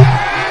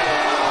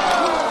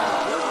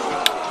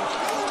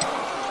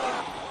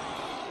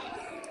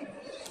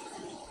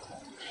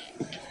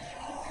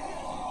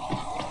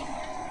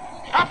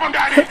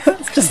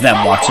 It's just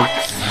them watching.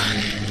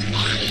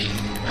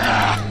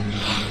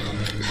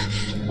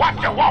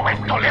 What the war with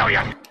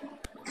Tolerian?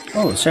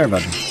 Oh, share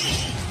button.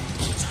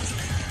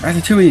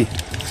 Ratatouille.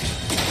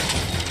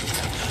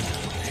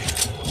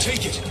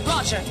 Take it.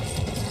 Roger.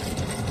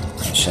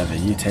 Sheva,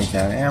 you take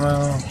that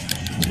ammo.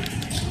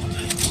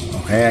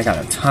 Okay, I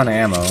got a ton of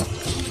ammo.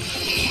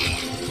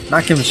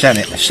 Not giving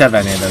Sheva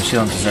any though, she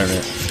don't deserve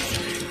it.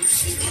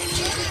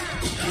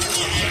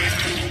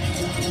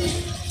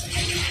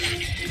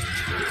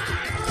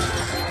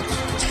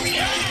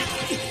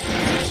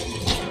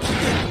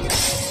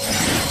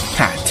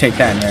 Ha, take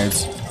that,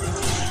 nerds.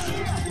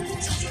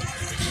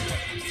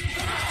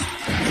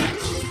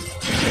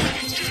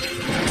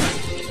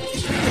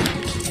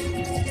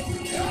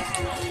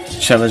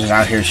 Sheva's just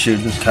out here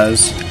shooting,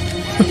 cuz.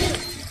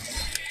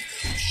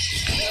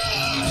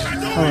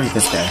 Oh, look at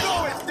this guy.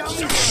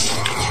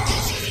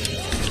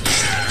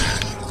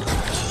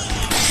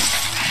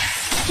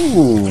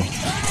 Ooh.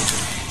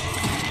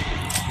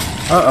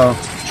 Uh-oh.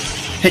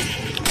 Hey.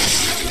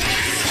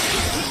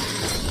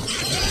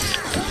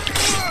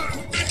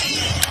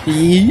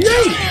 Yay!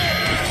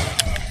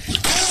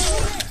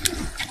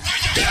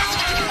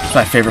 That's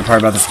my favorite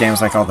part about this game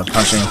is like all the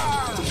punching.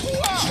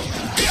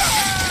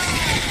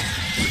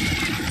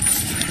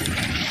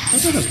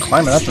 Was he just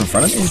climbing up in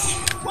front of me?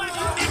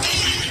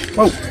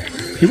 Whoa.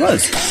 He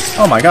was.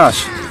 Oh my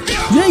gosh.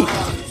 Yay!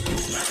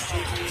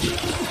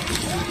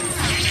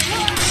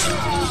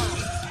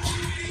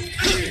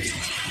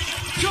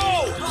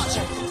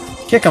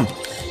 Kick him.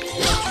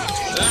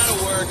 That'll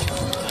work.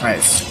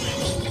 Nice.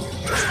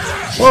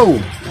 Whoa!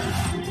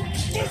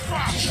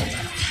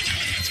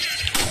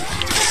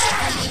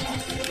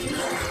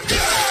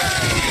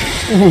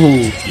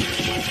 Ooh.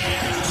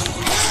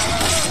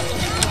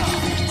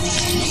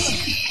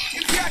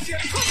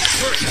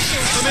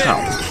 Come in.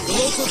 The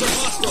locals are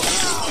hostile.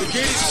 The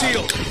gate is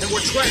sealed, and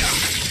we're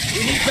trapped. We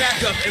need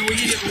backup, and we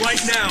need it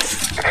right now.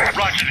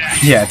 Roger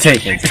that. Yeah,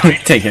 take it.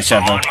 Take it,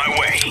 I'm Sheva. on my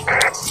way.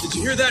 Did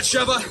you hear that,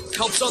 Sheva?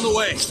 Help's on the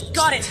way.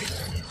 Got it.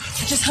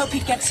 I just hope he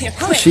gets here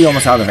quick. She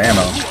almost out of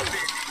ammo.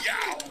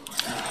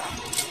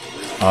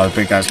 Oh, the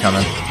big guy's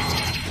coming.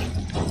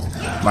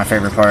 My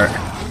favorite part.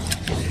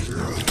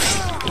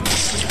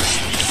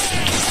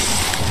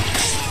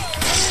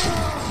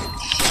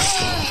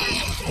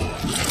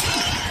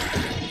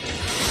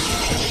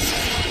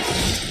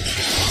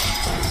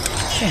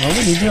 Sheva, what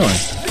are you doing?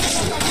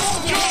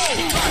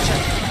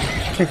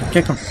 Kick him,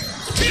 kick him.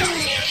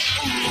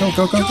 Go,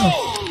 go, go, go.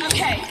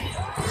 Okay.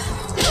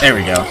 There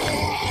we go.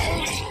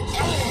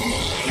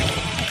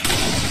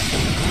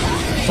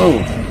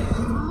 Oh.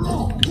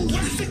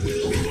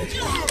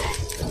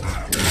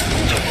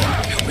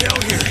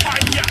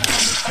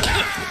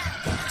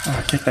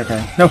 Oh, kick that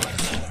guy. No.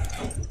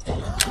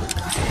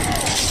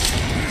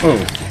 Oh.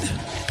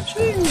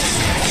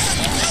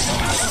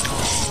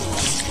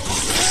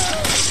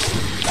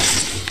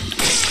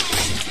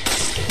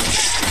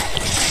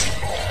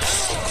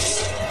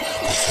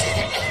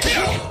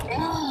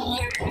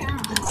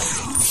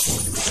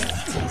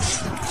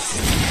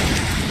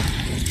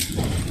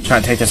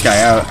 Trying to take this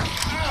guy out.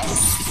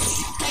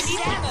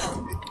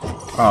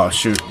 Oh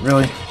shoot,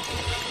 really?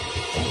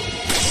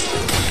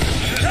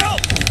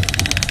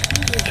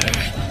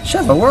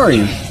 Sheva, where are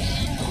you?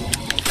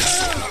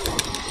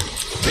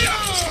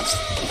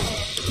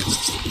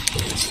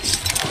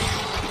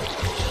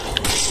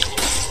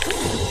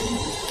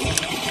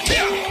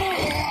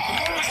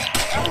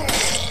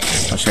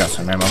 Oh, she got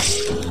some ammo.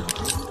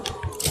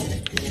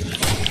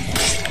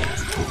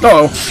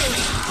 Uh-oh.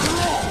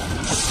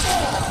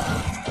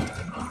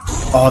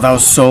 Oh, that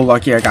was so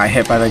lucky I got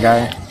hit by the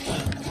guy.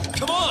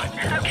 Come on.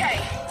 Okay.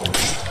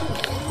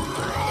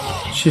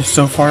 She's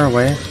so far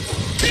away.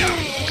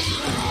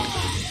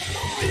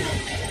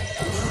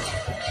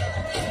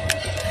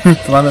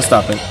 Come on, let's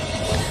stop it.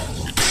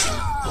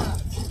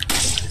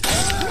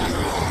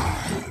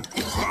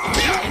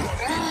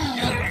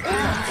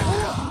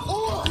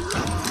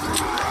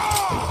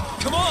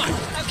 Come on.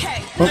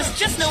 Okay. There's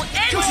just no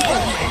end to it.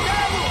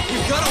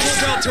 We've got to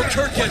hold out till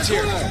Kirk gets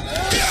here.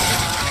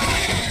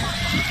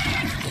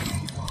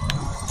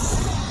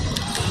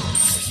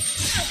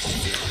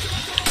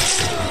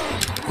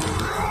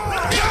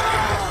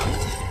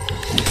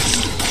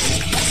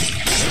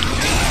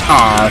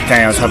 Aw,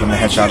 dang, I was hoping to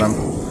headshot him.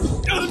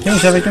 Give me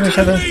Sheva, give me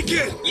Sheva.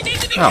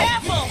 Ow.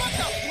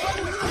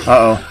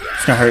 Uh-oh,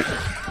 it's gonna hurt.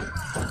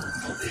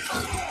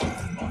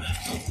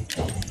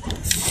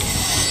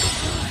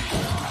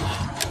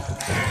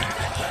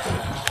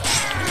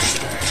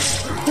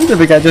 Look at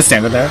the guy just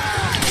standing there.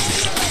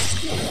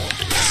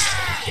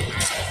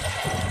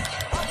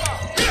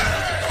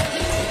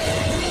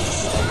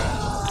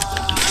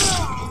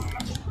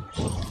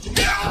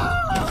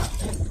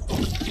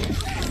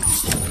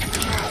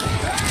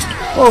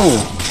 Whoa!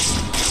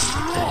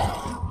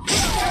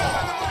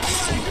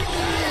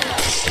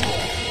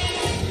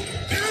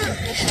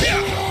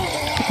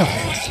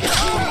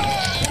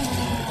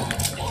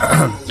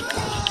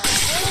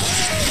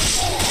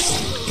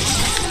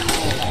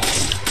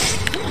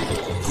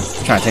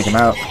 Trying to take him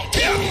out. Help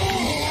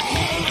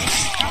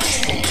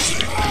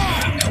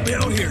me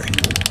out here.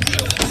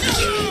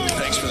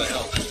 Thanks for the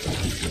help.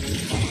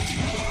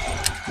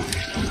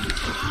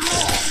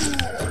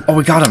 Oh,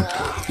 we got him!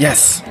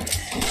 Yes!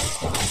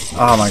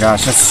 Oh my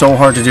gosh, that's so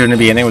hard to do in the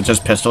beginning with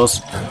just pistols.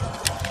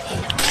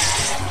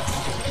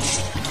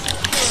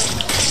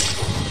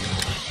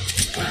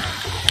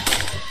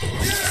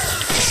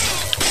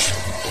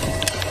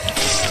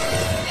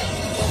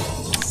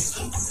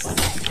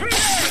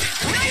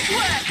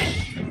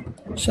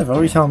 Chef, what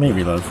are you telling me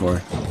reload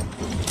for?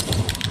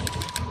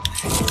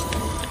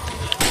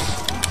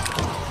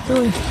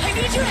 Really? I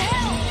need your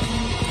help.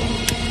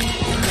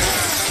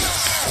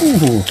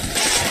 Ooh.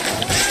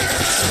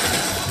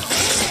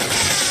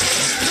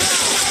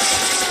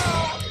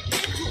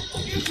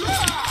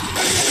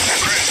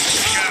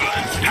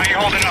 How you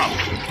holding up?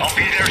 I'll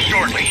be there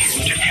shortly.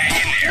 Just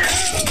hang in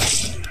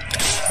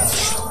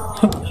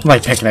there.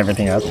 Like picking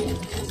everything up.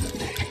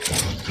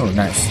 Oh,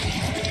 nice.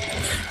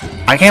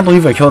 I can't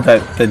believe I killed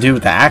the dude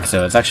with the axe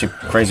though. It's actually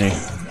crazy.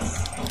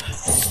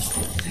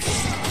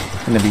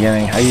 In the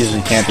beginning, I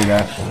usually can't do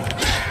that.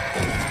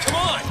 Come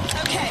on.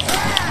 Okay.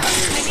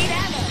 I need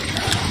ammo.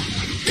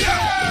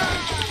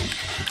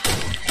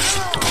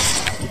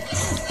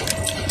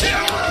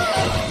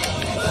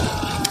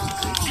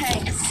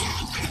 Thanks.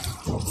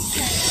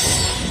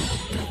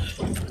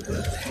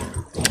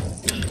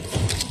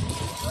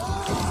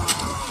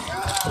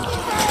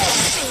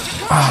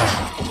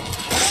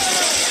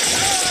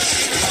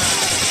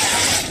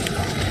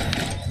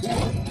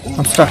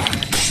 I'm stuck.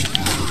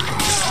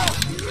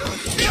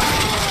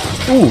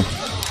 Ooh.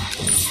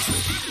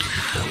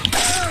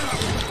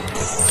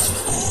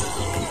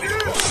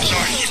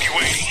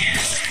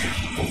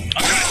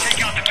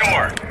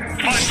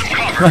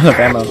 Out of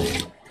ammo.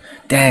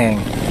 Dang.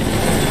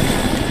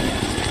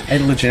 I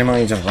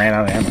legitimately just ran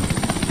out of ammo.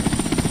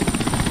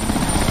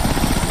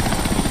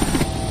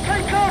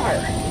 Take cover!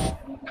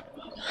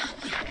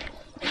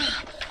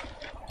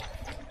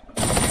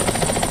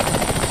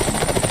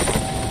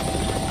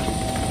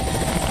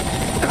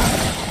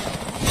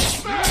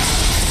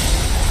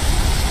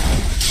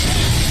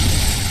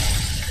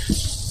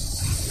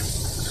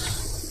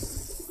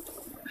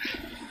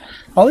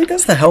 All he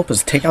does to help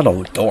is take out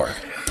a door.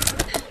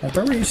 Like,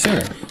 where were you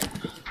sooner?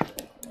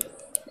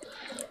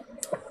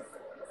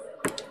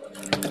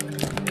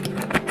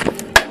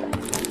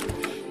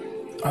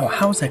 Oh,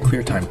 how is that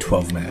clear time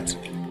 12 minutes?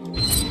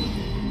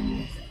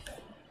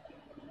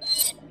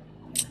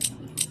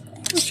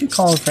 What's she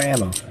calling for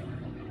ammo?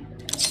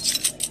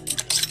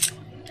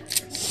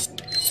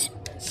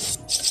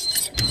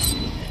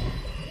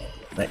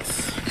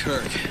 Nice.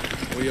 Kirk,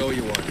 we owe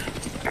you one.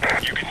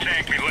 You can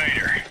thank me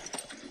later.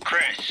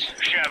 Chris,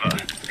 Sheva,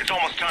 it's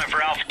almost time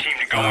for Alpha Team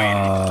to go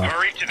in.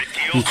 Hurry to the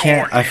deal. You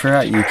can't, I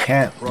forgot, you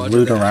can't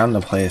loot around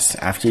the place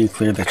after you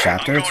clear the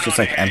chapter. It's just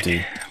like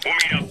empty. We'll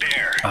meet up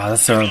there. Oh,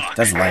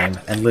 that's lame.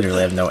 I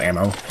literally have no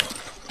ammo.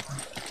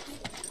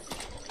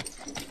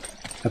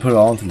 I put it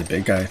all into the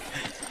big guy.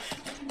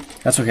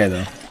 That's okay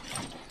though.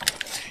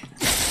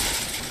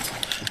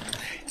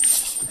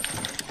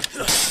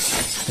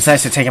 It's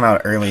nice to take him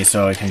out early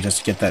so I can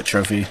just get that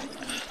trophy.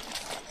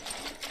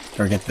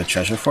 Or get the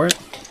treasure for it.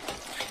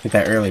 Get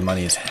that early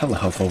money is hella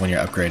helpful when you're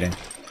upgrading.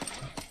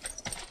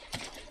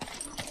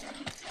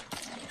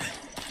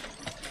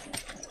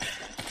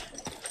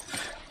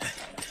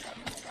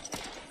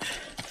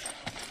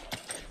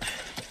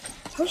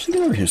 How did she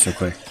get over here so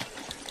quick?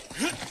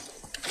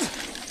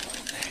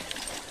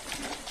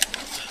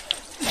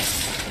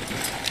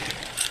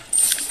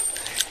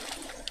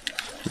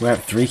 We're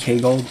at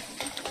 3K gold?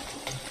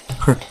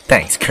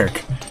 Thanks,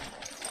 Kirk.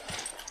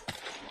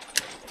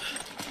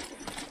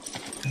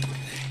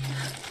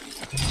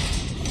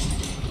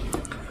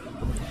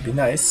 Be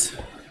nice.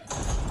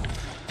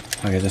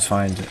 Okay, just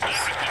find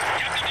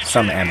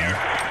some ammo.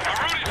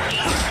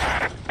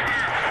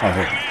 Oh,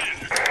 here.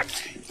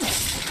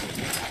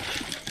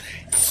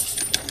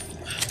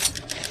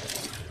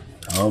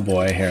 Oh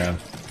boy, I hear him.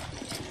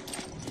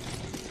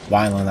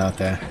 Wilding out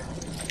there.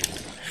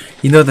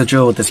 You know the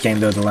drill with this game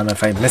though, Dilemma.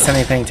 If I miss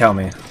anything, tell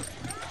me.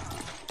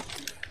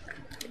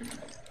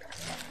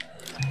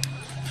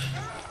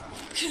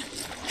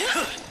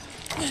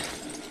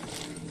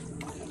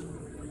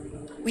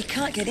 We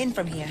can't get in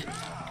from here.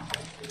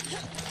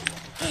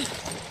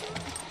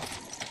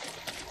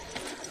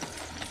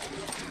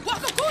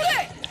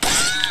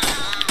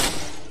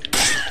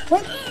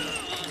 What?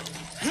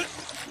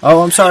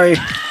 Oh, I'm sorry.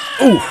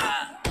 Ooh.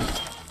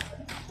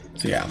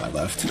 So yeah, on my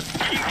left.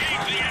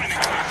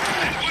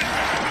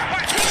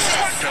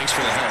 Thanks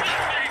for the help.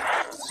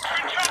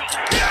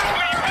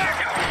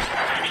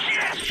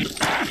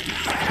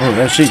 Oh,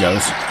 there she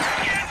goes.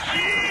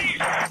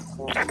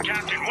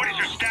 Captain, what is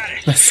your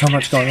status? There's so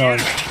much going on.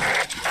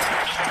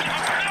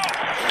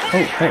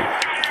 Oh, hey.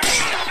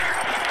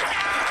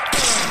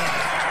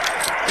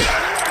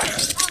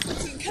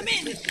 Come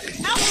in!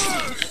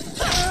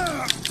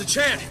 The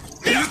chant!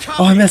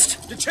 Oh, I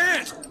missed. The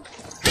chant!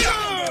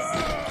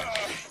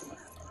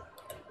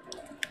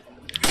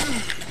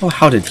 Oh,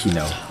 how did he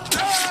know?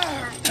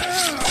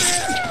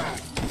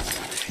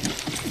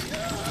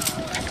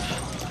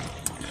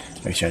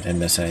 Make sure I didn't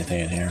miss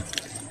anything in here.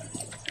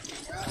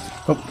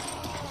 Oh.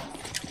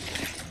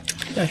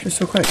 Yeah, you're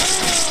so quick.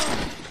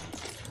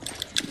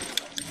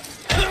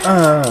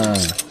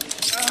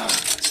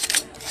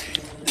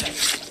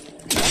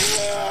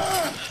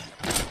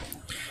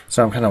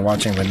 So I'm kind of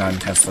watching, but not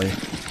intensely.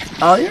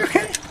 Oh, you're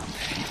okay.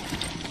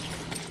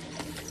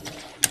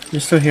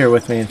 You're still here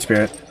with me in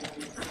spirit.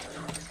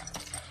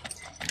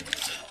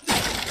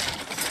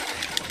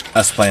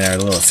 Us playing our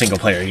little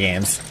single-player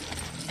games.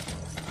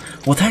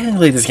 Well,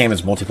 technically this game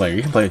is multiplayer.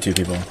 You can play with 2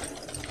 people.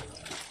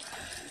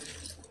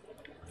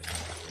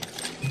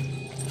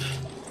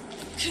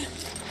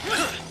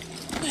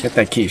 Get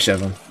that key,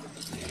 Sheva.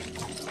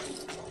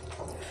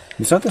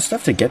 You still have the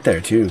stuff to get there,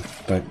 too,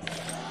 but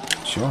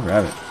she won't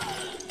grab it.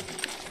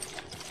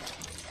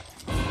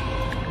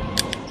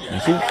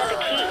 Thank you. Found the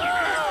key.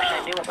 Wish I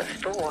knew what it was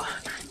for.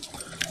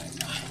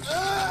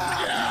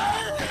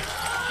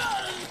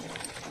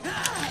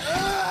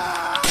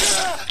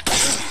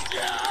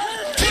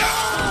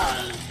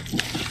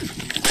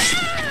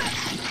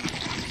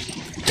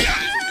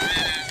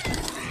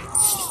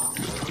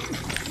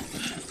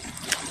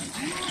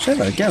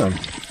 Sheva, get him.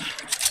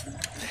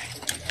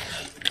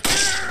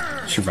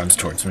 She runs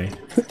towards me.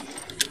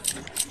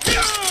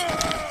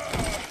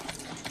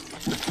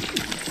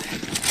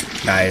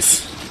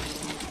 Nice.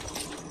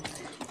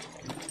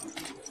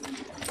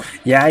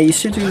 Yeah, I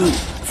used to do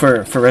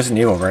for Resident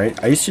Evil, right?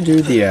 I used to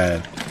do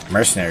the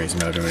mercenaries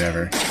mode or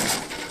whatever.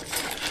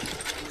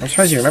 I'm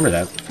surprised you remember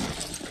that.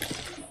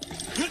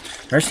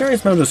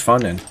 Mercenaries mode was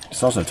fun and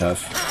it's also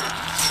tough.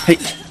 Hey.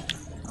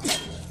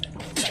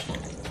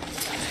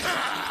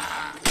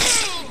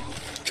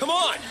 Come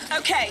on!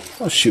 Okay,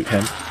 I'll shoot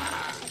him.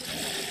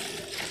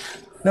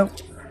 Nope.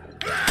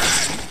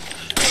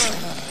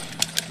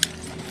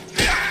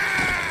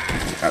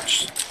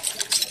 Ouch.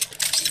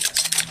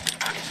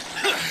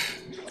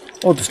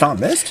 Oh, the stomp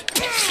missed?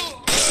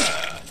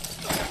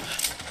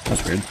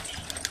 That's weird.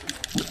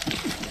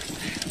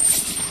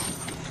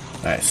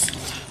 Nice.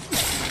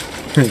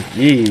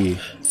 Yee.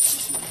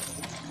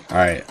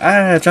 Alright.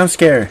 Ah, jump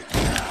scare.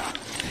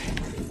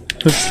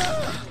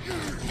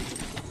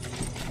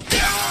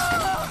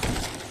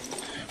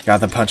 God,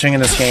 the punching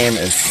in this game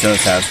is so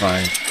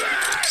satisfying.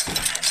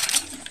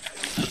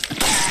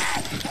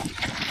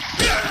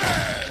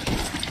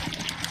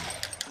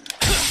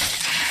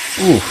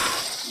 Oof.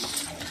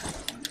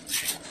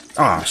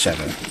 Ah,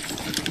 Shadow.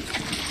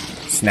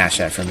 Snatch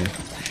that from me.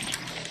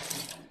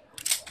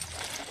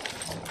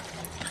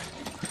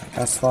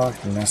 That's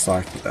locked, and that's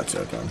locked, but that's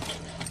open.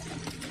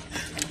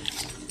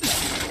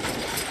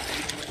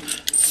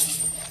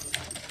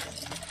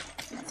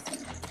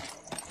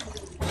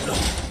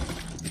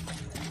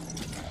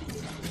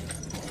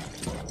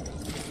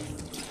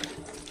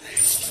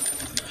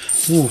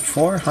 Ooh,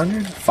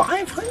 400?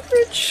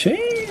 500?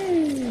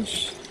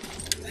 Sheesh!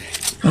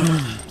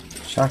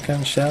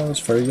 Shotgun shells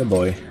for your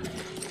boy.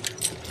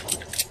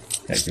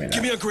 Hey,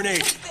 give me a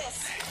grenade.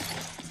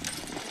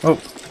 Oh.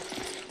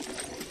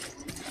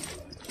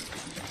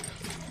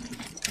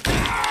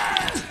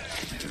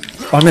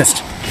 Oh, I missed.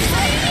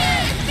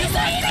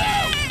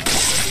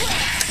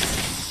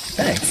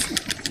 Thanks.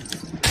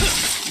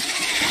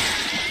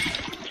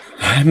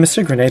 I missed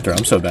a grenade throw.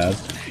 I'm so bad.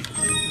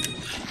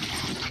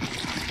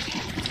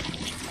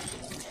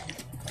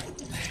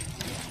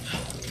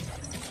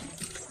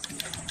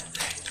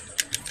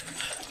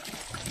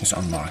 Just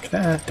unlock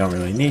that. Don't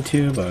really need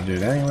to, but I'll do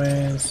it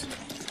anyways.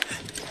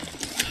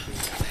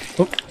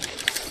 Oh.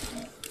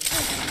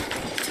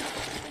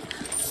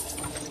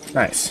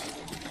 Nice.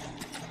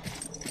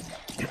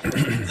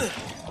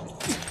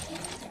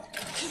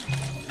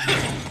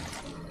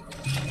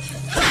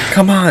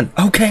 Come on!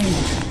 Okay!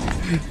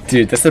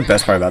 Dude, that's the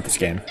best part about this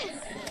game.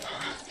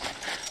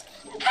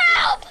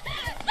 Help!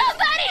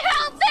 Somebody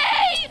help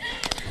me!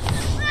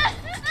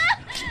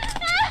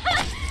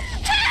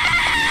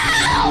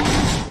 Help!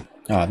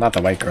 Oh, not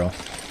the white girl.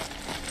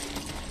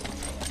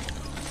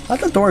 I thought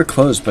the door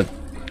closed, but...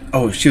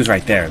 Oh, she was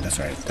right there. That's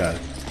right. Duh.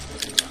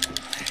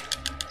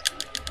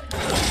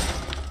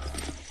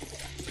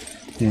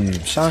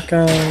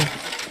 Shotgun.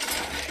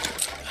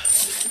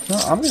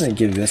 Well, I'm gonna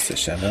give this to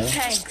Shadow.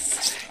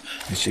 Thanks.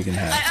 And she can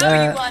have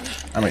that.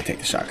 I'm gonna take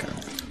the shotgun.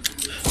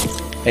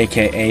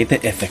 AKA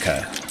the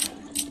Ithaca.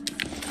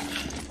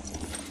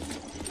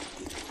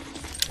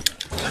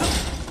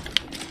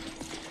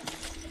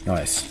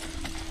 Nice.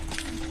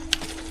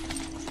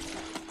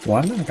 Well,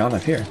 I've never gone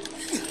up here.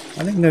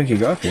 I didn't know you could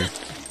go up here.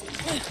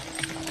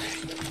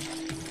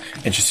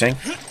 Interesting.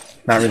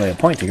 Not really a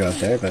point to go up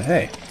there, but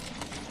hey.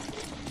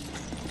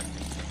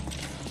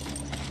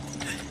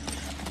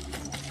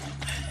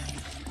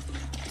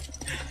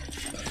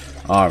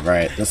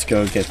 Alright, let's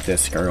go get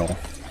this girl.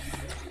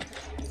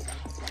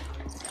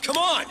 Come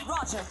on!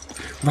 Roger.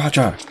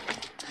 Roger!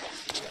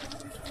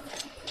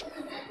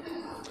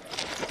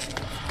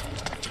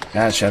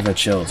 Nah, Sheva,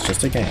 chill. It's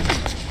just a game.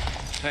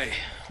 Hey,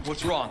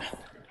 what's wrong?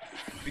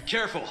 Be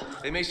careful.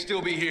 They may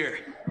still be here.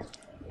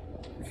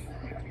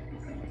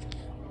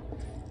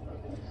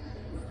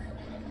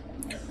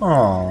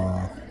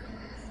 Aww.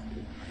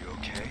 You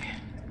okay?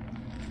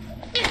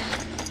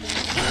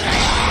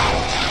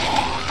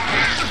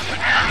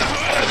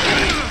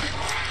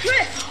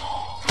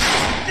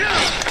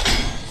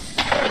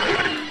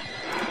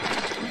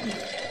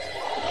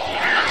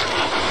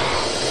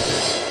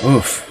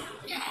 Oof.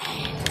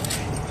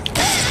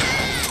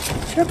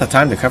 She got the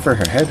time to cover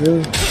her head,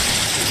 really?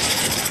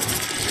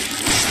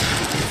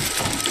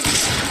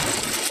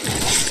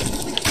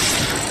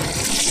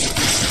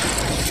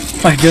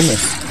 My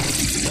goodness.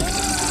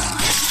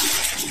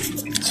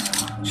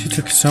 She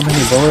took so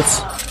many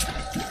bullets.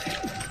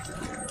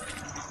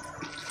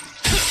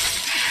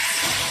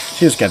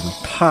 She was getting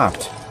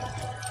popped.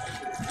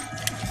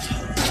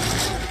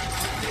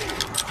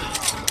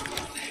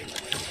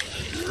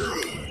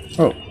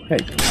 Oh, hey.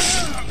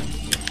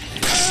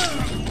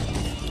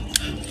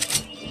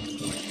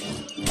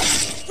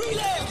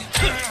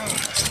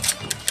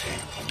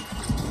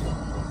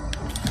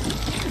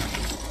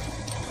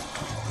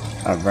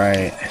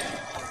 Alright.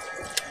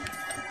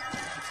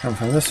 Come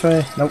from this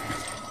way? Nope.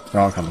 They're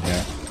all coming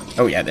here.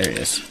 Oh yeah, there he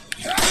is.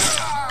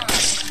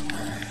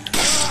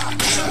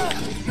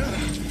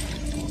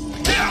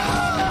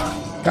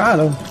 Got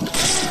him.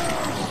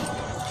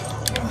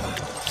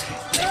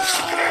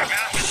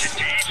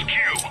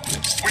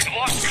 We've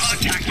lost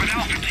contact with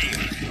Alpha Team.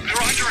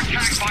 They're under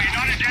attack by an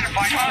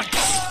unidentified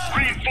hostile.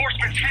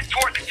 Reinforcements head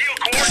toward the deal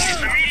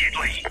coordinates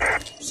immediately.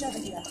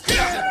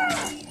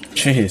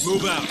 Jeez.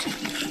 Move out.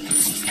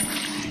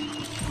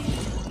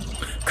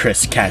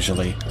 Chris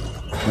casually.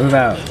 Move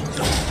out.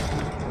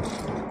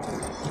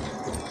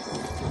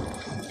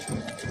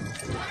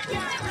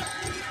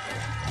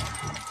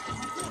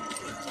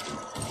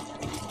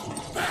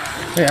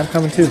 Hey, I'm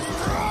coming too.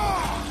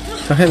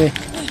 Don't hit me.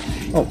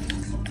 Oh.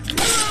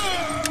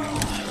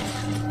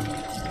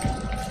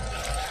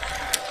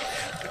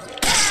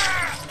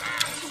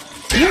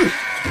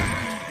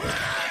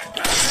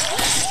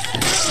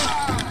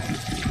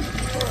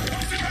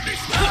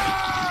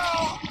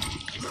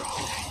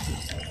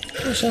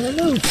 Push on the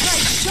move.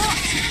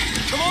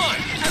 Come on!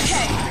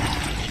 Okay.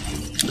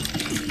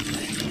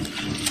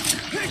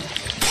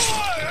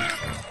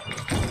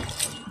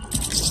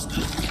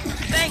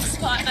 Thanks,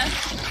 partner.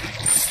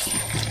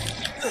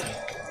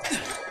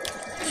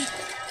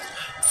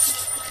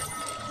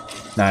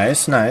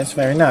 Nice, nice,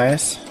 very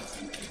nice.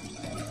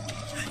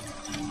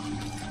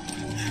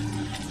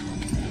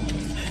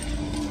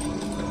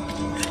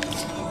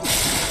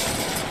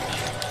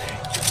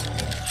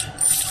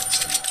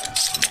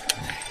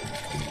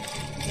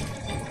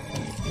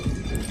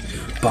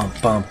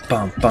 Bump, bump,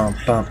 bump, bump,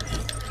 bump.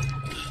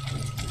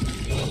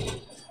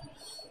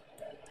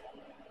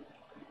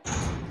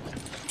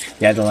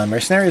 Yeah, the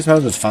Mercenaries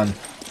mode was fun.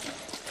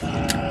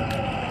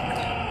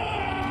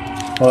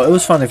 Well, it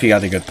was fun if you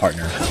got a good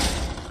partner.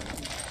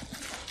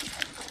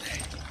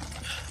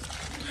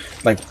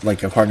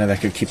 Like a partner that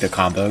could keep the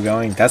combo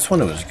going. That's when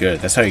it was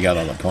good. That's how you got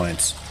all the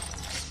points.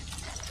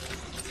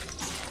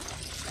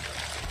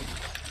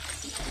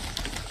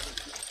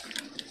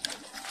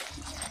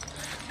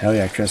 Hell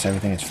yeah, Chris,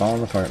 everything is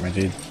falling apart, my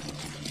dude.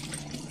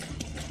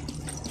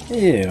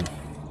 Ew.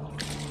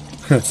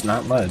 It's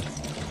not mud.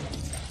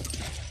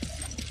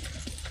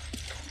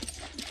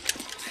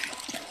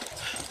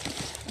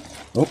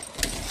 Oh.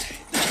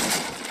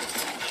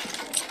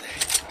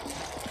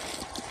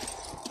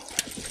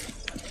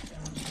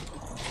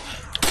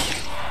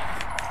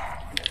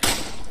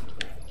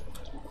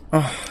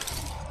 Oh.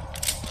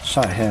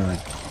 Shot him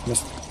and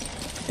missed.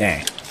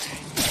 Dang.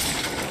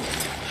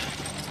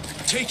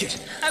 Take it.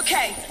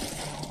 Okay.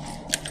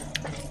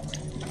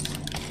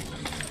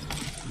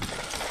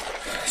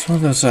 It's one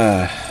of those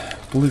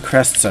blue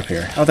crests up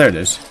here. Oh, there it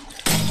is.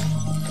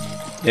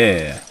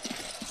 Yeah.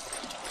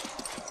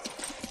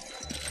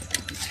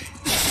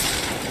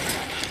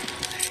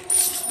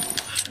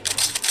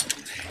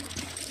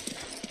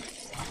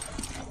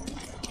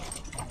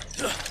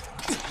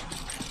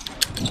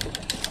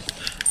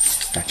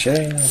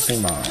 Gotcha.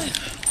 Come on.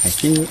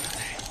 Thank you.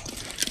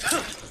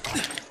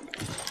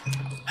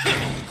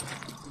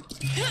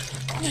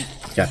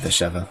 Got this,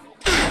 Sheva.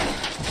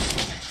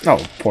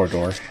 Oh, poor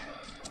door. What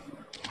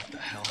the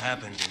hell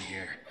happened in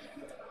here?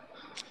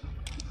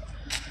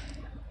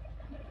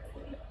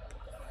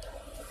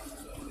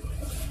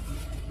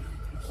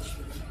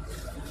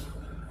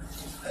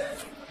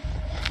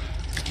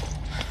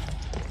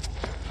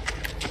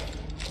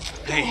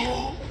 Hey,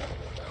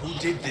 who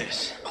did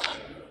this?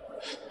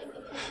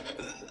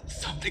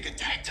 Something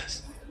attacked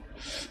us.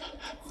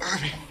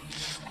 Irving.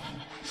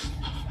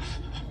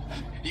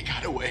 He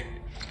got away.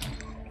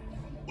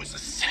 It was a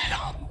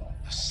setup.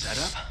 A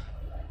setup?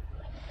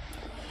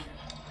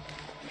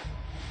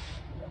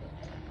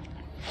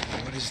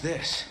 What is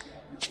this?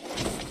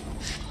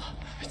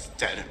 It's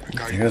data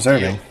regarding Here's the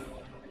Irving. deal.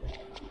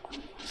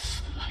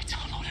 I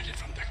downloaded it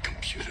from their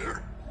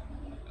computer.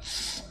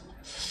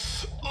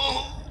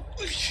 Oh,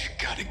 you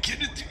gotta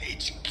get it to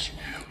HQ.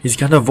 He's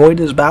gonna void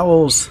his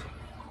bowels.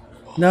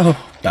 No.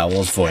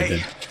 Bowels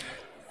voided.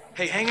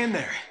 Hey, hang in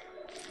there.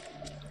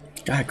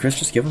 God, Chris,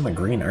 just give him a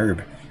green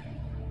herb.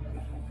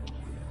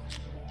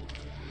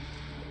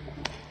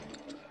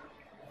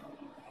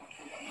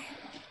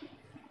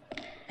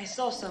 I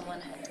saw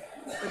someone,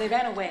 but they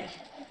ran away.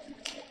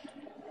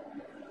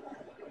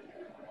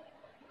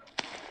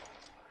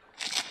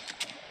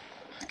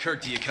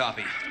 Kirk, do you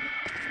copy?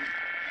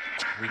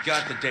 We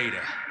got the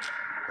data,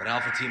 but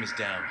Alpha Team is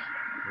down.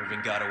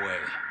 Irving got away.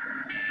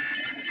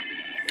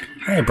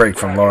 I had a break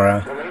from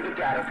Laura.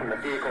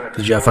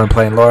 Did you have fun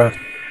playing Laura?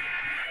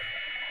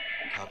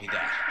 Copy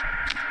that.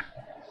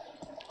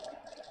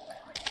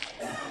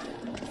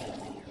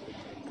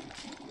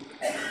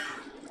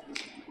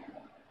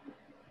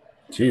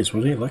 Jeez,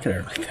 what do you look at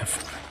her like that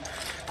for?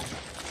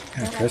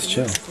 God, Chris,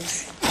 chill. We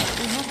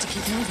have to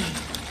keep moving.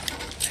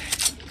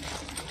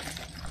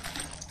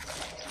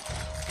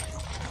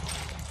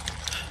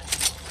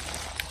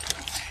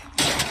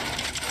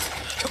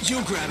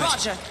 You grab it.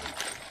 Roger.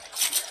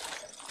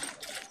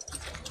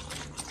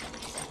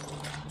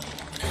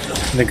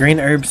 The green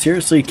herb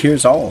seriously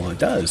cures all. It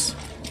does.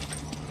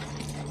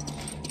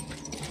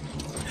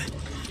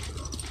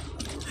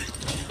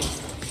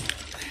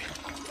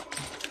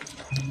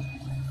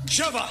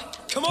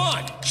 Sheva! Come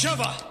on!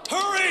 Sheva!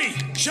 Hurry!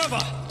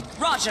 Sheva!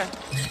 Roger.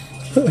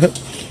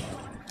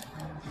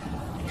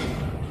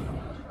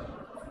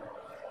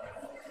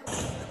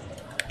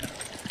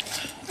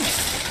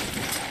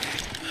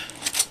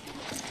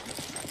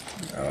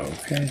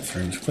 Okay, this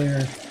room's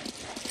clear.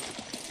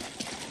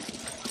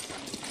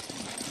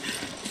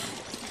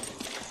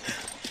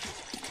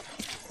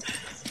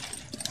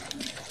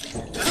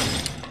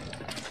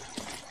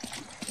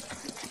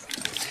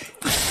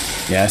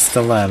 Yes,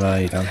 dilemma.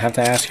 You don't have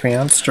to ask me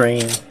on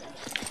stream.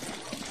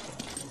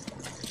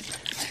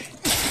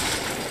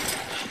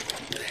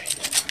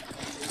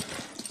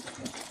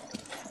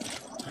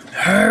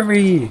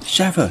 Hurry,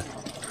 Sheva.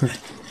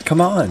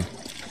 Come on.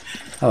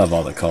 I love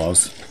all the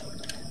calls.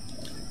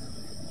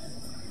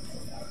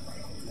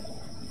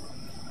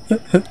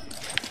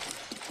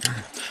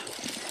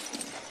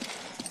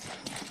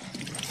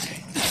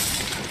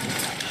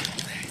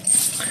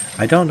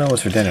 I don't know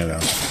what's for dinner though.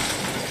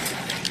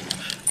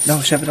 No,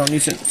 Sheva, don't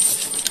use it.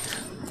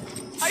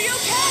 Are you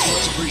okay?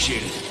 Much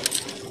appreciated.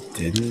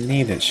 Didn't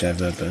need it,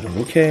 Sheva, but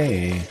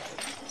okay.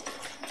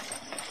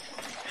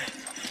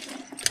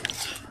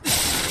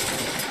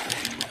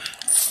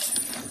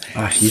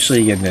 Usually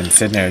you get an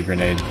incendiary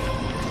grenade.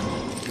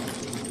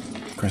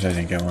 Of course I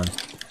didn't get one.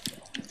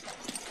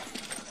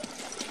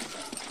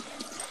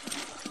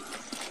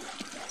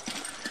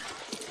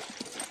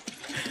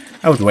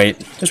 I would wait.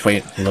 Just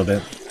wait a little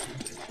bit.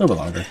 A little bit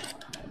longer.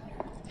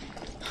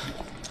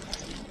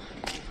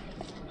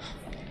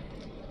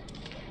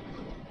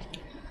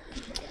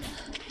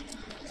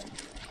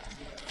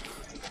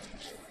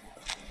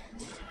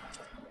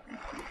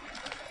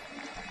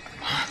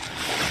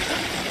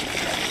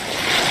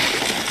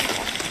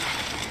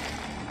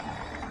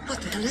 What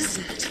the hell is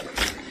that?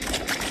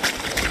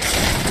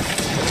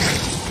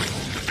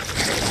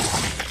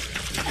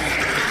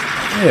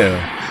 Ew.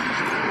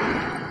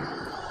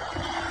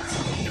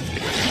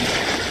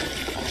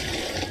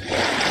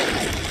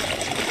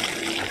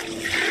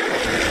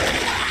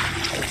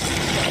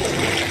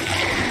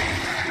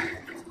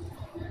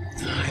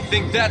 I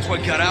think that's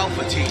what got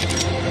Alpha Team.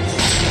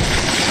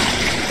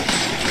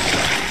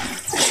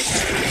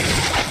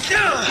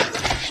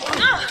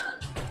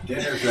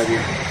 Dinner's ready.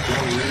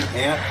 Don't eat,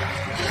 Aunt.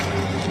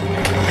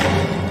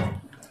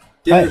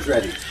 Dinner's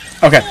ready.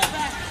 Okay.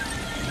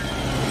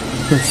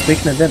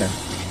 Speaking of dinner.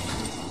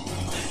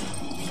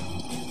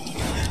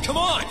 Come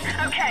on!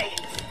 Okay.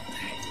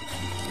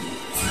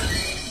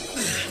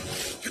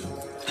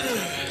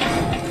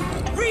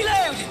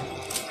 Reload!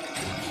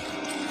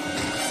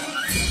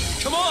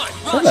 Come on!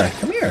 Zelda,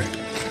 come here.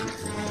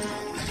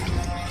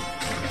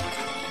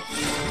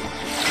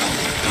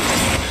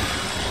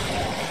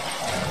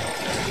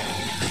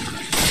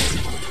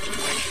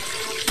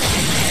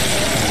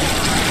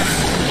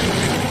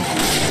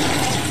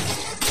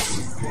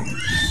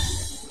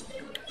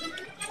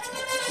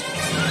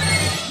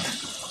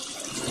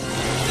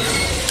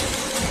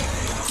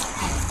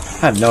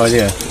 I have no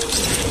idea.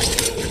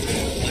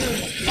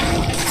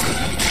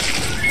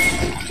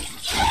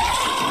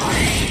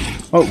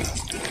 Oh.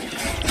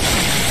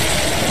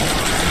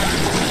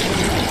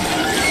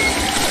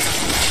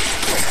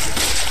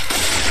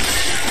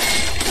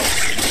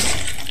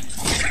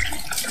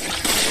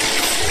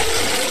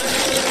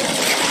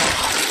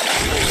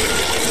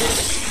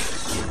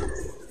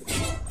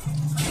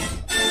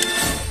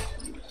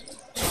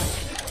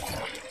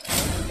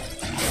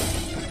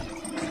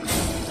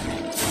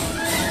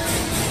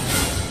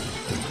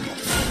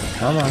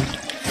 Come on.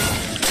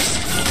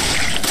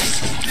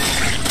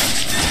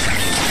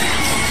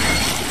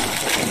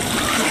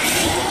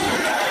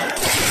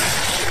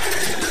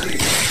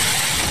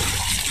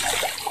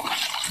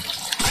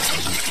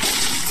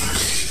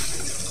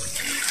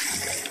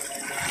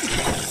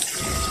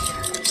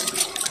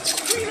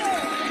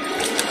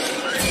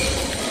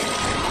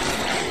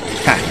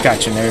 Ha,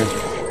 gotcha, nerd.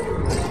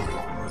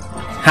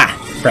 Ha,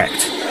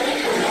 wrecked.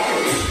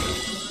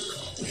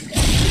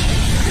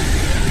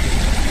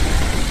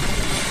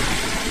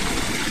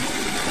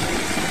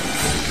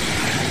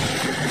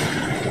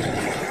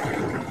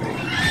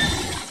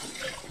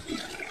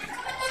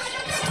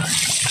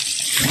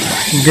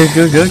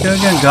 Good,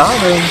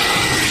 got him.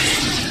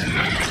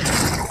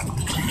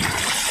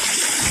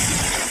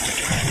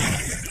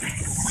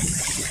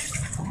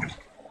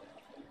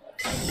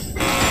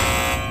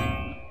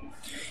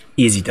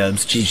 Easy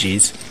dubs,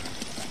 GG's.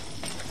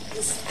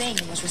 This thing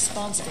was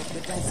responsible for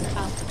the deaths of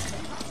Alpha.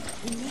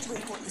 We need to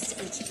report this to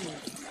HQ.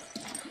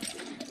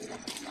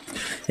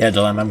 Yeah,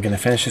 Dilemma, I'm gonna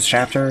finish this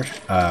chapter,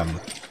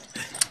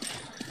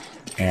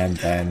 and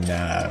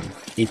then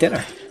eat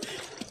dinner.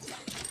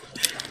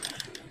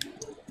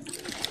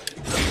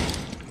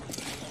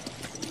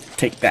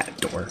 Take that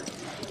door.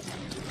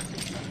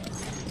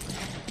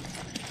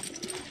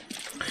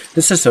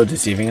 This is so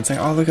deceiving. It's like,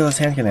 oh, look at this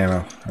handgun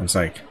ammo. I was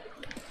like,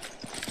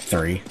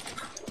 3.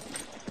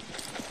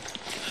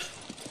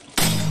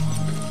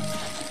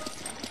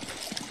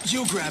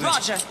 You grab it.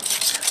 Roger.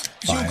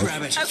 5, You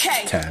grab it.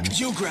 Okay. 10,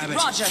 You grab it.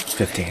 Roger.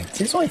 15.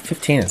 See, it's only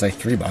 15. It's like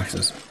 3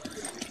 boxes.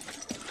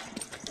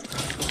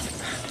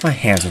 My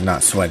hands are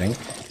not sweating.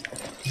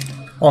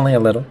 Only a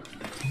little.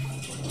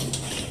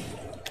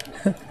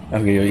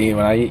 I'm gonna eat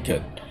when I eat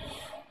good.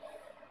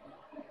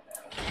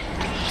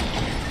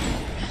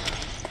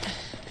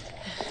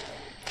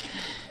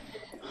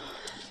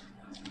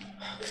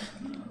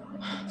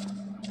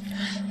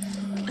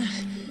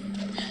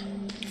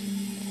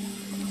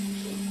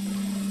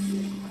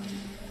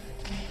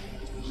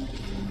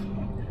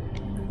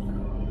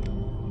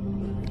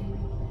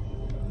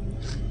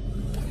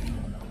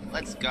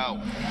 Let's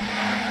go.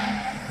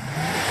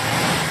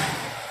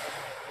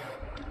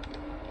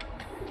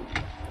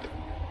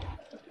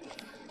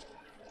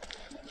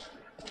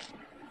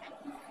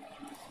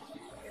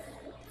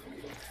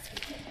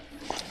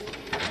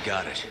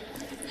 got it.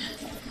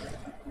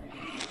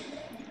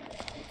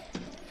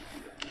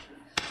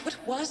 What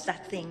was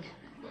that thing?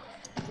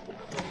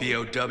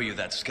 BOW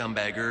that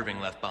scumbag Irving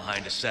left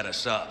behind to set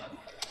us up.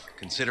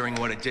 Considering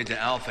what it did to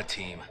Alpha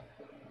Team,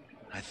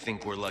 I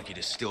think we're lucky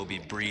to still be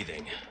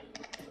breathing.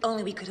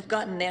 Only we could have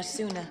gotten there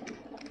sooner.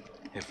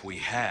 If we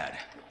had,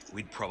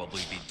 we'd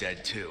probably be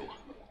dead too.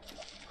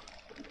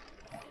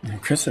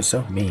 Chris is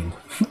so mean.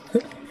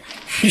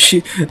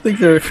 She like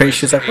they're crazy.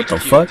 She's like, what the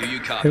fuck?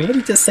 Like, what did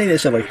he just say that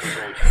shit? Like,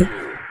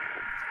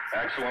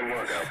 Excellent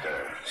work out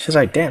there. she's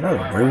like, damn, that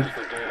was rude.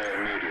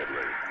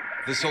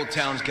 This whole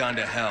town's gone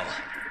to hell.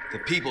 The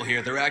people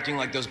here, they're acting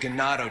like those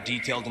Ganado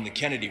detailed in the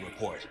Kennedy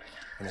report.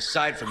 And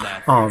aside from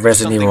that, Oh,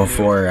 Resident Evil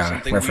 4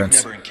 something reference.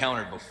 we've never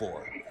encountered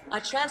before. Our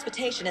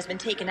transportation has been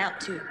taken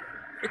out too.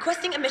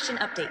 Requesting a mission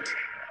update.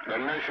 The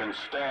mission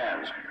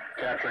stands.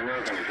 Capturing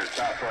Irving is your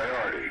top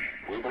priority.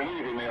 We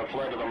believe he may have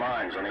fled to the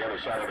mines on the other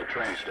side of the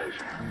train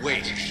station.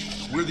 Wait,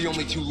 we're the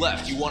only two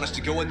left. You want us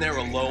to go in there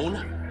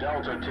alone?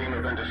 Delta team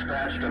have been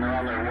dispatched and are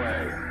on their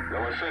way.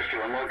 They'll assist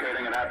you in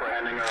locating and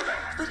apprehending Irving.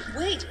 But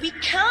wait, we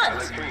can't!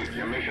 Repeat,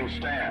 your mission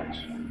stands.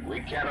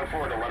 We can't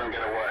afford to let him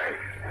get away.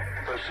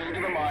 Proceed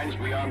to the mines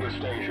beyond the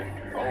station.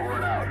 Over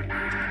and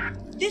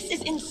out. This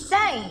is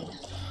insane!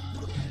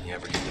 You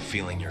ever get the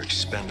feeling you're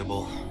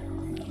expendable?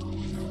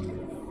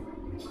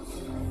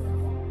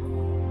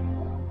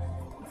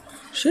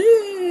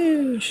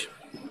 Sheesh.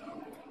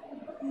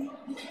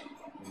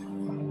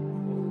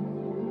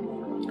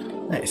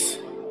 Nice.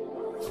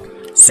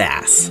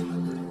 Sass.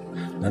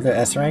 Another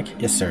S rank?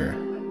 Yes, sir.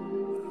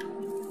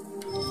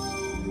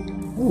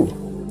 Ooh.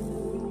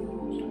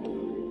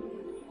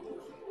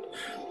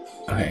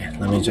 Okay,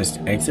 let me just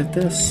exit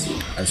this.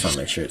 I just want to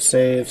make sure it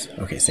saves.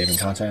 Okay, saving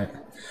content.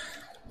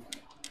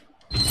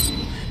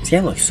 This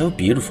game looks so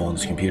beautiful on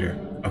this computer.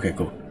 Okay,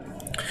 cool.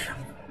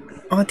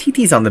 Oh,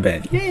 TT's on the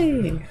bed.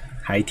 Yay!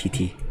 Hi,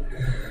 TT.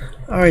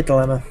 Alright,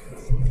 Dilemma.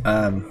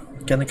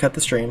 Gonna cut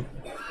the stream.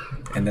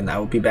 And then I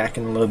will be back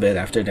in a little bit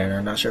after dinner.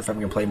 I'm not sure if I'm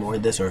gonna play more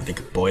of this or if the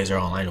boys are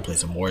online to play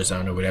some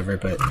Warzone or whatever.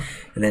 But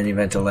in any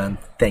event, Dilemma,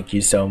 thank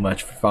you so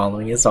much for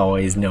following. As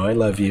always, know I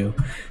love you.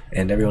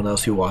 And everyone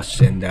else who watched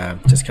and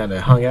just kind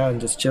of hung out and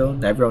just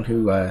chilled. Everyone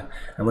who I'm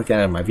looking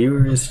at, my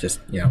viewers, just,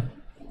 you know.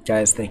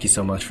 Guys, thank you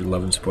so much for the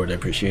love and support. I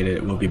appreciate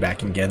it. We'll be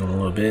back again in a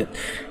little bit.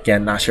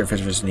 Again, not sure if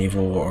it's Resident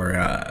Evil or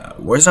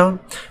Warzone,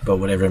 but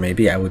whatever it may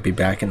be, I would be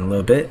back in a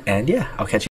little bit. And yeah, I'll catch you.